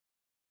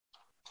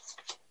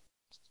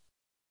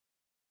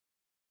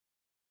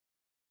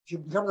 If you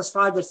can come to the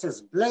slide that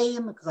says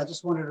blame, because I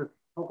just wanted to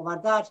talk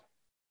about that.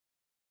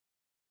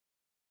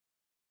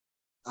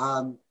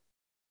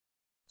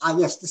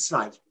 Yes, this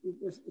slide.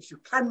 If you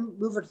can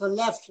move it to the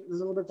left a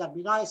little bit, that'd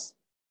be nice.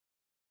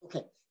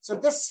 Okay, so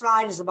this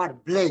slide is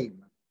about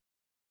blame.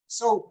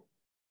 So,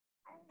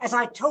 as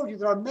I told you,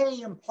 there are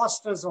many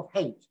imposters of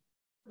hate.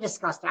 We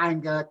discussed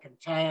anger,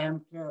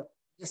 contempt,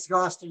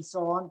 disgust, and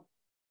so on.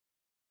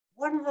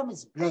 One of them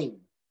is blame,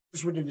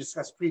 which we didn't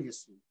discuss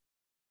previously.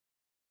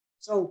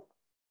 So,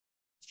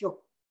 if you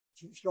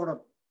want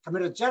to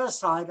commit a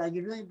genocide, are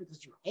you doing it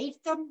because you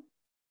hate them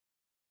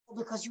or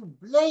because you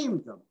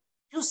blame them?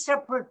 Two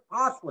separate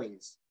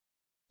pathways.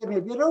 There may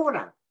be an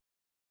overlap.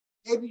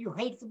 Maybe you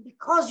hate them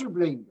because you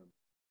blame them.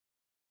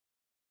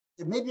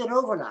 There may be an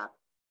overlap.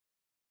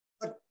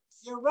 But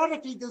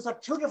theoretically, those are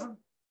two different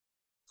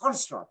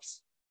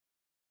constructs.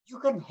 You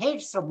can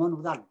hate someone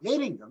without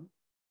blaming them,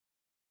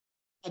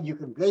 and you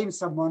can blame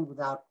someone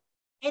without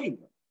hating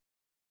them.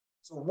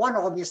 So one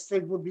obvious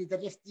thing would be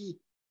that if the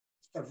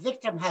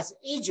victim has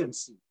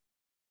agency,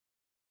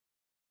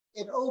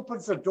 it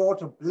opens the door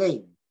to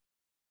blame.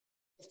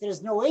 If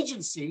there's no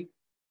agency,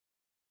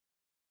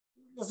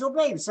 there's no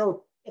blame.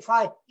 So if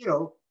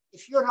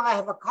if you and I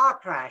have a car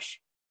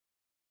crash,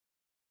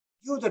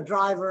 you're the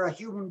driver, a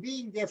human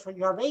being, therefore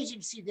you have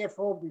agency,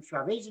 therefore if you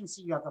have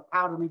agency, you have the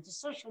power to make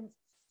decisions,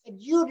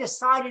 and you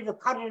decided to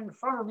cut it in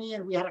front of me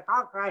and we had a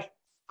car crash,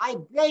 I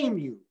blame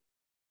you.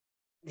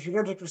 If you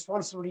don't take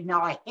responsibility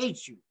now, I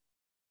hate you.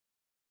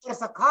 If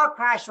the car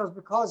crash was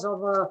because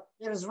of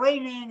it was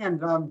raining and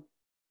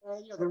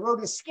the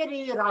road is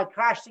skiddy and I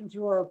crashed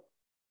into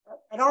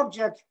an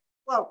object,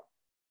 well,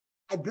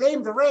 I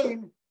blame the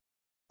rain,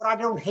 but I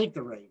don't hate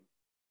the rain.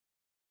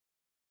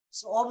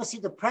 So obviously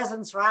the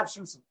presence or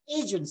absence of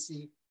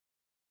agency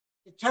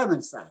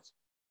determines that.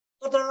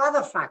 But there are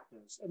other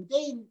factors, and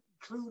they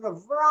include a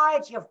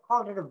variety of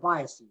cognitive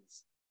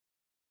biases.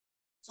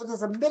 So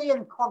there's a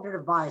million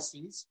cognitive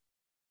biases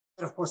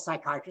that, of course,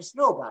 psychiatrists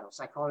know about, or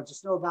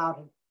psychologists know about,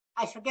 and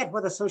I forget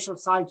whether social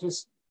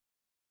scientists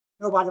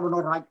know about them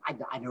or not.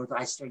 I know that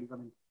I studied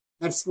them in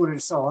med school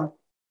and so on.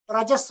 But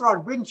I just thought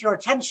I'd bring to your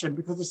attention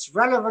because it's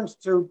relevant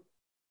to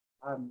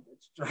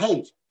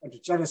hate and to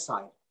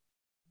genocide.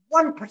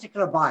 One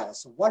particular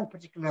bias, one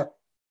particular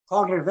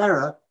cognitive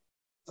error,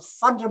 the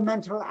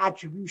fundamental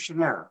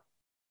attribution error.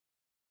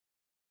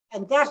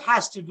 And that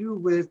has to do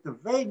with the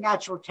very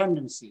natural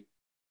tendency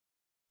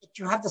that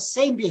you have the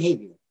same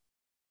behavior,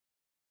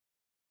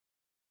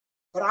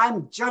 but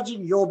I'm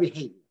judging your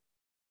behavior.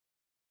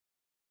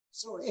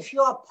 So if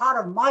you are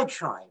part of my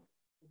tribe,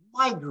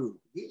 my group,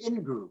 the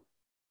in-group,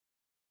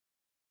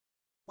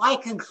 my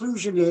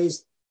conclusion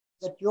is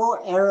that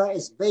your error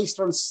is based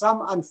on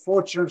some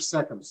unfortunate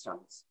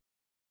circumstance.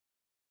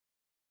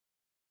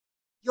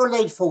 You're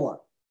late for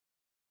work.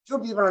 Two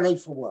people are late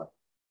for work.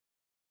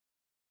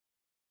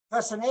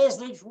 Person A is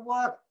late for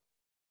work.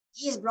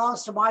 he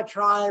belongs to my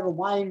tribe or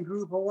my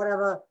in-group or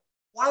whatever.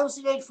 Why was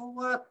he late for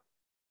work?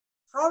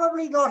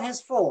 Probably not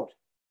his fault.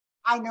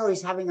 I know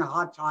he's having a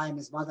hard time.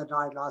 His mother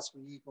died last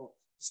week, or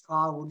his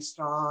car wouldn't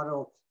start,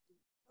 or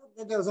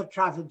there was a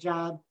traffic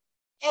jam.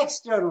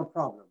 External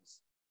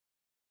problems.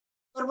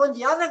 But when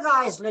the other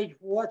guy is late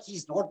for work,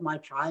 he's not my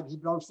tribe. He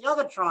belongs to the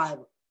other tribe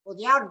or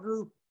the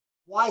out-group.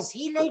 Why is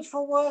he late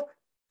for work?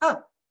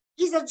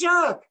 He's a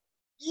jerk.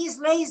 He's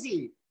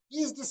lazy.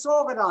 He's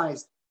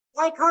disorganized.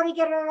 Why can't he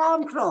get an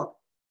alarm clock?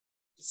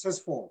 It's his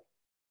fault.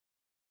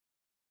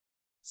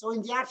 So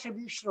in the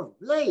attribution of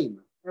blame,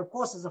 and of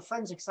course, as a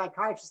forensic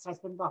psychiatrist, I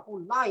spent my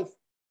whole life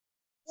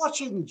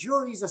watching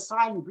juries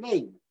assign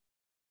blame.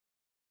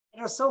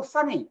 It was so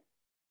funny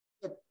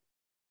that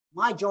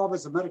my job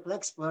as a medical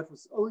expert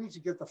was only to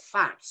give the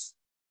facts.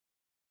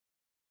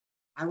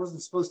 I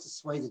wasn't supposed to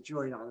sway the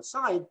jury on the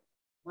side.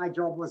 My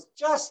job was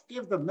just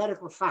give the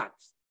medical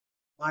facts.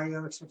 My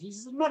expertise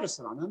is in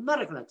medicine. I'm a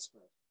medical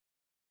expert.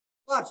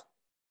 But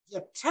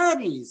the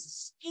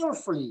attorneys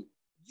skillfully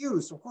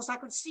used, of course I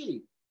could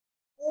see,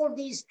 all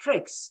these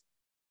tricks,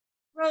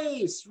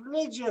 race,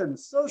 religion,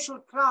 social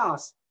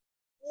class,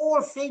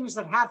 all things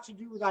that have to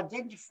do with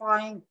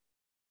identifying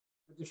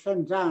the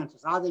defendant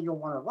as either you're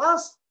one of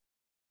us,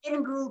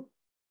 in group,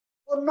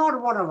 or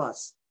not one of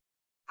us,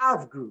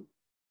 out group,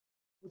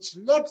 which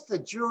led the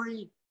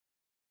jury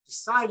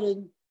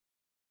deciding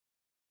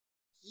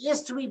he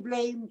is to be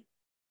blamed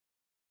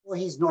or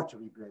he's not to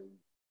be blamed.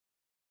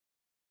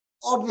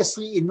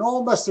 Obviously,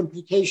 enormous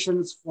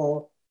implications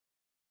for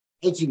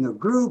hating a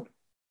group,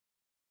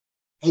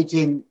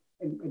 hating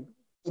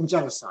in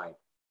genocide.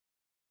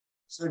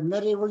 So in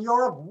medieval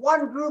Europe,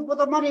 one group were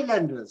the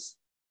moneylenders.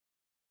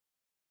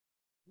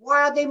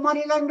 Why are they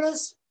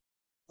moneylenders?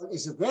 Well,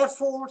 is it their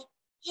fault?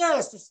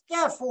 Yes, it's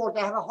their fault.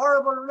 They have a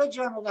horrible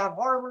religion, or they have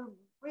horrible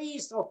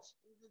priests, or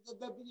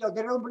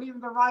they don't believe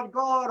in the right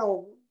God,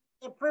 or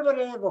they're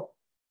primitive, or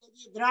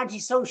they're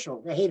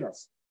antisocial. They hate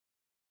us.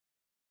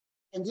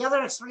 And the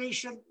other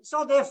explanation, it's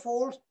not their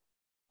fault.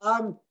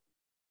 No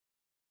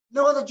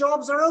other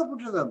jobs are open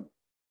to them.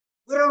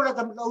 We don't let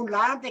them own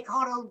land. They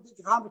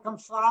can't become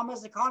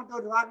farmers. They can't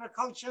go to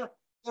agriculture.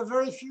 There are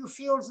very few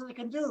fields that they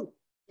can do.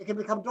 They can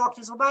become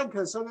doctors or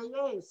bankers. So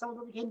some of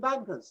them became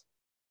bankers.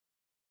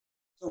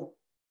 So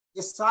the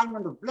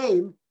assignment of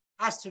blame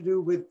has to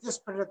do with this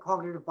particular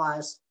cognitive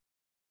bias,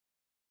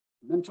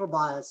 mental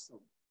bias,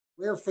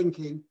 way of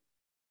thinking.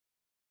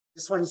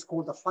 This one is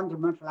called the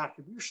fundamental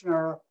attribution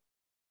error.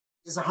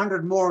 There's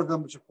 100 more of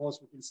them, which of course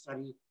we can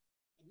study,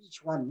 and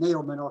each one may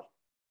or may not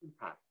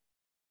impact.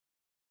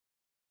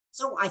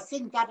 So I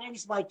think that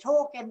ends my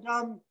talk, and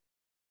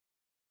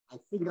I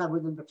think I'm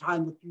within the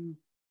time that you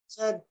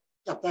said.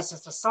 Yeah, that's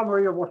just a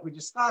summary of what we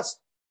discussed.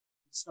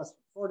 We discussed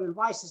foreign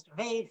vices to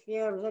hate,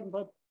 fear,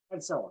 resentment,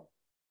 and so on.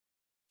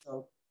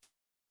 So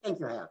thank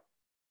you, Hannah.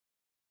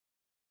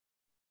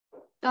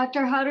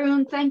 Dr.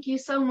 Haroon, thank you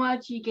so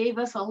much. You gave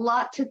us a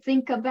lot to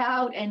think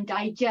about and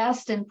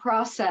digest and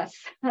process.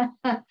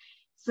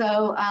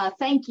 So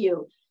thank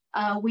you.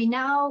 We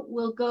now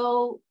will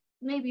go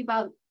maybe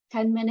about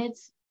 10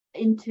 minutes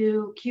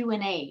into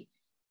Q&A.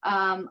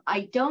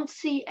 I don't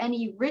see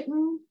any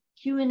written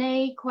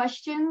Q&A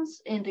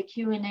questions in the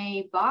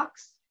Q&A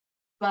box,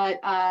 but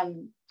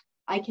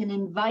I can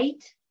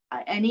invite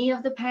any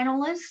of the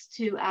panelists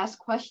to ask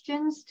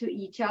questions to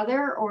each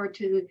other or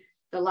to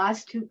the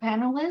last two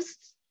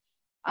panelists,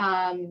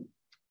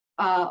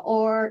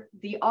 or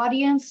the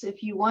audience.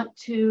 If you want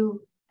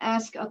to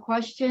ask a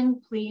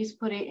question, please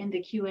put it in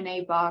the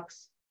Q&A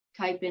box,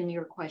 type in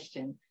your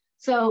question.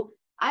 So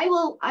I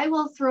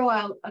will throw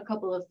out a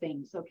couple of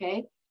things,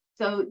 okay?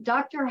 So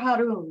Dr.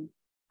 Haroon,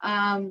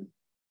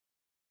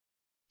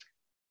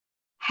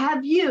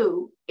 have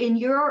you, in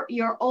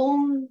your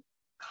own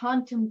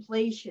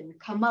contemplation,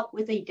 come up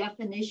with a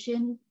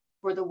definition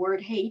for the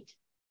word hate?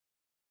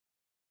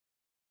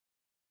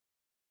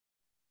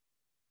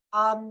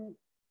 Well,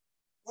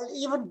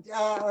 even,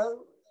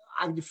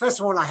 first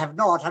of all, I have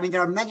not. I mean,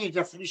 there are many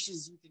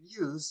definitions you can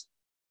use.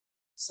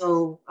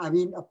 So, I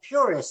mean, a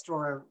purist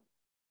or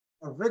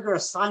a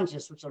rigorous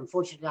scientist, which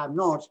unfortunately I'm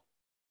not,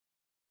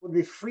 would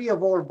be free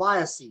of all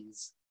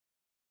biases.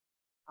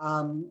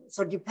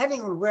 So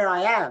depending on where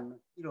I am,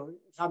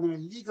 if I'm in a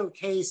legal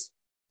case,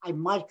 I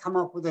might come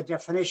up with a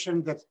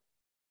definition that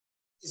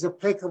is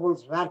applicable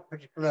to that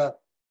particular,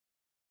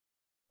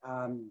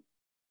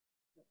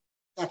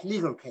 that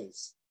legal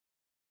case.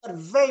 But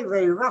very,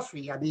 very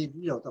roughly, I mean,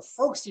 the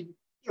folks,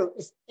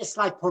 it's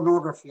like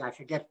pornography. I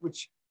forget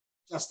which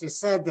justice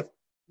said that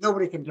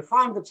nobody can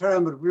define the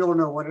term, but we all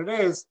know what it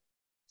is.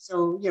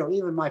 So,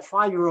 even my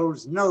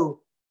 5-year-olds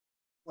know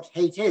what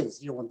hate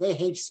is. When they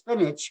hate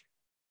spinach,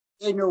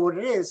 they know what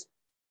it is.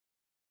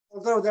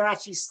 Although they're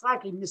actually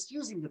slightly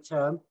misusing the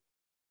term,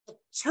 the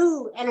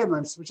two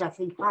elements which I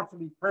think have to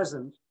be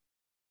present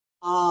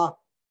are,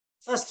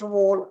 first of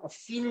all, a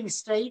feeling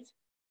state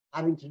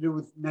having to do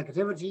with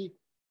negativity,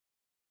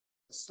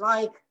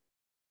 dislike,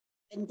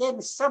 and then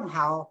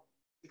somehow,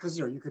 because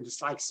you can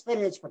dislike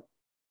spinach, but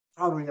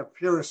probably a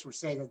purist would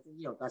say that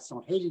that's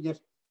not hating it.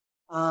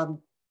 and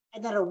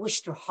then a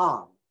wish to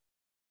harm.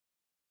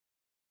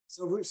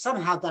 So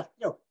somehow that,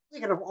 we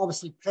can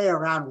obviously play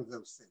around with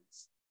those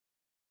things.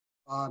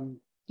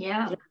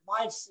 Yeah.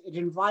 It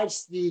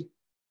invites the,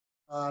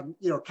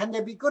 can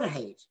there be good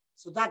hate?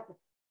 So that,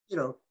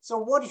 so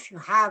what if you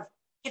have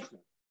Hitler?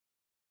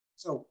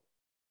 So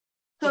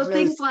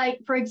things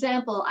like, for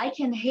example, I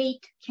can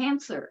hate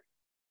cancer.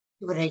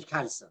 You would hate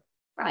cancer.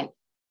 Right.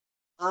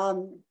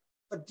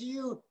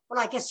 But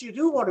I guess you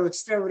do want to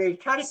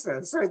exterminate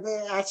cancer. So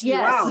actually,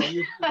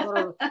 yes.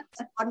 Wow.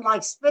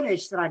 Unlike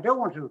spinach that I don't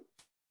want to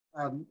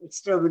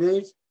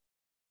exterminate,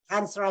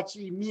 cancer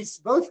actually meets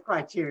both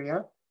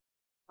criteria.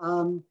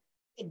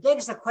 It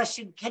begs the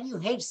question, can you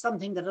hate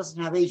something that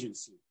doesn't have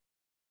agency?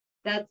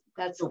 That's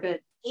good.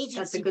 Agency,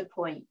 that's a good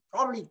point.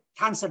 Probably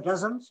cancer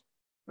doesn't.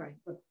 Right.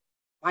 But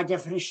by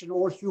definition,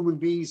 all human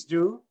beings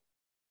do.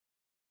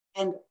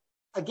 And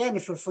again,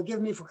 if you'll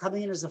forgive me for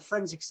coming in as a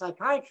forensic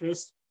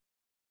psychiatrist,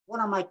 one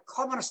of my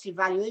commonest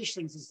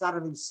evaluations is that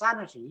of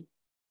insanity.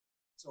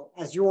 So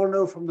as you all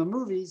know from the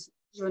movies,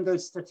 even though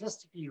it's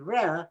statistically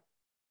rare,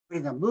 but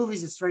in the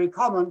movies it's very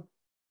common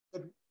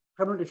that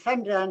criminal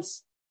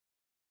defendants,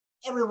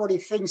 everybody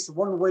thinks the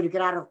one way to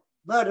get out of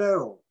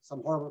murder or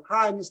some horrible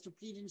crime is to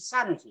plead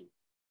insanity.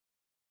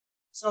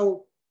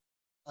 So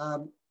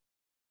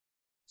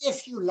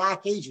if you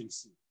lack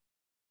agency,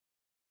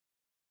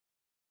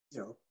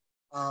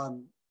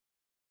 and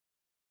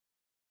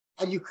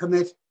you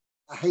commit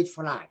a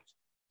hateful act,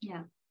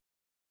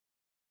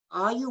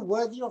 are you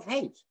worthy of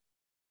hate?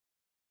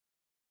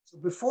 So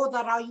before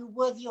that, are you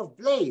worthy of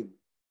blame?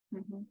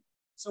 Mm-hmm.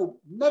 So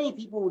many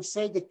people would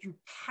say that you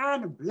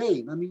can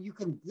blame. I mean, you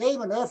can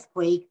blame an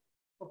earthquake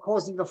for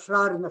causing a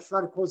flood, and the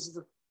flood causes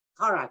a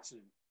car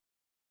accident.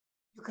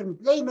 You can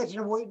blame it in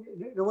a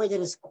way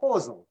that is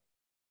causal,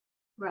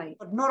 right?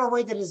 But not a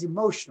way that is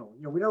emotional.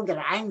 We don't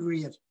get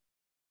angry at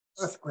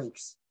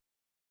earthquakes,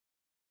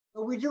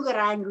 but we do get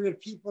angry at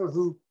people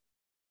who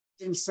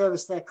didn't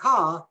service their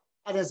car,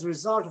 and as a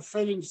result of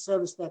failing to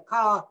service their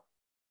car,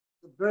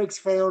 the brakes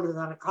failed and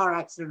had a car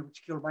accident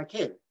which killed my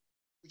kid.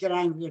 We get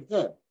angry at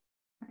them.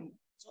 Right.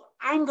 So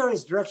anger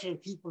is directed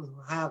at people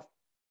who have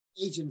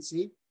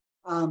agency.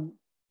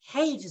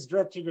 Hate is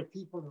directed at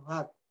people who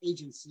have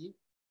agency.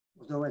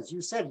 Although, as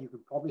you said, you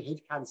could probably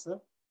hate cancer.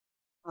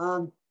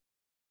 But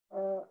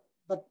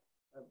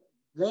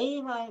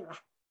blame,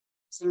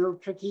 it's a little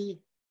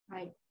tricky.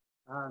 Right.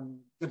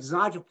 The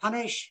desire to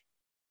punish.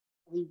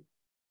 I mean,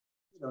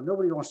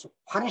 nobody wants to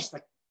punish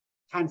the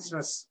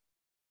cancerous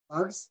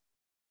bugs.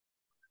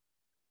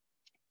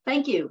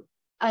 Thank you.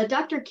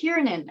 Dr.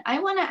 Kiernan, I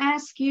want to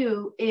ask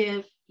you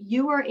if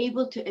you were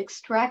able to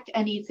extract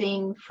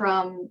anything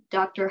from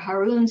Dr.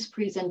 Haroon's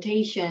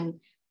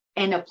presentation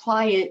and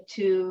apply it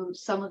to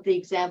some of the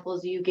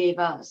examples you gave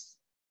us.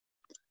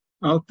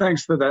 Oh,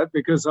 thanks for that,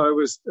 because I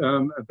was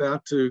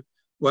about to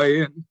weigh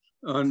in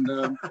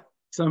on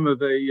some of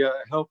the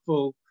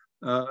helpful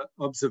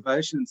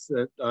observations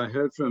that I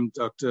heard from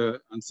Dr.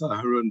 Ansar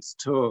Haroon's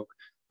talk.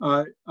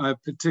 I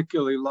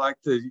particularly like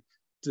the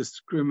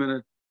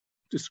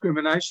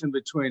discrimination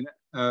between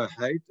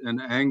hate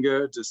and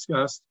anger,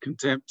 disgust,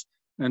 contempt,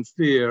 and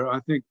fear. I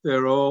think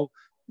they're all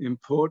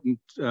important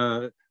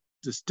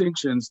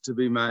distinctions to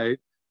be made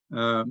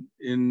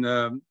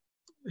in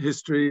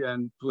history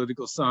and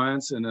political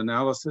science and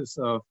analysis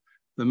of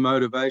the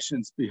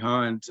motivations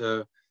behind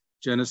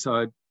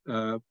genocide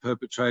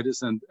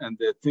perpetrators and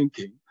their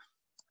thinking.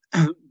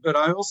 But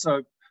I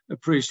also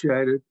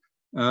appreciated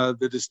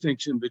the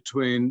distinction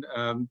between,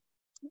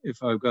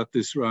 if I've got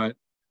this right,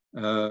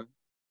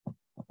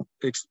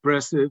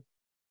 expressive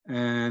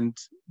and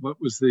what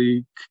was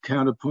the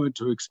counterpoint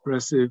to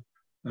expressive?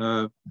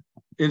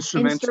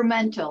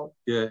 Instrumental.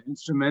 Yeah,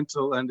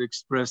 instrumental and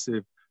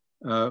expressive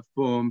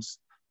forms,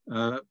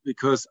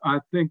 because I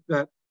think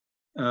that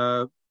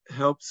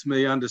helps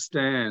me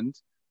understand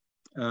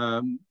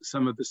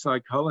some of the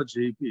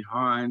psychology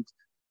behind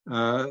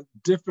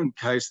different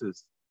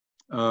cases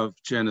of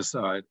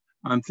genocide.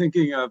 I'm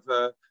thinking of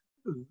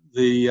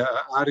the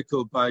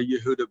article by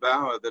Yehuda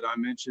Bauer that I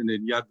mentioned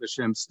in Yad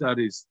Vashem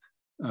Studies,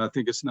 I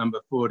think it's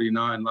number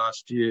 49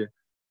 last year,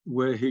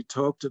 where he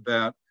talked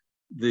about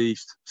the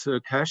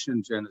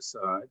Circassian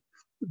genocide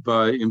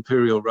by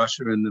Imperial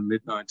Russia in the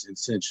mid-19th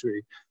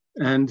century.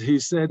 And he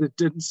said it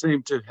didn't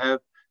seem to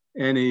have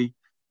any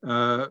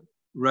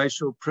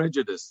racial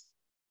prejudice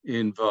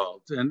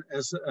involved. And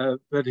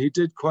but he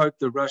did quote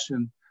the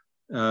Russian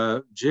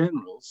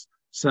generals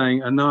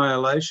saying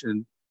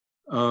annihilation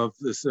of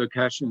the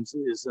Circassians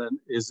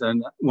is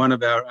one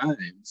of our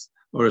aims,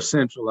 or a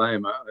central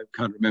aim. I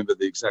can't remember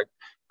the exact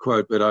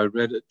quote, but I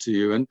read it to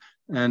you.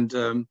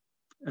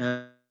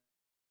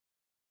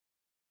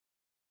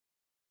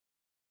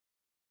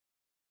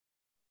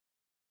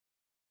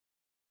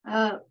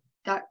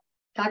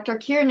 Dr.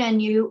 Kiernan,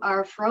 you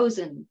are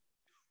frozen.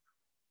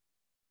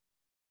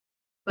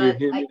 But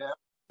you hear me now?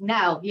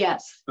 Now,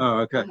 yes. Oh,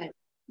 okay.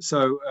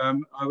 So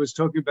I was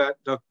talking about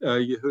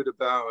Yehuda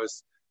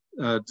Bauer's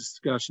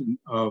discussion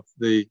of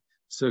the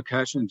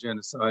Circassian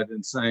genocide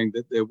and saying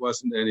that there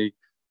wasn't any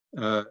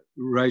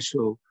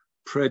racial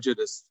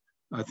prejudice.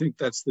 I think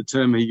that's the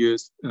term he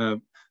used. I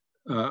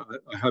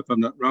hope I'm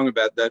not wrong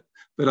about that.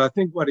 But I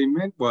think what he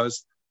meant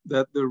was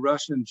that the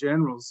Russian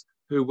generals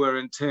who were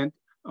intent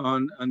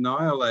on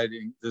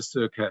annihilating the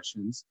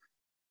Circassians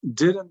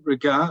didn't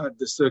regard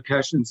the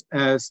Circassians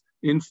as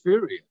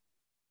inferior.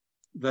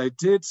 They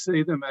did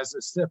see them as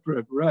a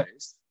separate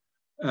race,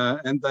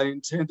 and they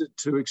intended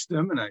to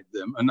exterminate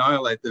them,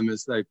 annihilate them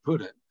as they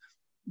put it.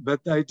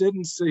 But they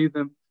didn't see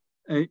them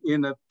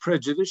in a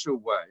prejudicial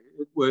way.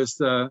 It was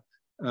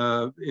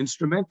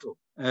instrumental,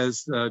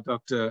 as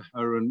Dr.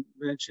 Harun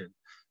mentioned.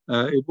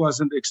 It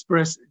wasn't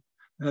expressive.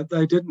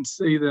 They didn't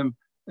see them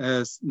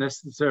as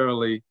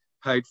necessarily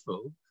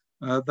hateful.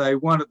 They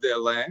wanted their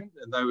land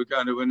and they were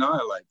going to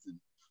annihilate them.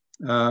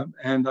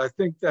 And I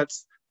think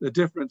that's the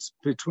difference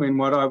between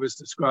what I was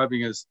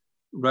describing as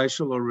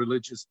racial or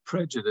religious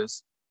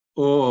prejudice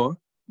or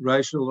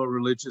racial or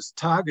religious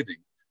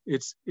targeting.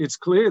 It's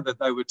clear that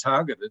they were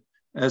targeted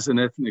as an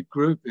ethnic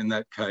group in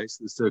that case,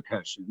 the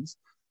Circassians,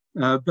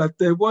 but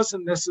there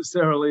wasn't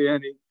necessarily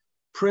any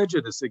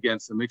prejudice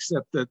against them,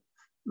 except that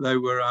they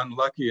were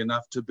unlucky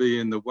enough to be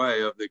in the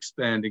way of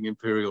expanding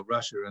Imperial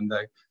Russia, and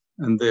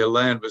their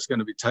land was going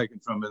to be taken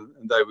from them,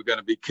 and they were going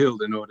to be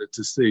killed in order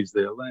to seize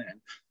their land,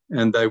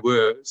 and they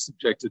were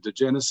subjected to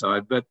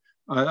genocide. But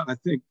I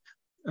think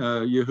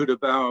Yehuda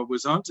Bauer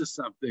was onto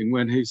something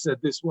when he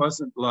said this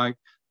wasn't like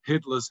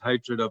Hitler's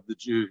hatred of the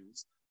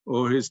Jews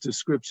or his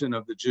description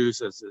of the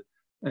Jews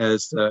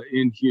as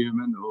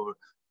inhuman or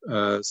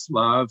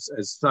Slavs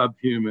as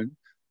subhuman.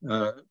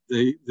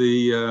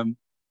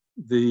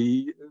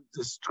 The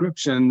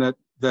description that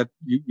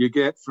you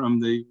get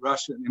from the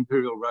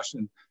Imperial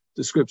Russian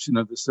description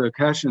of the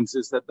Circassians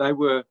is that they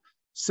were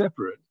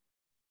separate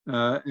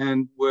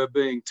and were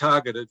being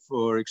targeted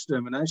for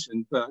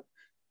extermination, but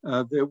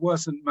there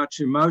wasn't much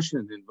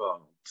emotion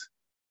involved.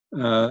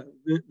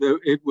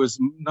 It was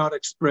not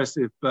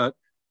expressive, but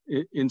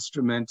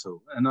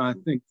instrumental. And I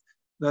think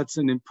that's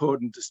an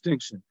important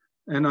distinction.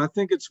 And I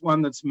think it's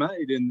one that's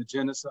made in the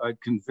Genocide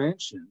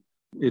Convention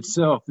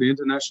itself. The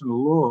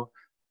international law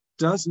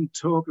doesn't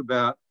talk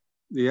about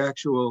the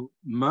actual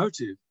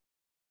motive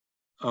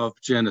of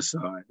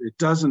genocide. It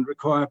doesn't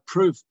require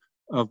proof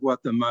of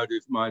what the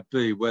motive might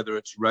be, whether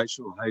it's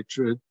racial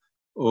hatred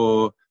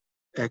or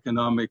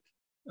economic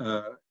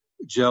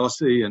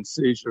jealousy and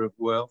seizure of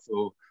wealth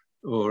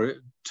or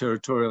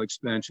territorial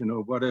expansion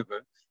or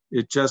whatever.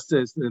 It just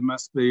says there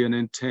must be an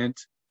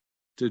intent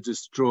to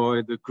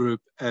destroy the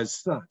group as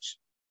such,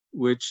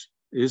 which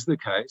is the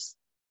case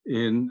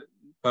in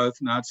both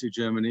Nazi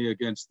Germany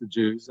against the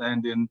Jews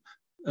and in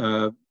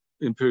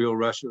Imperial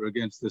Russia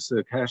against the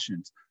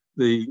Circassians.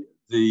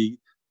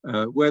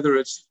 Whether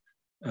it's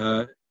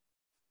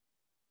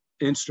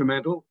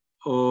instrumental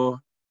or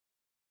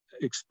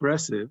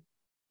expressive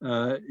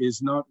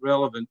is not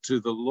relevant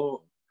to the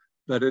law,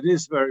 but it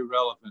is very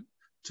relevant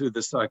to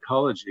the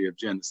psychology of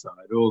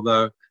genocide,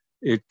 although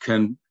it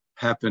can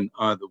happen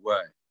either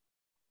way.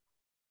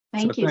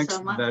 Thank you thanks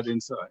so much for that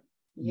insight.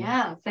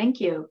 Yeah, thank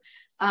you.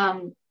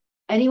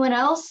 Anyone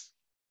else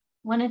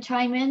want to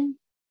chime in?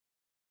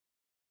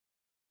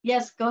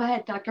 Yes, go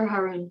ahead, Dr.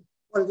 Harun.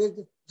 Well,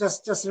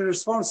 just in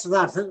response to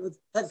that,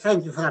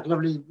 thank you for that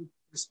lovely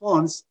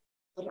response.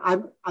 But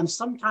I'm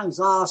sometimes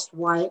asked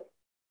why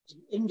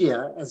in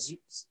India, as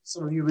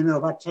some of you may know,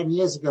 about 10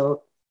 years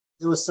ago,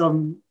 there was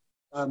some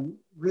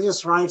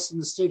religious riots in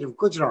the state of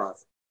Gujarat.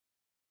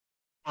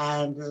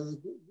 And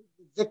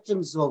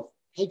victims of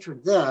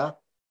hatred there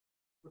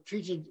were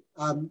treated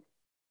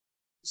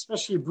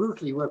especially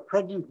brutally, where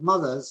pregnant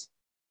mothers,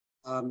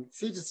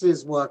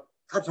 fetuses were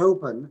cut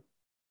open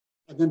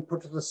and then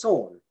put to the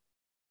sword.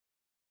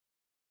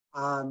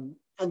 And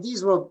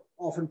these were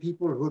often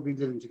people who had been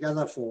living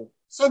together for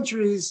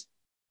centuries.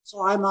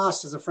 So I'm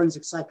asked as a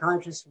forensic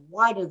psychiatrist,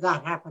 why did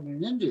that happen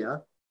in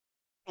India?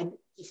 And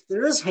if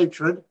there is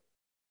hatred,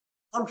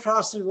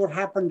 contrasting what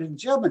happened in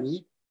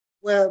Germany,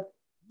 where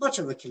much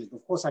of the killing,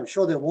 of course, I'm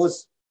sure there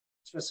was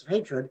expressive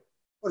hatred,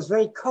 was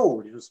very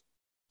cold. It was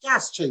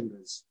gas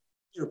chambers.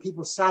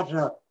 People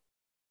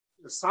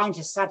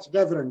scientists sat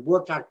together and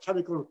worked out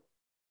chemical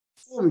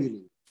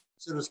formulae.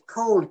 So it was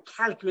cold,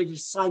 calculated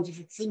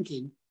scientific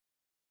thinking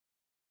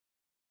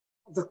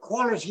of the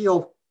quality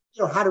of,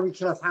 how do we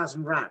kill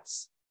 1,000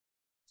 rats?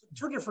 So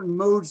two different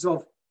modes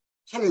of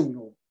killing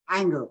or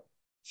anger,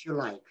 if you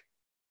like.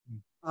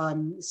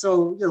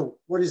 So,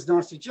 what is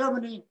Nazi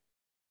Germany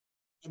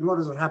and what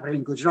is what happened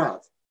in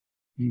Gujarat?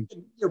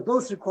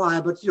 Both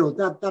require, but,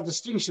 that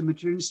distinction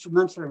between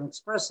instrumental and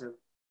expressive.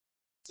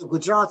 So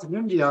Gujarat in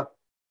India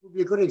would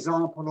be a good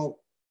example of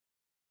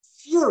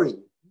fury,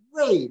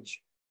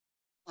 rage.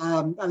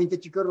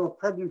 That you go to a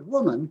pregnant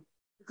woman,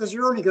 because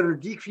you're only going to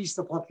decrease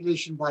the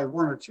population by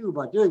 1 or 2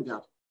 by doing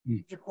that.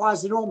 It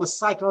requires enormous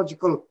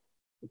psychological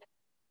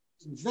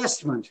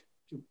investment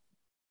to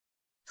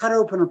cut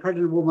open a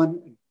pregnant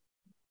woman, and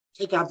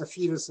take out the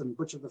fetus and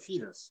butcher the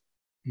fetus.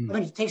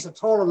 It takes a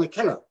toll on the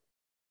killer.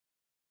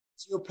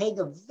 So you're paying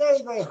a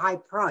very, very high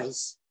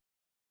price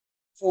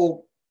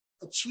for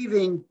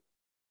achieving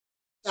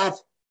that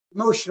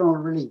emotional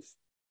relief.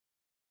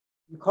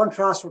 In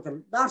contrast, what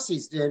the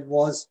Nazis did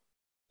was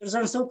it was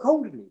done so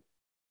coldly.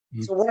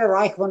 So whatever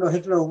Eichmann or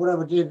Hitler or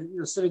whatever did,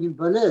 sitting in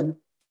Berlin,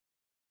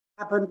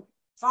 happened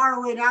far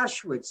away in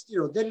Auschwitz.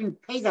 They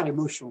didn't pay that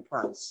emotional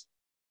price,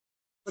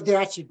 but they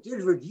actually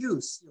did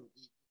reduce. The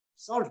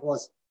result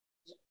was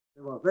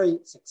they were very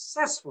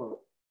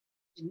successful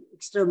in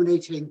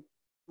exterminating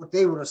what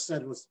they would have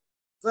said was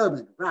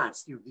vermin,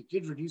 rats. They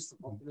did reduce the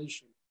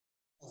population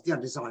of the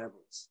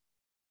undesirables.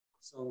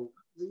 So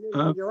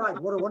you're right.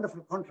 What a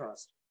wonderful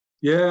contrast.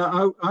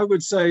 Yeah, I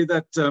would say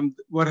that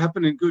what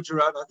happened in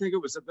Gujarat, I think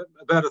it was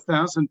about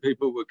 1,000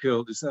 people were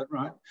killed. Is that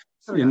right?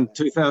 In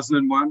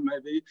 2001,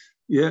 maybe.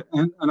 Yeah,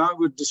 and I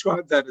would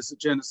describe that as a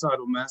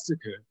genocidal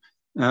massacre,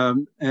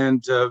 and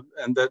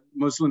that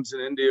Muslims in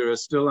India are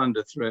still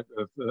under threat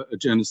of a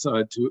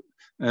genocide,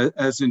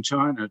 as in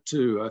China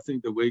too. I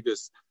think the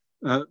Uyghurs.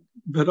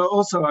 But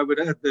also, I would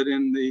add that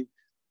in the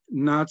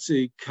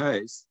Nazi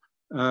case,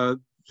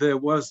 there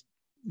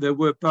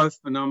were both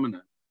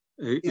phenomena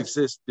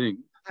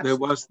existing. There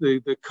was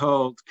the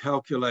cold,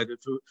 calculated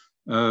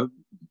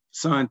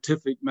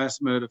scientific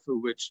mass murder for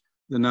which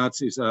the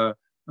Nazis are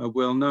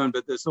well known,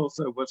 but there's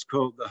also what's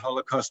called the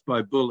Holocaust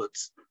by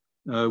bullets,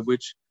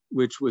 which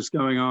was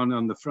going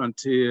on the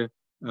frontier,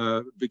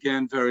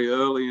 began very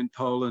early in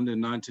Poland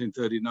in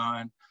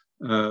 1939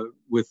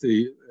 with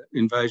the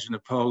invasion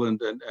of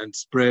Poland and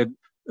spread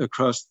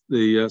across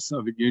the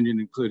Soviet Union,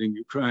 including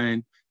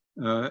Ukraine.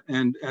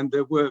 And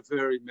there were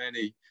very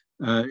many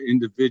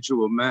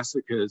individual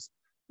massacres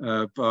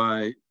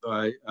by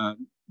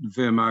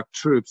Wehrmacht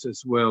troops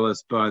as well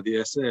as by the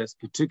SS,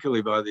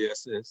 particularly by the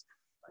SS.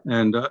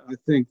 And I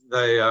think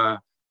they are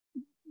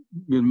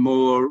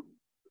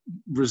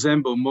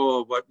resemble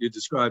more what you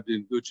described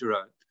in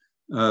Gujarat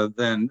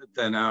than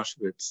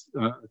Auschwitz.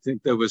 I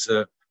think there was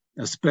a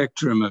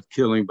spectrum of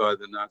killing by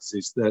the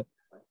Nazis that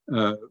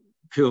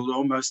killed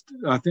almost,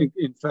 I think,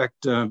 in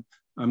fact, I'm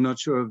not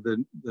sure of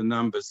the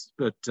numbers,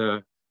 but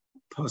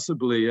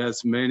possibly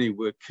as many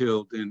were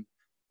killed in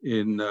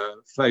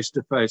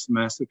face-to-face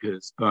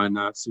massacres by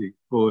Nazi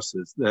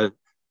forces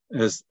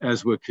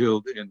as were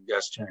killed in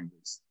gas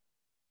chambers.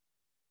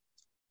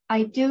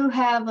 I do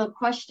have a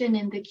question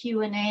in the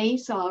Q&A,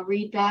 so I'll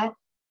read that.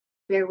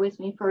 Bear with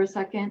me for a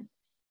second.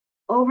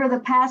 Over the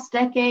past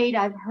decade,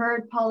 I've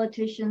heard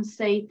politicians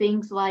say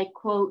things like,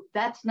 quote,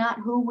 "That's not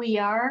who we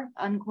are,"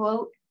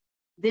 unquote.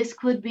 This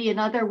could be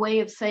another way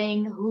of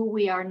saying who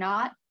we are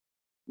not,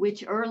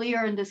 which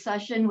earlier in the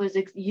session was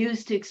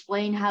used to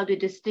explain how to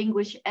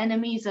distinguish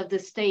enemies of the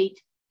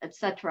state,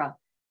 etc.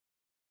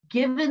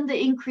 Given the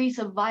increase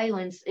of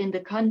violence in the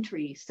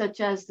country,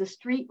 such as the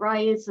street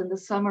riots in the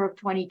summer of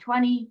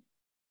 2020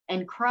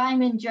 and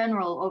crime in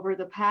general over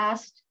the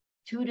past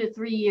 2 to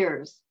 3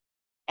 years,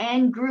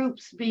 and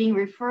groups being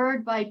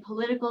referred by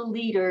political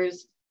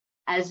leaders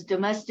as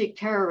domestic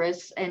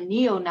terrorists and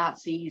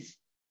neo-Nazis,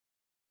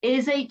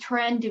 is a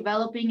trend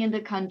developing in the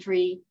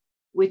country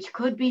which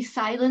could be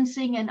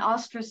silencing and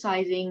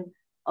ostracizing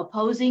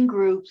opposing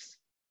groups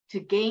to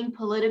gain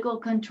political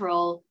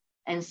control,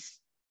 and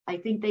I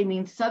think they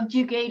mean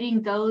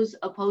subjugating those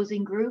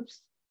opposing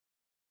groups.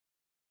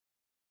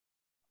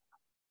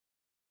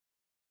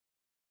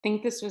 I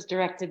think this was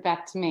directed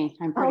back to me.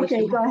 I'm pretty Okay,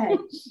 sure. go ahead.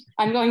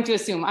 I'm going to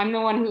assume. I'm the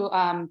one who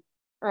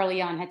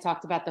early on had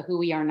talked about the who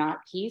we are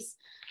not piece.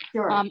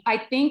 Sure. I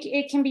think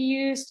it can be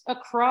used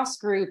across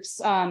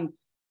groups.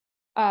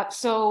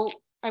 So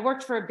I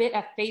worked for a bit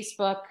at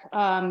Facebook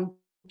I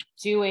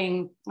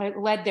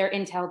led their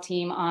intel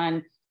team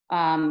on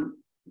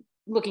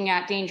looking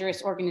at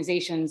dangerous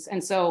organizations.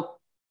 And so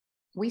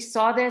we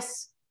saw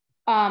this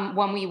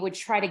when we would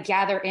try to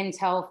gather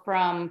intel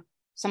from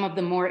some of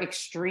the more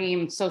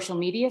extreme social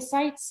media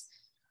sites,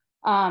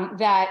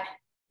 that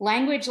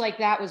language like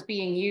that was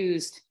being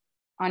used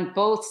on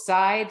both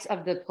sides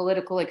of the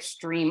political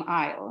extreme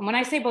aisle. And when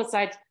I say both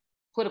sides,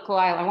 political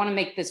aisle, I want to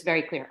make this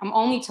very clear. I'm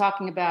only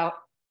talking about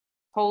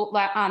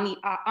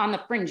on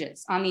the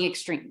fringes, on the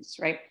extremes,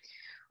 right?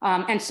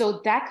 And so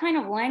that kind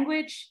of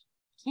language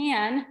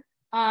can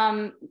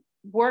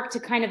work to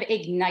kind of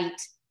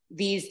ignite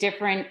these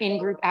different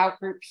in-group,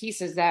 out-group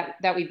pieces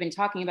that we've been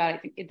talking about. I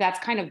think that's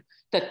kind of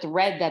the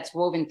thread that's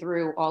woven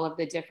through all of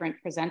the different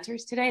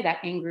presenters today,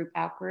 that in-group,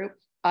 out-group,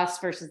 us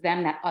versus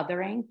them, that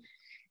othering.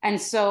 And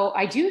so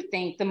I do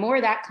think the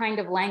more that kind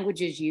of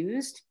language is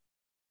used,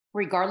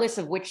 regardless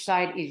of which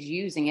side is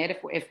using it,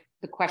 if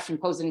the question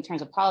posed in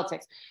terms of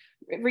politics,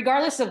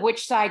 regardless of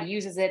which side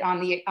uses it on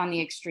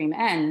the extreme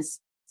ends,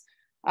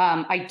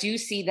 I do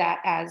see that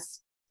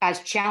as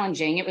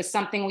challenging. It was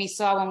something we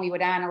saw when we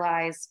would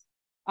analyze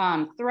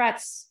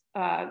threats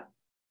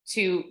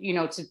to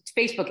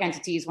Facebook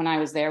entities when I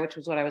was there, which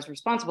was what I was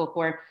responsible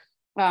for.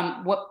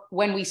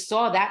 When we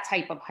saw that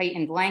type of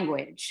heightened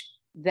language,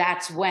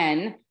 that's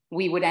when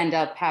we would end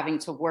up having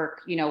to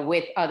work,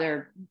 with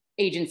other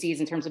agencies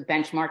in terms of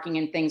benchmarking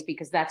and things,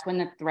 because that's when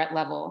the threat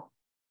level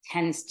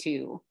tends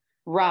to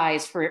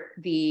rise for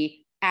the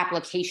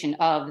application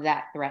of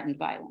that threatened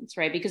violence,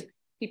 right? Because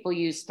people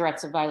use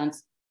threats of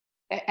violence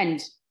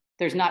and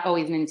there's not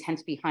always an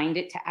intent behind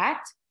it to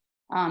act.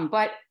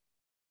 But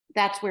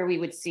that's where we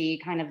would see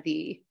kind of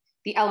the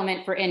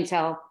element for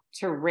intel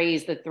to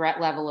raise the threat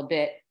level a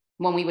bit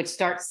when we would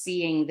start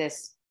seeing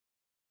this,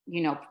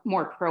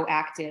 more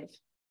proactive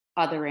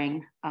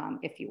othering,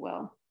 if you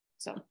will.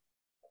 So.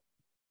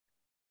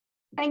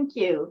 Thank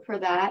you for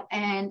that.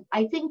 And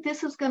I think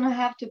this is going to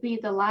have to be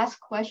the last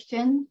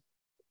question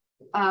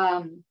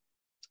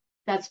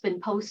that's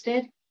been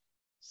posted.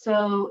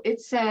 So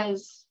it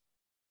says,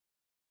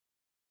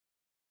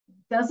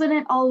 doesn't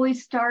it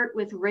always start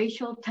with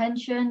racial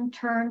tension,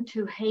 turn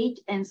to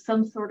hate and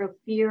some sort of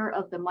fear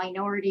of the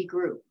minority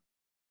group?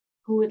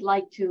 Who would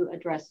like to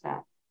address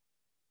that?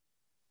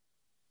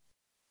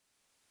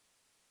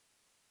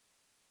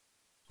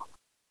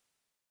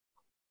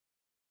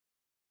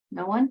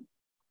 No one?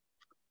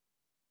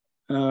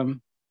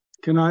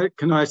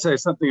 Can I say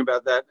something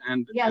about that?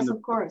 And yes, and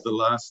of course.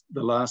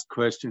 The last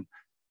question.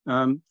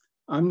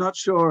 I'm not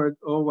sure it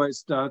always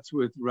starts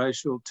with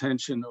racial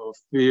tension or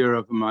fear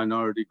of a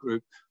minority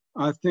group.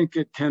 I think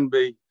it can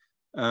be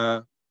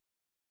proactive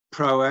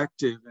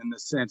in the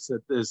sense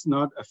that there's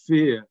not a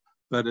fear,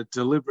 but a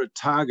deliberate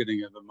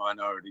targeting of a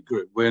minority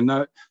group, where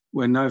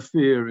no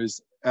fear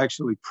is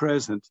actually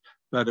present,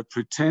 but a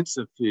pretense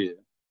of fear,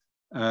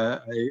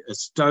 a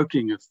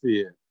stoking of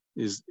fear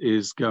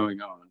is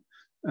going on.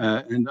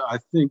 And I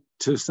think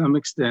to some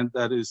extent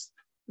that is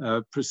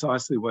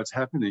precisely what's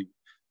happening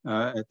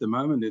at the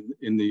moment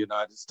in the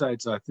United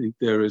States. I think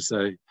there is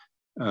a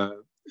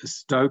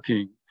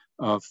stoking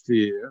of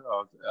fear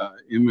of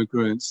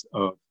immigrants,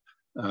 of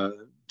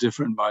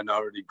different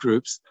minority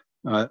groups.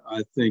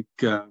 I think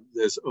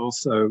there's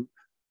also,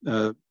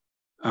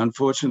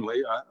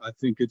 unfortunately, I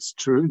think it's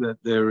true that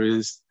there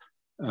is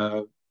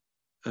a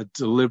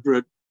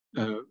deliberate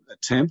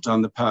attempt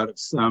on the part of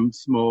some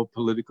small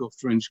political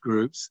fringe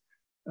groups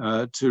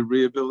to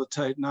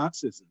rehabilitate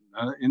Nazism.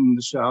 In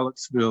the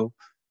Charlottesville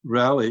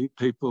rally,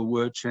 people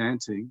were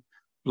chanting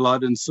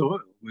 "blood and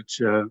soil," which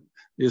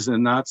is a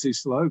Nazi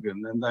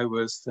slogan, and they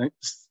were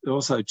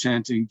also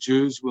chanting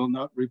 "Jews will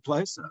not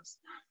replace us."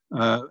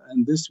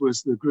 And this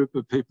was the group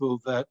of people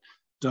that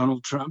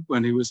Donald Trump,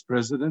 when he was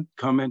president,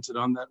 commented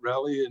on that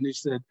rally, and he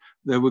said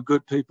there were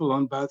good people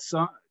on both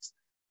sides.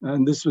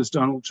 And this was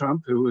Donald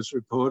Trump, who was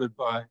reported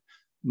by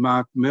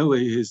Mark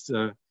Milley, his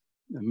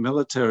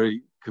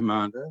military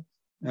commander,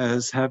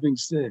 as having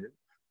said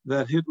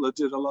that Hitler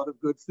did a lot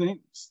of good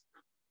things,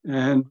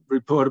 and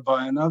reported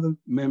by another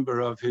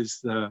member of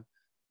his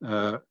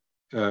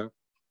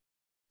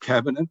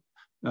cabinet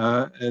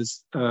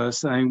as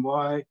saying,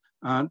 "Why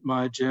aren't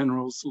my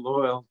generals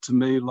loyal to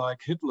me like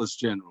Hitler's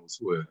generals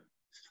were?"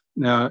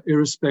 Now,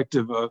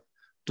 irrespective of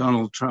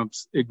Donald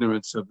Trump's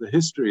ignorance of the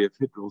history of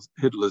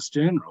Hitler's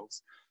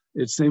generals,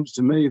 it seems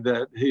to me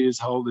that he is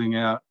holding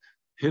out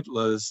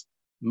Hitler's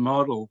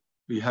model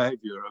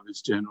behavior of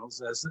his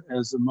generals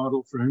as a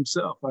model for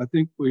himself. I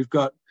think we've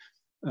got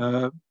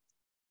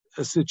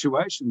a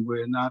situation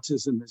where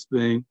Nazism is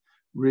being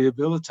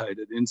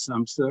rehabilitated in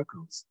some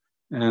circles,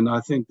 and I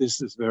think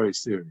this is very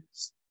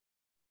serious.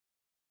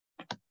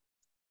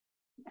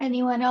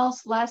 Anyone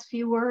else? Last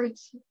few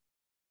words?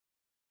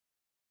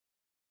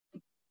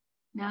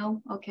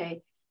 No?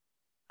 Okay.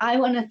 I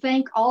want to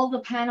thank all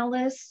the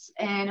panelists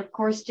and, of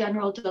course,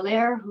 General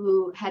Dallaire,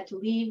 who had to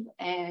leave,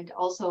 and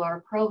also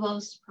our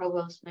Provost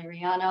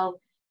Mariano,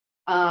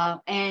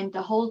 and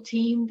the whole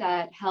team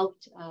that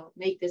helped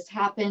make this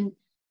happen.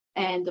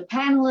 And the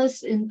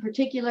panelists in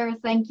particular,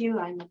 thank you.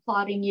 I'm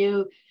applauding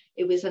you.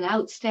 It was an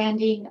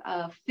outstanding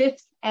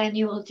 5th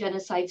Annual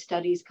Genocide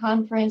Studies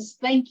Conference.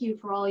 Thank you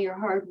for all your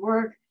hard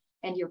work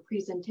and your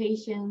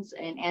presentations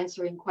and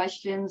answering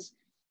questions.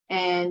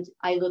 And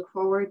I look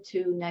forward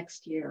to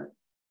next year.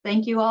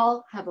 Thank you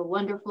all. Have a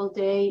wonderful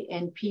day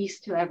and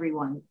peace to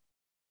everyone.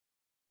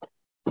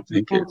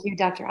 Thank you. Thank you,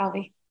 Dr.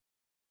 Alvey.